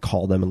you and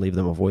call them and leave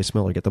them a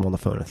voicemail, or get them on the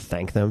phone and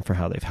thank them for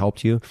how they've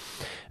helped you.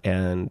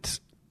 And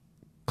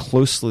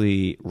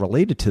closely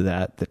related to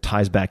that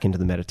ties back into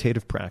the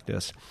meditative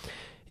practice,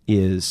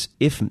 is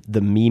if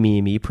the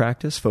me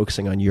practice,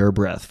 focusing on your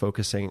breath,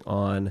 focusing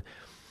on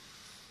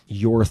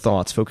your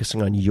thoughts,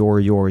 focusing on your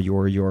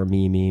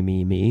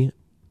me,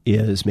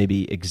 is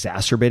maybe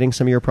exacerbating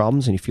some of your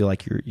problems and you feel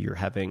like you're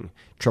having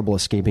trouble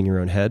escaping your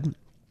own head,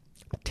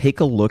 take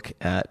a look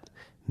at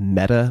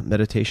Metta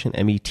meditation,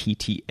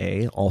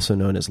 METTA, also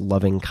known as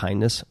loving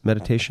kindness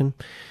meditation.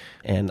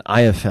 And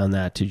I have found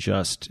that to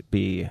just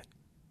be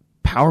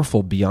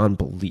powerful beyond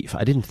belief.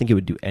 I didn't think it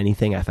would do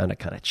anything. I found it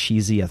kind of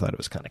cheesy. I thought it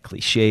was kind of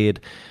cliched.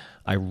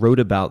 I wrote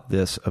about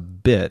this a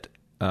bit,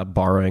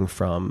 borrowing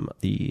from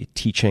the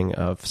teaching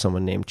of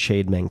someone named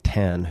Chade-Meng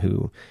Tan,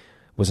 who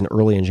was an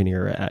early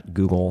engineer at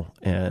Google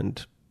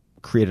and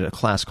created a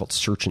class called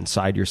Search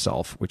Inside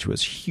Yourself, which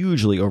was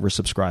hugely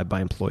oversubscribed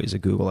by employees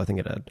at Google. I think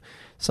it had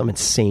some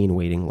insane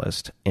waiting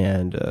list.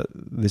 And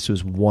this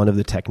was one of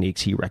the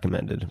techniques he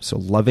recommended. So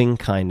loving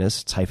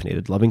kindness, it's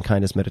hyphenated, loving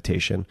kindness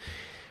meditation,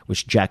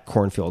 which Jack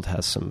Kornfield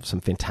has some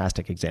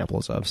fantastic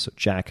examples of. So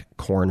Jack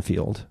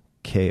Kornfield,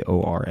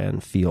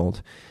 Korn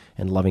Field,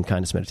 and loving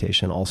kindness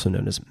meditation, also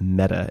known as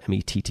Metta,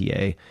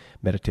 METTA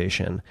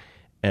meditation.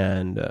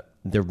 And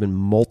there have been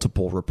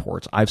multiple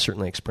reports. I've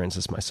certainly experienced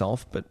this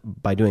myself, but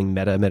by doing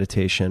Metta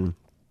meditation,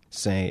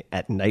 say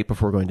at night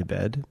before going to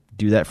bed,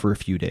 do that for a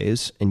few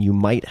days, and you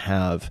might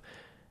have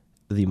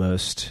the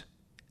most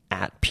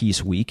at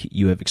peace week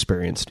you have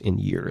experienced in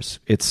years.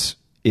 It's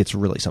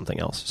really something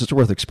else. So it's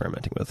worth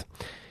experimenting with.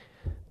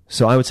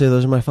 So I would say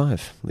those are my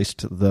 5, at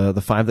least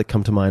the 5 that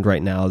come to mind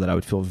right now that I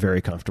would feel very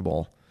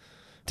comfortable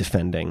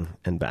defending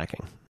and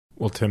backing.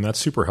 Well, Tim, that's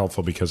super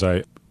helpful because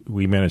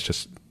we managed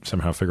to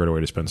somehow figure out a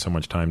way to spend so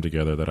much time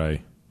together that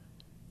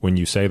when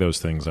you say those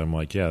things, I'm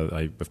like, yeah,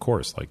 of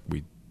course, like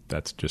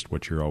that's just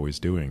what you're always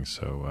doing.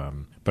 So,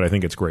 but I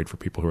think it's great for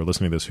people who are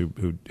listening to this who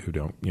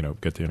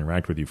don't, get to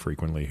interact with you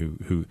frequently,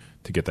 who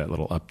to get that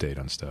little update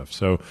on stuff.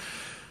 So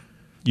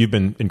you've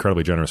been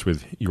incredibly generous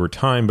with your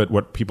time, but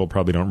what people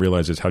probably don't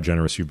realize is how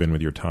generous you've been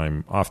with your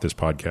time off this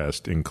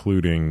podcast,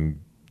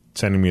 including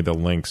sending me the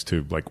links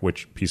to like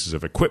which pieces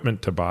of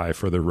equipment to buy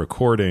for the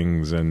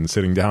recordings and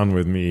sitting down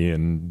with me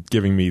and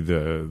giving me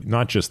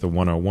not just the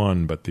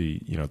 101, but the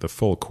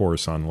full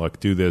course on, look,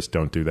 do this,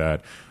 don't do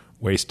that,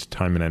 waste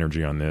time and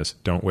energy on this,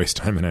 don't waste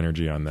time and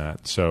energy on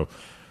that. So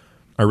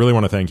I really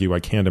want to thank you. I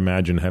can't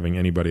imagine having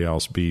anybody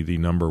else be the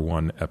number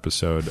 1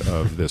 episode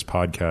of this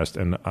podcast.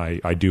 And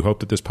I do hope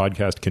that this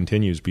podcast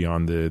continues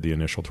beyond the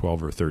initial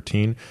 12 or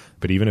 13.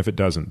 But even if it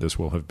doesn't, this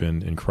will have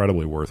been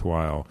incredibly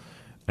worthwhile.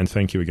 And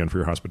thank you again for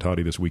your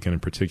hospitality this weekend in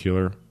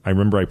particular. I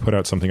remember I put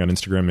out something on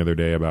Instagram the other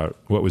day about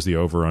what was the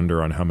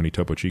over-under on how many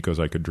Topo Chicos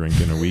I could drink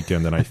in a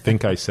weekend. And I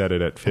think I said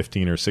it at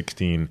 15 or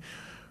 16.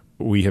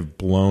 We have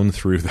blown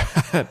through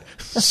that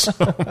so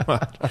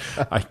much.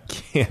 I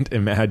can't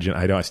imagine.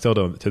 I still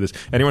don't. To this,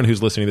 anyone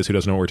who's listening to this who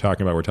doesn't know what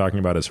we're talking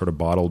about is sort of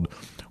bottled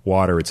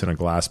water. It's in a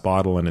glass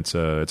bottle and it's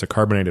a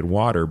carbonated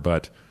water.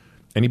 But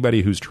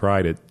anybody who's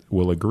tried it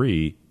will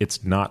agree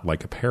it's not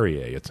like a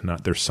Perrier. It's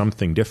not. There's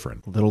something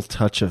different. Little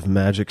touch of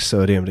magic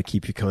sodium to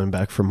keep you coming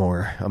back for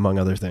more, among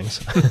other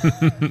things.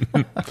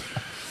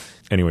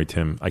 Anyway,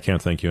 Tim, I can't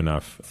thank you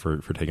enough for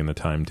taking the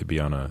time to be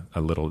on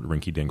a little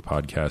rinky-dink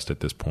podcast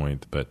at this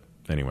point. But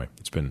anyway,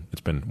 it's been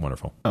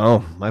wonderful.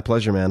 Oh, my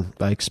pleasure, man.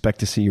 I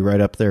expect to see you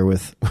right up there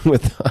with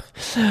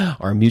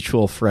our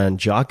mutual friend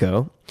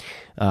Jocko,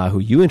 who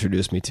you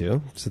introduced me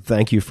to. So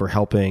thank you for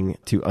helping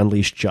to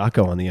unleash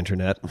Jocko on the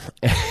internet.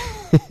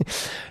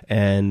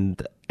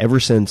 And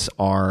ever since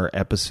our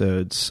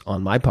episodes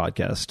on my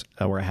podcast,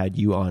 where I had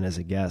you on as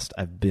a guest,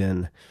 I've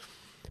been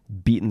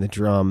beating the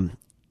drum,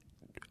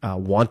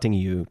 wanting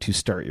you to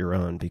start your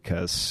own,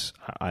 because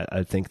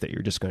I think that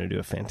you're just going to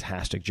do a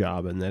fantastic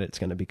job and that it's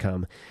going to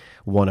become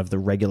one of the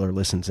regular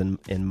listens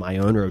in my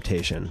own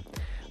rotation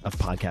of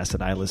podcasts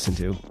that I listen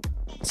to.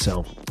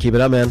 So keep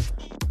it up, man.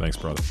 Thanks,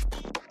 brother.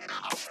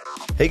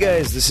 Hey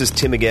guys, this is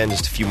Tim again.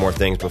 Just a few more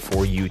things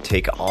before you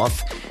take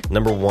off.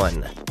 Number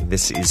 1,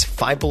 this is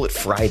 5 Bullet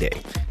Friday.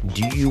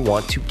 Do you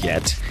want to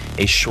get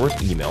a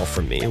short email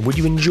from me? Would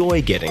you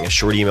enjoy getting a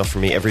short email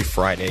from me every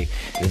Friday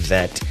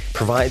that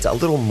provides a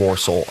little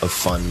morsel of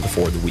fun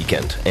before the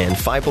weekend? And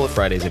 5 Bullet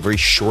Friday is a very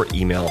short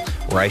email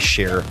where I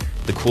share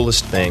the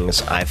coolest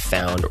things I've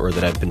found or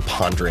that I've been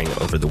pondering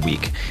over the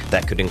week.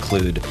 That could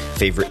include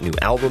favorite new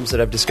albums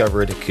that I've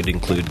discovered. It could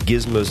include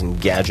gizmos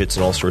and gadgets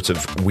and all sorts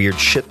of weird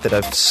shit that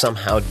I've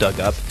somehow dug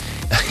up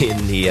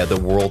in the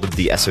world of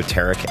the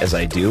esoteric as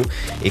I do.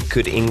 It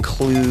could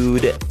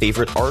include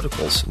favorite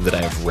articles that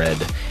I've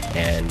read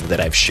and that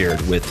I've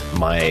shared with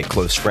my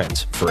close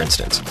friends, for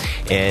instance.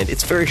 And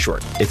it's very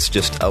short. It's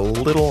just a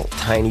little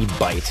tiny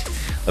bite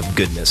of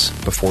goodness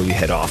before you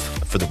head off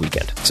for the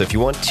weekend. So if you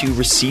want to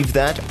receive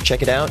that,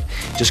 check it out.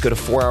 Just go to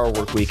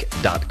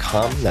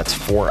 4hourworkweek.com. That's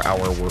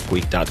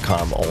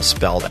 4hourworkweek.com, all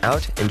spelled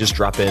out, and just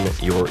drop in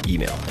your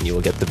email and you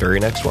will get the very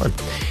next one.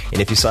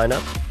 And if you sign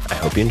up, I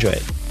hope you enjoy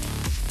it.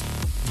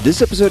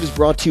 This episode is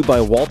brought to you by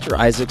Walter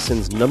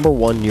Isaacson's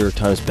 #1 New York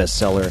Times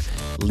bestseller,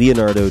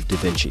 Leonardo da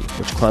Vinci,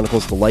 which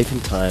chronicles the life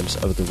and times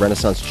of the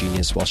Renaissance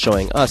genius while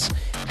showing us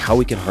how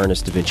we can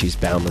harness Da Vinci's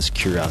boundless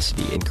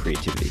curiosity and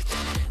creativity.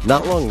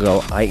 Not long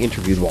ago, I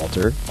interviewed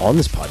Walter on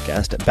this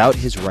podcast about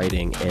his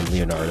writing and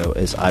Leonardo,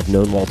 as I've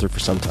known Walter for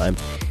some time,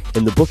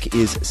 and the book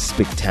is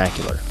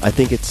spectacular. I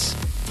think it's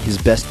his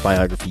best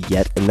biography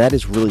yet, and that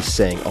is really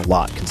saying a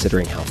lot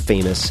considering how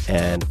famous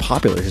and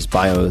popular his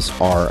bios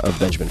are of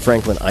Benjamin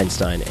Franklin,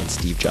 Einstein, and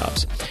Steve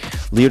Jobs.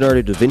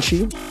 Leonardo da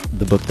Vinci,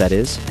 the book that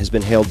is, has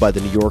been hailed by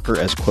the New Yorker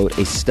as, quote,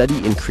 a study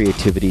in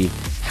creativity,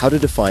 how to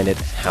define it,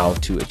 how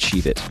to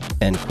achieve it,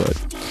 end quote.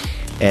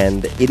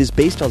 And it is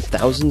based on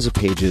thousands of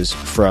pages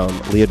from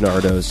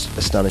Leonardo's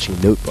astonishing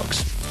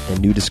notebooks and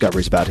new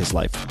discoveries about his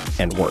life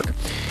and work.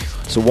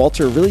 So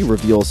Walter really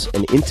reveals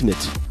an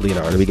intimate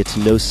Leonardo. We get to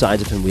know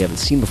sides of him we haven't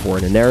seen before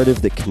in a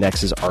narrative that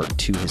connects his art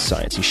to his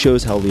science. He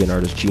shows how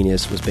Leonardo's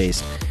genius was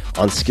based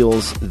on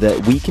skills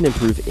that we can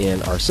improve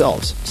in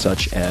ourselves,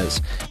 such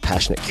as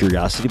passionate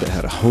curiosity, but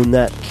how to hone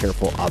that,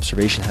 careful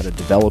observation, how to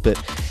develop it,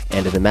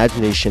 and an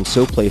imagination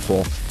so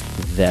playful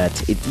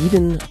that it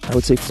even, I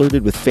would say,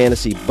 flirted with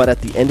fantasy, but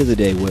at the end of the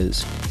day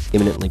was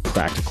eminently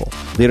practical.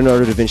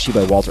 Leonardo da Vinci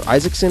by Walter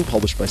Isaacson,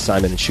 published by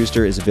Simon &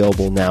 Schuster, is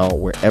available now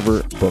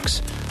wherever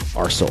books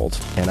are sold.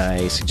 And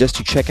I suggest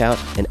you check out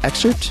an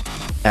excerpt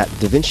at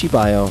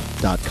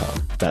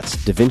davincibio.com. That's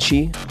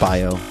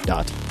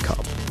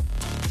davincibio.com.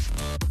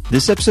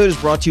 This episode is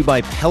brought to you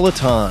by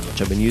Peloton,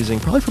 which I've been using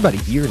probably for about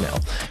a year now.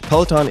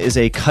 Peloton is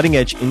a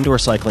cutting-edge indoor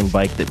cycling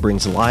bike that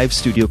brings live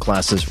studio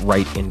classes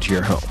right into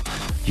your home.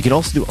 You can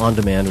also do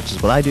on-demand, which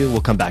is what I do.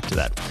 We'll come back to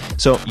that.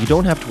 So you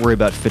don't have to worry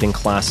about fitting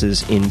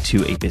classes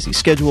into a busy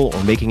schedule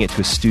or making it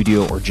to a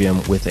studio or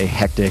gym with a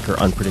hectic or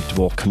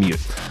unpredictable commute.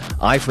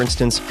 I, for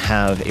instance,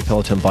 have a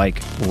Peloton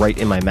bike right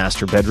in my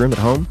master bedroom at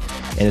home,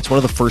 and it's one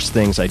of the first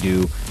things I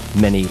do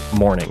many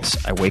mornings.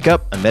 I wake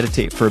up, I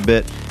meditate for a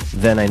bit,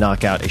 then I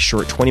knock out a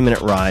short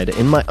 20-minute ride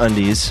in my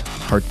undies,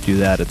 hard to do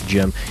that at the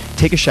gym,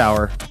 take a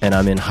shower, and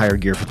I'm in higher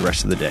gear for the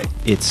rest of the day.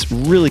 It's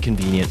really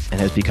convenient and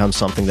has become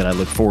something that I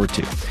look forward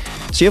to.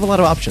 So you have a lot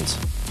of options.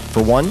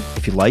 For one,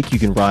 if you like, you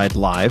can ride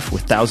live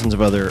with thousands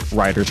of other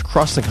riders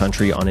across the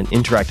country on an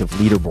interactive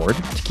leaderboard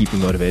to keep you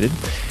motivated.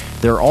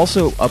 There are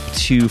also up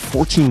to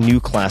 14 new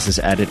classes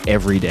added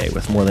every day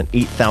with more than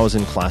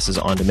 8,000 classes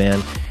on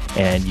demand,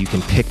 and you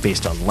can pick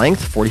based on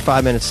length,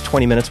 45 minutes,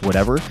 20 minutes,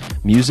 whatever,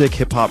 music,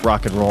 hip-hop,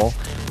 rock and roll,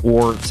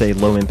 or say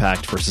low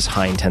impact versus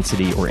high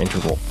intensity or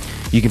interval.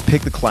 You can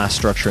pick the class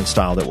structure and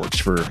style that works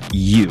for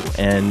you.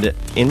 And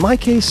in my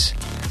case,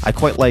 I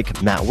quite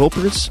like Matt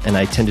Wilpers, and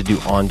I tend to do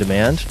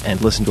on-demand and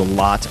listen to a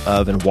lot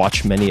of and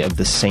watch many of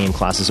the same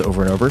classes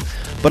over and over,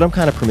 but I'm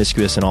kind of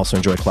promiscuous and also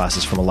enjoy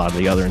classes from a lot of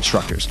the other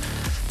instructors.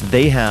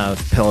 They have,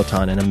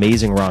 Peloton, an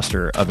amazing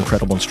roster of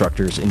incredible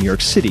instructors in New York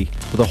City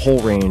with a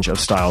whole range of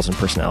styles and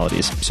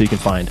personalities, so you can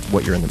find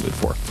what you're in the mood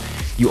for.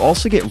 You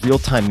also get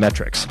real-time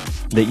metrics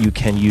that you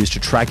can use to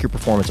track your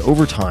performance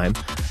over time,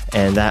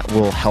 and that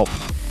will help,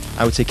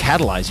 I would say,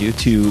 catalyze you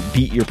to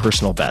beat your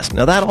personal best.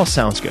 Now, that all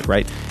sounds good,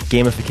 right?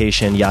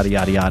 Gamification, yada,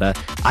 yada, yada.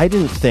 I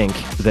didn't think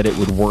that it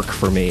would work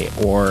for me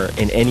or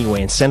in any way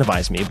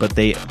incentivize me, but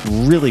they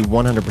really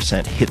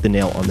 100% hit the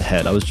nail on the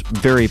head. I was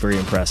very, very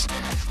impressed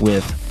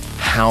with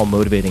how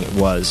motivating it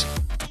was,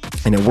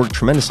 and it worked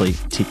tremendously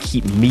to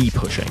keep me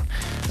pushing,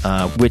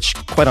 which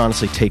quite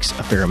honestly takes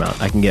a fair amount.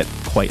 I can get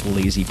quite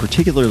lazy,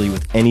 particularly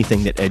with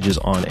anything that edges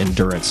on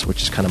endurance,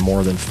 which is kind of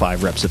more than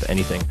 5 reps of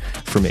anything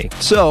for me.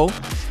 So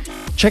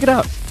check it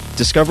out.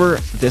 Discover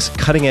this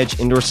cutting-edge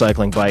indoor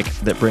cycling bike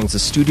that brings the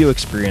studio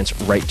experience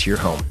right to your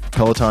home.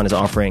 Peloton is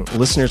offering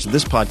listeners of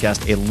this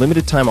podcast a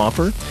limited-time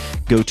offer.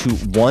 Go to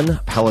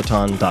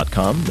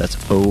onepeloton.com. That's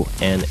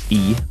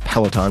O-N-E,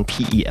 Peloton,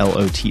 Peloton.com,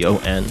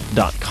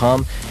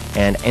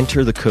 and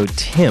enter the code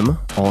TIM,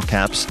 all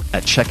caps,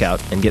 at checkout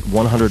and get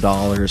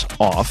 $100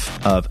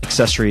 off of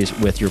accessories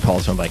with your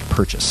Peloton bike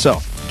purchase.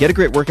 So get a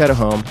great workout at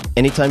home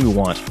anytime you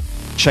want.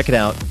 Check it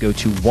out. Go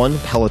to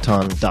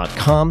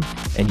onepeloton.com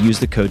and use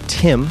the code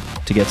TIM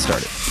to get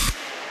started.